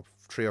 I don't know,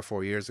 3 or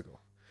 4 years ago.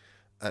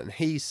 And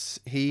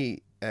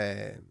he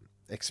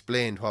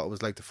explained what it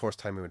was like the first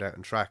time we went out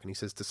on track. And he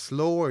says, the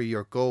slower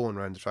you're going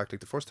around the track, like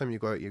the first time you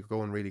go out, you're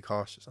going really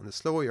cautious. And the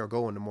slower you're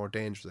going, the more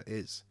dangerous it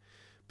is.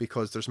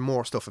 Because there's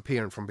more stuff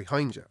appearing from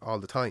behind you all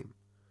the time.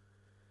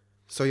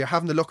 So you're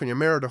having to look in your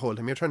mirror the whole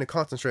time. You're trying to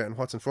concentrate on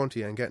what's in front of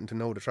you and getting to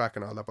know the track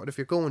and all that. But if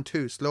you're going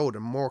too slow,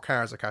 then more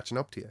cars are catching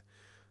up to you.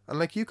 And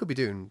like, you could be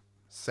doing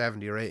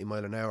 70 or 80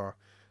 mile an hour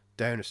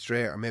down a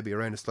straight or maybe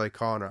around a slight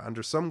corner. And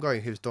there's some guy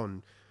who's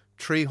done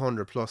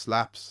 300+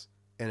 laps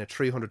in a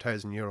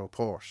 €300,000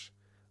 Porsche.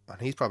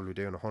 And he's probably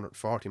doing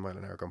 140 mile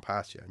an hour going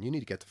past you. And you need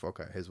to get the fuck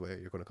out of his way.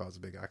 You're going to cause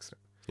a big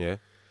accident. Yeah.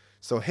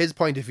 So his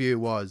point of view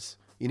was,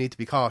 you need to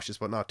be cautious,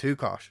 but not too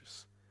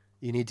cautious.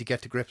 You need to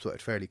get to grips with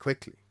it fairly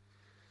quickly.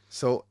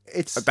 So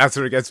that's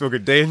where it gets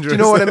fucking dangerous. Do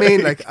you know what I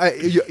mean? Like,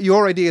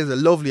 your idea is a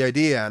lovely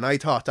idea, and I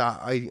thought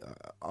that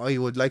I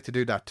would like to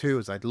do that too.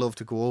 Is I'd love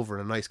to go over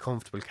in a nice,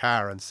 comfortable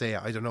car and say,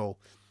 I don't know,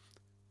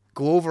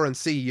 go over and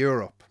see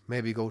Europe.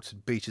 Maybe go to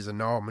beaches in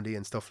Normandy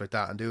and stuff like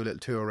that, and do a little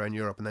tour around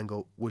Europe, and then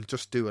go. We'll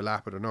just do a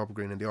lap of the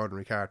Nürburgring in the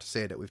ordinary car to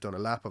say that we've done a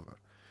lap of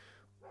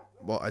it.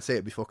 Well, I'd say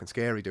it'd be fucking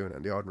scary doing it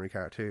in the ordinary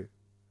car too,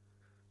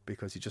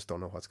 because you just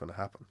don't know what's going to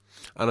happen.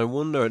 And I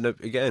wonder,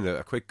 again,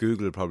 a quick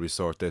Google will probably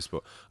sort this,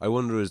 but I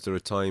wonder, is there a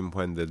time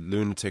when the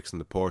lunatics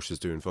and the Porsches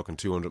doing fucking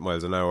 200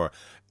 miles an hour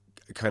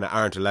kind of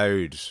aren't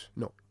allowed?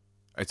 No.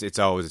 It's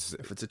always...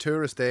 If it's a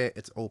tourist day,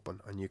 it's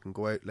open, and you can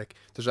go out. Like,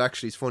 there's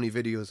actually funny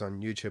videos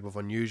on YouTube of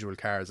unusual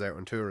cars out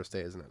on tourist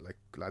days, isn't it? Like,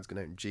 lads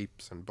going out in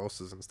jeeps and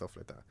buses and stuff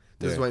like that.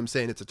 This is why I'm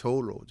saying it's a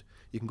toll road.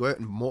 You can go out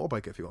on a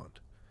motorbike if you want.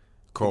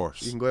 Of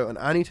course. You can go out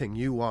on anything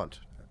you want.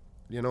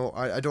 You know,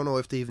 I don't know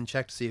if they even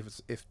check to see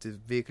if the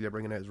vehicle you're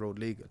bringing out is road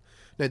legal.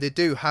 Now, they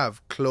do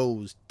have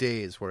closed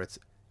days where it's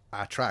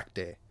a track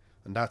day.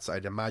 And that's,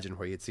 I'd imagine,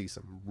 where you'd see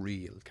some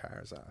real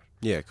cars at.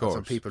 Yeah, of And course.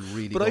 some people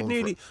really. But I'd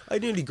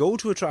nearly go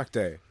to a track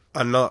day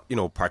and not,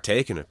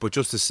 partake in it, but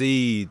just to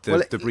see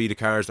the breed of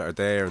cars that are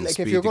there and like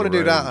the if speed you're going to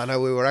do around. that,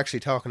 and we were actually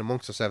talking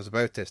amongst ourselves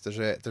about this. There's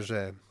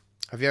a.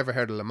 Have you ever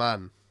heard of Le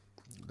Mans?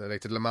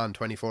 Like the Le Mans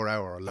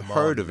 24-hour or Le Mans.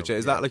 Heard of it?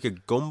 Is that like a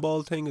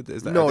gumball thing?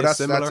 Is that, no, that's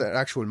similar? an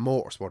actual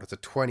motorsport. It's a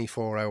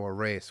 24-hour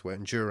race with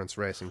endurance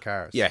racing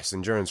cars. Yes,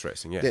 endurance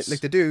racing. Yes,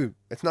 They do.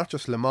 It's not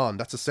just Le Mans.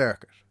 That's a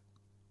circuit.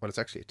 Well, it's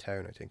actually a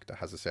town, I think, that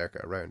has a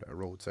circuit around it, a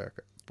road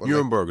circuit. But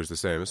Nuremberg is the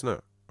same, isn't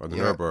it? Or the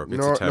Nürburgring.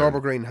 It's a town.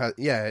 Nürburgring has.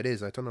 Yeah, it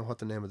is. I don't know what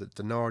the name of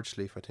the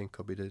Nordschleife, I think,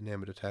 could be the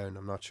name of the town.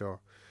 I'm not sure.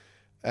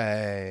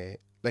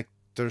 Like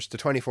there's the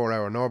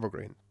 24-hour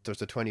Nürburgring. There's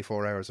the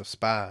 24 hours of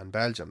Spa in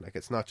Belgium. Like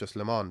it's not just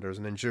Le Mans. There's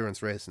an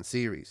endurance racing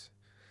series.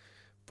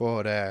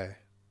 But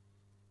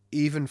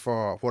even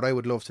for what I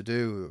would love to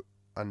do,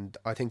 and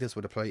I think this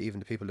would apply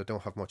even to people that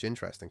don't have much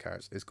interest in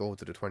cars, is go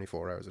to the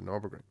 24 hours of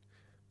Nürburgring,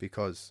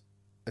 because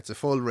it's a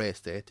full race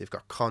date. They've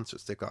got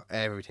concerts. They've got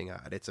everything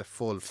at it. It's a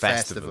full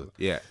festival.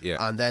 Yeah.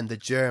 And then the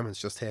Germans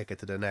just take it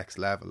to the next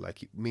level.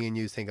 Like me and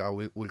you think,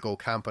 oh, we'll go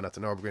camping at the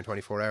Nürburgring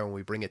 24 hour and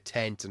we bring a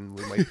tent and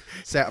we might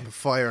set up a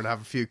fire and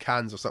have a few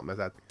cans or something like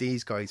that.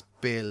 These guys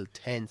build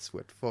tents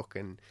with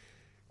fucking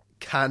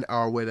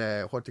with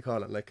a, what do you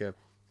call it? Like a,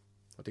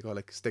 what do you call it?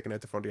 Like sticking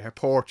out the front of your head,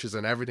 porches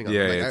and everything.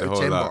 Yeah, like, yeah, out the of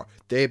whole timber. lot.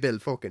 They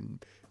build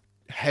fucking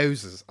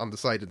houses on the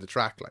side of the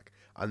track, like.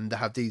 And they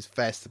have these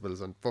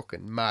festivals and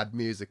fucking mad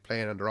music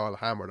playing, and they're all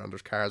hammered, and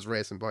there's cars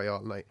racing by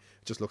all night.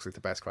 It just looks like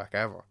the best crack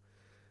ever.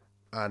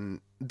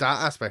 And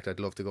that aspect I'd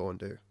love to go and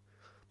do.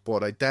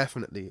 But I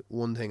definitely,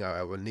 one thing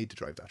I will need to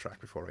drive that track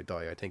before I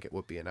die. I think it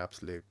would be an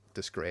absolute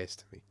disgrace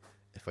to me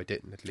if I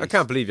didn't at least. I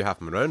can't believe you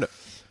haven't been around it.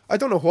 I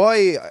don't know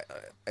why.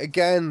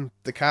 Again,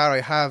 the car I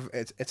have,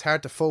 it's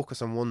hard to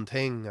focus on one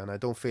thing, and I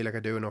don't feel like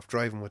I do enough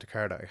driving with the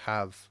car that I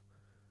have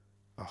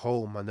at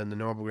home. And then the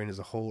Nürburgring is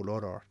a whole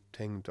other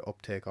thing to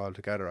uptake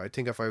altogether. I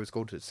think if I was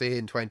going to, say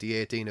in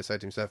 2018, I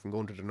said to myself, I'm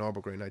going to the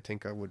Nürburgring, I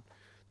think I would,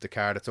 the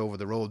car that's over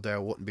the road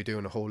there wouldn't be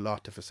doing a whole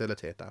lot to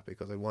facilitate that,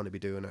 because I want to be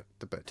doing it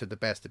to the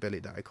best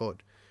ability that I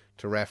could.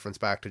 To reference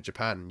back to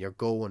Japan, you're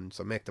going,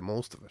 so make the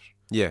most of it.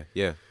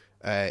 Yeah.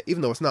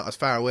 Even though it's not as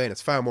far away and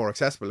it's far more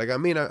accessible. Like, I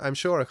mean, I'm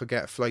sure I could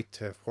get a flight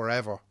to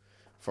wherever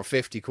for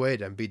 50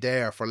 quid and be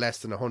there for less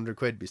than 100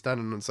 quid, be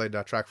standing inside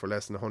that track for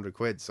less than 100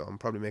 quid, so I'm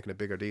probably making a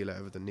bigger deal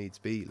out of it than needs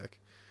be, like.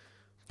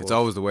 It's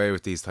always the way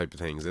with these type of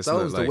things, isn't it? It's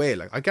always the way.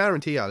 Like, I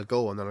guarantee I'll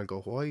go, and then I'll go,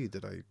 why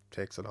did I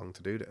take so long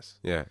to do this?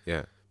 Yeah.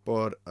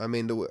 But, I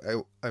mean,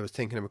 I was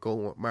thinking about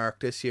going with Mark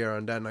this year,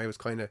 and then I was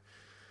kind of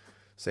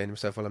saying to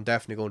myself, well, I'm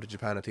definitely going to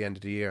Japan at the end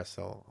of the year,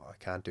 so I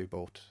can't do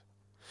both.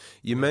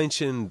 You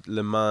mentioned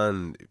Le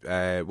Mans.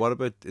 What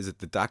about, is it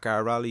the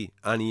Dakar Rally?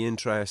 Any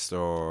interest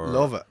or?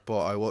 Love it,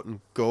 but I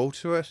wouldn't go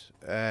to it.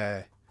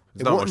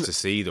 There's not much to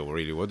see though,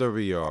 really, would there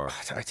be? Or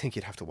I think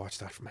you'd have to watch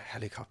that from a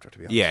helicopter, to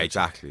be honest. yeah,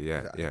 exactly.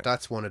 Yeah.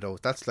 That's one of those.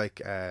 That's like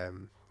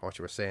what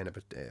you were saying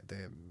about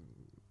the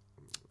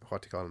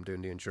what do you call them,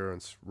 doing the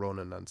endurance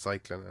running and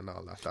cycling and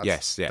all that.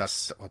 Yes.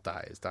 That's what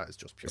that is. That is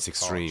just pure. It's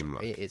extreme.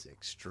 Like. It is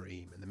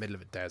extreme in the middle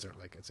of a desert.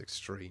 Like, it's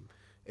extreme.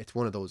 It's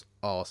one of those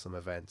awesome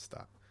events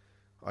that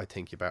I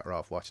think you're better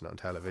off watching it on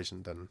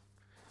television than.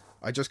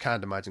 I just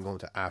can't imagine going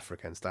to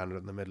Africa and standing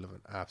in the middle of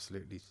an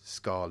absolutely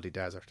scaldy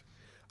desert.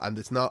 And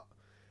it's not.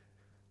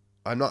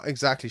 I'm not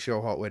exactly sure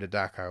what way the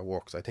Dakar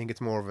works. I think it's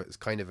more of it's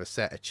kind of a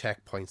set of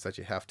checkpoints that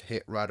you have to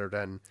hit, rather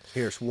than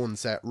here's one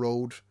set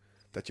road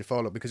that you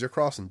follow, because you're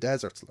crossing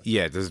deserts. Like.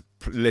 Yeah, there's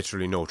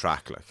literally no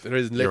track. Like, there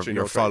is literally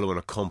you're no track. following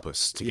a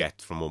compass to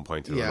get from one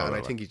point to another. Yeah, and I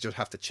think you just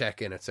have to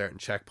check in at certain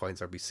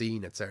checkpoints or be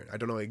seen at certain. I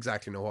don't know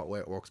exactly what way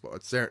it works, but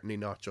it's certainly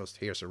not just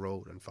here's a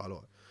road and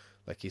follow it.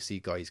 Like, you see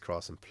guys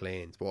crossing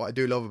planes. But what I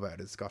do love about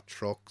it, it's got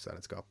trucks and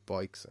it's got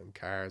bikes and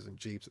cars and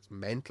jeeps. It's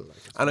mental. Like,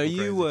 it's and are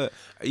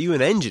you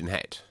an engine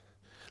head?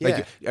 Yeah.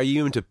 Like, are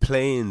you into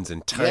planes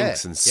and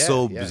tanks and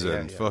subs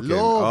and fucking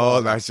all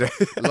that shit?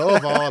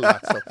 Love all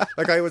that stuff.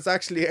 Like, I was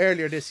actually,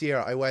 earlier this year,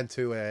 I went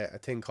to a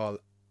thing called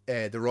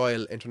the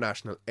Royal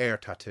International Air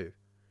Tattoo.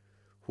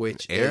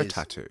 Which Air is,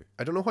 Tattoo?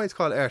 I don't know why it's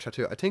called Air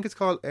Tattoo. I think it's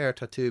called Air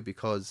Tattoo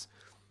because,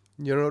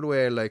 you know the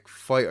way, like,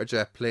 fighter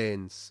jet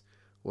planes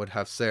would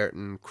have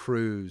certain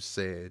crews,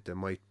 say, there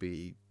might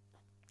be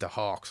the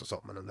Hawks or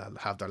something, and they'll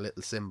have their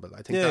little symbol.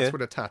 I think that's where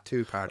the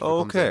tattoo part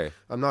of it comes in.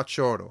 I'm not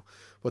sure though,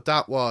 but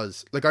that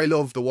was like, I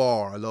love the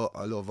war. I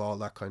love all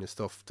that kind of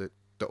stuff. The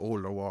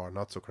older war,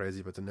 not so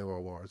crazy about the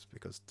newer wars,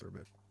 because they're a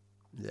bit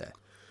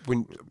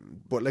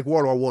but like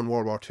World War One,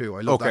 World War Two,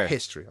 I love that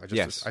history. I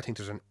think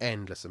there's an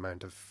endless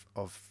amount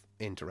of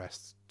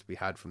interest to be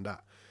had from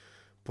that.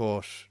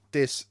 But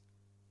this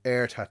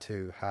Air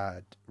Tattoo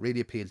had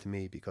really appealed to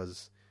me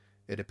because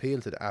it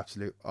appealed to the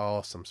absolute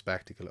awesome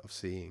spectacle of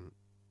seeing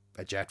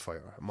a jet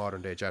fighter, a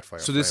modern day jet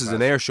fighter. So this is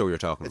an air show you're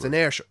talking about? It's an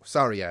air show.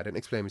 Sorry, I didn't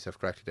explain myself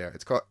correctly there.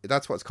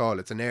 That's what it's called.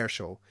 It's an air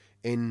show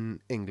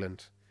in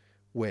England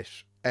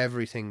with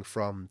everything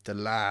from the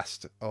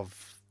last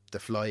of the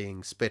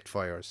flying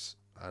Spitfires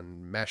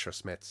and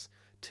Messerschmitts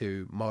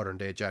to modern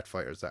day jet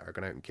fighters that are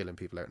going out and killing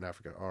people out in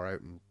Africa or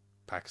out in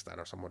Pakistan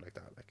or somewhere like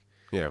that, like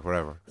Yeah,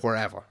 wherever.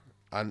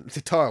 And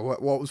to tell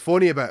what was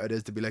funny about it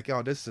is to be like,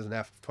 oh, this is an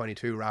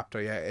F-22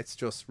 Raptor. Yeah, it's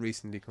just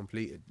recently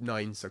completed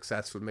 9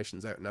 successful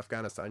missions out in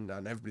Afghanistan,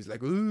 and everybody's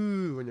like,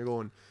 ooh, when you're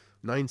going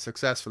 9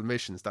 successful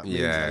missions, that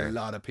means a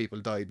lot of people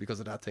died because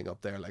of that thing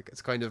up there. Like,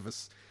 it's kind of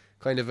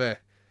a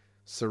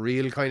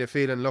surreal kind of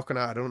feeling looking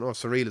at it. I don't know if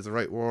surreal is the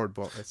right word,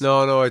 but it's,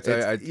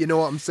 you know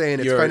what I'm saying?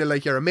 It's kind of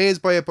like you're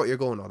amazed by it, but you're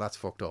going, oh, that's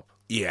fucked up.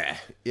 Yeah.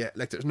 Yeah,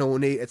 like there's no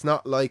need. It's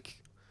not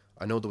like,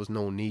 I know there was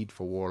no need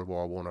for World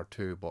War 1 or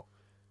 2, but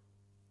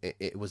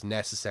it was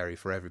necessary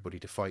for everybody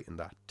to fight in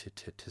that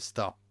to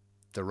stop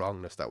the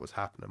wrongness that was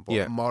happening.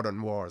 But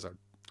modern wars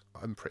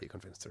I'm pretty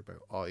convinced they're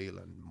about oil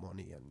and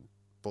money and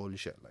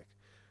bullshit. Like,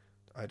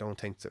 I don't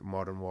think that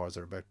modern wars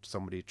are about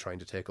somebody trying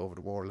to take over the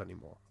world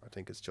anymore. I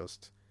think it's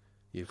just,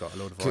 you've got a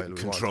load of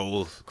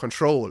oil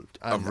control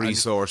of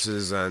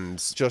resources and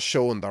just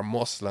showing their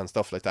muscle and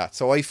stuff like that.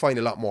 So I find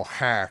a lot more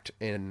heart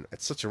in,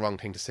 it's such a wrong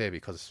thing to say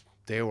because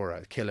they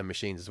were killing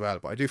machines as well,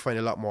 but I do find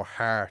a lot more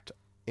heart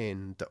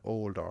in the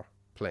older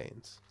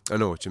planes. I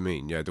know what you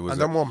mean. Yeah,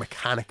 they're more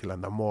mechanical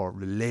and they're more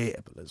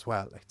relatable as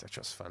well. Like, they're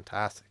just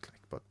fantastic.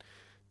 Like, but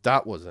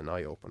that was an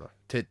eye opener.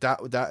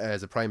 That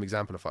is a prime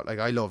example of it. Like,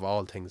 I love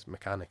all things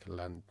mechanical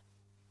and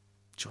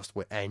just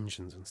with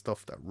engines and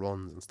stuff that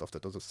runs and stuff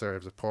that does, it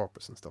serves a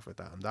purpose and stuff like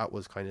that. And that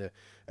was kind of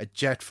a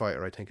jet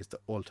fighter. I think is the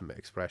ultimate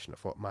expression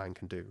of what man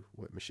can do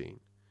with machine.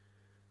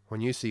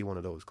 When you see one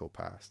of those go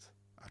past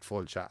at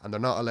full chat, and they're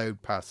not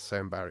allowed past the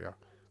sound barrier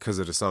because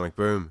of the sonic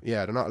boom.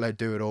 Yeah, they're not allowed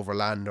to do it over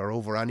land or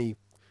over any.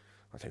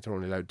 I think they're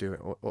only allowed to do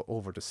it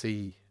over the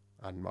sea.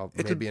 And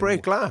it'll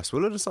break glass,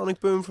 will it? A sonic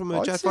boom from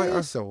a jet fighter?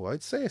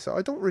 I'd say so.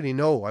 I don't really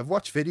know. I've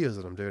watched videos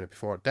of them doing it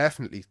before.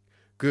 Definitely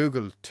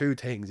Google 2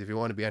 things if you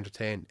want to be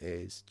entertained: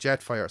 is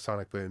jet fighter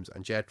sonic booms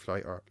and jet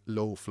fighter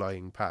low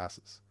flying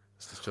passes.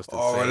 It's just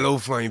insane. A low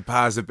flying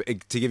pass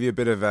to give you a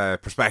bit of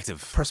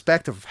perspective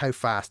of how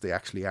fast they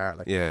actually are.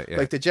 Like,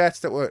 like the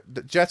jets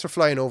were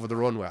flying over the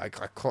runway. I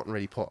couldn't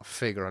really put a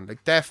figure on.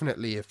 Like,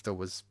 definitely if there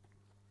was,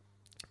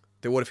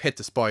 they would have hit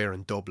the spire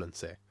in Dublin,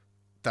 say.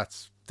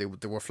 They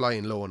were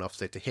flying low enough,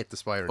 say, to hit the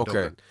spire in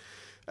Dublin.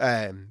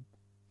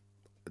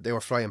 They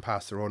were flying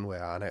past the runway,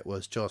 and it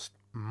was just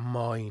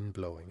mind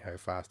blowing how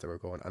fast they were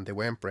going, and they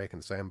weren't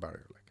breaking the sound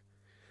barrier.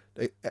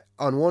 Like,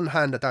 on one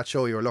hand, at that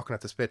show, you were looking at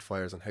the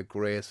Spitfires and how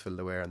graceful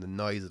they were, and the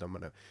noise of them,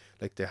 and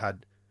like they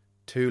had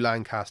 2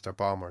 Lancaster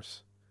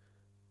bombers,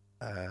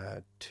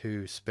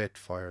 2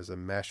 Spitfires, a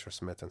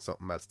Messerschmitt, and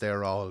something else.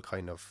 They're all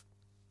kind of,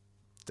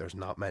 there's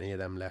not many of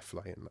them left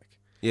flying, like.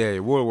 Yeah,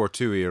 World War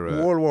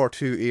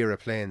II era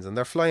planes, and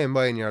they're flying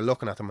by and you're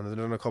looking at them and they're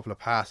doing a couple of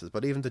passes,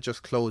 but even to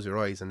just close your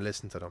eyes and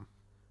listen to them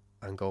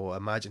and go,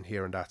 imagine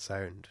hearing that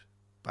sound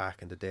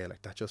back in the day,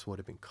 like that just would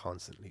have been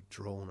constantly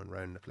droning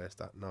around the place,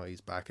 that noise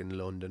back in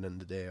London in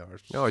the day, or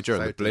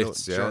during the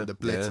Blitz, during the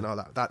Blitz and all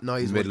that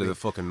noise, in the middle of the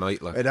fucking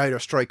night, like. It'd either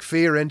strike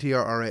fear into you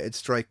or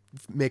it'd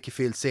make you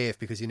feel safe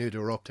because you knew they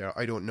were up there.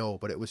 I don't know,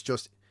 but it was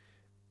just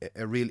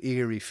a real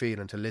eerie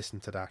feeling to listen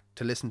to that,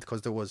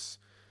 because there was,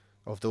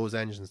 of those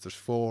engines, there's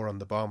 4 on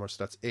the bomber,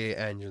 so that's 8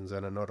 engines,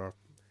 and another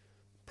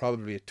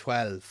probably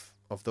 12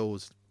 of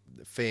those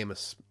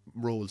famous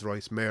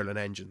Rolls-Royce Merlin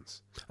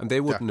engines. And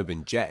they wouldn't have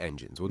been jet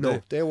engines, would they?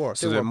 No, they were.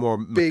 So they're more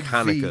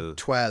mechanical. Big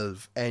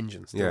V12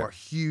 engines. They were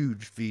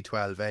huge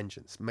V12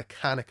 engines,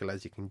 mechanical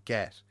as you can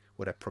get,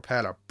 with a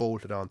propeller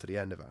bolted onto the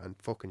end of it and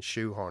fucking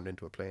shoehorned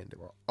into a plane. They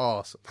were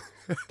awesome.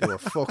 They were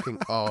fucking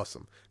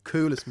awesome.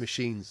 Coolest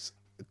machines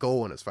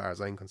going, as far as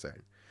I'm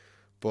concerned.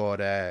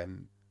 But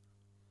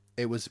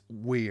it was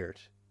weird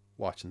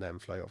watching them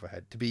fly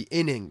overhead. To be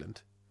in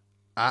England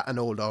at an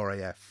old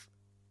RAF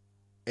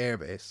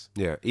airbase.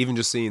 Yeah, even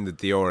just seeing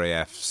the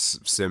RAF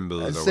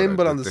symbol. A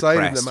symbol on the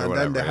side of them, and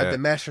then they had the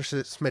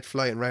Messerschmitt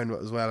flying around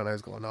it as well, and I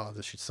was going, oh,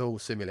 they should so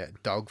simulate a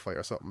dogfight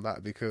or something.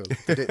 That'd be cool.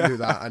 They didn't do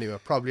that anyway,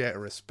 probably out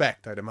of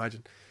respect, I'd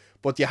imagine.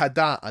 But you had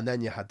that, and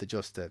then you had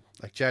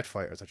like jet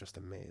fighters are just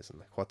amazing,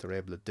 like what they're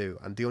able to do.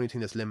 And the only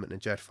thing that's limiting a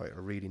jet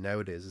fighter really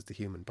nowadays is the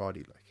human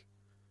body, like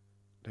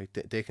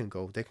they can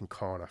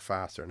corner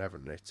faster and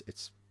everything.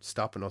 It's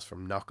stopping us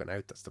from knocking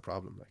out. That's the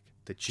problem. Like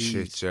the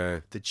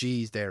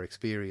G's they're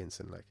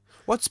experiencing. Like,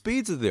 what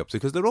speeds are they up to?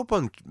 Because they're up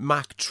on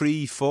Mach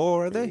 3,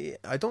 4, are they?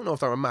 I don't know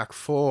if they're on Mach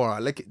 4.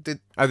 Like,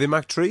 are they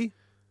Mach 3?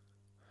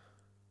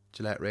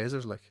 Gillette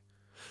razors, like.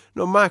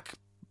 No, Mach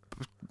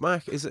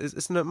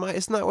isn't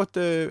that what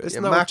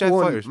Mach jet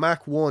 1, fighters?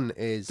 Mach 1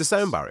 is the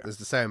sound barrier. Is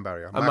the sound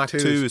barrier. And Mach 2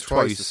 is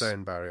twice the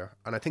sound barrier.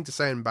 And I think the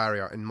sound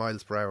barrier in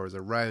miles per hour is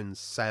around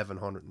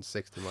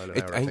 760 miles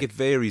an hour. I think it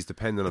varies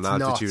depending on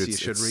altitude. Knots you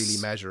should really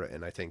measure it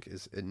in, I think.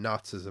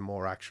 Knots is a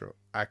more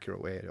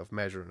accurate way of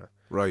measuring it.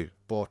 Right.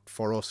 But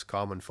for us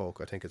common folk,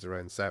 I think it's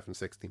around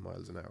 760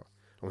 miles an hour.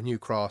 And when you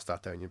cross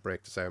that down, you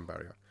break the sound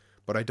barrier.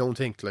 But I don't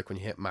think, like when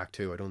you hit Mach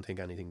 2, I don't think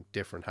anything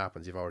different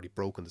happens. You've already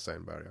broken the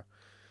sound barrier.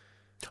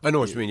 I know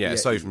what you mean. Yeah,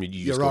 aside from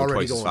you just going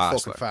twice as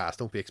fast. Fucking fast.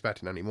 Don't be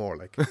expecting any more.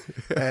 Like,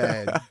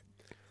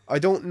 I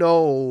don't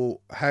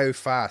know how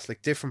fast.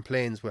 Like, different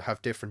planes will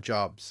have different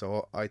jobs.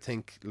 So I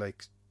think,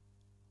 like,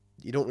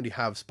 you don't really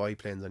have spy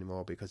planes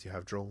anymore because you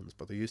have drones,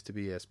 but there used to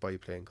be a spy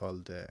plane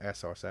called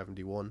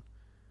SR-71.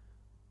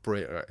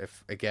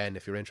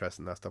 If you're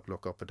interested in that stuff,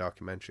 look up a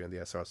documentary on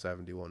the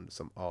SR-71.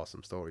 Some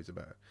awesome stories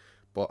about it.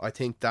 But I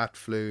think that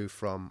flew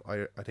from,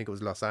 I think it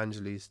was Los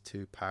Angeles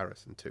to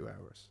Paris in 2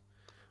 hours.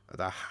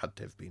 That had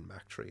to have been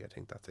Mach 3. I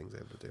think that thing's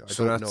able to do. I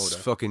So don't know that's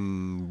that.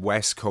 fucking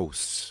West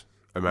Coast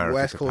America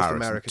West to Coast Paris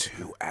America.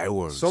 in 2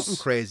 hours. Something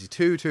crazy.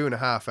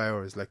 2.5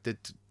 hours. Like the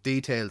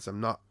details, I'm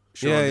not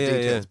sure Yeah, on the yeah,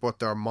 details, yeah. but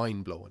they're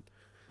mind blowing.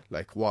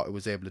 Like what it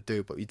was able to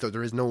do. But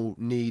there is no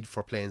need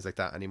for planes like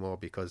that anymore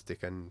because they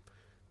can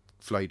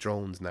fly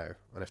drones now.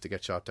 And if they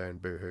get shot down,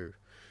 boo hoo.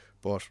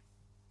 But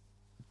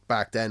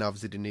back then,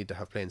 obviously, they need to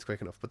have planes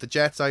quick enough. But the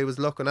jets I was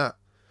looking at,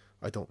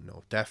 I don't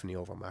know, definitely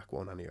over Mach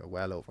 1 anyway,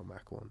 well over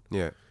Mach 1.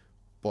 Yeah.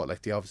 But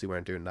like they obviously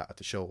weren't doing that at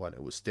the show, and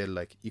it was still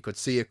like you could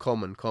see it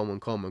coming,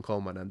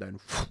 and then,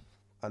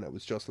 and it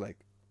was just like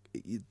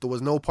there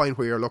was no point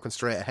where you're looking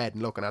straight ahead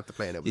and looking at the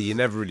plane. It was, You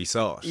never really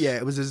saw it. yeah,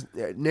 it was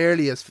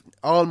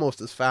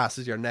almost as fast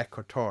as your neck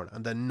could turn,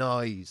 and the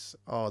noise,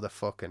 the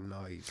fucking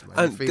noise, man.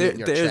 And You feel it in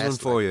your there's chest, one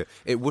for like. you.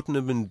 It wouldn't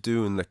have been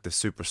doing like the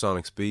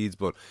supersonic speeds,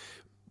 but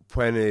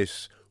when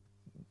it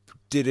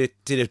did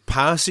it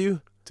pass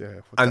you,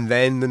 and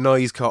then the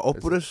noise caught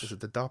up with Is it. it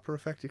the Doppler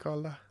effect you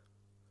call that?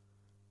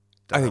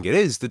 I think it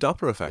is the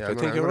Doppler effect. Yeah, I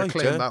think you're right.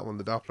 Claim Yeah, that one,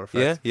 the Doppler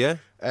effect. yeah.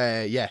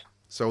 Yeah.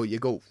 So you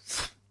go,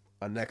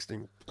 and next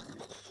thing,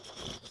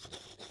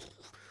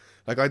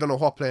 like I don't know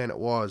what plane it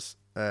was.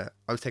 I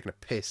was taking a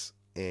piss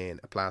in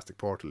a plastic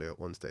portaloo at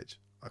one stage.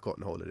 I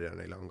couldn't hold it in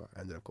any longer.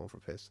 I ended up going for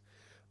a piss,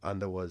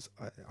 and there was,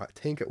 I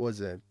think it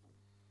was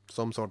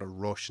some sort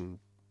of Russian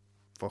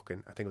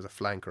fucking, I think it was a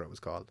flanker. It was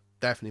called.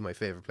 Definitely my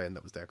favourite plane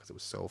that was there because it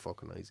was so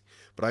fucking noisy.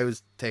 But I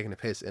was taking a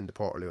piss in the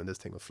portaloo and this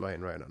thing was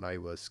flying around and I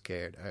was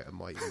scared out of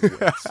my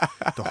wits.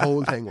 The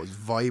whole thing was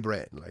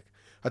vibrating. Like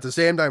at the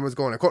same time I was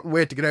going, I couldn't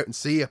wait to get out and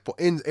see it. But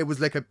it was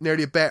like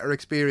nearly a better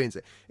experience.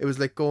 It was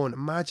like going,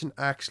 imagine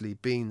actually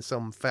being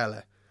some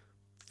fella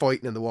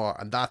fighting in the war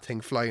and that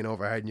thing flying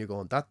overhead and you're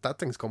going, that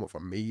thing's coming for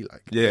me.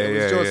 Like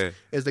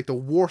it's like the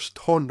worst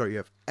thunder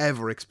you've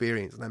ever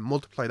experienced, and then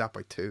multiply that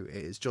by 2. It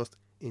is just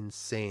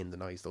insane the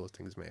noise those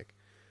things make.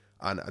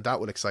 And that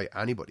would excite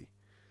anybody.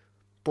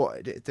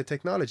 But the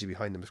technology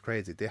behind them is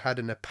crazy. They had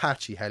an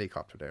Apache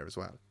helicopter there as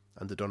well.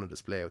 And they done a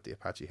display with the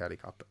Apache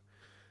helicopter.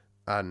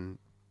 And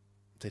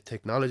the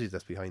technology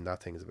that's behind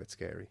that thing is a bit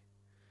scary.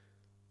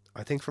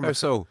 I think from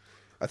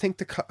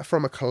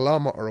from a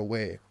kilometre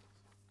away,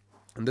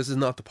 and this is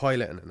not the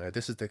pilot in it now,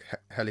 this is the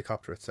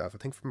helicopter itself. I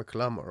think from a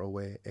kilometre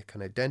away, it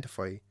can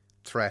identify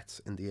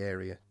threats in the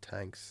area,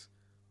 tanks,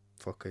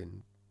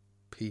 fucking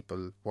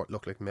people, what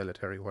look like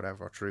military,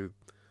 whatever, through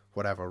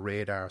whatever,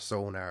 radar,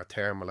 sonar,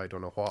 thermal, I don't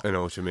know what. I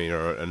know what you mean,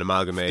 or an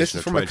amalgamation. This is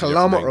of from a 20 different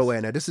kilometre things.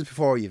 away now. This is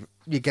before you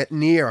get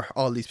near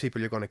all these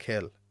people you're going to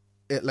kill.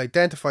 It'll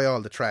identify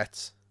all the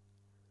threats,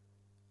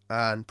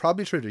 and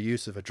probably through the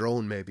use of a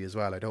drone maybe as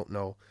well, I don't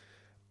know.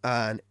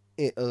 And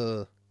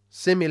it'll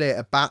simulate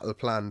a battle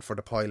plan for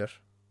the pilot,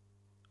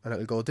 and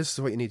it'll go, this is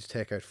what you need to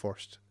take out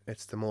first.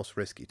 It's the most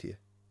risky to you.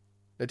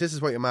 Now, this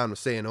is what your man was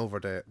saying over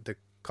the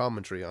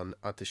commentary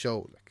at the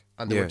show, like.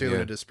 And they were doing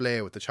a display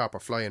with the chopper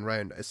flying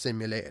around, a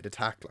simulated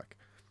attack, like.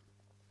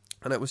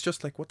 And it was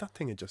just like, that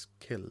thing had just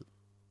killed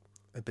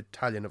a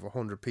battalion of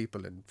 100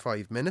 people in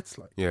 5 minutes,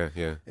 like. Yeah.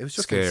 It was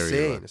just Scary,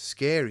 insane. right? It's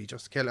scary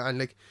just to kill it. And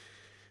like,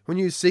 when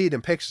you see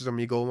them pictures of them,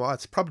 you go,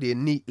 it's probably a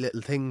neat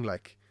little thing,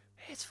 like.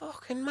 It's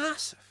fucking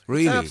massive.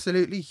 Really? It's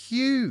absolutely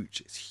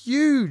huge. It's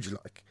huge,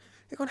 like.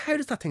 You're going, how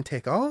does that thing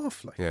take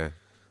off, like? Yeah.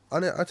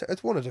 And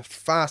it's one of the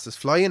fastest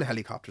flying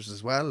helicopters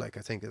as well, like,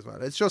 I think as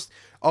well. It's just,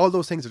 all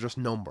those things are just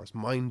numbers,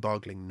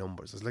 mind-boggling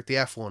numbers. It's like the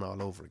F1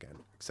 all over again,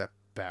 except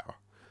better.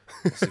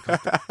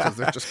 Because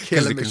they're just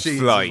killing machines.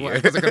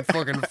 Because they can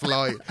fucking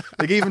fly.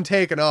 Like, even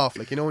taking off,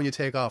 like, you know when you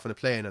take off in a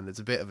plane and it's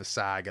a bit of a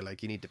saga,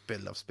 like, you need to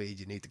build up speed,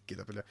 you need to get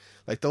up.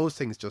 Like, those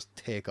things just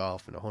take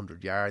off in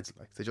 100 yards.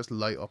 Like, they just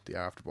light up the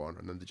afterburner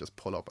and then they just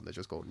pull up and they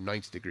just go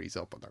 90 degrees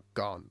up and they're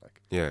gone.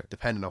 Like, Yeah.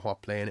 depending on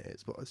what plane it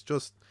is. But it's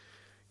just...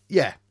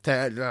 Yeah,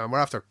 we're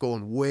after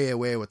going way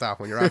with that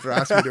when you're after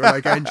asking, do I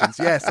like engines?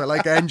 Yes, I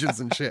like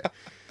engines and shit.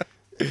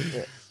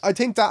 Yeah. I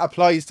think that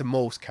applies to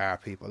most car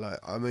people.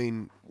 I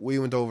mean, we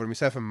went over,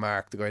 myself and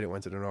Mark, the guy that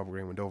went to the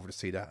Nürburgring, went over to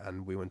see that,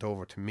 and we went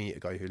over to meet a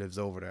guy who lives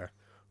over there.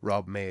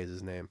 Rob May is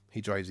his name.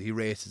 He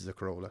races a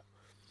Corolla.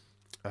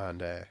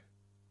 And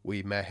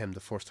we met him the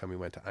first time we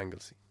went to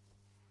Anglesey.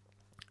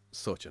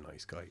 Such a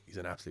nice guy. He's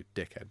an absolute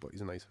dickhead, but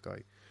he's a nice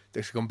guy.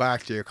 They should come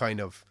back to your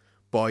kind of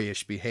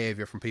boyish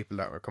behaviour from people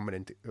that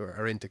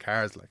are into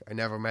cars. Like, I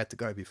never met the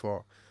guy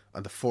before,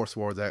 and the first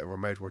words out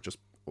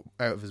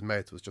of his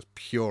mouth was just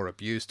pure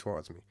abuse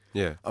towards me.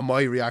 Yeah. And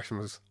my reaction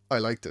was, I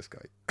like this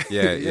guy.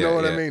 Yeah. You know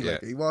what I mean? Yeah.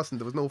 Like,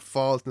 there was no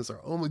falseness or,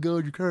 oh my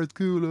god, your car's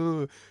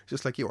cool.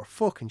 Just like, you were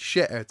fucking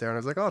shit out there. And I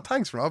was like, oh,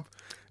 thanks, Rob.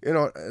 You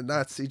know, and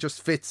he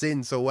just fits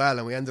in so well.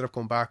 And we ended up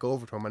going back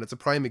over to him. And it's a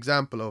prime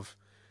example of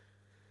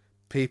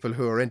people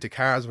who are into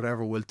cars,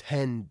 whatever, will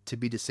tend to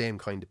be the same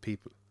kind of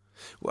people.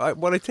 Well,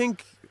 what I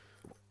think,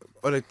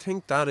 what I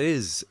think that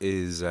is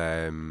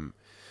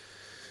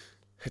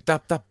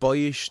that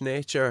boyish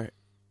nature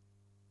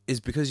is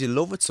because you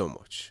love it so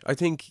much. I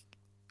think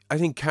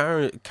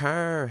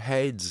car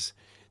heads,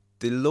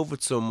 they love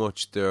it so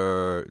much.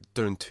 They're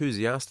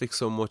enthusiastic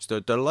so much.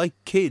 They're like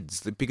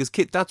kids, because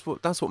that's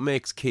what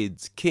makes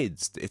kids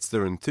kids. It's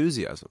their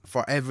enthusiasm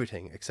for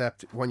everything.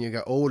 Except when you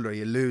get older,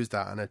 you lose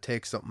that, and it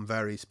takes something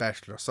very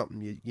special or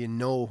something you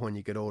know when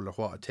you get older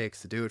what it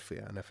takes to do it for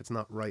you. And if it's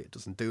not right, it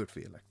doesn't do it for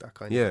you, like that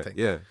kind of thing.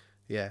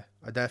 Yeah.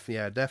 I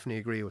definitely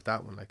agree with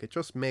that one. Like, it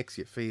just makes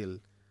you feel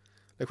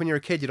like when you're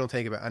a kid, you don't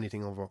think about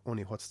anything over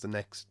only what's the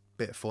next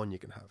bit of fun you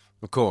can have.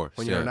 Of course.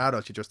 When you're an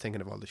adult, you're just thinking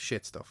of all the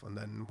shit stuff, and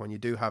then when you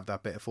do have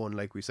that bit of fun,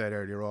 like we said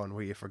earlier on,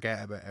 where you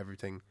forget about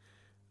everything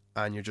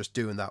and you're just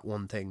doing that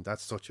one thing,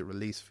 that's such a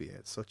release for you.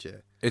 It's such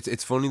a...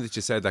 It's funny that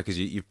you said that, because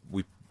you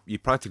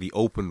practically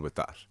opened with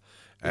that.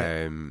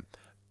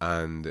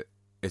 And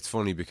it's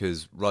funny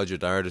because Roger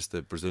Dardis,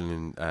 the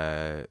Brazilian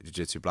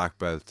jiu-jitsu black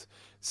belt,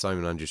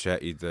 Simon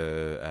Andriechetti,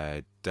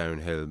 the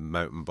downhill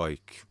mountain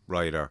bike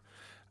rider,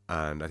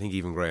 and I think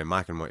even Graham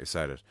Mackin might have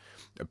said it,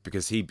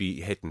 because he'd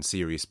be hitting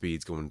serious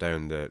speeds going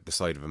down the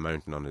side of a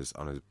mountain on his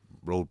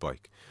road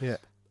bike. Yeah.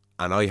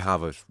 And I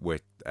have it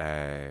with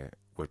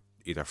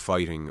either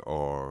fighting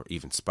or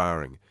even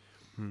sparring.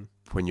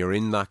 When you're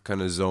in that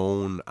kind of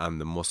zone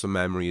and the muscle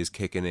memory is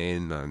kicking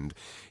in, and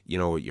you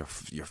know your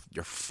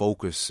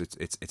focus,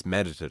 it's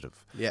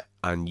meditative. Yeah.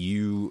 And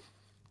you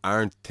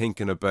aren't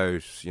thinking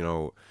about, you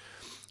know,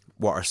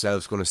 what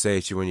ourselves going to say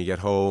to you when you get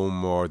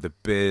home, or the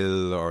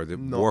bill, or the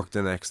work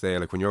the next day.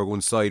 Like when you're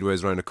going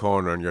sideways around the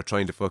corner and you're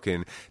trying to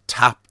fucking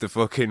tap the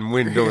fucking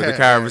window of the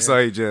car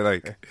beside you,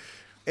 like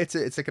it's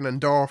like an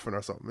endorphin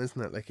or something,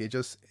 isn't it? Like, you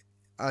just...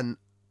 And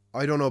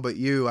I don't know about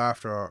you,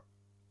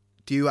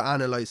 do you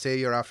analyse, say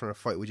you're after a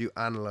fight, would you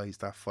analyse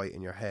that fight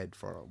in your head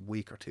for a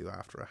week or two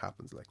after it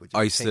happens? Like, would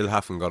you still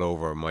haven't got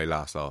over my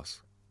last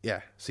loss.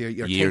 Yeah, so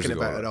you're Years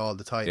thinking ago, about it all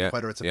the time.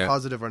 Whether it's a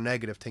positive or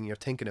negative thing, you're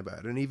thinking about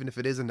it. And even if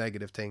it is a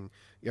negative thing,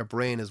 your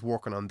brain is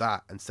working on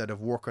that instead of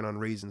working on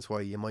reasons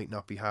why you might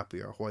not be happy,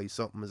 or why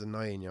something is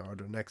annoying you, or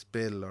the next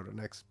bill, or the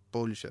next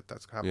bullshit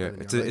that's happening.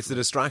 Yeah, it's a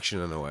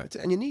distraction in a way.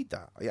 And you need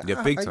that.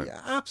 Yeah, big time. You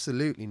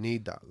absolutely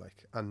need that.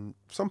 Like, and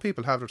some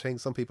people have their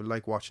things. Some people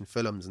like watching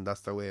films, and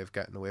that's their way of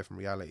getting away from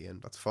reality,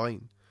 and that's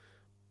fine.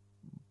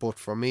 But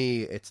for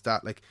me, it's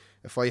that, like,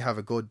 if I have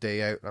a good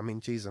day out, I mean,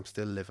 geez, I'm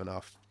still living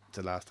off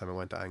the last time I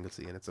went to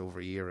Anglesey, and it's over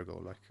a year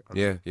ago. Like,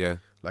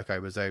 like I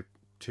was out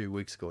 2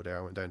 weeks ago there.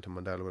 I went down to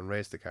Mondello and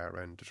raced the car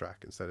around the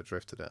track instead of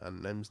drifted it,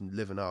 and I'm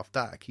living off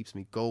that. It keeps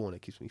me going.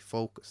 It keeps me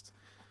focused.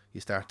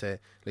 You start to,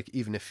 like,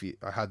 even if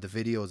I had the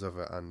videos of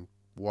it, and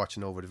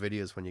watching over the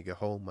videos when you get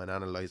home and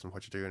analysing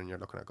what you're doing, and you're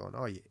looking at going,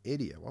 oh, you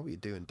idiot, what were you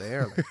doing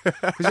there?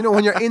 Because, you know,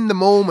 when you're in the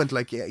moment,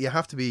 like, you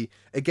have to be,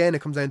 again,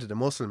 it comes down to the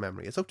muscle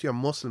memory. It's up to your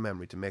muscle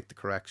memory to make the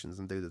corrections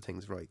and do the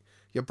things right.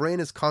 Your brain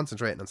is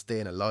concentrating on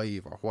staying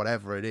alive, or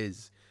whatever it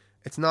is.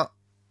 It's not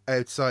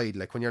outside.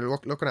 Like, when you're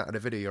looking at a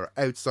video, you're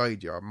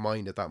outside your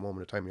mind at that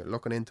moment of time. You're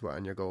looking into it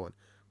and you're going,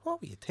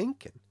 what were you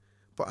thinking?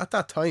 But at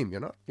that time,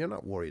 you're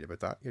not worried about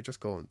that. You're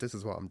just going, this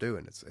is what I'm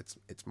doing.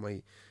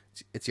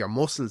 It's your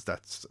muscles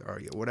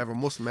or whatever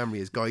muscle memory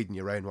is guiding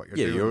you around what you're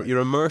doing. Yeah, you're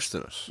immersed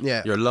in it.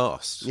 Yeah, you're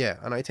lost. Yeah,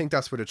 and I think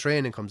that's where the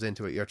training comes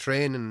into it. You're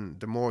training,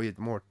 the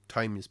more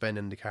time you spend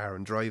in the car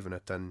and driving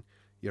it, then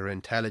your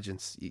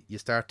intelligence, you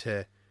start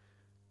to,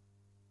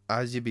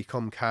 as you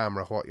become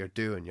calmer at what you're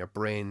doing, your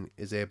brain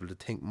is able to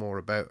think more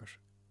about it.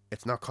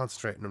 It's not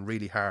concentrating on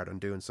really hard on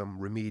doing some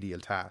remedial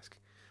task.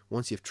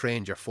 Once you've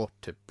trained your foot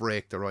to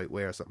brake the right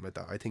way or something like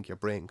that, I think your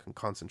brain can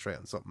concentrate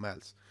on something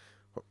else.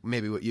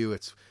 Maybe with you,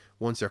 it's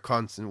once your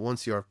hands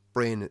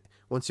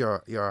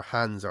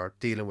are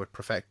dealing with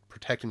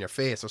protecting your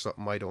face or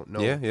something, I don't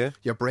know. Yeah.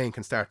 Your brain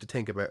can start to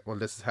think about, well,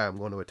 this is how I'm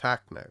going to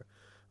attack now.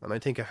 And I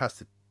think it has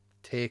to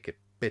take it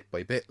bit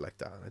by bit like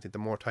that. And I think the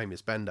more time you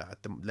spend at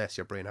it, the less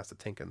your brain has to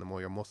think, and the more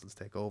your muscles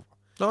take over.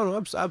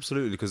 No,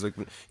 absolutely. Because, like,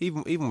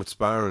 even with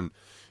sparring,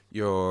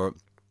 you're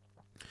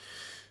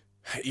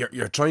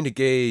trying to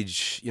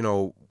gauge, you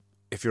know,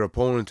 if your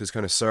opponent is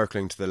kind of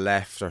circling to the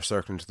left or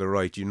circling to the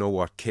right, you know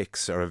what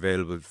kicks are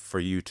available for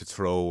you to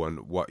throw,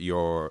 and what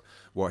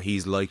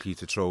he's likely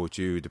to throw at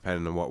you,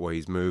 depending on what way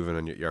he's moving.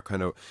 And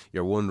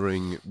you're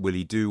wondering, will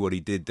he do what he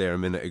did there a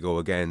minute ago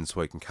again,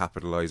 so I can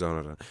capitalize on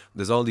it? And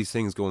there's all these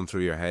things going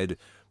through your head,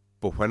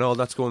 but when all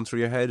that's going through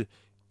your head,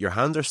 your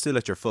hands are still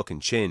at your fucking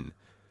chin.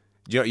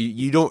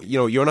 You don't, you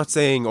know, you're not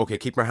saying, okay,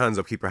 keep your hands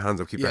up, keep your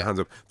hands up, keep your hands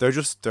up.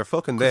 They're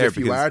fucking there. If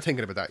you are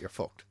thinking about that, you're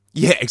fucked.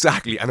 Yeah,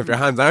 exactly. And if your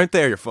hands aren't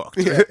there, you're fucked.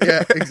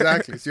 Yeah,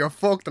 exactly. So you're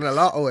fucked in a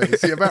lot of ways.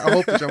 So you better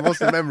hope that your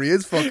muscle memory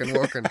is fucking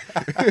working.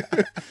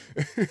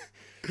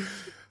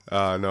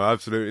 No,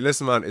 absolutely.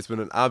 Listen, man, it's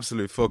been an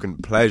absolute fucking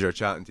pleasure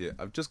chatting to you.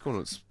 I'm just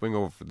going to swing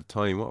over for the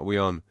time. What are we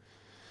on?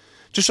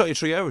 Just shot you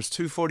 3 hours,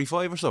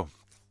 2:45 or so.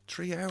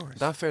 3 hours.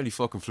 That fairly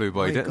fucking flew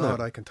by, didn't it? My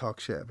God, I can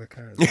talk shit about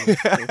cars.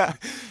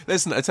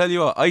 Listen, I tell you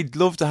what, I'd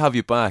love to have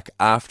you back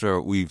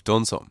after we've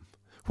done something.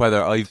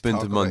 Whether I've been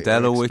talk to about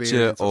your Mondello with you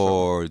experience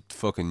or or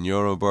fucking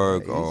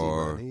Nuremberg Yeah, easy,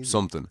 or man, easy.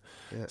 something.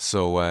 Yeah.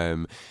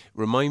 So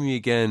remind me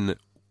again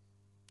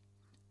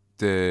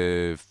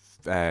the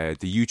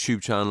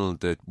YouTube channel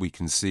that we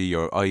can see,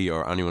 or I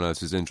or anyone else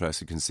who's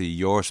interested can see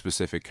your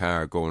specific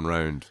car going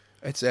round.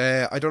 It's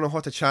I don't know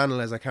what the channel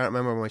is. I can't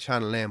remember my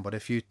channel name, but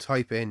if you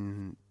type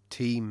in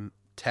Team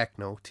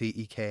Techno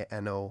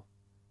TEKNO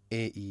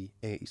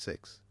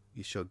AE86,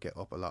 you should get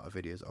up a lot of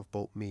videos of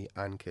both me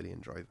and Killian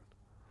driving.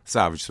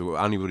 Savage. So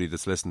anybody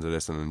that's listened to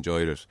this and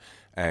enjoyed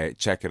it,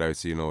 check it out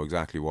so you know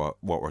exactly what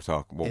we're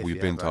talking, what If we've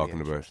you been have any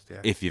talking about. interest,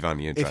 yeah. If you've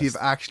any interest, If you've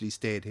actually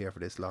stayed here for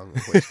this long,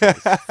 in which case,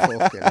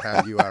 fucking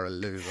hell, you are a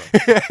loser.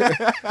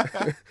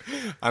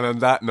 And on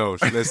that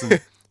note, listen,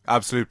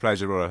 absolute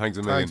pleasure, brother. Thanks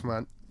a million. Thanks,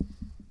 man.